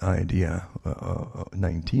idea,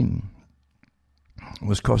 19,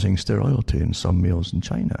 was causing sterility in some males in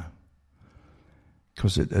China.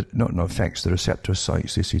 Because it not only affects the receptor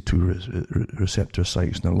sites, they see two receptor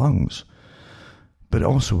sites in the lungs, but it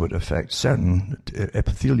also would affect certain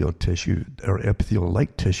epithelial tissue, or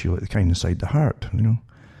epithelial-like tissue, like the kind inside the heart,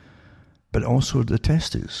 but also the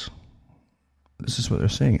testes. This is what they're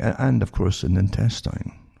saying. And of course, in the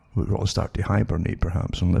intestine, we will all start to hibernate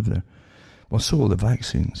perhaps and live there. Well, so will the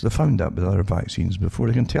vaccines. They found that with other vaccines before.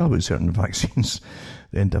 They can tell with certain vaccines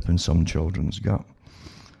they end up in some children's gut.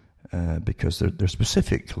 Because they're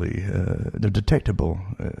specifically they're detectable,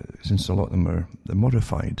 since a lot of them are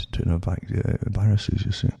modified to viruses.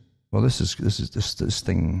 You see, well, this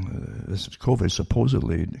thing, this COVID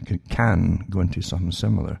supposedly can go into something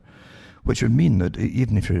similar, which would mean that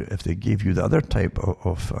even if they gave you the other type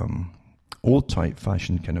of old type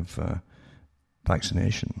fashioned kind of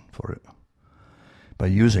vaccination for it, by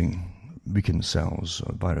using weakened cells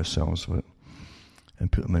or virus cells and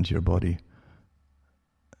put them into your body.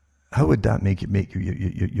 How would that make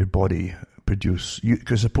your body produce?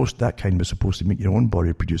 Because that kind was supposed to make your own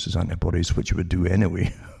body produces antibodies, which it would do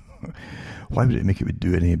anyway. Why would it make it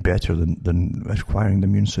do any better than acquiring the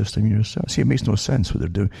immune system yourself? See, it makes no sense what they're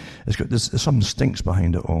doing. There's something stinks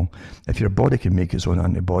behind it all. If your body can make its own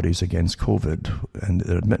antibodies against COVID, and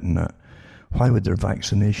they're admitting that, why would their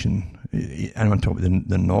vaccination, and on top of the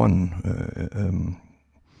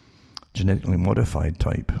genetically modified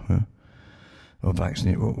type, of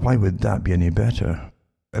vaccinate, why would that be any better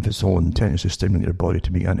if its whole intent is to stimulate your body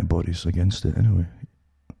to make antibodies against it anyway?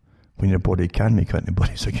 When your body can make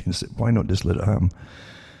antibodies against it, why not just let it happen?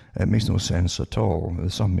 It makes no sense at all.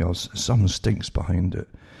 There's something else, something stinks behind it.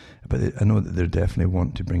 But I know that they definitely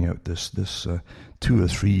want to bring out this 2 or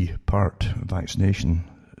 3 part vaccination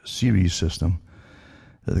series system,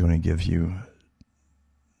 that they're going to give you,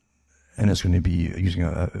 and it's going to be using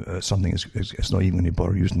something. It's not even going to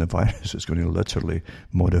bother using the virus. It's going to literally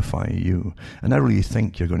modify you. And I really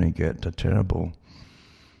think you're going to get a terrible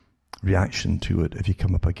reaction to it if you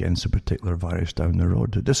come up against a particular virus down the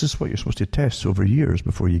road. This is what you're supposed to test over years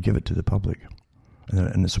before you give it to the public.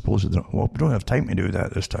 And it's supposed to, well, we don't have time to do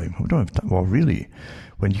that this time. We don't have time. Well, really,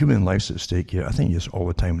 when human life's at stake here, I think it's all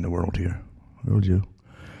the time in the world here. Will you?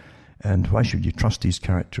 And why should you trust these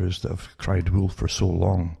characters that have cried wolf for so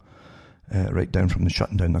long, right down from the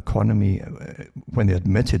shutting down the economy, when they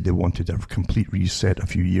admitted they wanted a complete reset a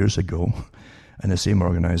few years ago, and the same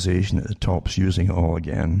organisation at the top's using it all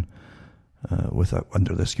again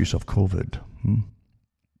under the excuse of COVID.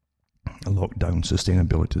 A lockdown,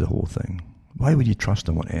 sustainability, the whole thing. Why would you trust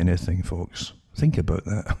them on anything, folks? Think about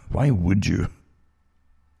that. Why would you?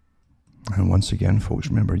 And once again, folks,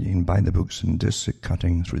 remember, you can buy the books and discs at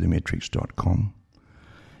cuttingthroughthematrix.com.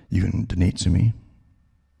 You can donate to me,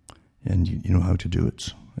 and you know how to do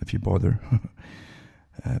it if you bother,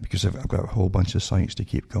 because I've got a whole bunch of sites to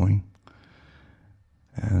keep going,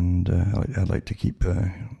 and I'd like to keep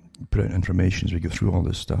put out information as we go through all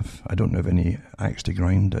this stuff. I don't have any axe to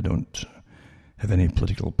grind. I don't have any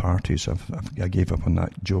political parties. I gave up on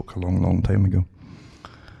that joke a long time ago.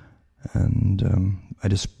 And I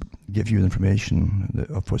just give you information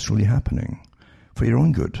of what's really happening for your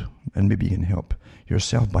own good. And maybe you can help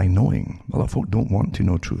yourself by knowing. A lot of folk don't want to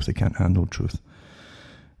know truth. They can't handle truth.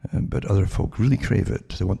 But other folk really crave it.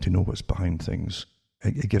 They want to know what's behind things.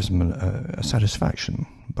 It gives them a satisfaction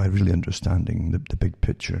by really understanding the big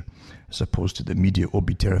picture, as opposed to the media, oh,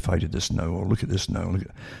 be terrified of this now, or look at this now.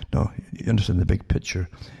 No, you understand the big picture,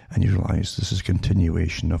 and you realize this is a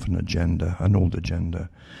continuation of an agenda, an old agenda,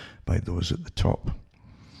 by those at the top.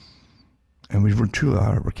 And we truly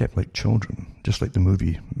are, we're kept like children, just like the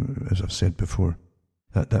movie, as I've said before,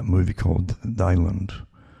 that movie called The Island,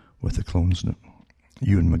 with the clones in it,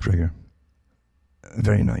 Ewan McGregor.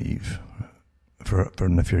 Very naive. For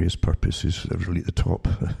nefarious purposes, they're really at the top.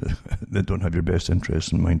 They don't have your best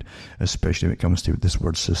interests in mind, especially when it comes to this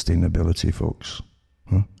word sustainability, folks.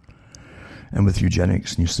 And with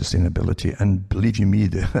eugenics and sustainability, and believe you me,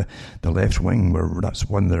 the left wing, where that's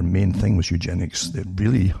one of their main thing was eugenics. They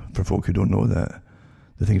really, for folk who don't know that,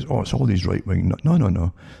 they think, oh, it's all these right wing.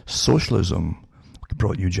 No. Socialism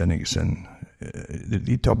brought eugenics in.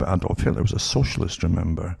 You talk about Adolf Hitler was a socialist,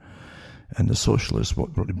 remember? And the socialists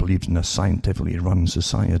really believed in a scientifically run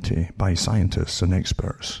society by scientists and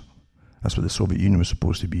experts. That's what the Soviet Union was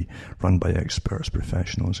supposed to be, run by experts,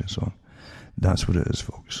 professionals, and so on. That's what it is,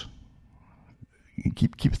 folks. You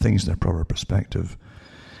keep things in their proper perspective,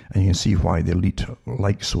 and you can see why the elite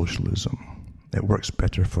like socialism. It works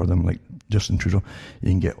better for them, like Justin Trudeau.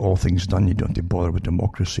 You can get all things done. You don't have to bother with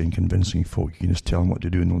democracy and convincing folk. You can just tell them what to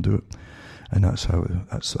do, and they'll do it. And that's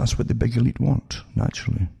what the big elite want,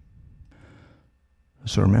 naturally.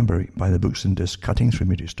 So remember, buy the books and discs,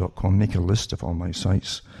 cuttingthroughthematrix.com, make a list of all my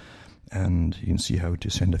sites, and you can see how to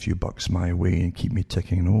send a few bucks my way and keep me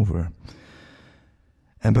ticking over.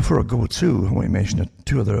 And before I go too, I want to mention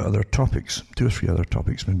two or three other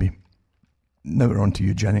topics maybe. Now we're on to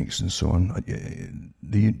eugenics and so on.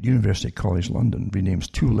 The University College London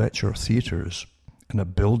renames 2 lecture theatres in a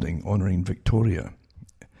building honouring Victoria,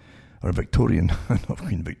 or Victorian, not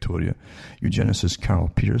Queen Victoria, eugenicists Carol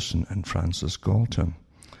Pearson and Frances Galton.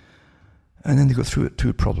 And then they go through it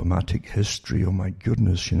too, problematic history, oh my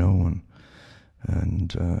goodness, and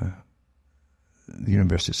the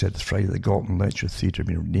university said Friday the Galton Lecture Theatre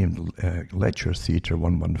been renamed Lecture Theatre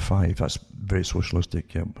 115. That's very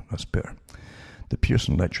socialistic, yeah, that's better. The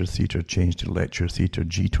Pearson Lecture Theatre changed to Lecture Theatre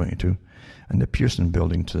G22, and the Pearson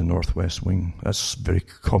building to the northwest wing. That's very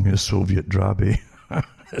communist Soviet drabby.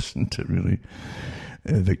 Isn't it really?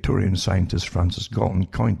 Victorian scientist Frances Galton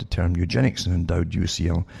coined the term eugenics and endowed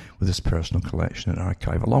UCL with his personal collection and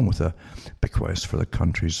archive, along with a bequest for the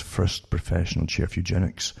country's first professional chair of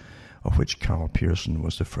eugenics, of which Carol Pearson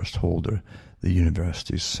was the first holder, the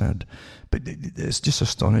university said. But it's just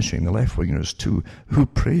astonishing. The left-wingers, too, who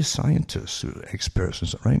praise scientists, experts,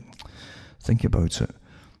 is that right? Think about it.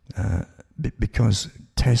 Because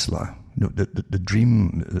Tesla, the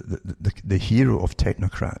dream, the hero of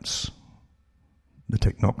technocrats, the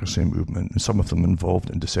technocracy movement, and some of them involved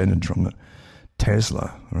and descended from it,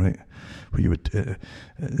 Tesla, right? Where you would,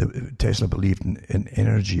 Tesla believed in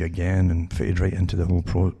energy again and fitted right into the whole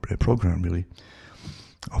program, really,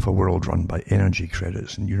 of a world run by energy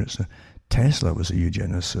credits and units. Tesla was a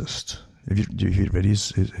eugenicist. Have you read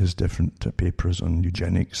his different papers on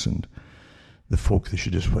eugenics and the folk,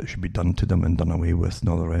 what should be done to them and done away with and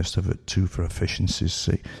all the rest of it too, for efficiency's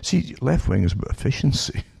sake. See, left wing is about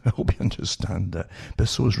efficiency. I hope you understand that. But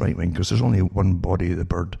so is right wing, because there's only one body of the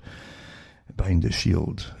bird behind the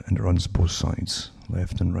shield, and it runs both sides,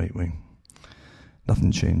 left and right wing.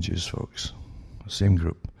 Nothing changes, folks. Same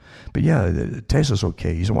group. But yeah, Tesla's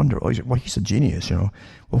okay. He's a wonder. Well, he's a genius, you know.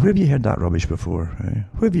 Well, where have you heard that rubbish before? Eh?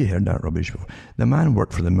 Where have you heard that rubbish before? The man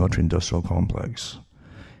worked for the military-industrial complex.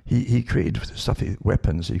 He created stuff,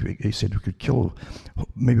 weapons. He said we could kill,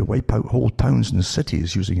 maybe wipe out whole towns and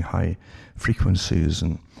cities using high frequencies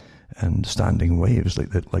and standing waves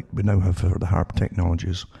like we now have for the HARP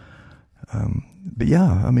technologies. But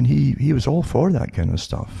yeah, I mean, he was all for that kind of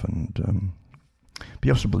stuff, and but he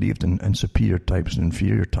also believed in superior types and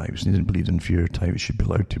inferior types. And he didn't believe inferior types should be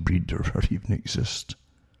allowed to breed or even exist.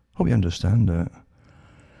 Hope you understand that.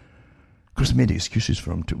 Of course, they made excuses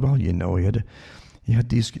for him too. Well, you know, he had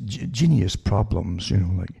these genius problems, you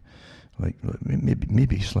know, like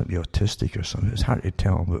maybe slightly autistic or something. It's hard to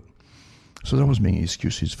tell, but so they're always making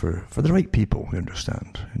excuses for the right people. You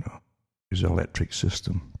understand, you know, his electric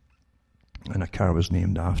system, and a car was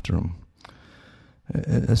named after him.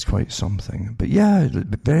 It's quite something. But yeah,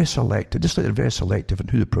 very selective, just like they're very selective in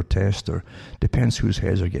who they protest, or depends whose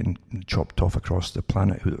heads are getting chopped off across the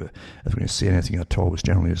planet, if they're going to say anything at all, which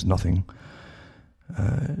generally is nothing.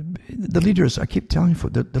 The leaders, I keep telling you,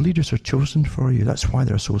 the leaders are chosen for you. That's why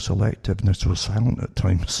they're so selective and they're so silent at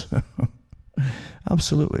times.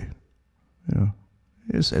 Absolutely. You know,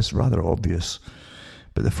 it's rather obvious.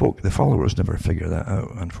 But the followers never figure that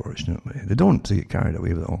out, unfortunately. They don't. They get carried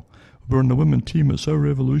away with it all. We're in the women team. It's our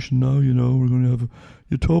revolution now, you know. We're going to have a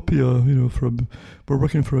utopia, you know, we're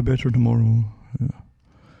working for a better tomorrow. Yeah.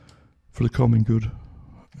 For the common good.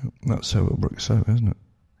 That's how it works out, isn't it?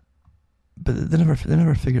 But they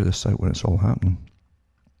never figure this out when it's all happening.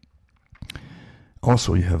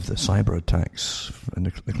 Also, you have the cyber attacks, and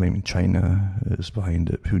they're claiming China is behind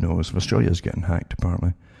it. Who knows? Australia's getting hacked,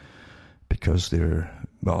 apparently, because they're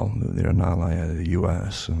an ally of the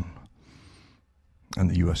US, and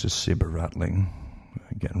the US is saber-rattling,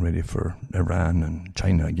 getting ready for Iran and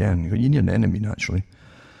China again. You need an enemy, naturally.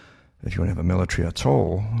 If you want to have a military at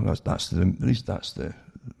all, at least that's the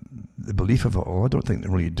belief of it all. I don't think they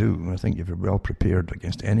really do. I think if you're well prepared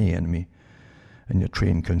against any enemy and you're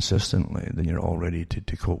trained consistently, then you're all ready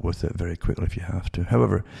to cope with it very quickly if you have to.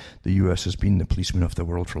 However, the US has been the policeman of the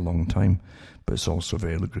world for a long time, but it's also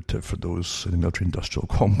very lucrative for those in the military-industrial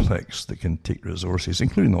complex that can take resources,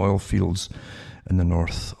 including the oil fields in the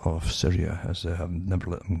north of Syria, as they have never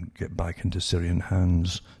let them get back into Syrian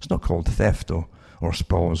hands. It's not called theft, though, or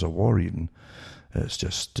spoils of war even. It's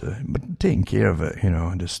just but taking care of it, you know,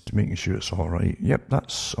 and just making sure it's all right. Yep,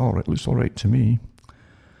 that's all right. Looks all right to me.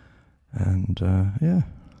 And yeah,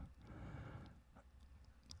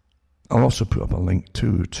 I'll also put up a link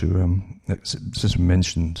too to since we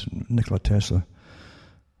mentioned Nikola Tesla,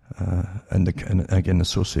 and again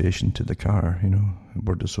association to the car, you know,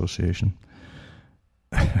 word association.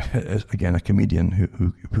 Again, a comedian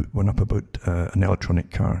who went up about an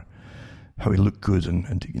electronic car. How he looked good,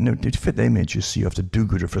 and you know, to fit the image, you see, you have to do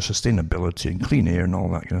good for sustainability and clean air and all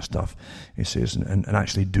that kind of stuff. He says, and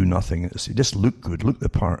actually do nothing. You just look good, look the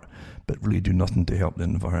part, but really do nothing to help the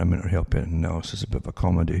environment or help anything else. It's a bit of a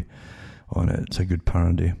comedy on it. It's a good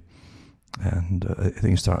parody. And I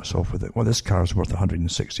think he starts off with it. Well, this car is worth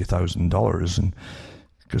 $160,000, and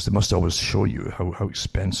because they must always show you how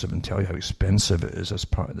expensive and tell you how expensive it is as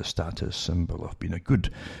part of the status symbol of being a good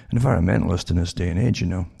environmentalist in this day and age, you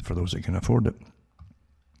know, for those that can afford it.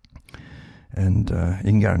 And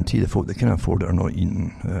you can guarantee the folk that can afford it are not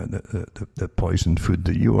eating the poisoned food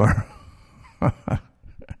that you are. But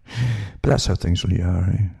that's how things really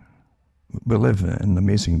are. Eh? We live in an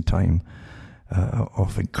amazing time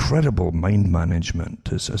of incredible mind management.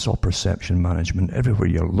 It's all perception management. Everywhere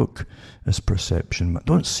you look is perception.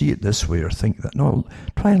 Don't see it this way or think that. No,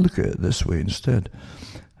 try and look at it this way instead.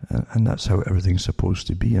 And that's how everything's supposed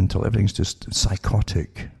to be, until everything's just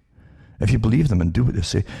psychotic. If you believe them and do what they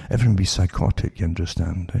say, everything would be psychotic, you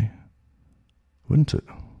understand, eh? Wouldn't it?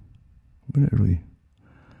 Wouldn't it really?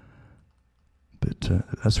 But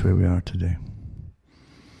that's where we are today.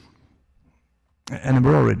 And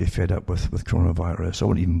we're already fed up with coronavirus. I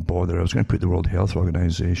won't even bother. I was going to put the World Health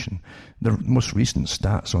Organization, the most recent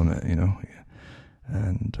stats on it, you know.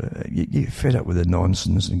 And you get fed up with the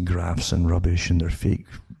nonsense and graphs and rubbish, and they're fake.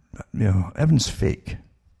 You know, everything's fake.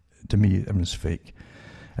 To me, everything's fake.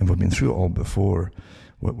 And we've been through it all before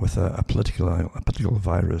with a political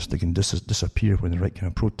virus that can disappear when the right kind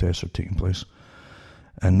of protests are taking place.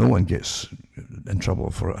 And no one gets in trouble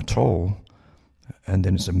for it at all. and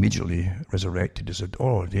then it's immediately resurrected as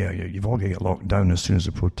oh yeah, you've all got to get locked down as soon as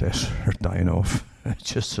the protests are dying off.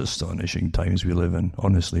 It's just astonishing times we live in,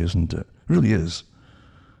 honestly, isn't it? It really is.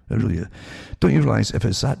 It really is. Don't you realise if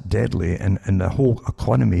it's that deadly and the whole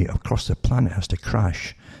economy across the planet has to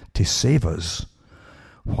crash to save us,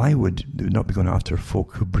 why would they not be going after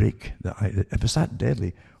folk who break the... If it's that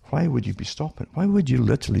deadly, why would you be stopping? Why would you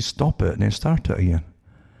literally stop it and then start it again?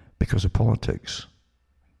 Because of politics.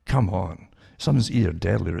 Come on. Something's either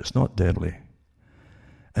deadly or it's not deadly.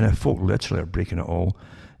 And if folk literally are breaking it all,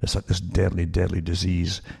 it's like this deadly, deadly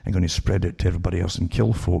disease and going to spread it to everybody else and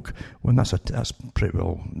kill folk, well, that's pretty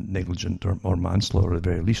well negligent or manslaughter at the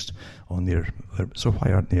very least on their... So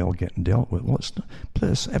why aren't they all getting dealt with? Well,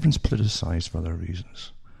 everyone's politicised for other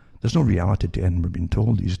reasons. There's no reality to anything we're being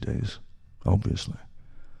told these days, obviously.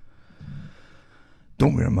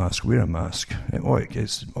 Don't wear a mask, wear a mask.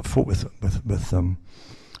 It's folk with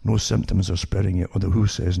no symptoms are spreading it, or the WHO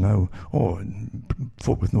says now,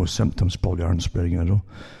 folk with no symptoms probably aren't spreading it at all.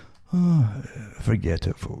 Oh, forget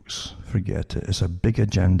it, folks. Forget it. It's a big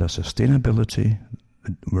agenda. Sustainability,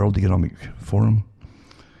 the World Economic Forum,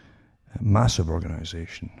 a massive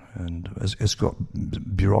organisation, and it's got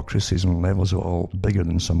bureaucracies and levels of all bigger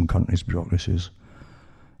than some countries' bureaucracies,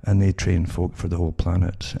 and they train folk for the whole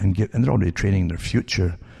planet, and they're already training their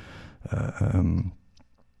future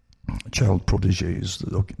child proteges.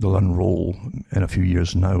 They'll unroll in a few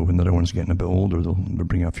years now when the other ones are getting a bit older. They'll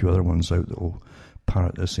bring a few other ones out that will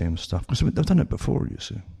parrot the same stuff, because they've done it before, you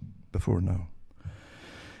see, before now.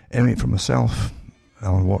 Anyway, for myself,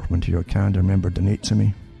 Alan Waterman to your Canada, remember, donate to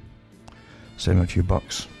me, send me a few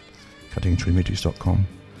bucks, cuttingthroughmatrix.com.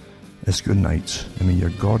 It's good night, and may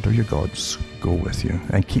your God or your gods go with you,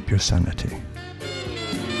 and keep your sanity.